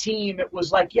to the team, it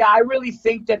was like, yeah, I really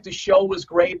think that the show was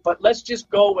great, but let's just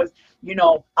go with,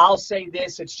 I'll Say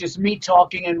This. It's just me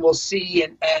talking and we'll see.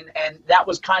 And that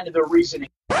was kind of the reasoning.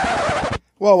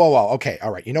 Whoa. Okay.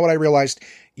 All right. You know what I realized?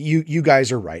 You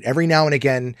guys are right. Every now and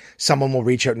again, someone will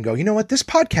reach out and go, you know what? This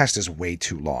podcast is way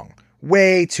too long.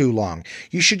 Way too long.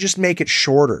 You should just make it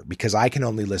shorter because I can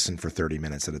only listen for 30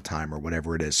 minutes at a time or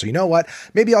whatever it is. So you know what?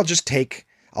 Maybe I'll just take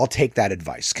I'll take that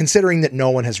advice, considering that no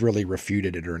one has really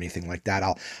refuted it or anything like that.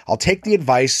 I'll take the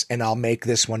advice and I'll make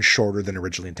this one shorter than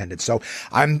originally intended. So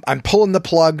I'm pulling the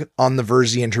plug on the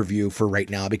Verzi interview for right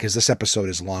now because this episode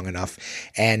is long enough.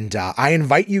 And I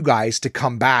invite you guys to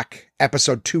come back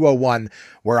episode 201,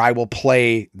 where I will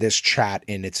play this chat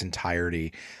in its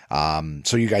entirety.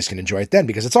 So you guys can enjoy it then,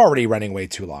 because it's already running way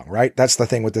too long, right? That's the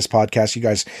thing with this podcast. You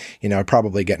guys, are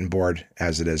probably getting bored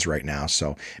as it is right now.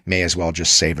 So may as well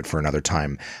just save it for another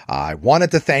time. I wanted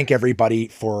to thank everybody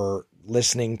for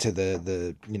listening to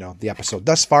the episode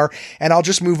thus far. And I'll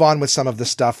just move on with some of the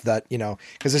stuff that,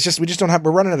 because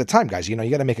we're running out of time, guys. You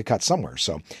got to make a cut somewhere.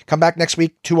 So come back next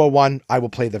week, 201. I will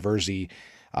play the Verzi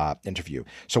interview.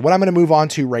 So what I'm going to move on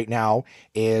to right now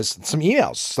is some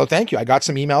emails. So thank you. I got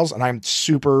some emails and I'm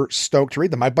super stoked to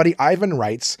read them. My buddy Ivan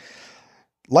writes,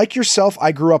 like yourself,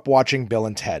 I grew up watching Bill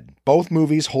and Ted. Both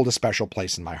movies hold a special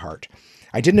place in my heart.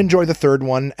 I didn't enjoy the third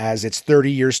one as it's 30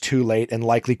 years too late and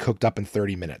likely cooked up in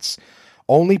 30 minutes.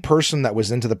 Only person that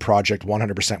was into the project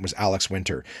 100% was Alex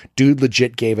Winter. Dude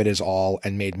legit gave it his all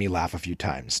and made me laugh a few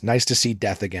times. Nice to see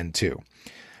death again too.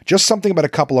 Just something about a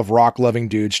couple of rock-loving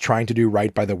dudes trying to do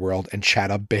right by the world and chat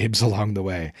up babes along the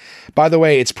way. By the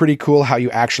way, it's pretty cool how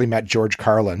you actually met George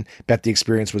Carlin. Bet the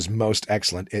experience was most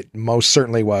excellent. It most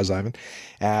certainly was, Ivan.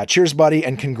 Cheers, buddy,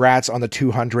 and congrats on the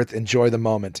 200th. Enjoy the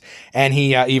moment. And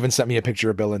he even sent me a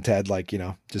picture of Bill and Ted,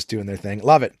 just doing their thing.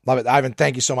 Love it. Love it. Ivan,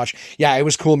 thank you so much. Yeah, it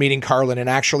was cool meeting Carlin. And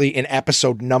actually, in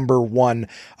episode number 1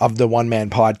 of the One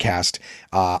Man Podcast,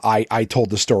 I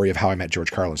told the story of how I met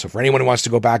George Carlin. So for anyone who wants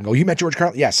to go back and go, you met George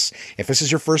Carlin? Yes. If this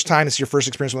is your first time, it's your first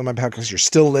experience with my podcast, you're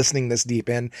still listening this deep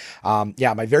in.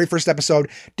 My very first episode,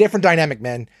 different dynamic,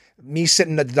 man. Me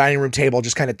sitting at the dining room table,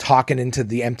 just kind of talking into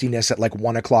the emptiness at like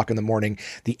 1 o'clock in the morning.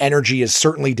 The energy is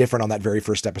certainly different on that very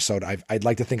first episode. I'd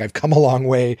like to think I've come a long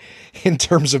way in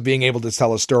terms of being able to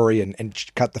tell a story and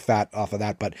cut the fat off of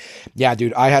that. But yeah,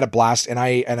 dude, I had a blast and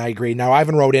I agree. Now,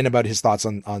 Ivan wrote in about his thoughts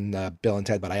on Bill and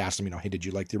Ted, but I asked him, hey, did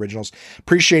you like the originals?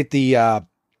 Appreciate the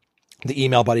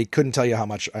email, buddy. Couldn't tell you how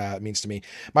much it means to me.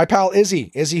 My pal Izzy,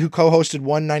 who co-hosted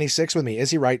 196 with me.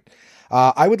 Izzy, right?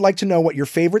 I would like to know what your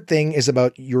favorite thing is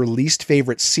about your least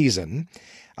favorite season.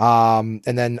 And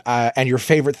your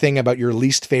favorite thing about your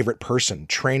least favorite person,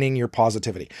 training your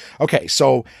positivity. Okay.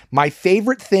 So my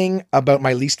favorite thing about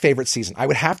my least favorite season, I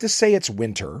would have to say it's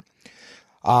winter.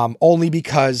 Only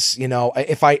because,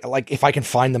 if I can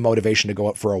find the motivation to go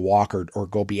out for a walk or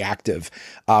go be active,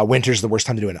 winter's the worst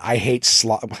time to do it. I hate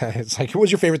it's like, what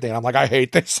was your favorite thing? I'm like, I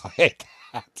hate this. I hate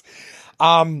that.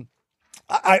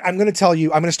 I'm going to tell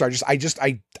you, I'm going to start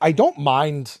I don't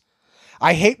mind.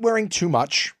 I hate wearing too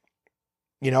much.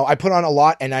 I put on a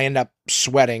lot and I end up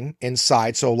sweating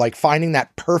inside. So like finding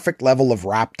that perfect level of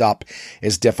wrapped up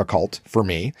is difficult for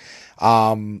me.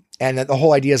 And the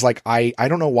whole idea is like, I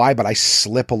don't know why, but I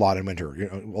slip a lot in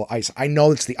winter, ice. I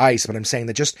know it's the ice, but I'm saying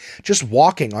that just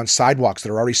walking on sidewalks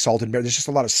that are already salted bare, there's just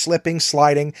a lot of slipping,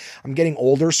 sliding. I'm getting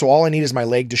older. So all I need is my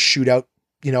leg to shoot out,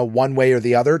 one way or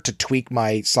the other to tweak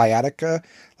my sciatica,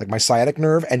 like my sciatic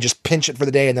nerve, and just pinch it for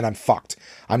the day. And then I'm fucked.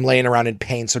 I'm laying around in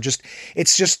pain. So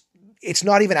it's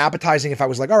not even appetizing if I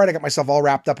was like, all right, I got myself all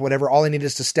wrapped up, whatever. All I need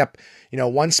is to step,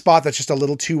 one spot that's just a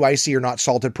little too icy or not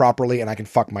salted properly, and I can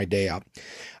fuck my day up.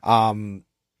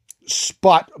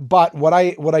 But what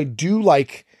I do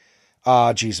like,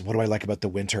 what do I like about the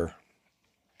winter?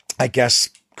 I guess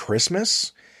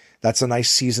Christmas. That's a nice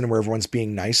season where everyone's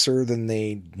being nicer than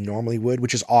they normally would,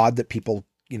 which is odd that people,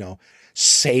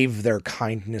 save their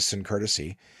kindness and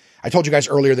courtesy. I told you guys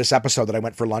earlier this episode that I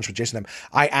went for lunch with Jason.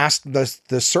 I asked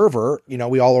the server,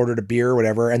 we all ordered a beer or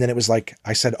whatever. And then it was like,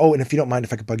 I said, oh, and if you don't mind,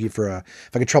 if I could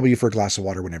trouble you for a glass of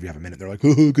water whenever you have a minute. They're like,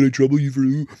 oh, could I trouble you for,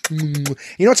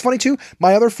 what's funny too?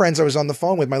 My other friends I was on the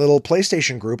phone with, my little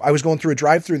PlayStation group, I was going through a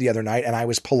drive-through the other night and I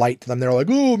was polite to them. They're like,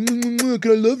 oh,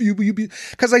 can I love you? Will you be,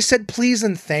 because I said, please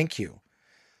and thank you.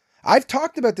 I've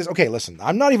talked about this. Okay, listen,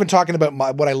 I'm not even talking about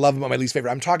what I love about my least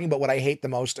favorite. I'm talking about what I hate the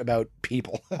most about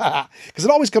people. Because it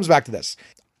always comes back to this.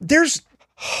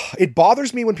 It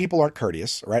bothers me when people aren't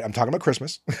courteous, right? I'm talking about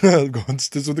Christmas.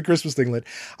 This is the Christmas thing, Lid.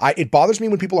 It bothers me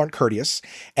when people aren't courteous.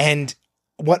 And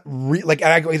and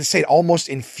I go to say it almost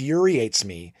infuriates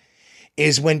me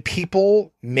is when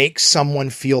people make someone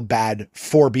feel bad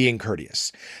for being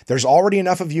courteous. There's already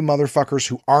enough of you motherfuckers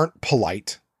who aren't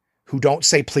polite, who don't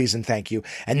say please and thank you.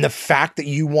 And the fact that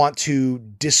you want to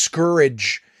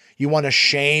discourage, you want to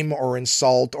shame or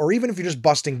insult, or even if you're just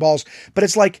busting balls, but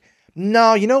it's like,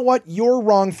 no, you know what? You're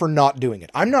wrong for not doing it.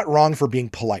 I'm not wrong for being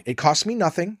polite. It costs me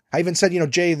nothing. I even said,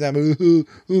 Jay, them,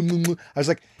 I was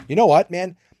like, you know what,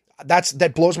 man?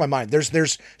 that blows my mind.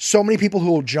 There's so many people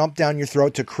who will jump down your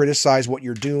throat to criticize what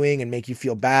you're doing and make you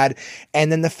feel bad.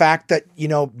 And then the fact that, you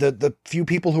know, the few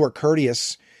people who are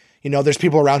courteous, you know, there's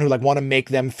people around who like want to make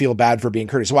them feel bad for being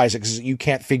courteous. Why? Is it because you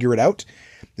can't figure it out?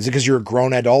 Is it because you're a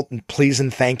grown adult and please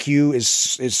and thank you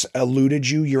is eluded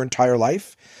you your entire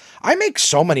life? I make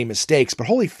so many mistakes, but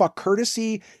holy fuck,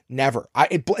 courtesy, never.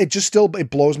 It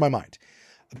blows my mind.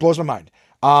 It blows my mind.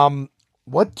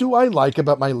 What do I like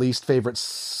about my least favorite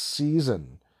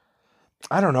season?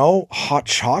 I don't know. Hot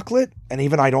chocolate. And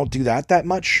even I don't do that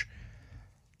much.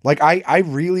 Like I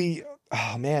really,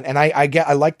 oh man. And I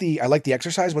like the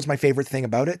exercise. What's my favorite thing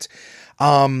about it?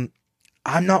 I'm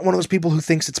not one of those people who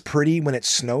thinks it's pretty when it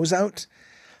snows out.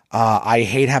 I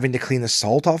hate having to clean the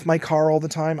salt off my car all the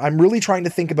time. I'm really trying to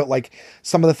think about like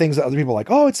some of the things that other people are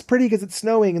like, oh, it's pretty because it's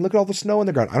snowing and look at all the snow on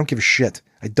the ground. I don't give a shit.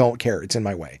 I don't care. It's in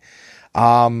my way.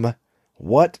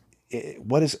 What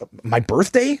is my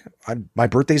birthday? My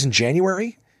birthday's in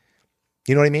January.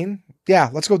 You know what I mean?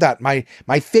 Yeah, let's go with that. My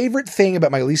favorite thing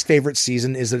about my least favorite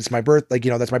season is that it's my birth. Like,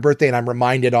 you know, that's my birthday. And I'm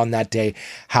reminded on that day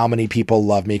how many people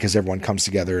love me because everyone comes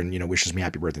together and, you know, wishes me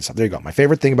happy birthday and stuff. There you go. My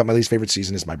favorite thing about my least favorite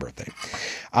season is my birthday.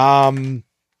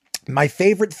 My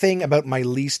favorite thing about my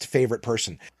least favorite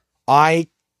person.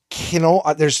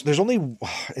 There's only,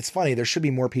 it's funny. There should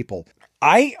be more people.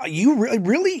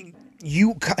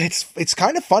 It's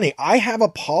kind of funny. I have a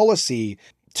policy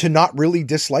to not really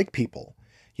dislike people.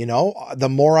 You know, the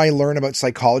more I learn about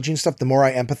psychology and stuff, the more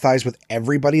I empathize with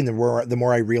everybody. And the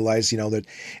more I realize, you know, that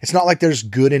it's not like there's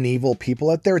good and evil people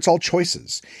out there. It's all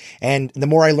choices. And the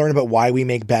more I learn about why we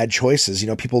make bad choices, you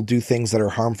know, people do things that are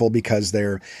harmful because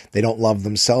they don't love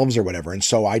themselves or whatever. And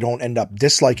so I don't end up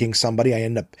disliking somebody. I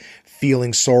end up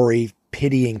feeling sorry,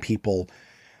 pitying people.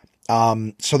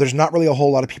 So there's not really a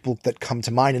whole lot of people that come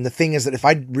to mind. And the thing is that if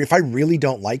I really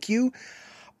don't like you,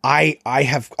 I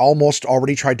have almost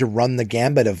already tried to run the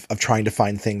gambit of trying to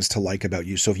find things to like about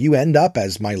you. So if you end up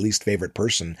as my least favorite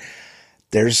person,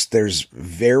 there's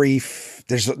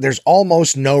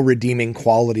almost no redeeming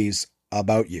qualities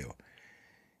about you.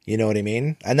 You know what I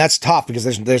mean? And that's tough because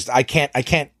I can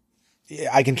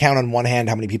count on one hand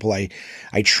how many people I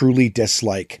truly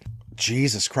dislike.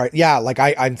 Jesus Christ. Yeah. Like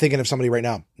I'm thinking of somebody right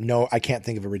now. No, I can't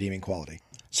think of a redeeming quality.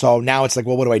 So now it's like,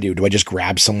 well, what do I do? Do I just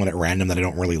grab someone at random that I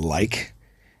don't really like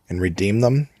and redeem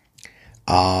them?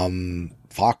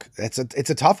 Fuck. It's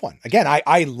a tough one. Again,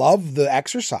 I love the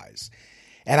exercise.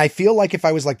 And I feel like if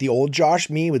I was like the old Josh,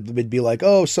 me would be like,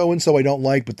 oh, so-and-so I don't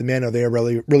like, but the man, they're a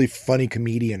really, really funny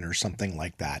comedian or something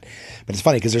like that. But it's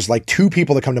funny because there's like two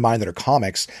people that come to mind that are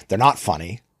comics. They're not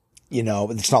funny. You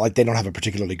know, it's not like they don't have a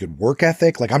particularly good work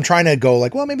ethic. Like I'm trying to go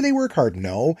like, well, maybe they work hard.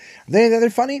 No. They're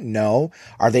funny. No.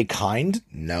 Are they kind?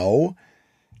 No.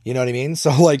 You know what I mean?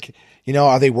 So like, you know,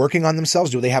 are they working on themselves?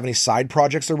 Do they have any side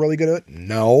projects they're really good at?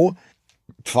 No.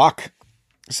 Fuck.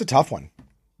 It's a tough one.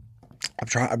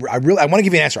 I want to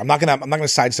give you an answer. I'm not gonna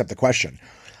sidestep the question.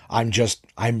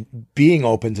 I'm being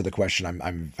open to the question.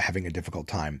 I'm having a difficult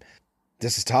time.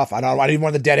 This is tough. I don't even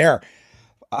want the dead air.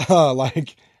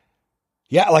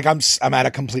 Yeah, like I'm at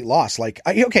a complete loss. Like,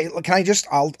 okay, can I just,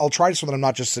 I'll try so that I'm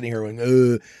not just sitting here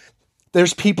going,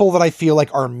 there's people that I feel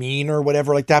like are mean or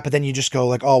whatever like that, but then you just go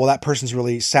like, oh, well, that person's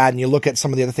really sad. And you look at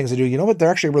some of the other things they do, you know what? They're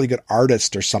actually a really good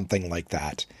artist or something like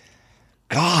that.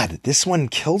 God, this one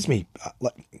kills me.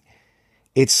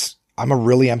 I'm a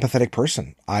really empathetic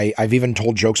person. I've even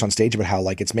told jokes on stage about how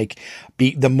like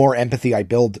the more empathy I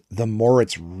build, the more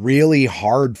it's really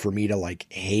hard for me to like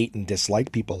hate and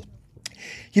dislike people.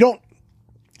 You don't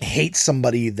hate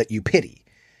somebody that you pity.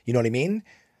 You know what I mean?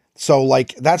 So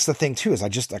like, that's the thing too, is I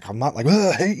just like, I'm not like,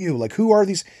 I hate you. Like, who are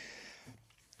these?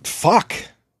 Fuck.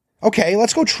 Okay.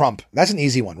 Let's go Trump. That's an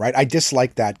easy one, right? I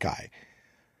dislike that guy,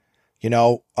 you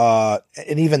know?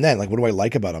 And even then, like, what do I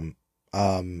like about him?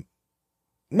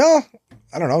 No,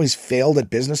 I don't know. He's failed at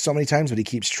business so many times, but he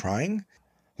keeps trying.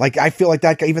 Like, I feel like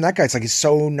that guy, even that guy, it's like, he's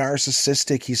so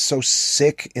narcissistic. He's so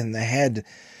sick in the head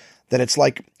that it's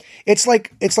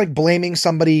like blaming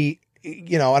somebody,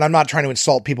 you know, and I'm not trying to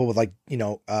insult people with like, you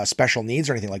know, special needs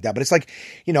or anything like that, but it's like,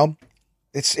 you know,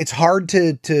 it's hard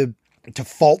to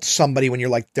fault somebody when you're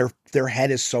like, their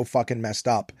head is so fucking messed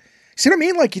up. See what I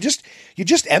mean? Like you just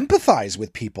empathize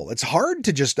with people. It's hard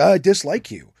to just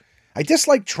dislike you. I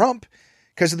dislike Trump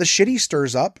because of the shit he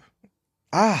stirs up.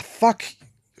 Fuck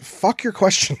your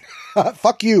question.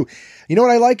 Fuck you. You know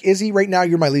what I like? Izzy, right now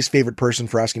you're my least favorite person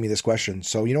for asking me this question.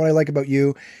 So you know what I like about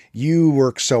you? You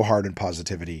work so hard in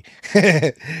positivity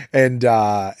and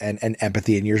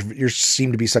empathy, and you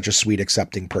seem to be such a sweet,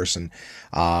 accepting person.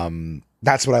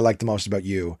 That's what I like the most about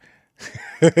you.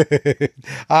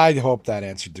 I hope that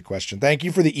answered the question. Thank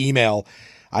you for the email.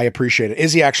 I appreciate it.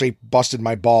 Izzy actually busted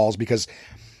my balls because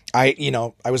I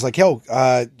was like, yo,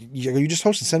 you just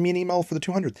hosted, send me an email for the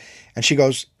 200th. And she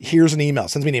goes, here's an email,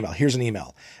 sends me an email. Here's an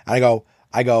email. And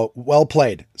I go, well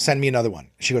played. Send me another one.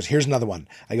 She goes, here's another one.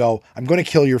 I go, I'm going to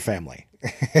kill your family.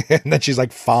 And then she's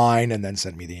like, fine. And then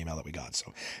sent me the email that we got.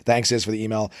 So thanks, Iz, for the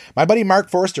email. My buddy, Mark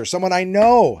Forster, someone I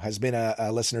know has been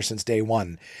a listener since day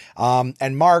one.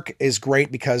 And Mark is great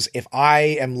because if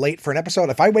I am late for an episode,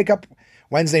 if I wake up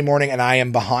Wednesday morning and I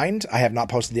am behind, I have not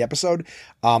posted the episode,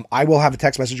 I will have a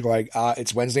text message going,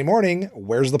 it's Wednesday morning,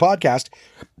 where's the podcast?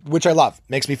 Which I love.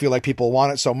 Makes me feel like people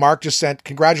want it. So Mark just sent,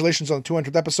 congratulations on the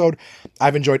 200th episode.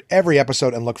 I've enjoyed every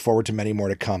episode and look forward to many more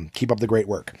to come. Keep up the great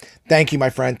work. Thank you,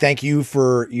 my friend. Thank you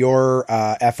for your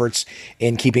efforts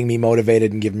in keeping me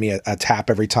motivated and giving me a tap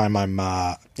every time I'm,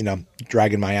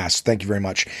 dragging my ass. Thank you very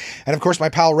much. And of course, my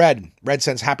pal Red. Red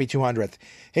sends happy 200th.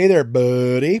 Hey there,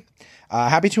 buddy.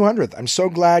 Happy 200th. I'm so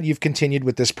glad you've continued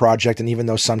with this project, and even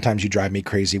though sometimes you drive me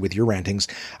crazy with your rantings,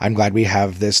 I'm glad we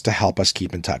have this to help us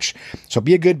keep in touch. So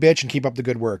be a good bitch and keep up the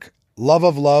good work. Love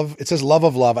of love. It says love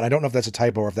of love, and I don't know if that's a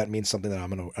typo or if that means something that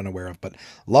I'm unaware of, but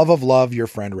love of love, your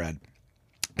friend Red.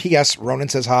 P.S. Ronan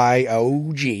says hi.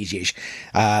 Oh, geez.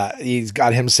 He's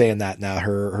got him saying that now,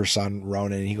 her son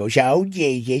Ronan, and he goes, oh,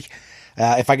 geez.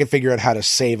 If I could figure out how to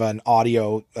save a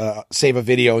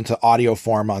video into audio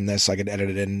form on this, I could edit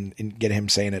it in and get him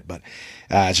saying it. But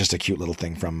it's just a cute little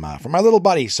thing from my little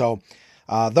buddy. So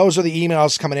those are the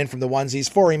emails coming in from the onesies.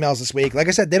 4 emails this week. Like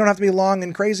I said, they don't have to be long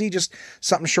and crazy, just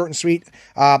something short and sweet.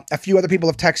 A few other people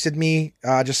have texted me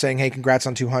just saying, hey, congrats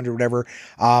on 200, whatever.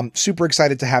 Super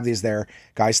excited to have these there.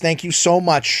 Guys, thank you so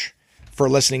much for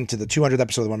listening to the 200th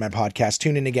episode of the One Man Podcast.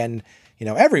 Tune in again.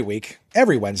 Every week,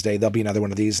 every Wednesday, there'll be another one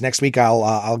of these. Next week,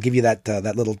 I'll give you that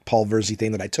little Paul Verzi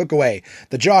thing that I took away.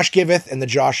 The Josh giveth and the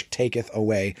Josh taketh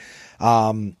away.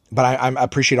 But I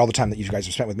appreciate all the time that you guys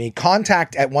have spent with me.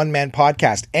 Contact at One Man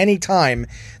Podcast. Anytime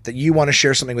that you want to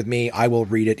share something with me, I will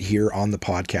read it here on the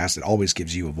podcast. It always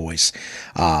gives you a voice.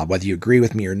 Whether you agree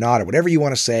with me or not, or whatever you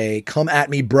want to say, come at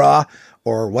me, bruh,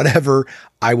 or whatever.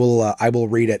 I will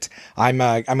read it. I'm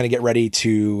going to get ready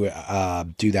to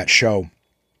do that show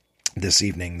this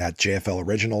evening, that JFL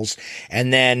Originals.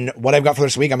 And then what I've got for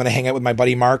this week, I'm going to hang out with my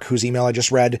buddy Mark, whose email I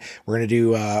just read. We're going to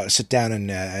do sit down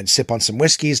and sip on some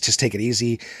whiskeys, just take it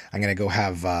easy. I'm going to go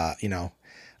have,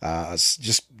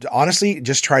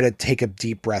 just try to take a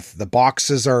deep breath. The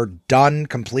boxes are done,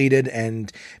 completed, and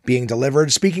being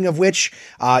delivered. Speaking of which,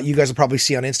 you guys will probably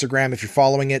see on Instagram, if you're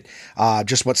following it,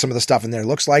 just what some of the stuff in there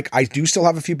looks like. I do still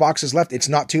have a few boxes left. It's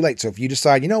not too late. So if you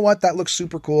decide, you know what, that looks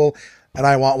super cool and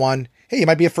I want one, hey, you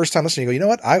might be a first-time listener. You go, you know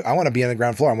what? I want to be on the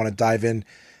ground floor. I want to dive in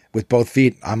with both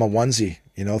feet. I'm a onesie,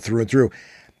 through and through.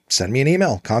 Send me an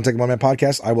email. Contact One Man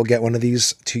Podcast. I will get one of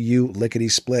these to you,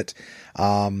 lickety-split.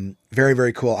 Very,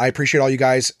 very cool. I appreciate all you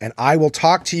guys, and I will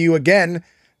talk to you again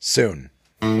soon.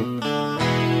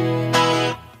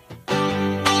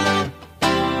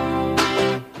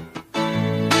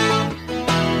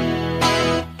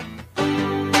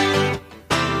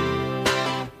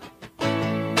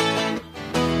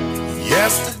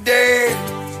 Yesterday,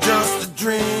 just a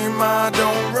dream I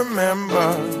don't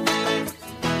remember.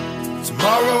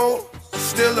 Tomorrow,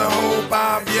 still a hope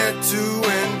I've yet to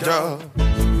endure.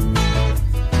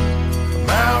 I'm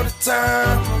out of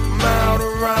time, I'm out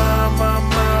of rhyme,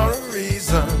 I'm out of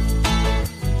reason.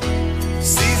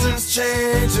 Seasons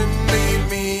change and leave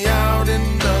me out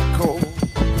in the cold.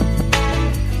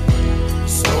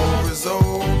 Stories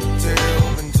old,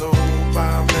 tale been told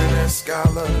by many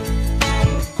scholars.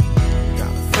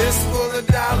 Fistful of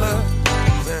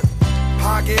dollars and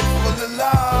pocket full of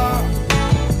love.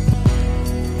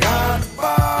 God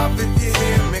above, if you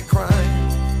hear me crying.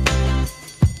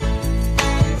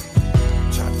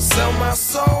 Try to sell my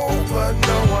soul, but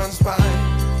no one's buying.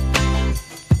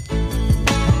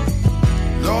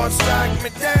 Lord, strike me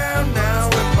down now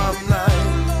if I'm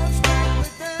lying.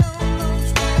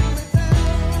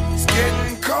 It's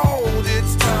getting cold,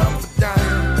 it's time for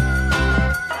dying.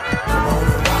 Come on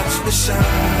and watch me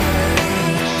shine.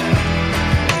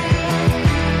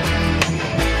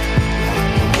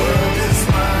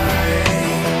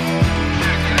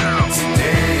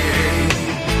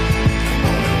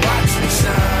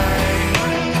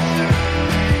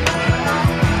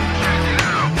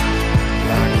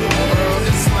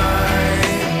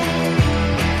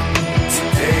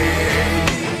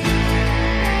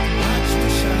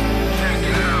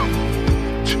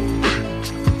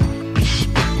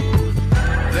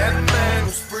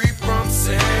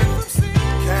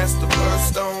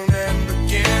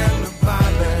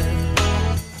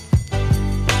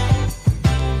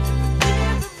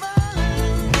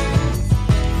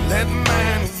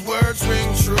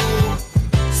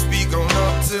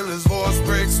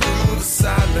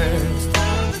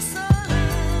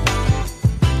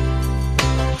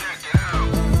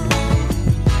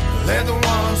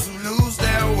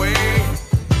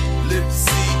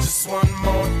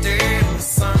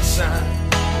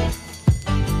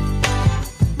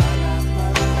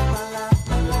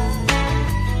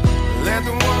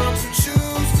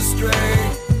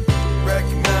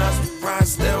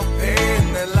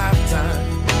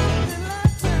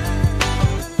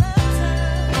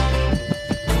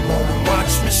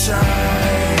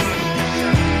 shine.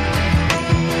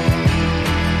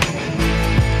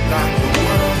 Like the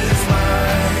world is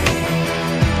mine.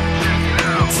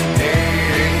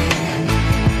 Today,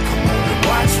 come on and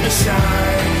watch me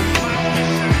shine.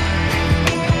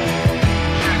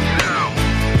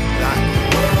 Like the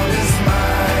world is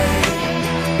mine.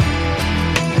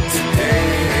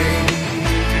 Today,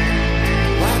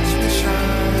 watch me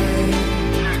shine.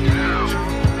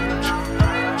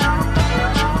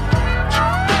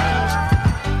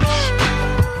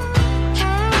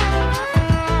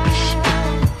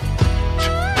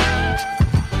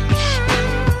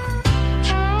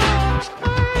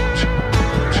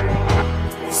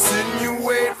 Sitting you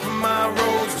wait for my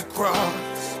roads to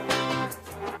cross.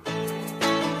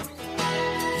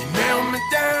 You nail me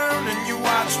down and you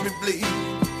watch me bleed.